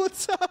 Oh,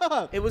 what's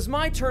up? It was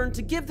my turn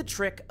to give the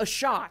trick a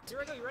shot. You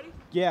ready?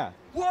 Yeah.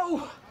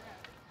 Whoa!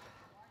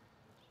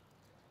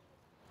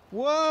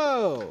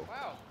 Whoa.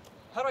 Wow.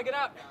 How do I get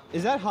out?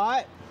 Is that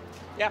hot?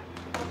 Yeah.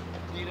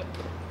 Need it.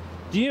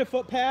 Do you need a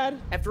foot pad?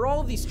 After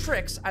all of these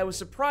tricks, I was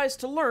surprised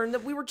to learn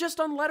that we were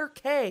just on letter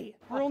K.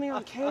 We're only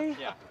on K?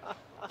 Yeah.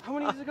 How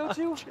many does it go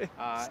to?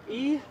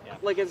 E? Yeah.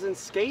 Like as in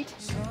skate?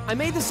 I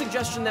made the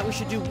suggestion that we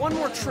should do one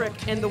more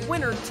trick and the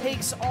winner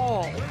takes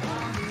all.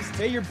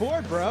 Hey, you're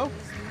bored, bro.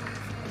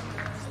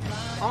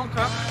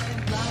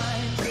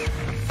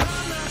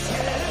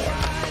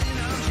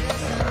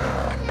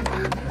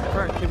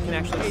 car and Kib can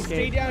actually Hey, escape.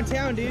 stay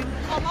downtown, dude.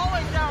 I'm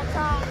always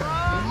downtown, bro.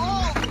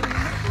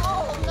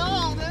 Oh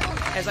no,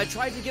 dude. As I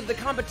tried to give the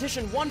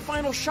competition one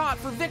final shot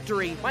for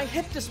victory, my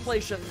hip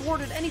dysplasia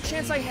thwarted any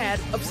chance I had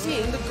of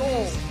seeing the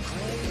goal.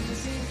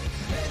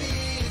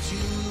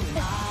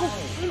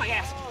 Oh my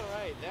ass.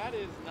 Alright, that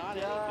is not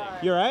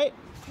anything. You alright?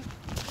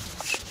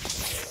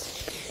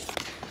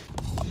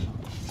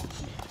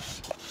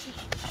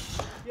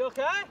 You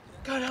okay?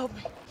 God help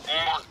me.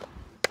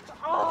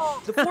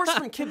 Oh. The force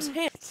from Kib's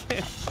hand.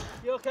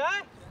 You okay?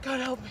 God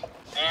help me.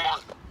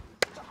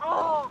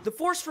 Oh. The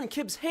force from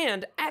Kib's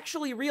hand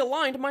actually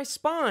realigned my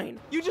spine.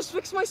 You just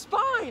fixed my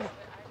spine.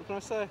 What can I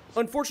say?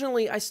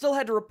 Unfortunately, I still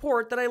had to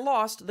report that I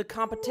lost the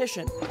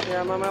competition.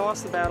 Yeah, Mom, I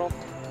lost the battle.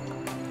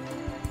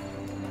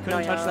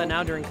 Couldn't touch that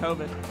now during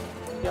COVID.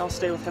 Yeah, I'll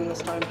stay with him this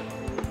time.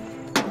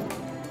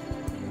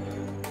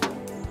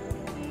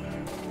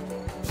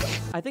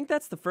 I think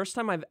that's the first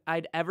time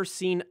I'd ever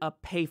seen a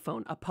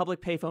payphone, a public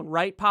payphone,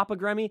 right, Papa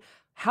Grammy?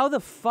 How the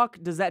fuck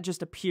does that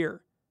just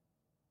appear?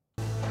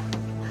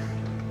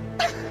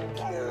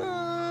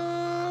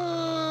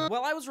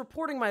 While I was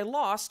reporting my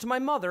loss to my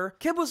mother,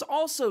 Kib was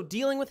also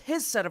dealing with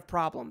his set of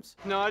problems.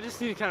 No, I just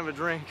need kind of a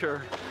drink,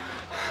 or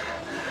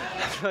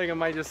I feel like I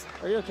might just.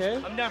 Are you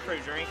okay? I'm down for a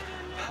drink.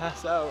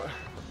 Pass out.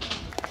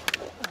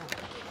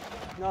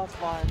 No, it's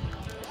fine.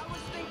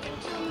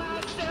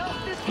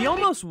 He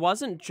almost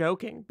wasn't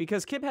joking,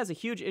 because Kib has a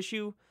huge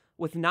issue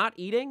with not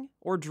eating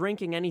or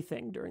drinking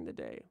anything during the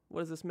day.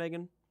 What is this,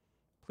 Megan?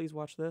 Please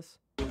watch this.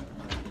 Let's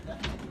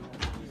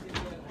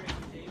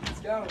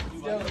go.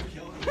 Let's go.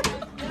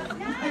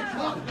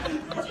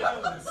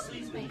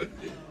 Excuse me.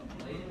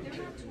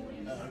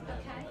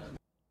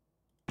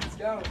 Let's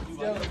go. Let's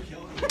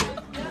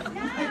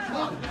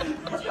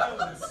go.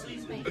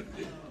 Excuse me.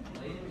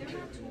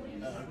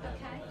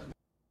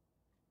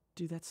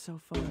 Dude, that's so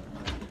fun.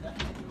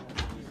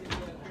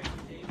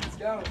 Let's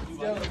go. Let's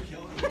go.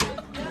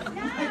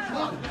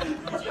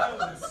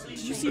 Did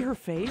you see her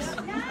face?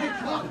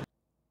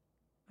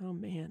 Oh,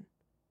 man.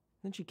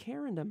 Then she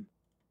Karen'd him.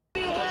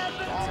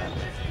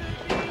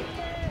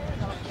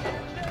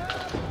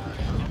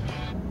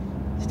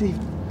 Steve.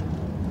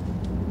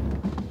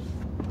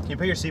 Can you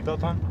put your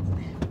seatbelt on?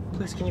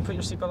 Please, can you put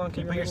your seatbelt on?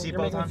 Can you put your You're seatbelt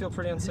making on? me feel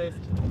pretty unsafe.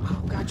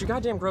 Oh, God, you're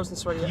goddamn gross and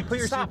sweaty. Can you put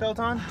your seatbelt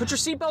on? Put your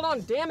seatbelt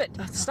on, damn it.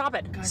 Stop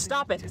it.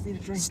 Stop it.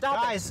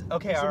 Stop it. Guys,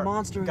 okay,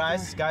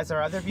 guys,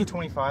 are either of you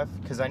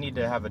 25? Because I need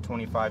to have a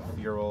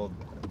 25-year-old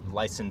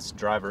licensed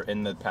driver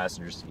in the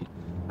passenger seat.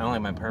 I don't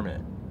like my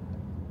permit.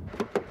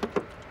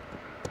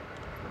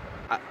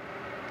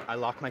 I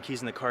locked my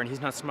keys in the car, and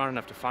he's not smart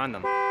enough to find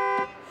them.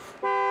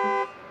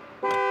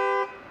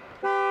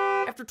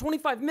 After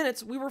 25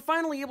 minutes, we were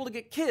finally able to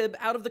get Kib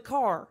out of the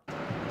car.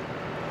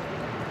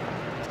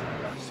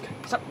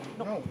 Stop.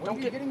 No, don't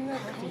get getting that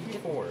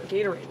for?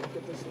 Gatorade.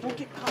 Don't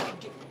get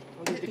coffee.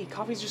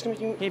 Coffee's just gonna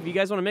make you. Hey, if you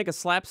guys want to make a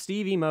slap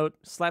Steve emote,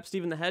 slap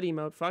Steve in the head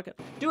emote, fuck it.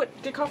 Do it.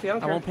 Get coffee. I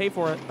don't care. I won't pay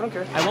for it. I don't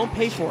care. I won't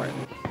pay for it.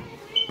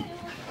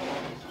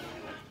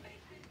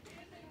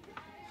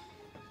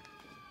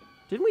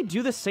 Didn't we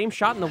do the same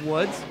shot in the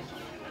woods?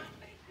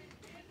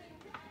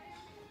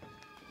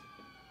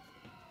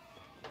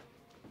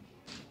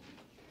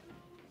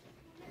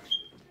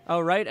 Oh,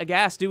 right, a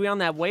gas, do we on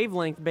that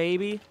wavelength,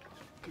 baby?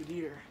 Good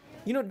ear.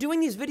 You know, doing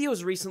these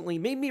videos recently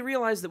made me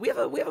realize that we have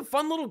a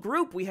fun little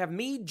group. We have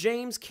me,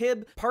 James,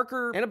 Kib,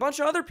 Parker, and a bunch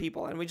of other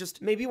people, and we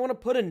just maybe want to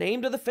put a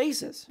name to the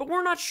faces. But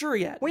we're not sure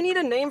yet. We need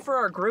a name for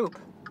our group.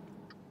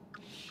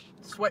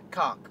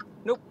 Sweatcock.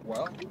 Nope.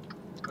 Well,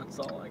 That's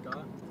all I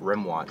got.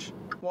 Rimwatch.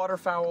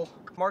 Waterfowl.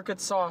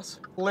 Market sauce.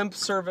 Limp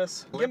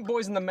service. Gimp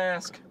boys in the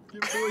mask.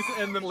 Gimp boys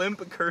and the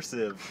limp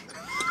cursive.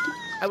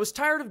 I was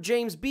tired of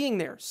James being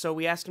there, so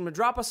we asked him to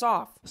drop us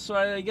off. So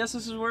I guess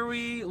this is where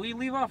we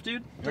leave off,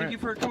 dude. Thank you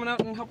for coming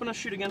out and helping us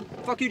shoot again.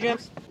 Fuck you,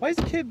 James. Why is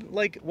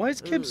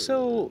Kib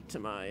so to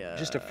my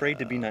just afraid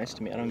to be nice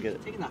to me? I don't get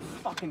it. Taking that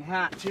fucking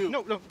hat, too.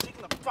 No.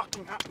 Taking the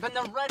fucking hat. And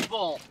the Red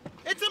Bull.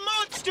 It's a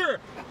monster!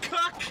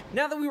 Cuck!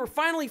 Now that we were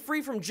finally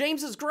free from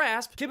James's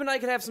grasp, Kib and I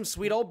could have some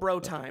sweet old bro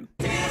time.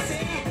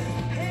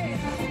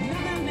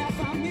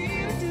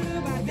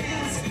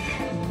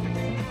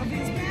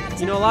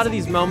 You know, a lot of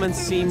these moments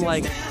seem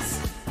like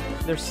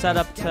they're set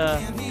up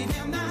to,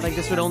 like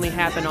this would only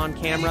happen on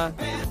camera.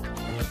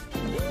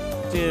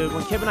 Dude,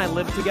 when Kib and I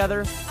lived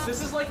together,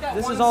 This is like that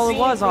this one is all it scene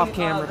was from, off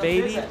camera, The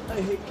baby. Visit.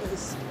 I hate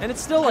this. And it's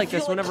still like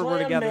this feel like whenever we're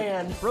Clam together.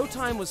 Man. Bro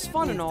time was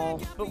fun and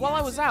all, but while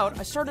I was out,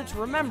 I started to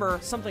remember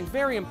something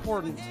very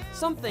important.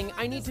 Something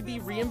I need to be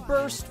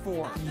reimbursed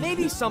for.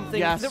 Maybe something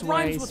Yes that way, Oh,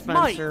 rhymes with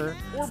Spencer.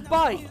 Mike or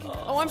bike.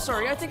 Oh, I'm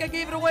sorry, I think I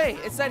gave it away.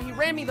 It's that he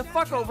ran me the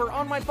fuck over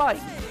on my bike.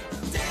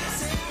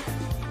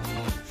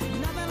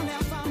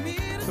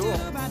 Cool.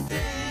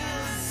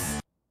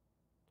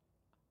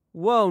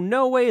 Whoa,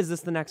 no way is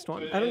this the next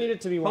one. I don't need it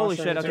to be watched. Holy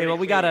shit, okay, well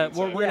we're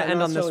gonna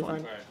end on this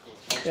one.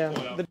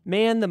 Yeah.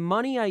 Man, the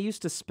money I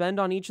used to spend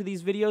on each of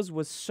these videos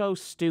was so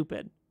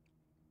stupid.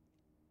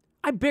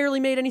 I barely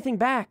made anything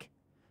back.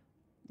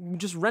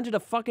 just rented a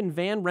fucking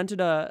van, rented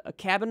a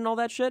cabin and all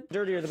that shit.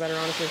 Dirtier the better,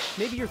 honestly.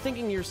 Maybe you're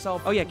thinking to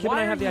yourself, oh yeah, Kib and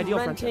I have the ideal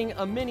friendship. Renting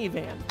a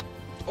minivan?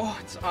 Oh,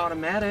 it's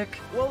automatic.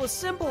 Well, the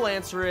simple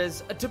answer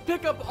is to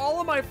pick up all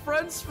of my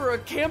friends for a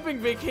camping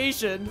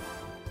vacation.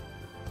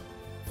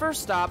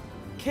 First stop,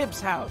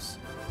 Kib's house.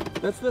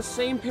 That's the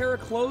same pair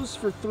of clothes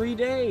for 3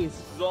 days.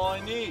 This is all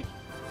I need.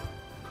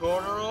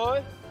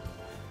 Corduroy?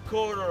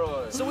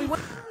 Corduroy. So we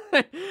went...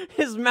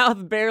 His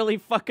mouth barely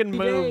fucking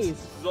moves.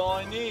 This is all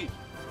I need.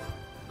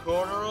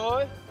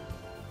 Corduroy?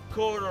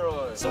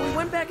 Corduroy. So we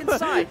went back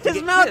inside.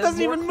 His mouth doesn't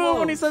even move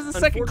when he says the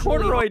second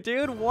corduroy,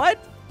 dude.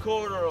 What?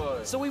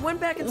 Corduroy. So we went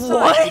back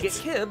inside to get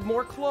Kib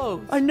more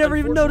clothes. I never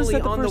even noticed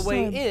that the on first the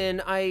way time.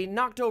 in, I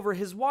knocked over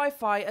his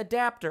Wi-Fi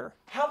adapter.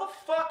 How the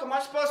fuck am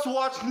I supposed to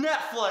watch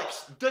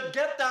Netflix? The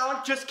Get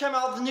Down just came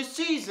out the new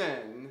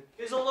season.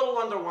 It's a little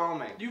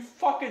underwhelming. You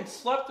fucking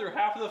slept through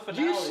half of the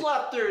finale. You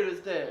slept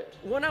through it.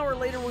 1 hour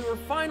later, we were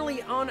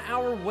finally on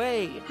our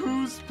way.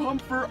 Who's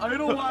pumped for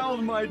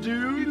Idlewild, my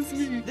dudes?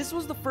 This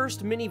was the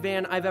first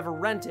minivan I've ever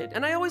rented,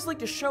 and I always like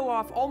to show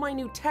off all my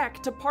new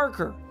tech to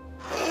Parker.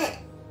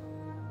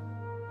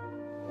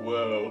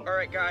 Whoa. All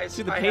right, guys.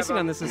 See, the pacing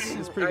on this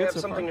is pretty good I have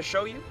so something far. to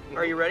show you.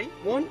 Are you ready?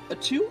 1,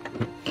 2.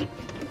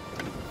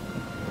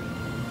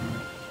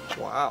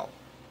 Wow.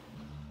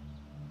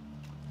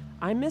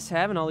 I miss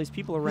having all these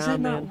people around, Was that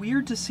not man.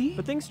 weird to see?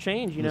 But things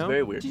change, you know?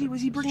 very weird.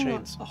 Was he bringing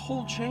Chains. a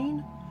whole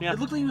chain? Yeah. It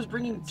looked like he was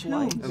bringing two.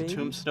 And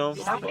tombstone.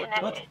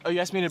 What? Oh, you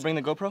asked me to bring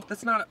the GoPro?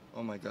 That's not.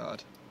 Oh my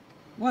god.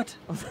 What?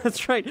 Oh,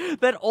 that's right.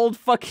 That old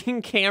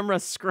fucking camera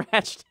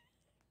scratched.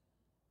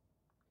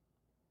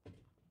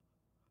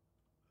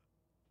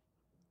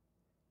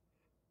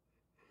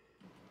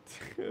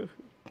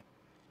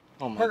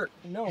 Oh my. Parker,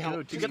 no.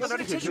 Dude, you get that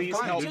out of here. Please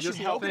help. Just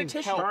help.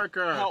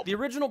 Parker. Help. The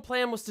original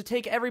plan was to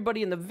take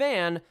everybody in the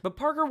van, but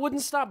Parker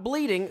wouldn't stop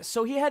bleeding,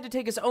 so he had to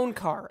take his own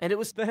car. And it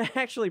was that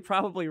actually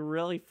probably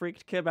really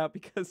freaked Kib out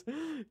because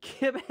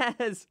Kib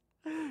has...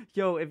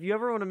 Yo, if you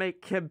ever want to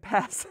make Kib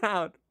pass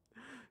out,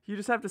 you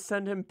just have to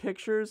send him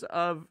pictures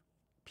of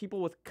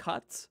people with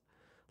cuts.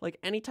 Like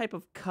any type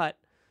of cut.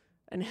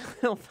 And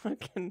he'll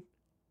fucking...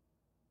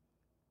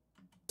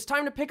 It's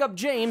time to pick up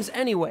James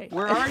anyway.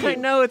 Where are you? I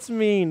know it's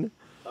mean.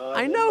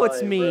 I know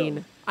it's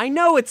mean. I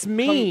know it's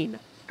mean.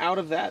 Out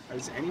of that.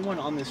 Is anyone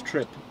on this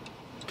trip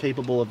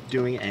capable of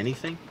doing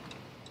anything?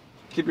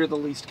 Kib, you're the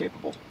least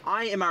capable.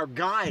 I am our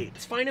guide.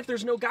 It's fine if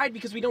there's no guide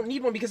because we don't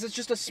need one because it's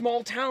just a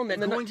small town that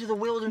Going to the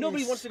wilderness.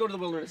 nobody wants to go to the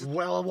wilderness.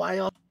 Well, why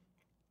else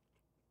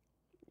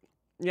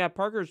Yeah,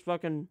 Parker's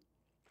fucking...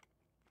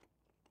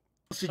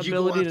 did you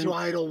go ability out to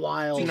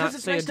Idlewild? to not Because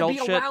it's say nice to adult be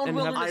shit around and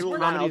have wilderness. We're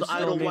comedy not- is so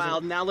amazing.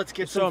 Idlewild. Now let's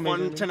get It's so some fun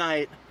amazing.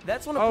 tonight.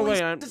 That's when a Oh,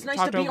 police. wait, I It's nice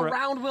to talked be over it.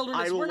 around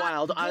wilderness. We're not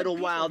Idlewild, good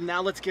Idlewild.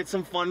 Now let's get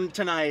some fun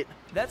tonight.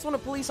 That's when a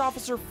police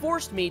officer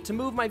forced me to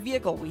move my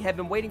vehicle. We had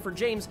been waiting for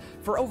James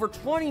for over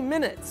 20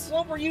 minutes.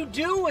 What were you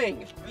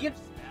doing? The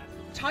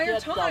entire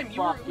Get the time. We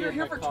were fuck here in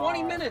the for 20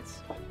 car. minutes.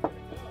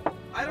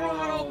 I don't know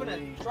how to open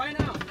it. Try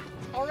now.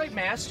 All right,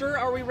 Master.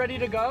 Are we ready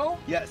to go?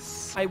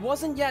 Yes. I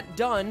wasn't yet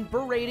done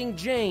berating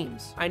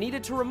James. I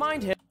needed to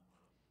remind him.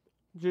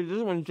 Dude, this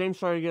is when James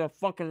started to get a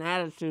fucking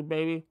attitude,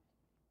 baby.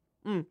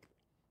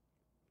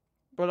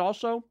 But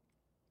also,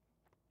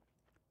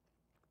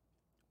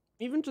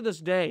 even to this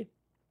day,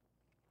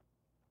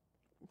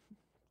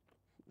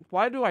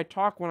 why do I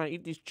talk when I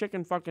eat these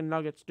chicken fucking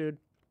nuggets, dude?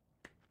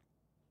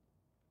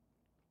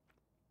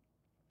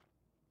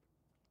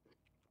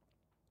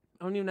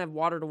 I don't even have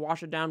water to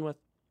wash it down with.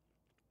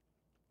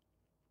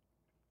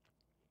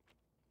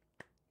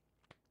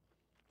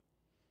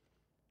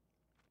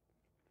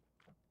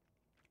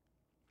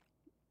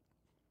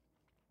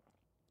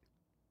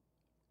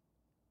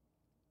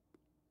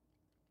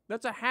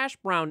 That's a hash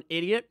brown,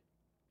 idiot.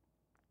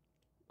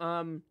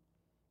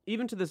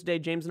 Even to this day,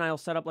 James and I will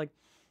set up like,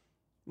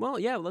 well,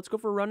 yeah, let's go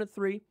for a run at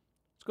 3.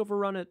 Let's go for a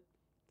run at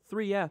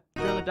 3, yeah.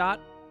 3 on the dot.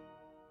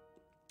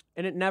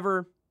 And it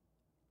never,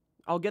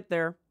 I'll get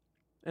there,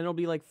 and it'll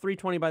be like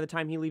 3:20 by the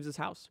time he leaves his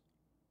house.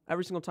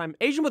 Every single time.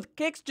 Asian with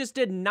Kicks just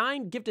gifted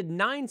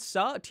 9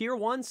 tier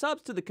 1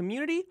 subs to the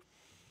community,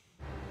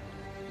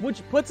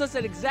 which puts us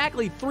at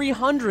exactly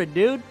 300,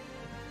 dude.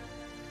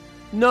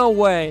 No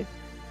way.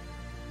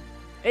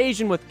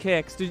 Asian with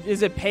Kicks. Dude,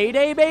 is it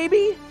payday,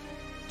 baby?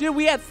 Dude,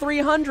 we had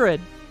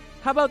 300.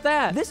 How about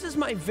that? This is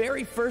my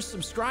very first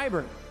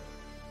subscriber.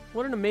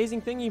 What an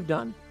amazing thing you've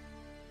done.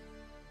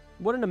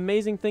 What an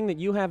amazing thing that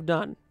you have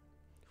done.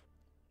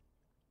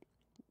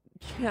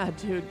 Yeah,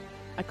 dude.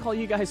 I call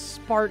you guys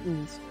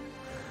Spartans.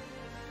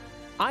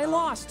 I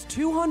lost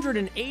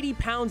 280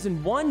 pounds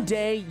in 1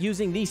 day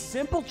using these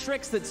simple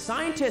tricks that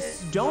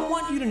scientists don't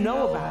want you to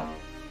know about.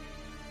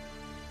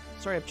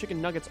 Sorry, I have chicken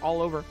nuggets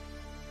all over.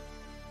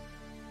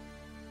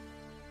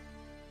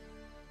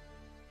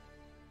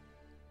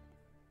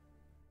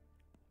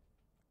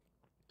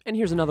 And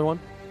here's another one.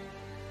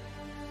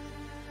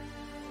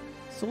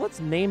 So let's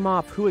name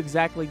off who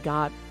exactly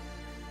got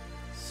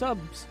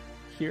subs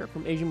here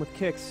from Asian with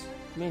Kicks.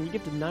 Man, you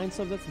get to 9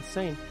 subs, that's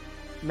insane.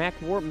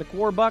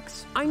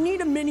 McWarbucks. I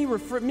need a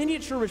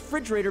miniature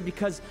refrigerator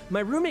because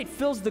my roommate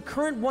fills the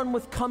current one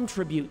with cum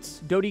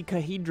tributes.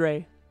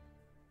 Dodecahedre.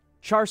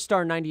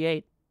 Charstar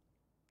 98.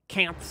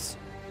 Canths.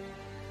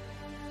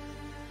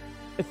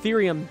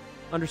 Ethereum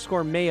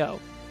 _ Mayo.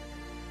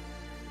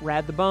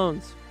 Rad the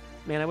Bones.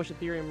 Man, I wish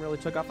Ethereum really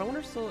took off. I wonder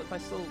if I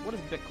still, what is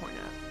Bitcoin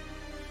at?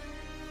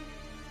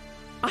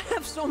 I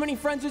have so many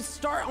friends. It's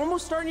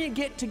almost starting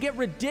to get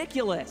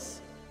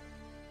ridiculous.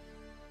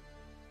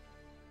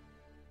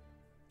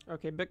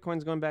 Okay,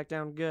 Bitcoin's going back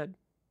down. Good.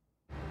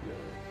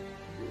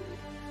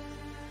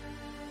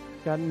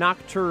 Got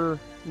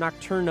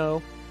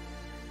Nocturno.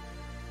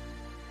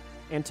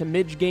 And to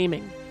Midge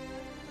Gaming.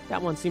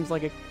 That one seems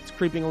like it's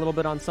creeping a little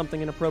bit on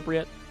something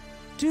inappropriate.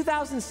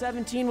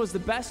 2017 was the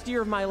best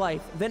year of my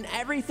life. Then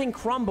everything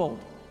crumbled.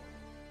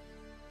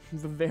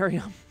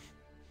 Vivarium.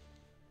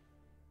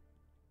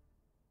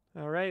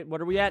 All right,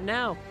 what are we at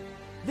now?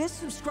 This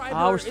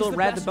subscriber we're still is at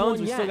Rad the best Bones.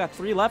 one We yet. still got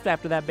 3 left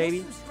after that, baby.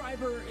 This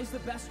subscriber is the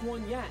best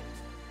one yet.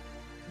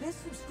 This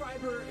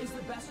subscriber is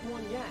the best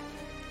one yet.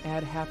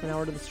 Add half an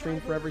hour to the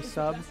stream for every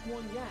sub. Best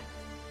one yet.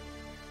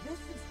 This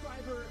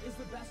subscriber is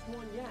the best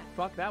one yet.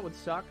 Fuck, that would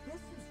suck.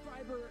 This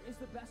subscriber is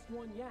the best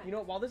one yet. You know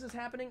what, while this is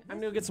happening, I'm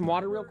gonna go get some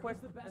water real quick,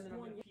 and then I'm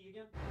gonna pee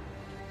again.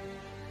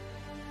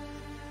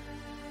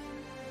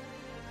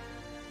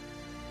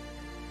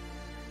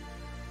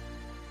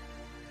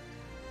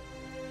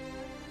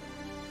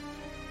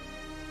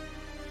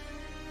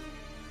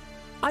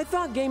 I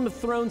thought Game of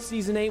Thrones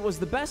Season 8 was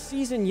the best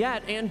season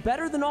yet and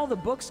better than all the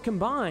books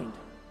combined.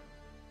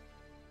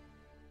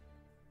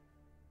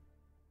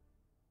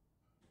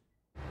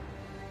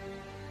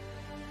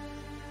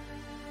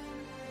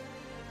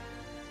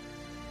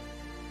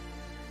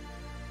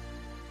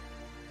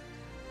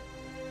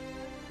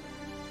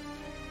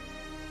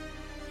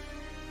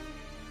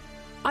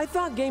 I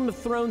thought Game of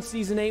Thrones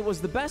Season 8 was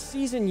the best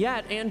season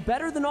yet and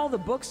better than all the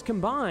books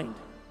combined.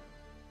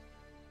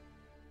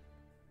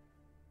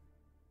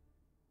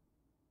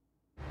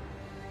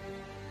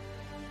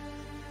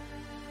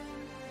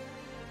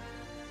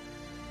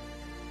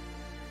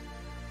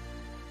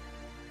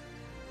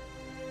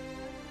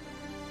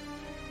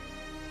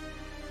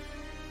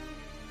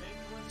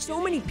 So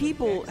many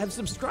people have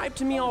subscribed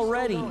to me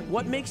already.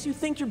 What makes you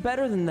think you're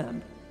better than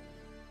them?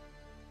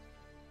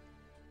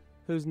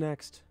 Who's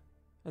next?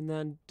 And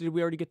then, did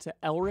we already get to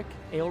Elric?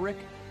 Aelric?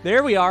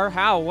 There we are.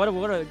 How? What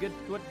a good,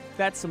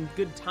 that's some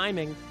good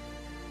timing.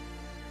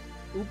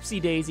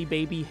 Oopsie daisy,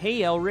 baby. Hey,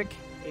 Elric.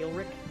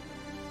 Aelric.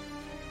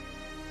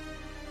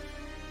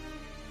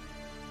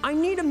 I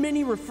need a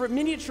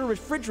miniature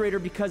refrigerator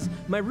because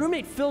my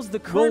roommate fills the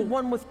current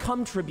one with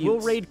cum tributes.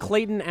 We'll raid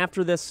Clayton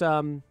after this,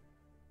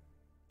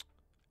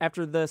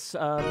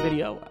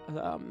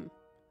 video.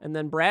 And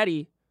then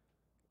Braddy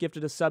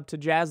gifted a sub to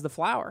Jazz the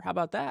Flower. How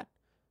about that?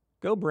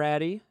 Go,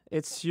 Braddy.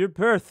 It's your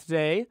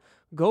birthday.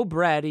 Go,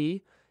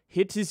 Braddy.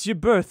 It is your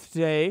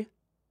birthday.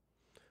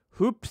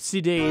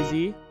 Hoopsie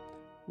daisy.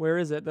 Where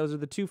is it? Those are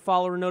the 2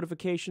 follower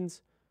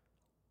notifications.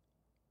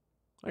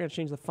 I gotta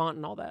change the font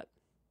and all that.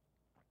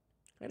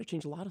 I gotta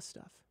change a lot of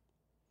stuff.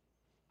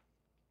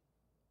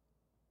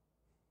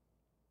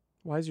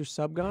 Why is your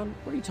sub gone?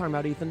 What are you talking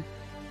about, Ethan?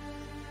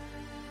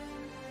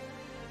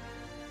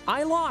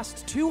 I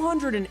lost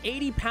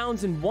 280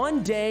 pounds in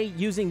one day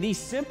using these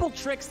simple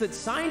tricks that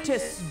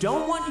scientists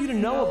don't want you to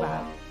know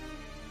about.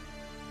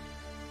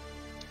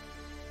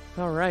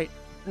 All right,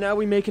 now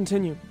we may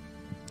continue.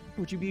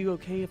 Would you be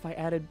okay if I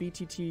added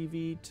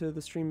BTTV to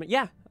the stream?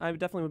 Yeah, I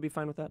definitely would be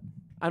fine with that.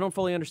 I don't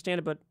fully understand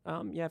it, but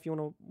yeah, if you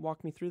want to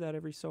walk me through that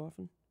every so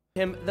often.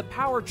 Him the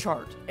power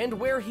chart and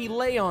where he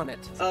lay on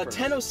it.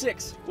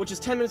 10:06, which is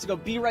 10 minutes ago.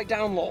 Be right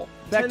down, lol.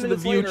 Back 10 to the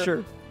minutes later,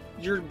 future.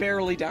 You're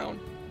barely down.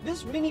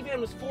 This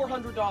minivan was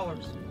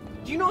 $400.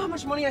 Do you know how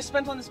much money I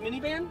spent on this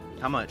minivan?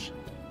 How much?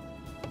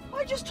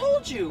 I just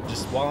told you.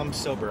 Just while I'm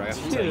sober, I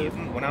have to tell you.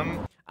 When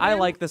I'm... I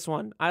like this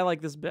one. I like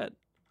this bit.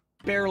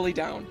 Barely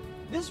down.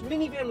 This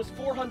minivan was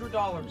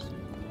 $400.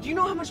 Do you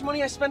know how much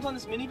money I spent on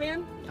this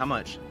minivan? How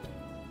much?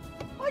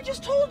 I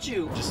just told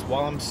you. Just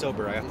while I'm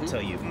sober, I have to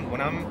tell you.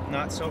 When I'm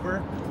not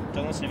sober,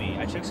 don't listen to me.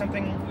 I took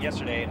something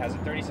yesterday. It has a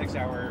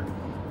 36-hour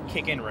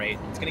kick-in rate.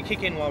 It's going to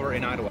kick in while we're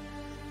in Ottawa.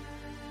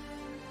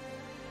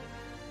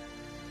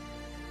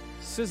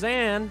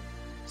 Suzanne.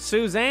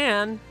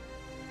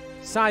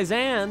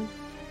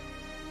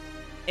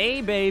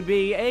 A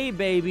baby, I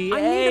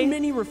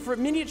need a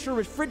miniature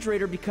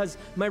refrigerator because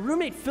my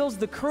roommate fills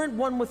the current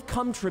one with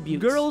cum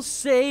tributes. Girls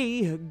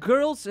say.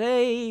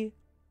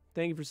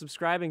 Thank you for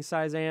subscribing,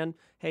 Sizan.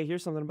 Hey,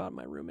 here's something about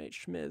my roommate,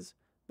 Schmiz.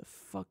 The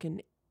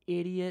fucking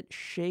idiot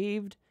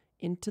shaved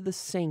into the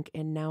sink,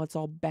 and now it's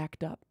all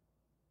backed up.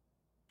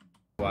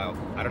 Wow.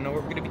 I don't know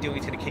what we're going to be doing.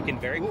 It's going to kick in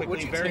very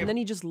quickly. And then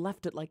he just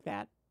left it like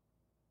that.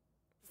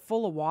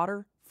 Full of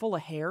water, full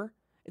of hair.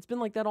 It's been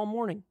like that all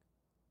morning.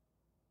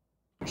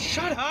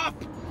 Shut up!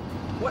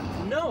 What?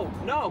 No.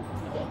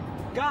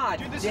 God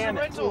Dude, this damn is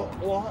a rental.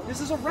 What?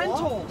 This is a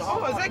rental.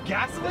 Oh, is that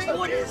gasoline?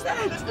 What is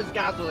that? This is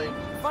gasoline.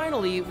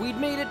 Finally, we'd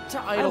made it to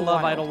Idlewild. I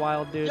love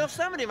Idlewild, dude.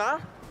 Yosemite,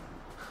 man.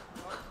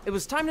 It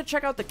was time to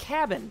check out the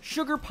cabin,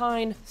 Sugar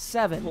Pine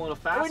 7. Pulling a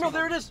fast wait, no, one.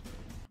 there it is.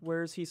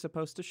 Where's he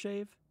supposed to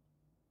shave?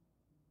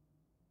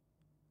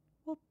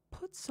 Well,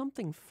 put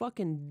something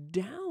fucking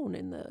down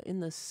in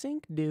the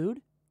sink,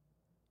 dude.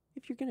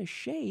 If you're gonna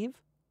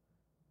shave,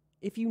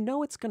 if you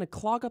know it's gonna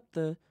clog up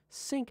the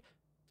sink,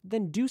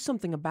 then do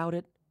something about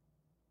it.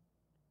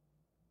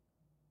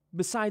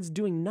 Besides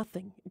doing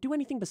nothing. Do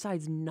anything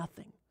besides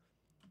nothing.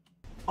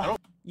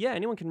 Yeah,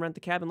 anyone can rent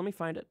the cabin. Let me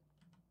find it.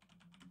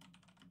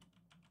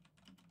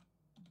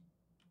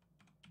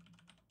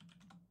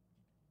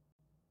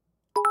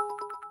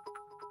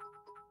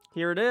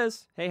 Here it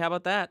is. Hey, how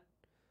about that?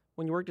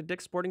 When you worked at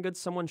Dick's Sporting Goods,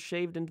 someone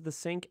shaved into the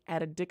sink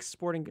at a Dick's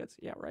Sporting Goods.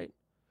 Yeah, right.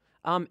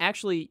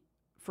 Actually,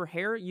 for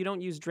hair, you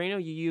don't use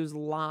Drano, you use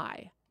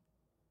Lye.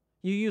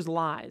 You use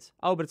Lies.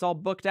 Oh, but it's all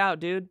booked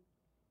out, dude.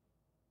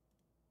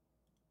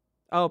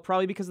 Oh,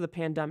 probably because of the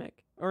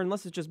pandemic. Or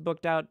unless it's just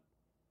booked out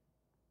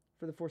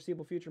for the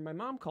foreseeable future. My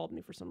mom called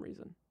me for some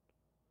reason.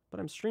 But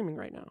I'm streaming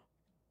right now.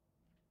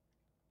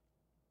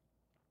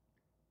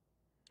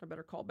 I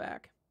better call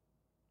back.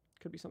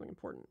 Could be something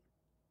important.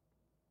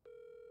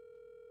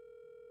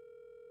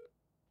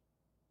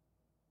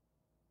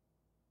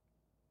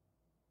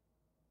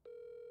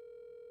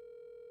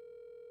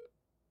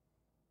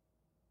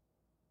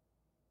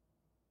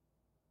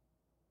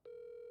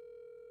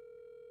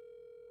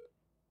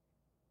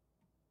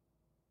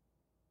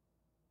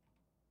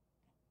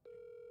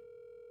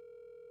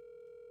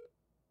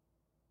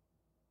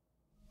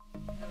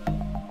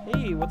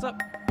 Hey, what's up?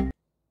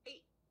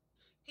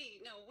 Hey,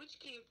 now which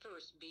came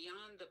first,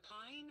 Beyond the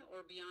Pine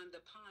or Beyond the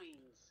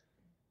Pines?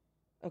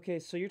 Okay,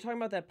 so you're talking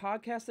about that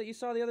podcast that you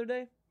saw the other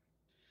day?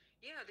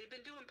 Yeah, they've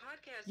been doing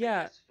podcasts. Yeah,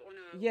 I guess,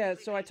 on a yeah.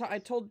 So I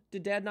told.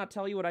 Did Dad not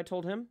tell you what I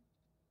told him?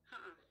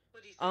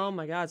 What'd he say? Oh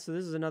my God! So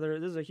this is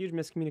a huge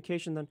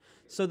miscommunication then.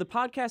 So the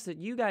podcast that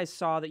you guys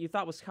saw that you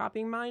thought was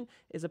copying mine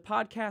is a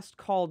podcast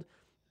called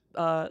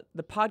the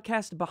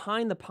podcast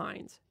Behind the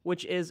Pines,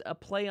 which is a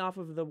play off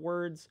of the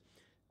words,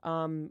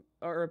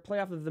 or a play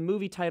off of the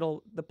movie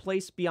title, The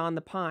Place Beyond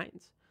the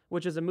Pines,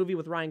 which is a movie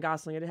with Ryan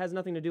Gosling. It has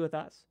nothing to do with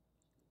us.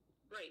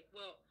 Right.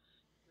 Well,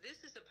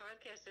 this is a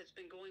podcast that's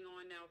been going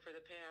on now for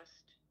the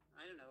past,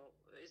 I don't know.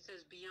 It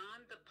says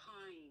Beyond the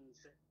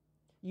Pines.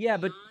 Yeah,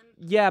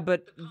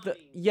 but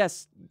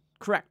yes,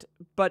 correct.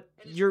 But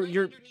you're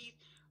Underneath,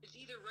 it's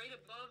either right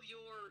above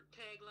your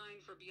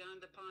tagline for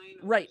Beyond the Pine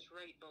or right. it's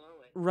right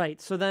below it.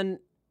 Right. So then,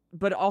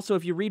 but also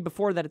if you read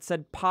before that, it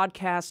said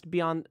podcast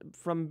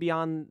from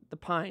Beyond the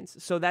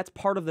Pines. So that's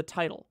part of the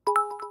title. Well,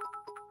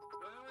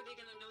 how are they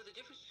going to know the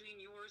difference between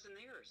yours and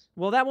theirs?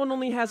 Well, that one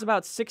only has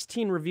about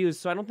 16 reviews,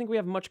 so I don't think we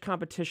have much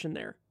competition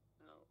there.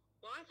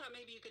 Well, I thought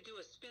maybe you could do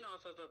a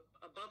spin-off of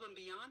Above and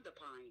Beyond the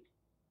Pine.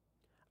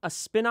 A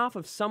spin-off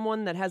of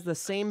someone that has the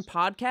same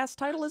podcast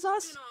title as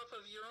us? A spin-off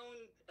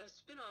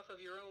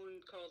of your own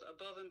called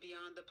Above and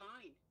Beyond the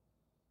Pine.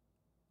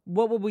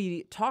 What would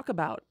we talk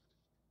about?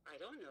 I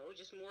don't know,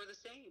 just more of the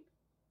same.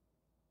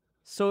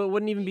 So it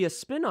wouldn't even be a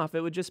spin-off.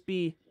 It would just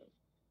be...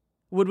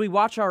 Would we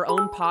watch our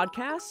own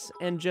podcasts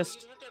and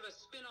just... You'd have to have a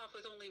spin-off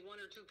with only one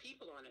or two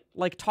people on it.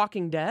 Like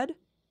Talking Dead?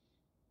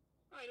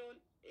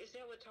 Is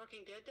that what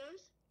Talking Dead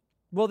does?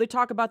 Well, they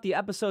talk about the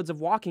episodes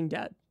of Walking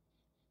Dead.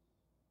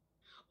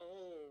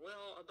 Oh,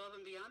 well, Above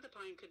and Beyond the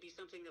Pine could be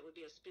something that would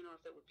be a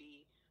spin-off that would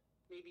be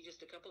maybe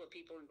just a couple of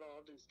people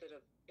involved instead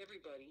of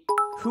everybody.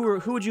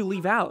 Who would you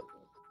leave out?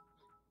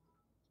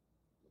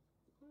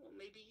 Well,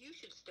 maybe you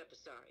should step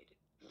aside.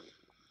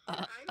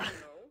 I don't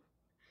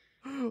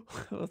know.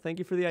 Well, thank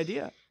you for the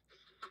idea.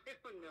 I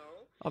don't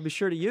know. I'll be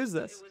sure to use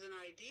this. It was an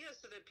idea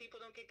so that people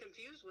don't get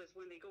confused with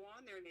when they go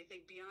on there and they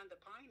think Beyond the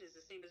Pine is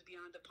the same as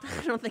Beyond the Pine.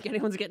 I don't think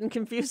anyone's getting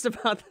confused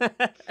about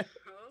that.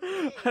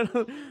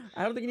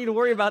 I don't think you need to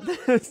worry about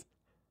this.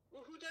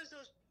 Well, who does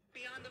those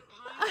Beyond the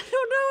Pine? I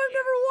don't know. I've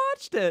never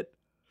watched it.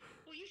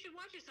 Well, you should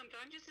watch it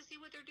sometime just to see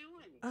what they're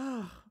doing.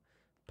 Oh,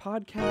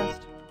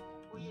 podcast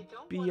Well, you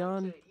don't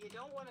Beyond. You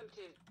don't want them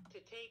to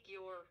take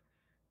your,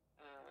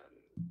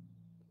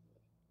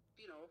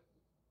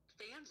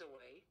 fans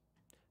away.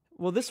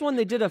 Well, this one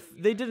they did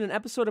an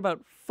episode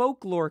about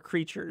folklore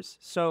creatures.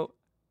 So,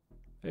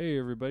 hey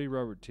everybody,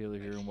 Robert Taylor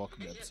here, and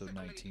welcome to episode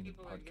 19 of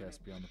the podcast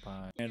Beyond the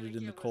Pine. Landed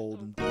in the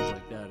cold and things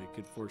like that, it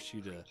could force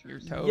you to your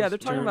toes. Yeah, they're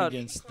talking about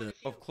against the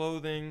of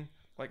clothing,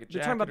 like a jacket.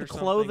 They're talking about the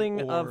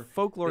clothing of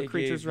folklore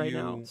creatures right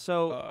now.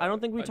 So I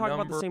don't think we talk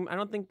about the same. I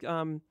don't think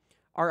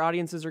our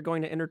audiences are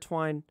going to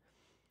intertwine.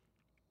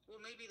 Well,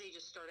 maybe they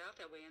just start out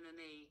that way and then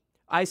they.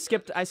 I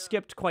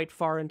skipped quite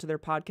far into their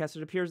podcast.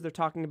 It appears they're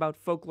talking about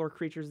folklore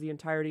creatures the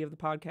entirety of the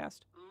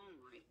podcast. Oh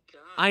my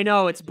God. I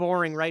know, it's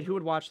boring, right? Who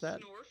would watch that?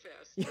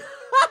 Snorefest. That's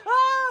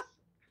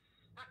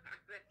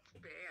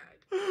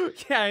bad.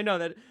 Yeah, I know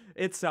that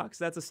it sucks.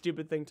 That's a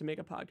stupid thing to make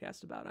a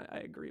podcast about. I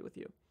agree with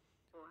you.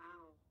 Wow.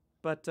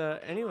 But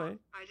anyway.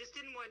 I just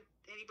didn't want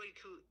anybody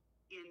to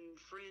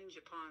infringe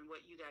upon what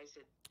you guys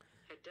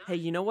had done. Hey,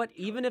 you know what?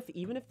 Even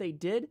if they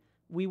did,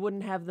 we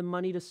wouldn't have the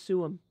money to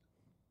sue them.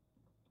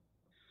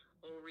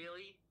 Oh,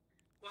 really?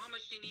 Well, how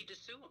much do you need to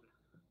sue them?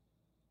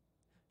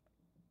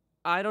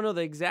 I don't know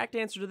the exact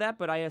answer to that,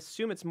 but I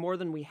assume it's more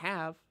than we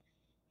have.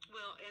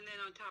 Well, and then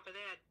on top of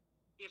that,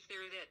 if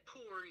they're that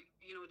poor,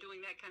 you know,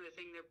 doing that kind of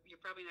thing, you're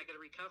probably not going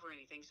to recover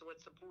anything. So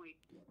what's the point?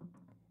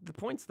 The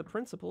point's the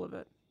principle of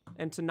it,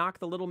 and to knock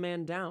the little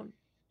man down.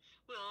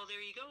 Well,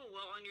 there you go.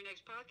 Well, on your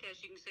next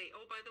podcast, you can say,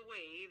 "Oh, by the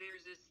way,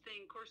 there's this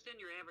thing." Of course, then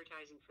you're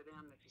advertising for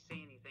them if you say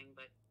anything,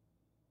 but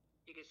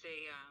you could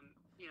say,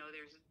 you know,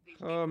 there's these.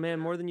 Oh man,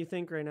 more than you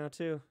think right now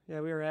too.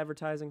 Yeah, we are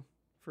advertising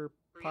for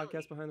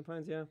Podcast Behind the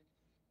Pines. Yeah.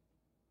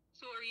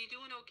 So, are you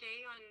doing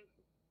okay on,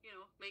 you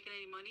know, making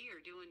any money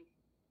or doing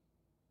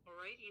all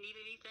right? You need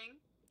anything?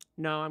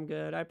 No, I'm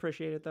good. I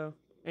appreciate it though.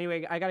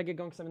 Anyway, I gotta get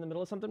going because I'm in the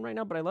middle of something right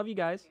now. But I love you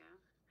guys. Yeah.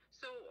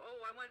 So,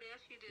 I wanted to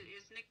ask you,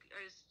 is Nick,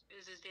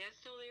 is his dad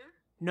still there?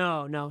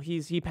 No,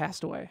 he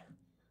passed away.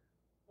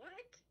 What?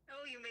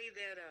 Oh, you made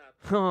that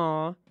up.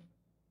 Aw.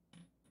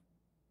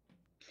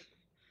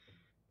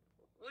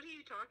 What are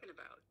you talking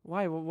about?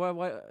 Why?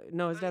 What?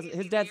 No,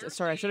 his dad's.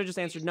 Sorry, I should have just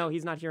answered. No,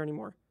 he's not here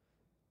anymore.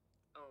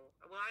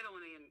 Well, I don't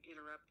want to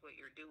interrupt what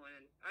you're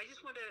doing. I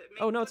just want to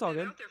make Oh no, it's all that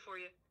good. out there for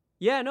you.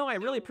 Yeah, no, I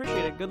really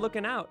appreciate it. Good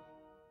looking out.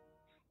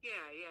 Yeah,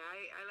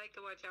 I like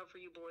to watch out for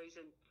you boys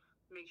and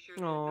make sure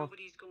that Aw.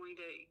 nobody's going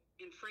to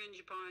infringe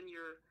upon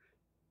your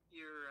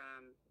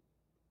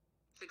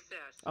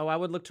success. Oh, I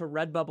would look to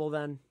Redbubble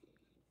then.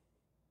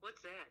 What's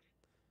that?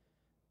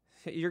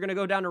 You're gonna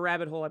go down a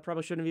rabbit hole. I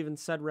probably shouldn't have even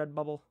said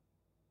Redbubble.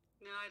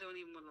 No, I don't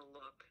even want to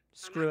look.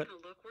 Screw I'm it. not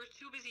gonna look. We're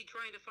too busy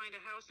trying to find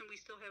a house, and we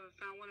still haven't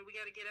found one. And we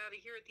got to get out of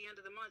here at the end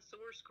of the month,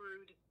 so we're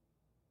screwed.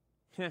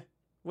 Heh.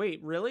 Wait,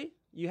 really?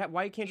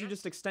 Why can't you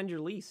just extend your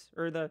lease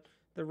or the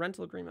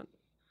rental agreement?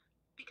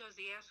 Because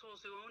the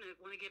assholes who own it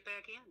want to get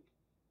back in.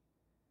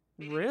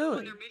 They didn't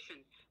Really? ruin their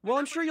mission. Well,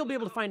 I'm sure you'll be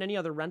able to find any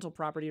other rental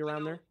property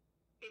around there.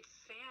 It's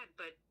sad,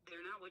 but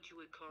they're not what you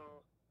would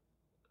call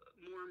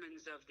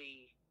Mormons of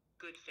the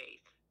good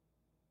faith.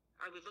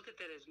 I would look at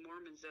that as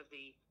Mormons of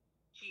the,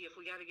 gee, if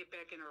we got to get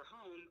back in our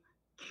home,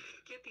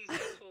 get these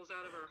assholes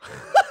out of our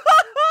home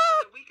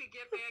so that we could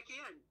get back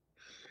in.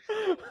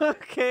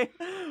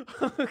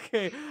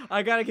 Okay.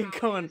 I gotta get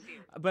going.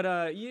 But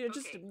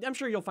I'm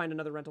sure you'll find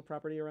another rental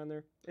property around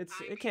there.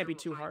 It can't be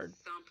too hard.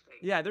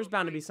 Yeah, there's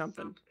bound to be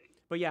something.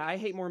 But yeah, I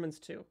hate Mormons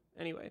too.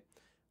 Anyway,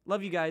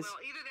 love you guys.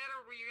 Well, either that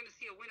or you're going to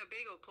see a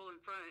Winnebago pull in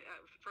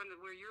front of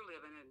where you're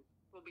living, and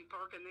we'll be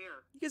parking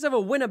there. You guys have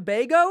a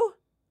Winnebago?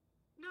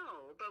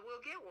 No, but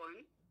we'll get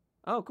one.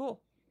 Oh,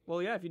 cool.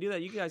 Well, yeah, if you do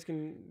that, you guys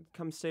can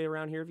come stay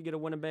around here if you get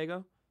a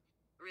Winnebago.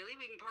 Really?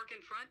 We can park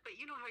in front? But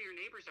you know how your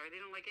neighbors are. They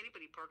don't like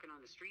anybody parking on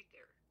the street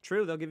there.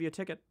 True, they'll give you a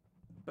ticket.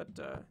 But,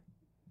 yeah.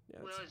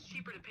 Well, it's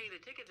cheaper to pay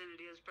the ticket than it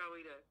is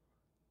probably to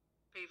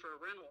pay for a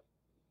rental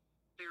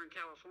there in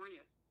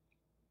California.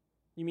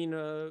 You mean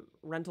a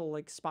rental,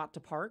 like, spot to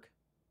park?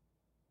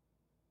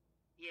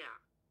 Yeah,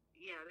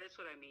 that's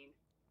what I mean.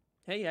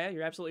 Hey, yeah,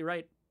 you're absolutely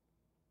right.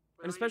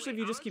 Well, And especially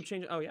anyway, if you just keep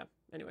changing... Oh, yeah.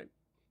 Anyway.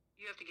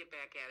 You have to get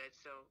back at it,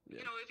 so, Yeah.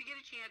 you know, if you get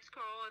a chance,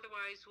 call.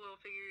 Otherwise, we'll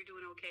figure you're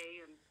doing okay.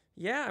 And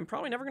Yeah, I'm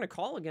probably never going to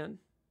call again.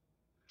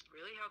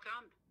 really, how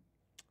come?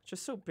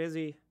 Just so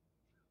busy.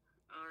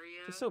 Are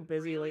you? Just so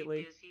busy really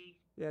lately. Busy?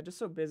 Yeah, just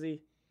so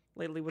busy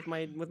lately with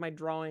my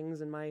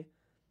drawings and my...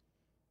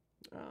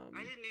 I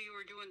didn't know you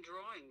were doing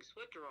drawings.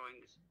 What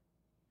drawings?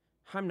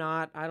 I'm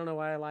not. I don't know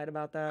why I lied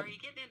about that. Are you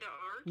getting into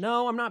art?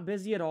 No, I'm not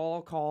busy at all.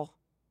 I'll call.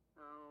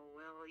 Oh,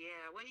 well,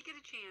 yeah, when you get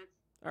a chance.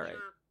 All right.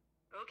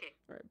 Sure. Okay.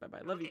 All right,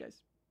 bye-bye. Love you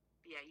guys.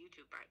 Yeah, you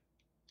too. Bye.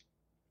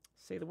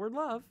 Say the word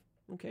love.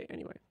 Okay,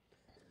 anyway.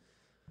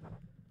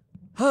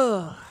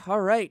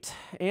 All right,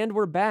 and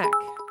we're back.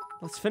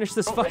 Let's finish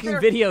this fucking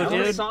video,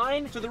 dude.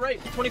 Sign to the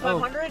right,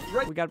 2500.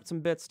 Oh, we got some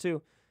bits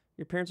too.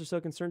 Your parents are so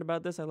concerned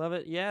about this. I love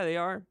it. Yeah, they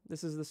are.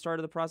 This is the start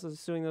of the process of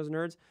suing those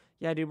nerds.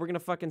 Yeah, dude, we're gonna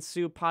fucking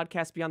sue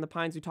Podcast Beyond the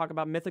Pines who talk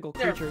about mythical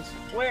creatures.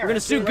 Where? We're gonna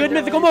sue Right Good there.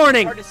 Mythical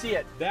Morning. Hard to see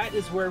it. That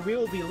is where we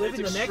will be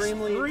living the next 3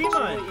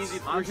 months. Easy.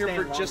 We're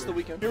here for just the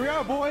weekend. Here we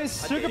are,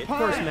 boys. Sugar Of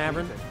course,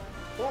 Maverick.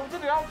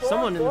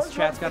 Someone in this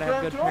chat's gotta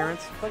have good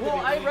parents.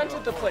 Well, I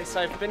rented the place.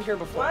 I've been here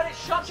before. Let it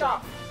shut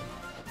up.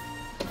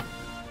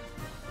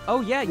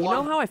 Oh yeah, you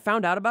know how I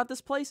found out about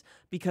this place?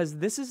 Because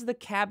this is the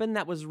cabin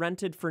that was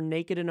rented for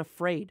Naked and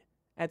Afraid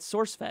at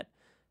SourceFed.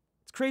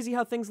 It's crazy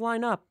how things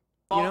line up,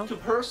 you know? To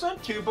person,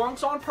 2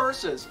 bunks on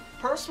purses.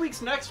 Purse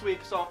week's next week,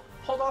 so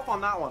hold off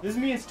on that one. This is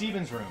me and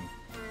Steven's room.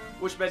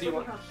 Which bed do you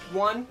want?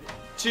 1,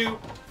 2,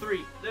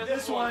 3.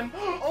 This one.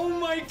 Oh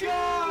my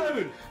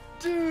god!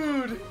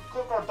 Dude!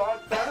 Cook our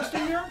dynasty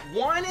here?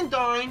 Wine and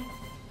dine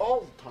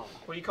all the time.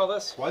 What do you call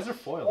this? Why is there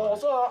foil Oh, on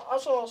it?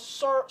 it's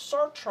a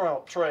surf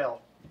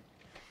trail.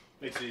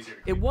 Makes it easier.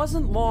 It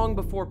wasn't long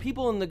before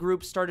people in the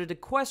group started to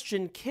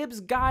question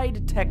Kib's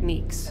guide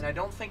techniques. And I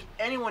don't think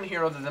anyone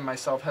here other than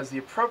myself has the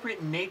appropriate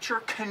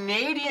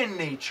Canadian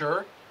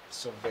nature,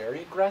 so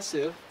very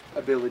aggressive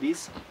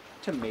abilities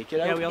to make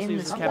it out we also in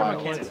use this this cabin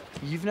in wild. Canada.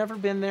 You've never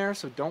been there,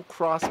 so don't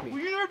cross me. Well,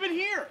 you've never been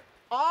here.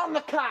 I'm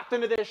the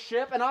captain of this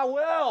ship, and I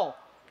will.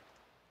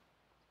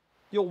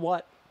 You'll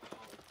what?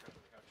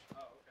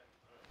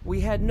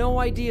 We had no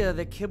idea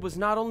that Kib was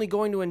not only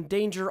going to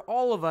endanger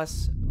all of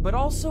us, but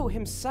also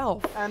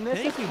himself. And this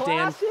Thank is you,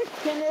 classic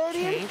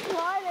Canadian Kank.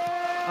 sliding.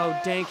 Oh,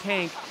 Dan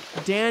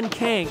Kank. Dan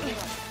Kank.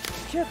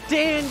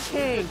 Dan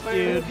Kank,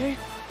 dude.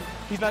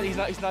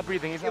 He's not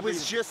breathing. It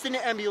was just an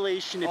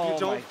emulation. If Oh you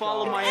don't my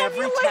follow God. my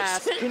every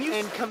task Emulation?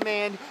 and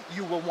command,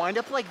 you will wind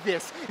up like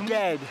this,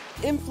 dead.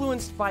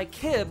 Influenced by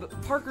Kib,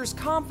 Parker's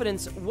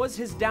confidence was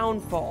his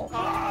downfall.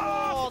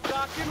 Oh,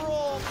 rock and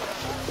roll. To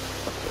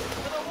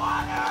the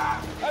water.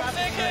 I'm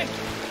sinking.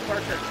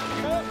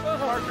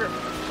 Parker.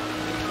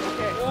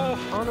 Okay.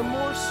 On a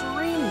more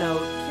serene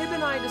note, Kib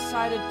and I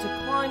decided to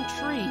climb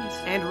trees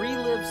and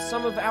relive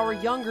some of our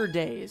younger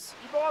days.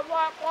 You don't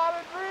like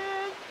water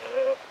trees?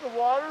 The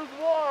water's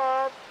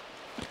warm.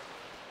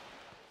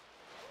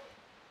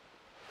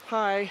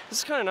 Hi, this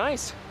is kind of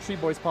nice. Tree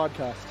Boys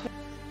podcast.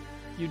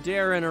 You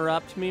dare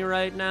interrupt me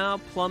right now,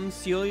 Plum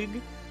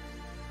Seelig?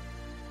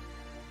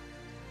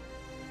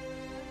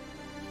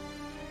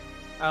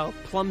 Oh,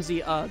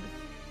 Plumsy Ugg.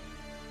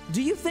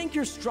 Do you think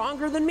you're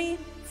stronger than me?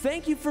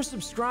 Thank you for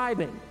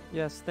subscribing.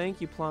 Yes, thank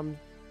you, Plum.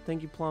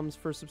 Thank you, Plums,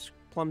 for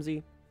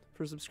Plumsy,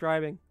 for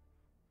subscribing.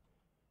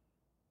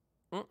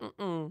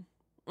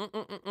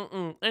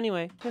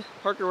 Anyway,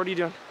 Parker, what are you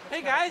doing?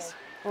 Hey guys,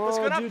 let's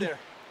Oh, get up dude. there.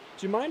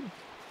 Do you mind?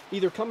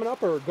 Either coming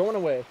up or going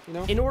away, you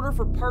know? In order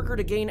for Parker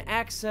to gain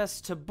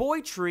access to Boy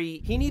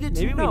Tree, he needed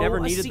Maybe to we know never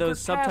a needed secret those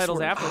subtitles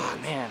password.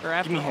 afterwards. Man, or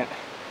after give me a hint.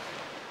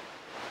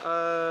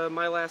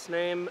 My last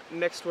name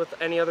mixed with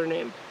any other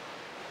name.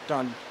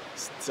 Done.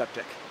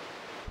 Septic.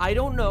 I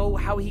don't know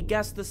how he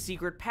guessed the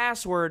secret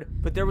password,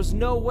 but there was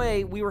no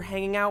way we were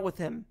hanging out with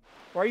him.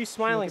 Why are you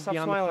smiling? Stop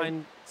Beyond the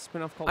smiling.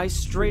 Spin-off called I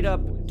straight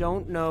up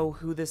don't know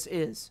who this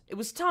is. It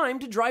was time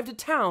to drive to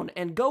town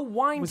and go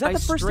wine. Was that I the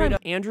first straight time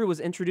up Andrew was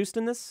introduced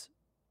in this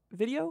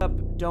video?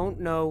 don't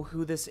know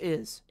who this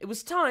is. It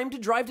was time to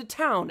drive to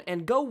town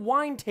and go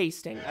wine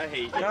tasting. I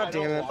hate you. God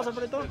damn it.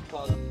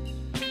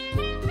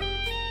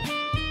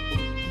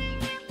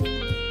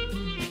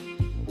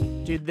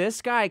 Dude,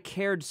 this guy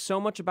cared so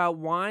much about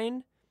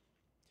wine.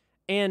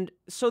 And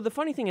so the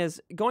funny thing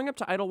is, going up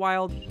to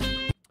Idlewild,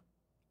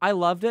 I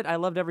loved it. I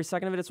loved every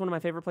second of it. It's one of my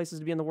favorite places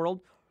to be in the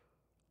world.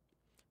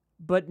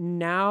 But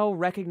now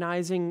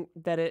recognizing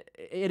that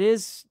it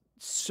is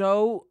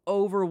so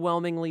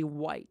overwhelmingly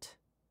white.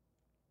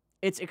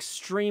 It's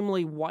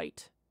extremely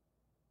white.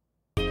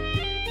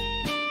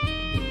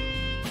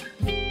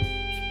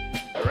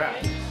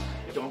 Alright,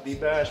 don't be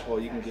bashful.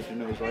 You can get your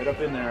nose right up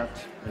in there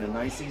in a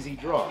nice, easy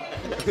draw.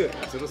 So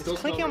it'll still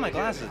Clicking on my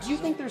glasses. Do you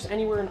think there's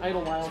anywhere in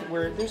Idlewild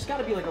where there's got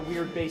to be like a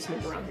weird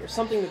basement around here?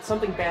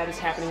 Something bad is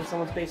happening in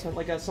someone's basement,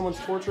 like someone's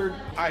tortured.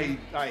 A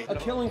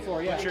killing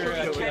floor, yeah. Sure,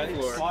 a killing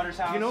floor. Slaughter's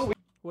house. You know,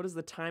 what is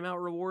the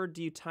timeout reward?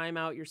 Do you time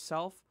out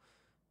yourself?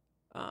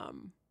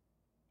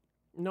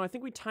 No, I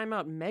think we time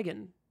out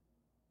Megan.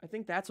 I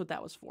think that's what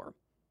that was for.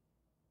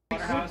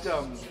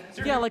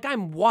 Yeah, like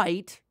I'm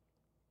white,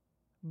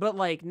 but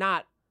like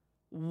not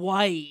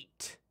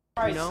white.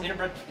 You know?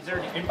 Is there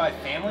an in-by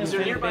family? Is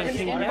there an in-by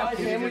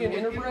family and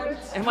interbred?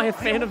 Am I a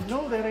fan of?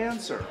 know that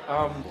answer.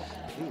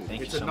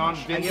 It's a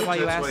non-vintage. I get why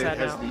you That's asked why it that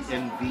has the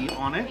NV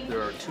on it.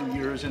 There are 2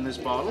 years in this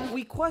bottle.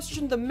 We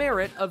questioned the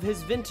merit of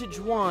his vintage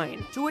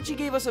wine, to which he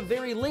gave us a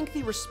very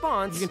lengthy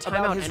response You can time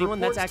about out his anyone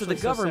reports that's to the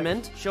actually so sick.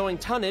 government, showing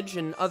tonnage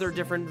and other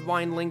different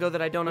wine lingo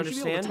that I don't You should be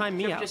able understand. to time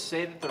me out. Just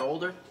say that they're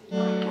older.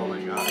 Oh my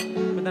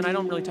god. But then I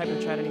don't really type in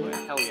the chat anyway.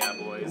 Hell yeah,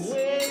 boys.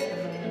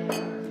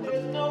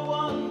 There's no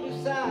one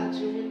beside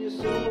you when you're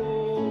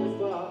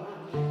sober.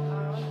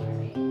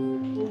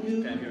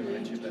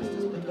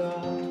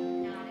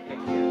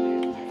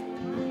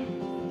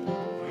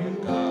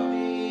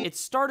 It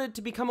started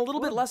to become a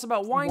little bit less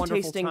about wine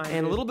Wonderful tasting time, and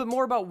a dude. little bit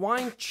more about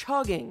wine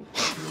chugging.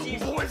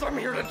 Boys, I'm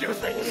here to do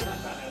things.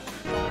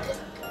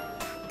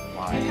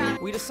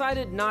 We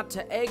decided not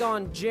to egg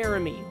on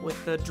Jeremy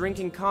with the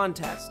drinking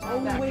contest. Oh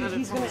wait,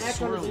 he's gonna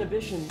act on his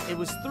inhibition. It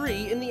was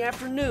 3 in the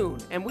afternoon,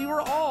 and we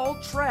were all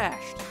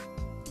trashed.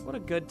 What a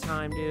good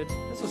time, dude.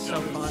 This was so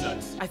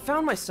fun. I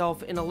found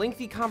myself in a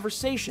lengthy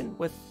conversation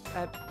with,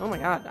 oh my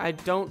god,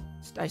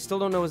 I still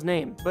don't know his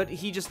name, but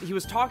he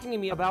was talking to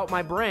me about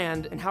my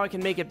brand and how I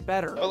can make it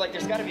better. But like,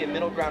 there's got to be a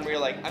middle ground where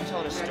you're like, I'm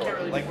telling a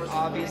story. Like,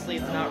 obviously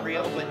it's not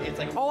real, but it's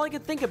like. All I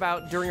could think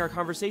about during our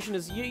conversation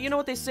is, you know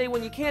what they say,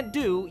 when you can't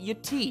do, you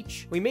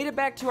teach. We made it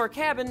back to our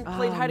cabin,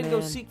 played hide and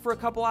go seek for a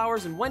couple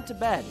hours, and went to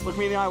bed. Look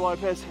me in the eye while I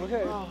piss.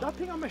 Okay. Stop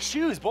peeing on my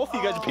shoes. Both of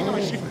you guys are peeing on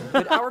my shoes.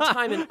 But our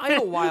time in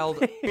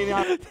Idlewild,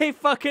 They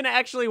fucking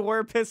actually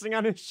were pissing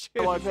on his shoes.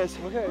 While I piss.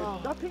 Okay.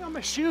 Stop peeing on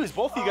my shoes.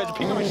 Both of you guys are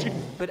peeing on my shoes.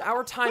 but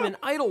our time in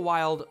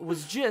Idlewild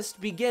was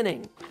just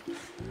beginning.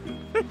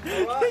 They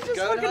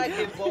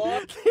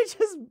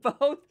just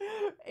both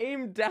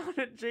aimed down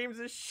at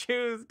James's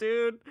shoes,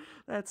 dude.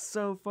 That's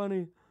so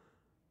funny.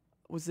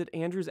 Was it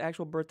Andrew's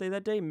actual birthday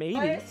that day?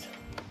 Maybe.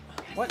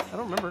 What? I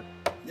don't remember.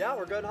 Yeah,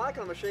 we're good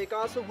hiking. I'm gonna shake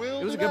off the wheel.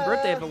 It was a good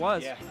birthday if it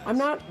was. Yeah. I'm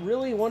not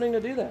really wanting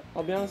to do that.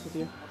 I'll be honest with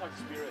you. I'm like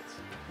spirits.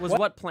 Was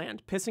what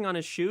planned? Pissing on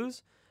his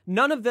shoes?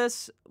 None of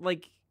this,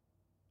 like,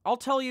 I'll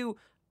tell you,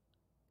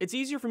 It's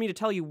easier for me to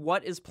tell you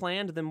what is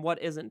planned than what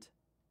isn't.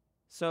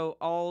 So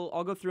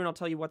I'll go through and I'll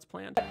tell you what's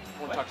planned. I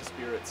want to talk to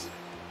spirits.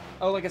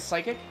 Oh, like a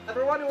psychic?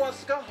 Everyone who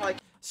wants to go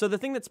hiking. So the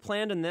thing that's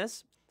planned in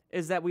this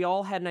is that we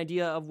all had an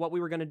idea of what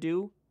we were going to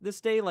do this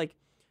day. Like,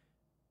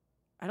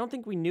 I don't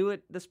think we knew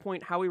at this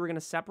point how we were going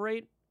to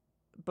separate,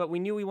 but we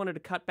knew we wanted to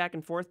cut back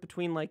and forth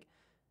between, like,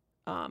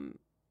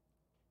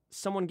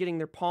 someone getting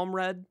their palm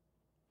read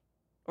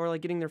or,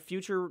 like, getting their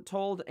future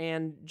told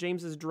and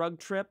James's drug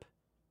trip.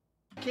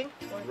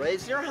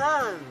 Raise your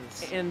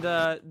hands. And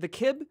the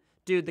Kib,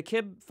 dude, the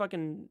Kib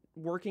fucking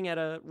working at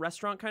a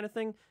restaurant kind of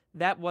thing,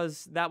 that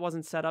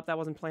wasn't set up, that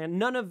wasn't planned.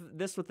 None of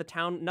this with the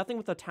town, nothing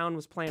with the town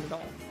was planned at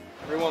all.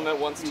 Everyone that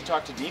wants to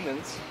talk to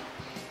demons.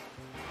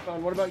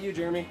 Fun. What about you,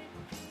 Jeremy?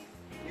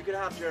 You can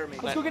have Jeremy.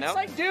 Let's go get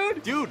psyched,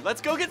 dude! Dude, let's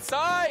go get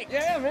psyched!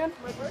 Yeah, man,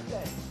 my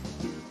birthday.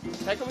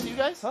 Can I come with you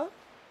guys? Huh?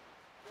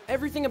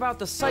 Everything about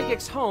the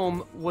psychic's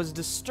home was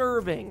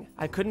disturbing.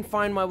 I couldn't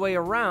find my way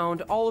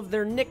around all of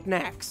their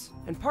knickknacks,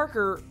 and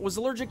Parker was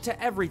allergic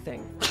to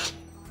everything.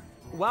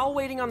 While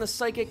waiting on the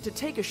psychic to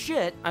take a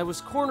shit, I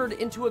was cornered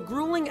into a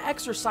grueling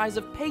exercise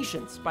of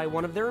patience by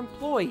one of their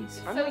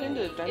employees. I'm not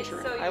into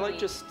adventuring. I like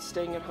just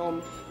staying at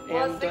home.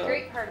 Well, and, it's the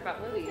great part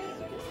about movies is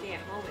you can stay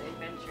at home and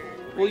adventure.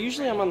 Well,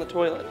 usually I'm on the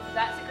toilet.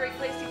 That's a great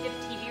place to get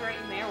a TV right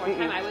in there. One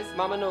time I was...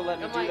 Mama no let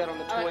me do that on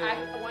the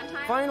toilet. One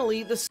time...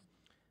 Finally,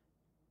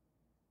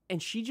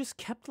 and she just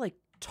kept, like,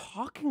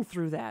 talking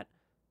through that.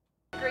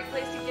 Great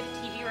place to get a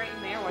TV right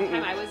in there. One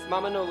time I was...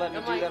 Mama no let me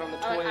do that on the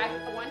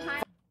toilet. One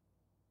time...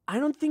 I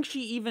don't think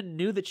she even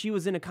knew that she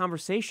was in a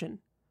conversation.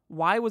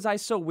 Why was I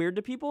so weird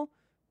to people?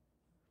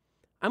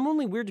 I'm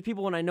only weird to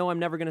people when I know I'm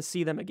never going to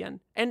see them again.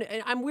 And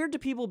I'm weird to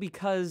people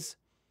because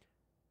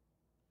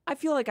I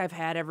feel like I've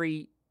had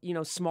every,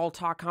 small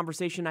talk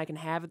conversation I can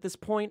have at this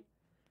point.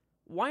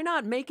 Why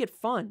not make it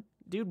fun?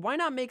 Dude, why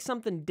not make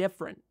something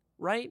different,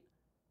 right?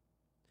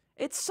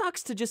 It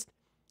sucks to just,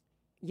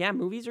 yeah,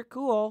 movies are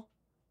cool.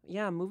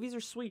 Yeah, movies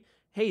are sweet.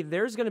 Hey,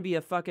 there's going to be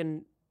a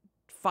fucking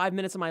 5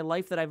 minutes of my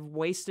life that I've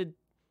wasted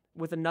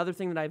with another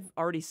thing that I've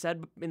already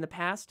said in the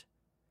past.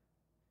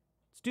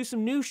 Let's do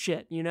some new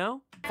shit,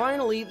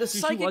 Finally, the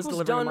psychic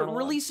was done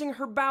releasing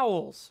her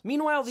bowels.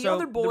 Meanwhile, the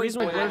other boys... The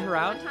reason we blurred her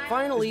out,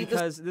 finally,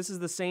 because this is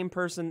the same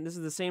person, this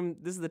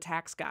is the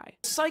tax guy.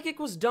 The psychic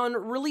was done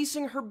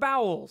releasing her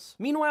bowels.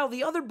 Meanwhile,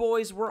 the other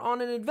boys were on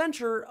an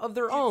adventure of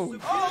their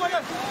own. Oh my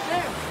god!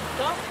 Damn!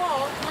 Don't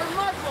fall! We're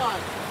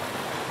mudslide!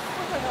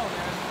 What the hell,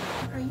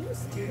 man? Are you a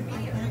student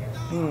right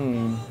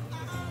now?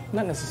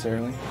 Not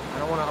necessarily. I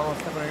don't want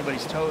to step on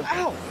anybody's toes.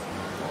 Ow!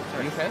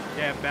 Are you okay?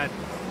 Yeah, bad.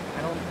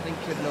 I don't think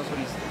Kid knows what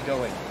he's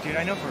going. Dude,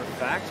 I know for a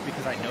fact,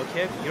 because I know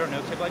Kib. You don't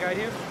know Kib like I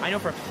do? I know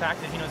for a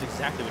fact that he knows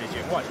exactly what he's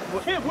doing. What?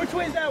 Kib, which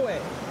way is that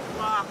way?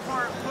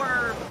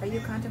 Are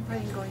you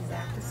contemplating going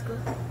back to school?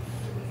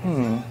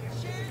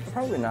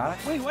 Probably not.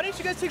 Wait, why didn't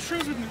you guys take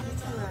shrooms with me?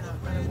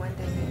 On a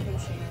one-day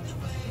vacation.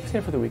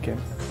 Stay for the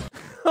weekend.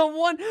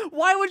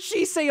 Why would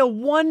she say a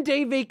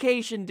one-day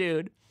vacation,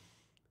 dude?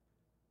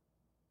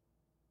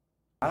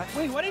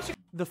 Wait, why didn't you...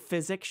 The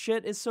physics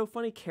shit is so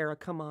funny. Kara,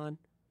 come on.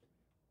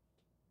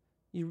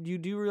 You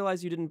do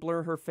realize you didn't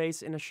blur her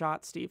face in a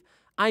shot, Steve.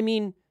 I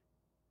mean,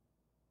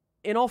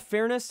 in all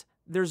fairness,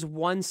 there's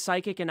one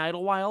psychic in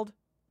Idlewild.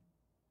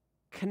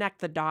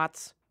 Connect the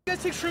dots. You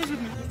guys take shrooms with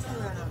me.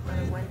 On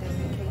a one-day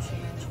vacation.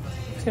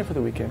 Stay for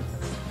the weekend.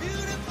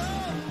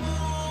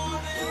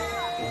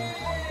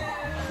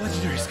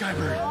 Legendary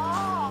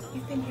Skybird.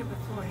 You've been here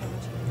before,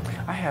 haven't you?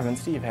 I haven't.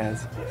 Steve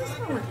has. This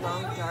one with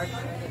long dark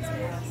hair that's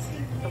past.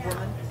 A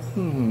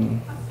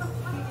woman?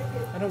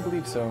 I don't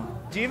believe so.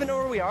 Do you even know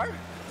where we are?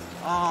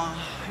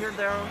 Here,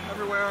 there,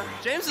 everywhere.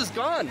 James is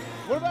gone.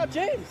 What about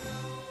James?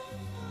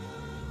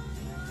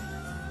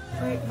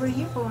 Were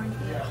you born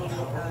in the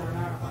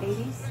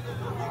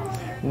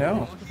 80s? No. I'm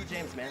looking for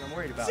James, man. I'm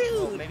worried about Dude.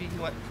 him. Well, maybe he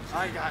went...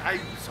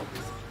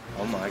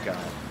 Oh my god.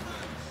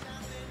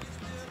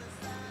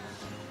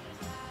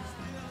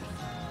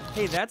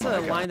 Hey, that's a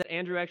line that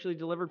Andrew actually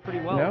delivered pretty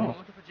well. No. I'm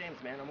looking for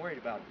James, man. I'm worried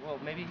about him. Well,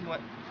 maybe he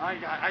went...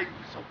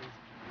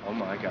 Oh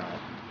my god.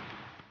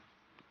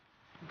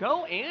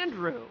 Go,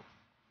 Andrew.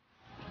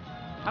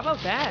 How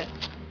about that?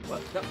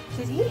 What?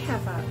 Did he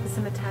have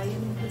some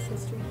Italian in his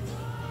history?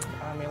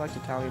 I mean, I liked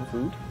Italian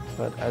food,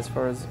 but as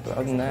far as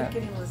other than that...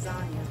 Getting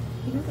lasagna.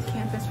 You know, the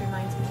campus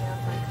reminds me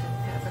of like the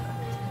Africa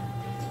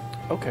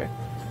Hotel. Okay.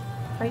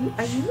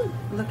 Are you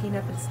looking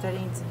up and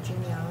studying some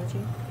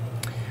genealogy?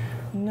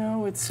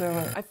 No, it's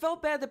I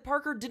felt bad that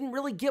Parker didn't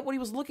really get what he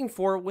was looking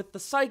for with the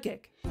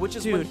psychic, which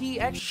is when he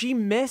actually... She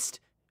missed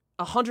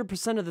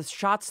 100% of the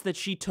shots that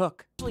she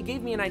took. Actually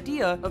gave me an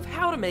idea of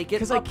how to make it.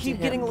 Because I keep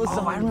getting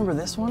lasagna. Oh, I remember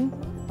this one.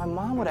 My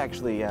mom would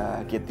actually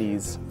get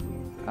these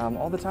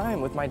all the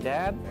time with my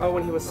dad. Oh,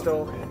 when he was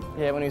still...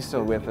 Yeah, when he was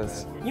still with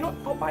us. You know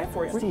what? I'll buy it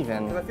for you.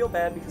 Steven. Because I feel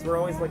bad because we're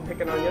always like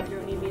picking on you. You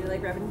don't need me to like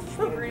grab a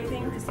shoe or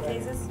anything, just in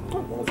cases?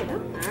 All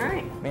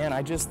right. Man,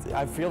 I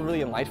feel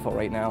really enlightful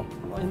right now.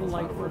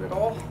 Enlightened at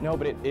all? No,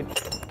 but it...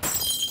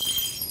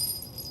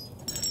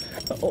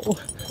 Oh.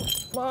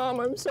 Mom,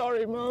 I'm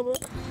sorry, Mama.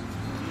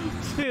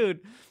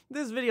 Dude,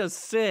 this video's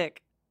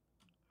sick.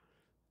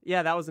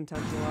 Yeah, that was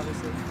intentional,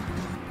 obviously.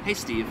 Hey,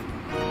 Steve.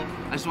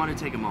 I just wanted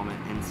to take a moment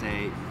and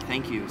say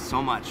thank you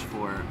so much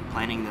for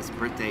planning this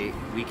birthday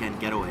weekend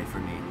getaway for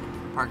me.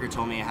 Parker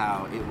told me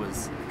how it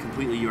was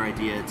completely your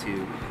idea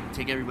to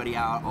take everybody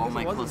out, all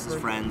my closest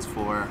friends,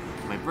 for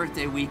my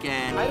birthday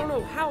weekend. I don't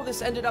know how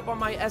this ended up on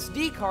my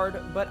SD card,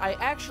 but I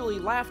actually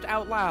laughed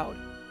out loud.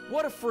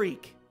 What a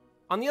freak.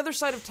 On the other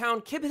side of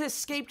town, Kib had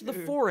escaped the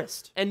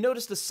forest and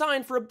noticed a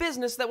sign for a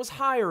business that was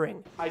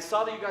hiring. I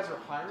saw that you guys are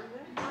hiring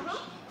there.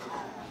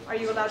 Are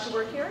you allowed to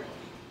work here?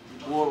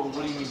 Well,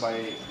 what do you mean by,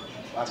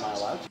 am I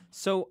allowed to?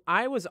 So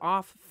I was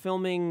off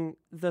filming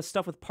the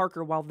stuff with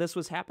Parker while this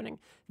was happening.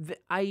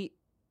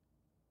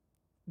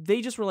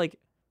 They just were like,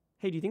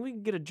 hey, do you think we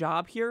could get a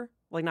job here?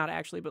 Like, not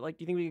actually, but like,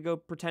 do you think we could go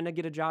pretend to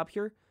get a job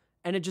here?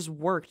 And it just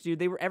worked,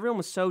 dude. Everyone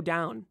was so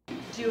down.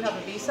 Do you have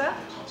a visa?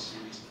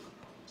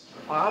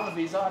 I have a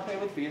visa. I pay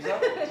with Visa.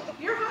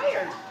 You're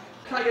hired.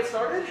 Can I get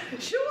started?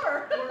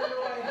 Sure.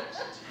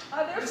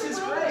 This is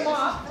great.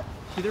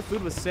 Dude, their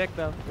food was sick,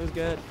 though. It was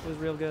good. It was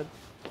real good.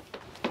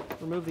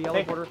 Remove the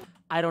yellow border.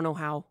 I don't know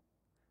how.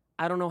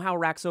 I don't know how,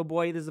 Raxo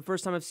boy. This is the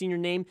first time I've seen your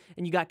name,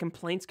 and you got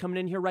complaints coming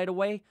in here right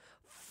away.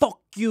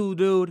 Fuck you,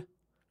 dude.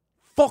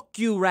 Fuck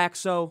you,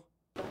 Raxo.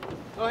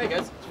 Oh, hey,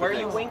 guys. Why are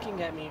you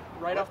winking at me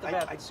right off the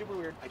bat? It's super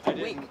weird.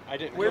 I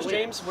didn't. Where's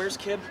James? Where's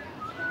Kib?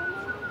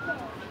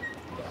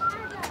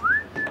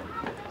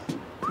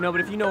 No, but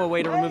if you know a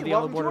way to remove the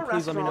yellow border,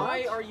 please let me know.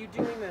 Why are you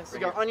doing this? We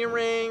got onion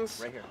rings.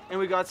 Right here. And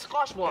we got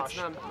squash wash.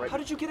 How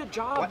did you get a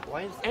job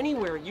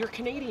anywhere? You're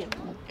Canadian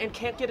and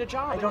can't get a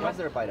job. I don't have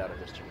their bite out of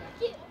this too.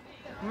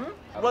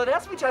 Well, it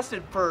has to be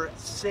tested for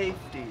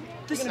safety.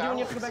 What are you gonna do when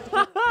you have to go back to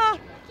Canada?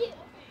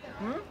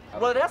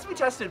 Well, it has to be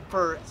tested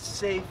for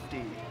safety.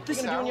 What are you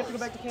gonna do when you have to go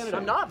back to Canada?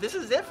 I'm not. This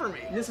is it for me.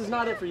 This is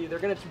not it for you. They're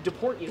gonna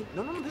deport you.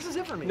 No, this is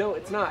it for me. No,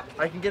 it's not.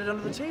 I can get it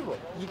under the table.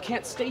 You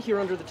can't stay here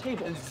under the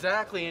table.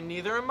 Exactly, and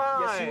neither am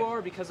I. Yes, you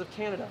are, because of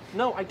Canada.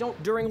 No, I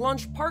don't. During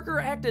lunch,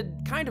 Parker acted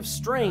kind of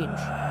strange,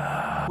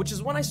 which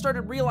is when I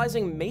started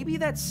realizing maybe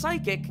that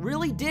psychic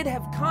really did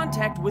have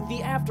contact with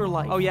the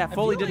afterlife. Oh yeah,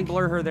 Foley didn't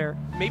blur her there.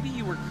 Maybe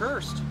you were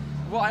cursed.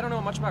 Well, I don't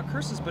know much about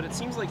curses, but it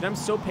seems like I'm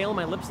so pale,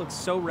 my lips look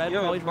so red. You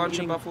have probably a from bunch of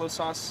eating buffalo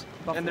sauce,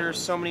 and there's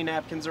so many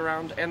napkins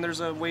around, and there's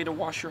a way to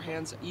wash your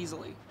hands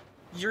easily.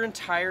 Your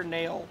entire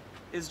nail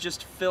is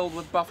just filled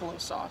with buffalo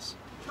sauce.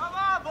 Come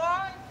on,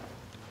 boy!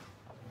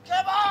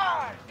 Come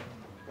on!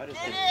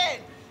 Get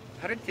in!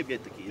 How did Kib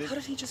get the keys? How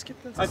did he just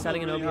get this? I'm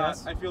setting an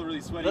OBS. I feel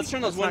really sweaty. Let's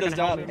turn those windows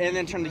down and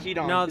then turn the heat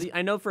on. No,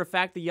 I know for a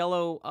fact the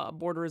yellow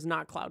border is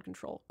not cloud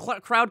control.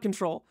 Crowd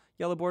control.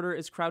 Yellow border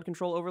is crowd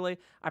control overlay.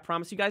 I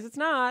promise you guys it's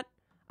not.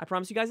 I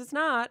promise you guys it's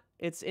not.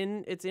 It's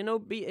in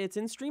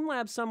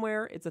Streamlabs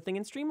somewhere. It's a thing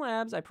in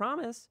Streamlabs, I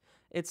promise.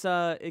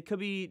 It could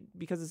be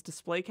because it's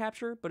display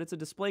capture, but it's a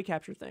display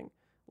capture thing.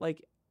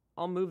 Like,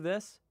 I'll move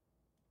this.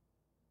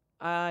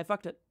 I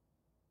fucked it.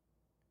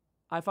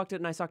 I fucked it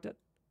and I sucked it.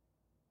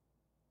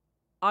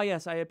 Ah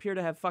yes, I appear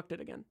to have fucked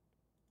it again.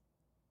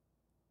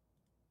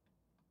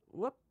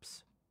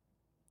 Whoops.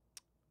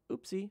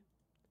 Oopsie.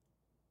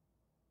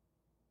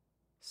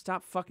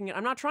 Stop fucking it.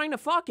 I'm not trying to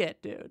fuck it,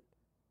 dude.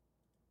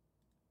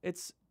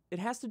 It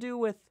has to do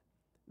with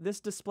this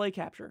display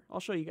capture. I'll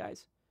show you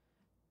guys.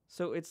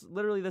 So it's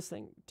literally this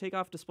thing. Take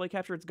off display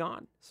capture, it's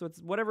gone. So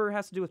it's whatever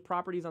has to do with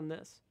properties on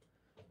this.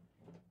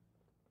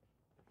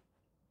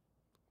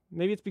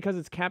 Maybe it's because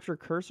it's capture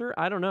cursor?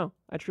 I don't know.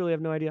 I truly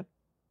have no idea.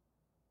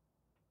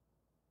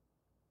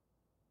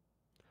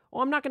 Oh,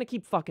 I'm not going to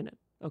keep fucking it,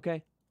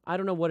 okay? I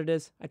don't know what it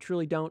is. I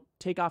truly don't.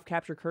 Take off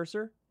capture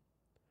cursor?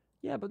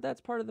 Yeah, but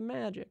that's part of the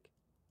magic.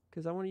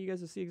 Because I want you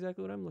guys to see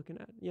exactly what I'm looking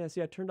at. Yeah,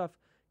 see, I turned off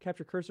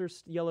capture cursor,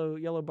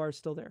 yellow bar's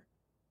still there.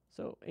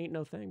 So ain't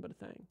no thing but a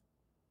thing.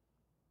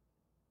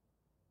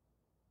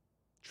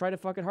 Try to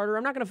fuck it harder.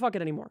 I'm not gonna fuck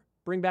it anymore.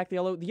 Bring back the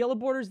yellow. The yellow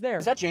border's there.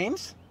 Is that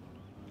James?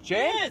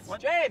 James! What?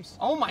 James!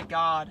 Oh my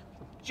God!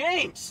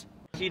 James!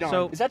 Heat on.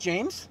 So, is that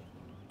James?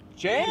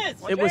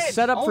 James! It was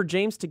set up for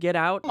James to get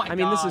out. Oh my I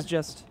mean, this is God.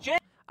 just.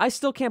 I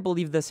still can't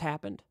believe this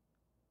happened.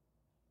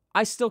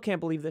 I still can't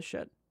believe this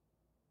shit.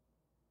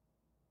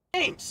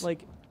 James!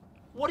 Like,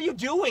 what are you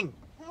doing?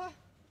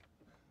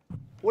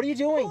 What are you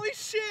doing? Holy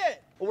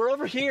shit! We're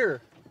over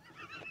here.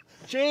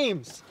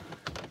 James.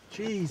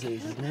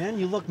 Jesus, man,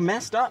 you look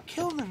messed up.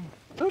 Kill them.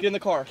 Get in the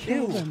car.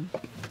 Kill them.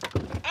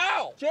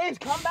 Ow! James,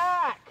 come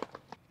back!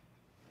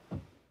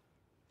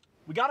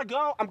 We gotta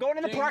go. I'm going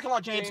in the parking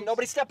lot, James.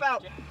 Nobody step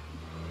out.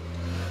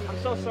 I'm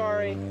so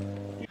sorry.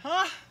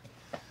 Huh?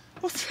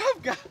 What's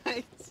up,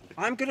 guys?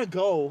 I'm gonna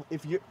go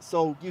if you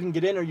so you can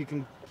get in or you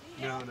can.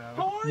 No.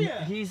 How are you?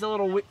 He's a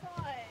little. Can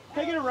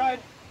I get a ride?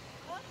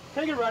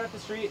 Can I get a ride up the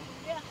street?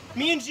 Yeah.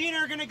 Me and Gina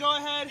are gonna go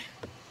ahead.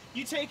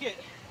 You take it.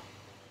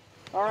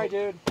 All right,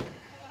 dude.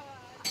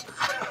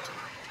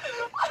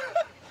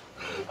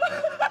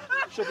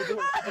 Shut the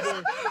door. Shut the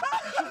door.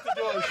 Shut the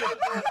door. Shut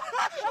the door.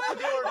 Shut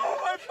the door. Oh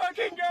my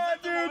fucking God,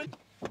 dude.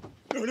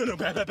 No.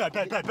 Bad.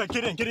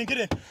 Get in. Get in.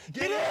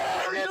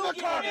 We're in the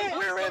car.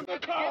 We're in the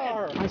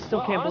car. I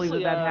still can't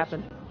believe that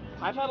happened.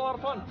 I've had a lot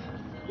of fun.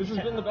 This has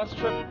been the best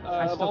trip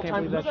I of still all can't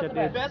time. believe that shit,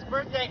 dude. Best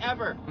birthday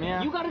ever.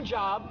 Yeah. You got a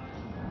job.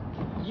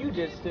 You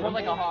did still. For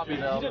like a hobby,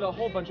 though. You did a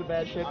whole bunch of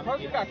bad shit.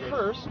 Parker got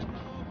cursed.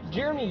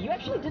 Jeremy, you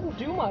actually didn't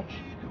do much.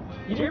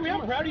 Jeremy,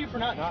 I'm proud of you for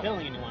not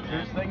killing anyone, man.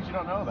 There's things you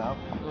don't know about.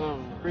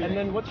 And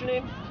then what's your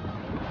name?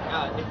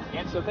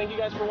 So thank you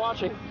guys for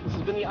watching. This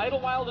has been the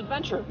Idlewild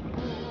Adventure.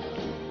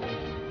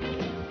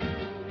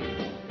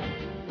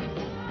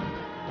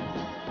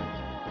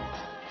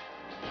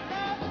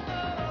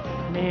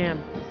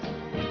 Man.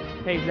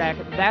 Hey, Zach,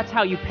 that's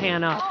how you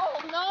pan up.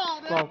 Oh,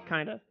 no! Well,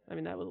 kind of. I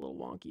mean, that was a little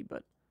wonky,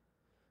 but...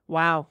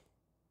 Wow.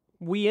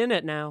 We in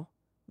it now.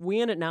 We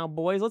in it now,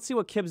 boys. Let's see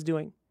what Kib's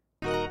doing.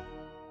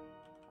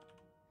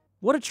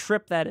 What a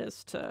trip that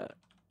is to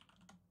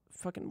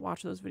fucking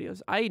watch those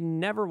videos. I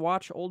never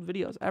watch old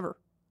videos, ever.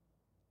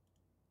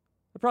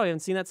 I probably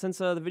haven't seen that since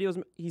the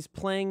videos he's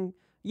playing.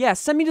 Yeah,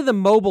 send me to the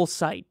mobile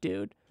site,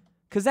 dude.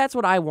 Because that's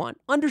what I want.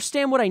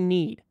 Understand what I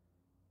need.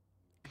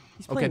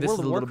 Okay, this World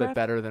is of a little bit Warcraft?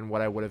 better than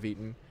what I would have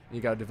eaten. You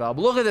gotta develop.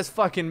 Look at this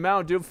fucking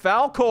mount, dude.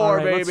 Falcor,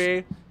 right,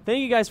 baby. Thank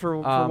you guys for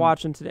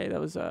watching today.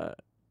 That was a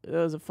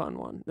fun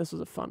one. This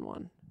was a fun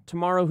one.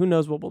 Tomorrow, who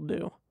knows what we'll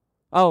do?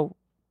 Oh,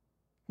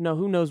 no,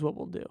 who knows what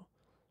we'll do?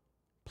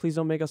 Please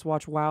don't make us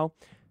watch WoW.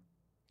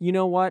 You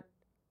know what?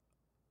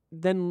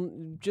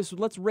 Then just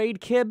let's raid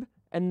Kib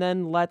and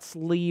then let's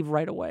leave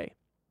right away.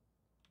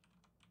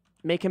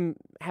 Make him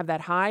have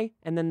that high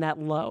and then that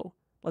low.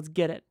 Let's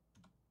get it.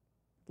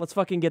 Let's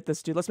fucking get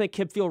this, dude. Let's make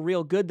Kib feel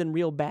real good, then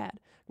real bad.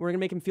 We're going to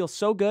make him feel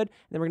so good, and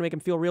then we're going to make him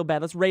feel real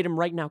bad. Let's raid him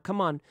right now. Come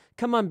on.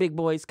 Come on, big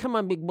boys. Come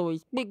on, big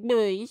boys. Big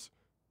boys.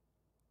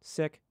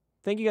 Sick.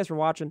 Thank you guys for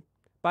watching.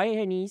 Bye,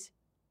 honeys.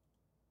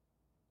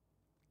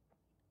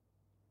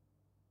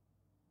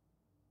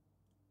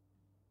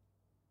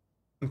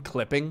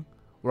 Clipping,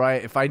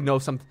 right? If I know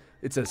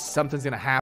something's gonna happen.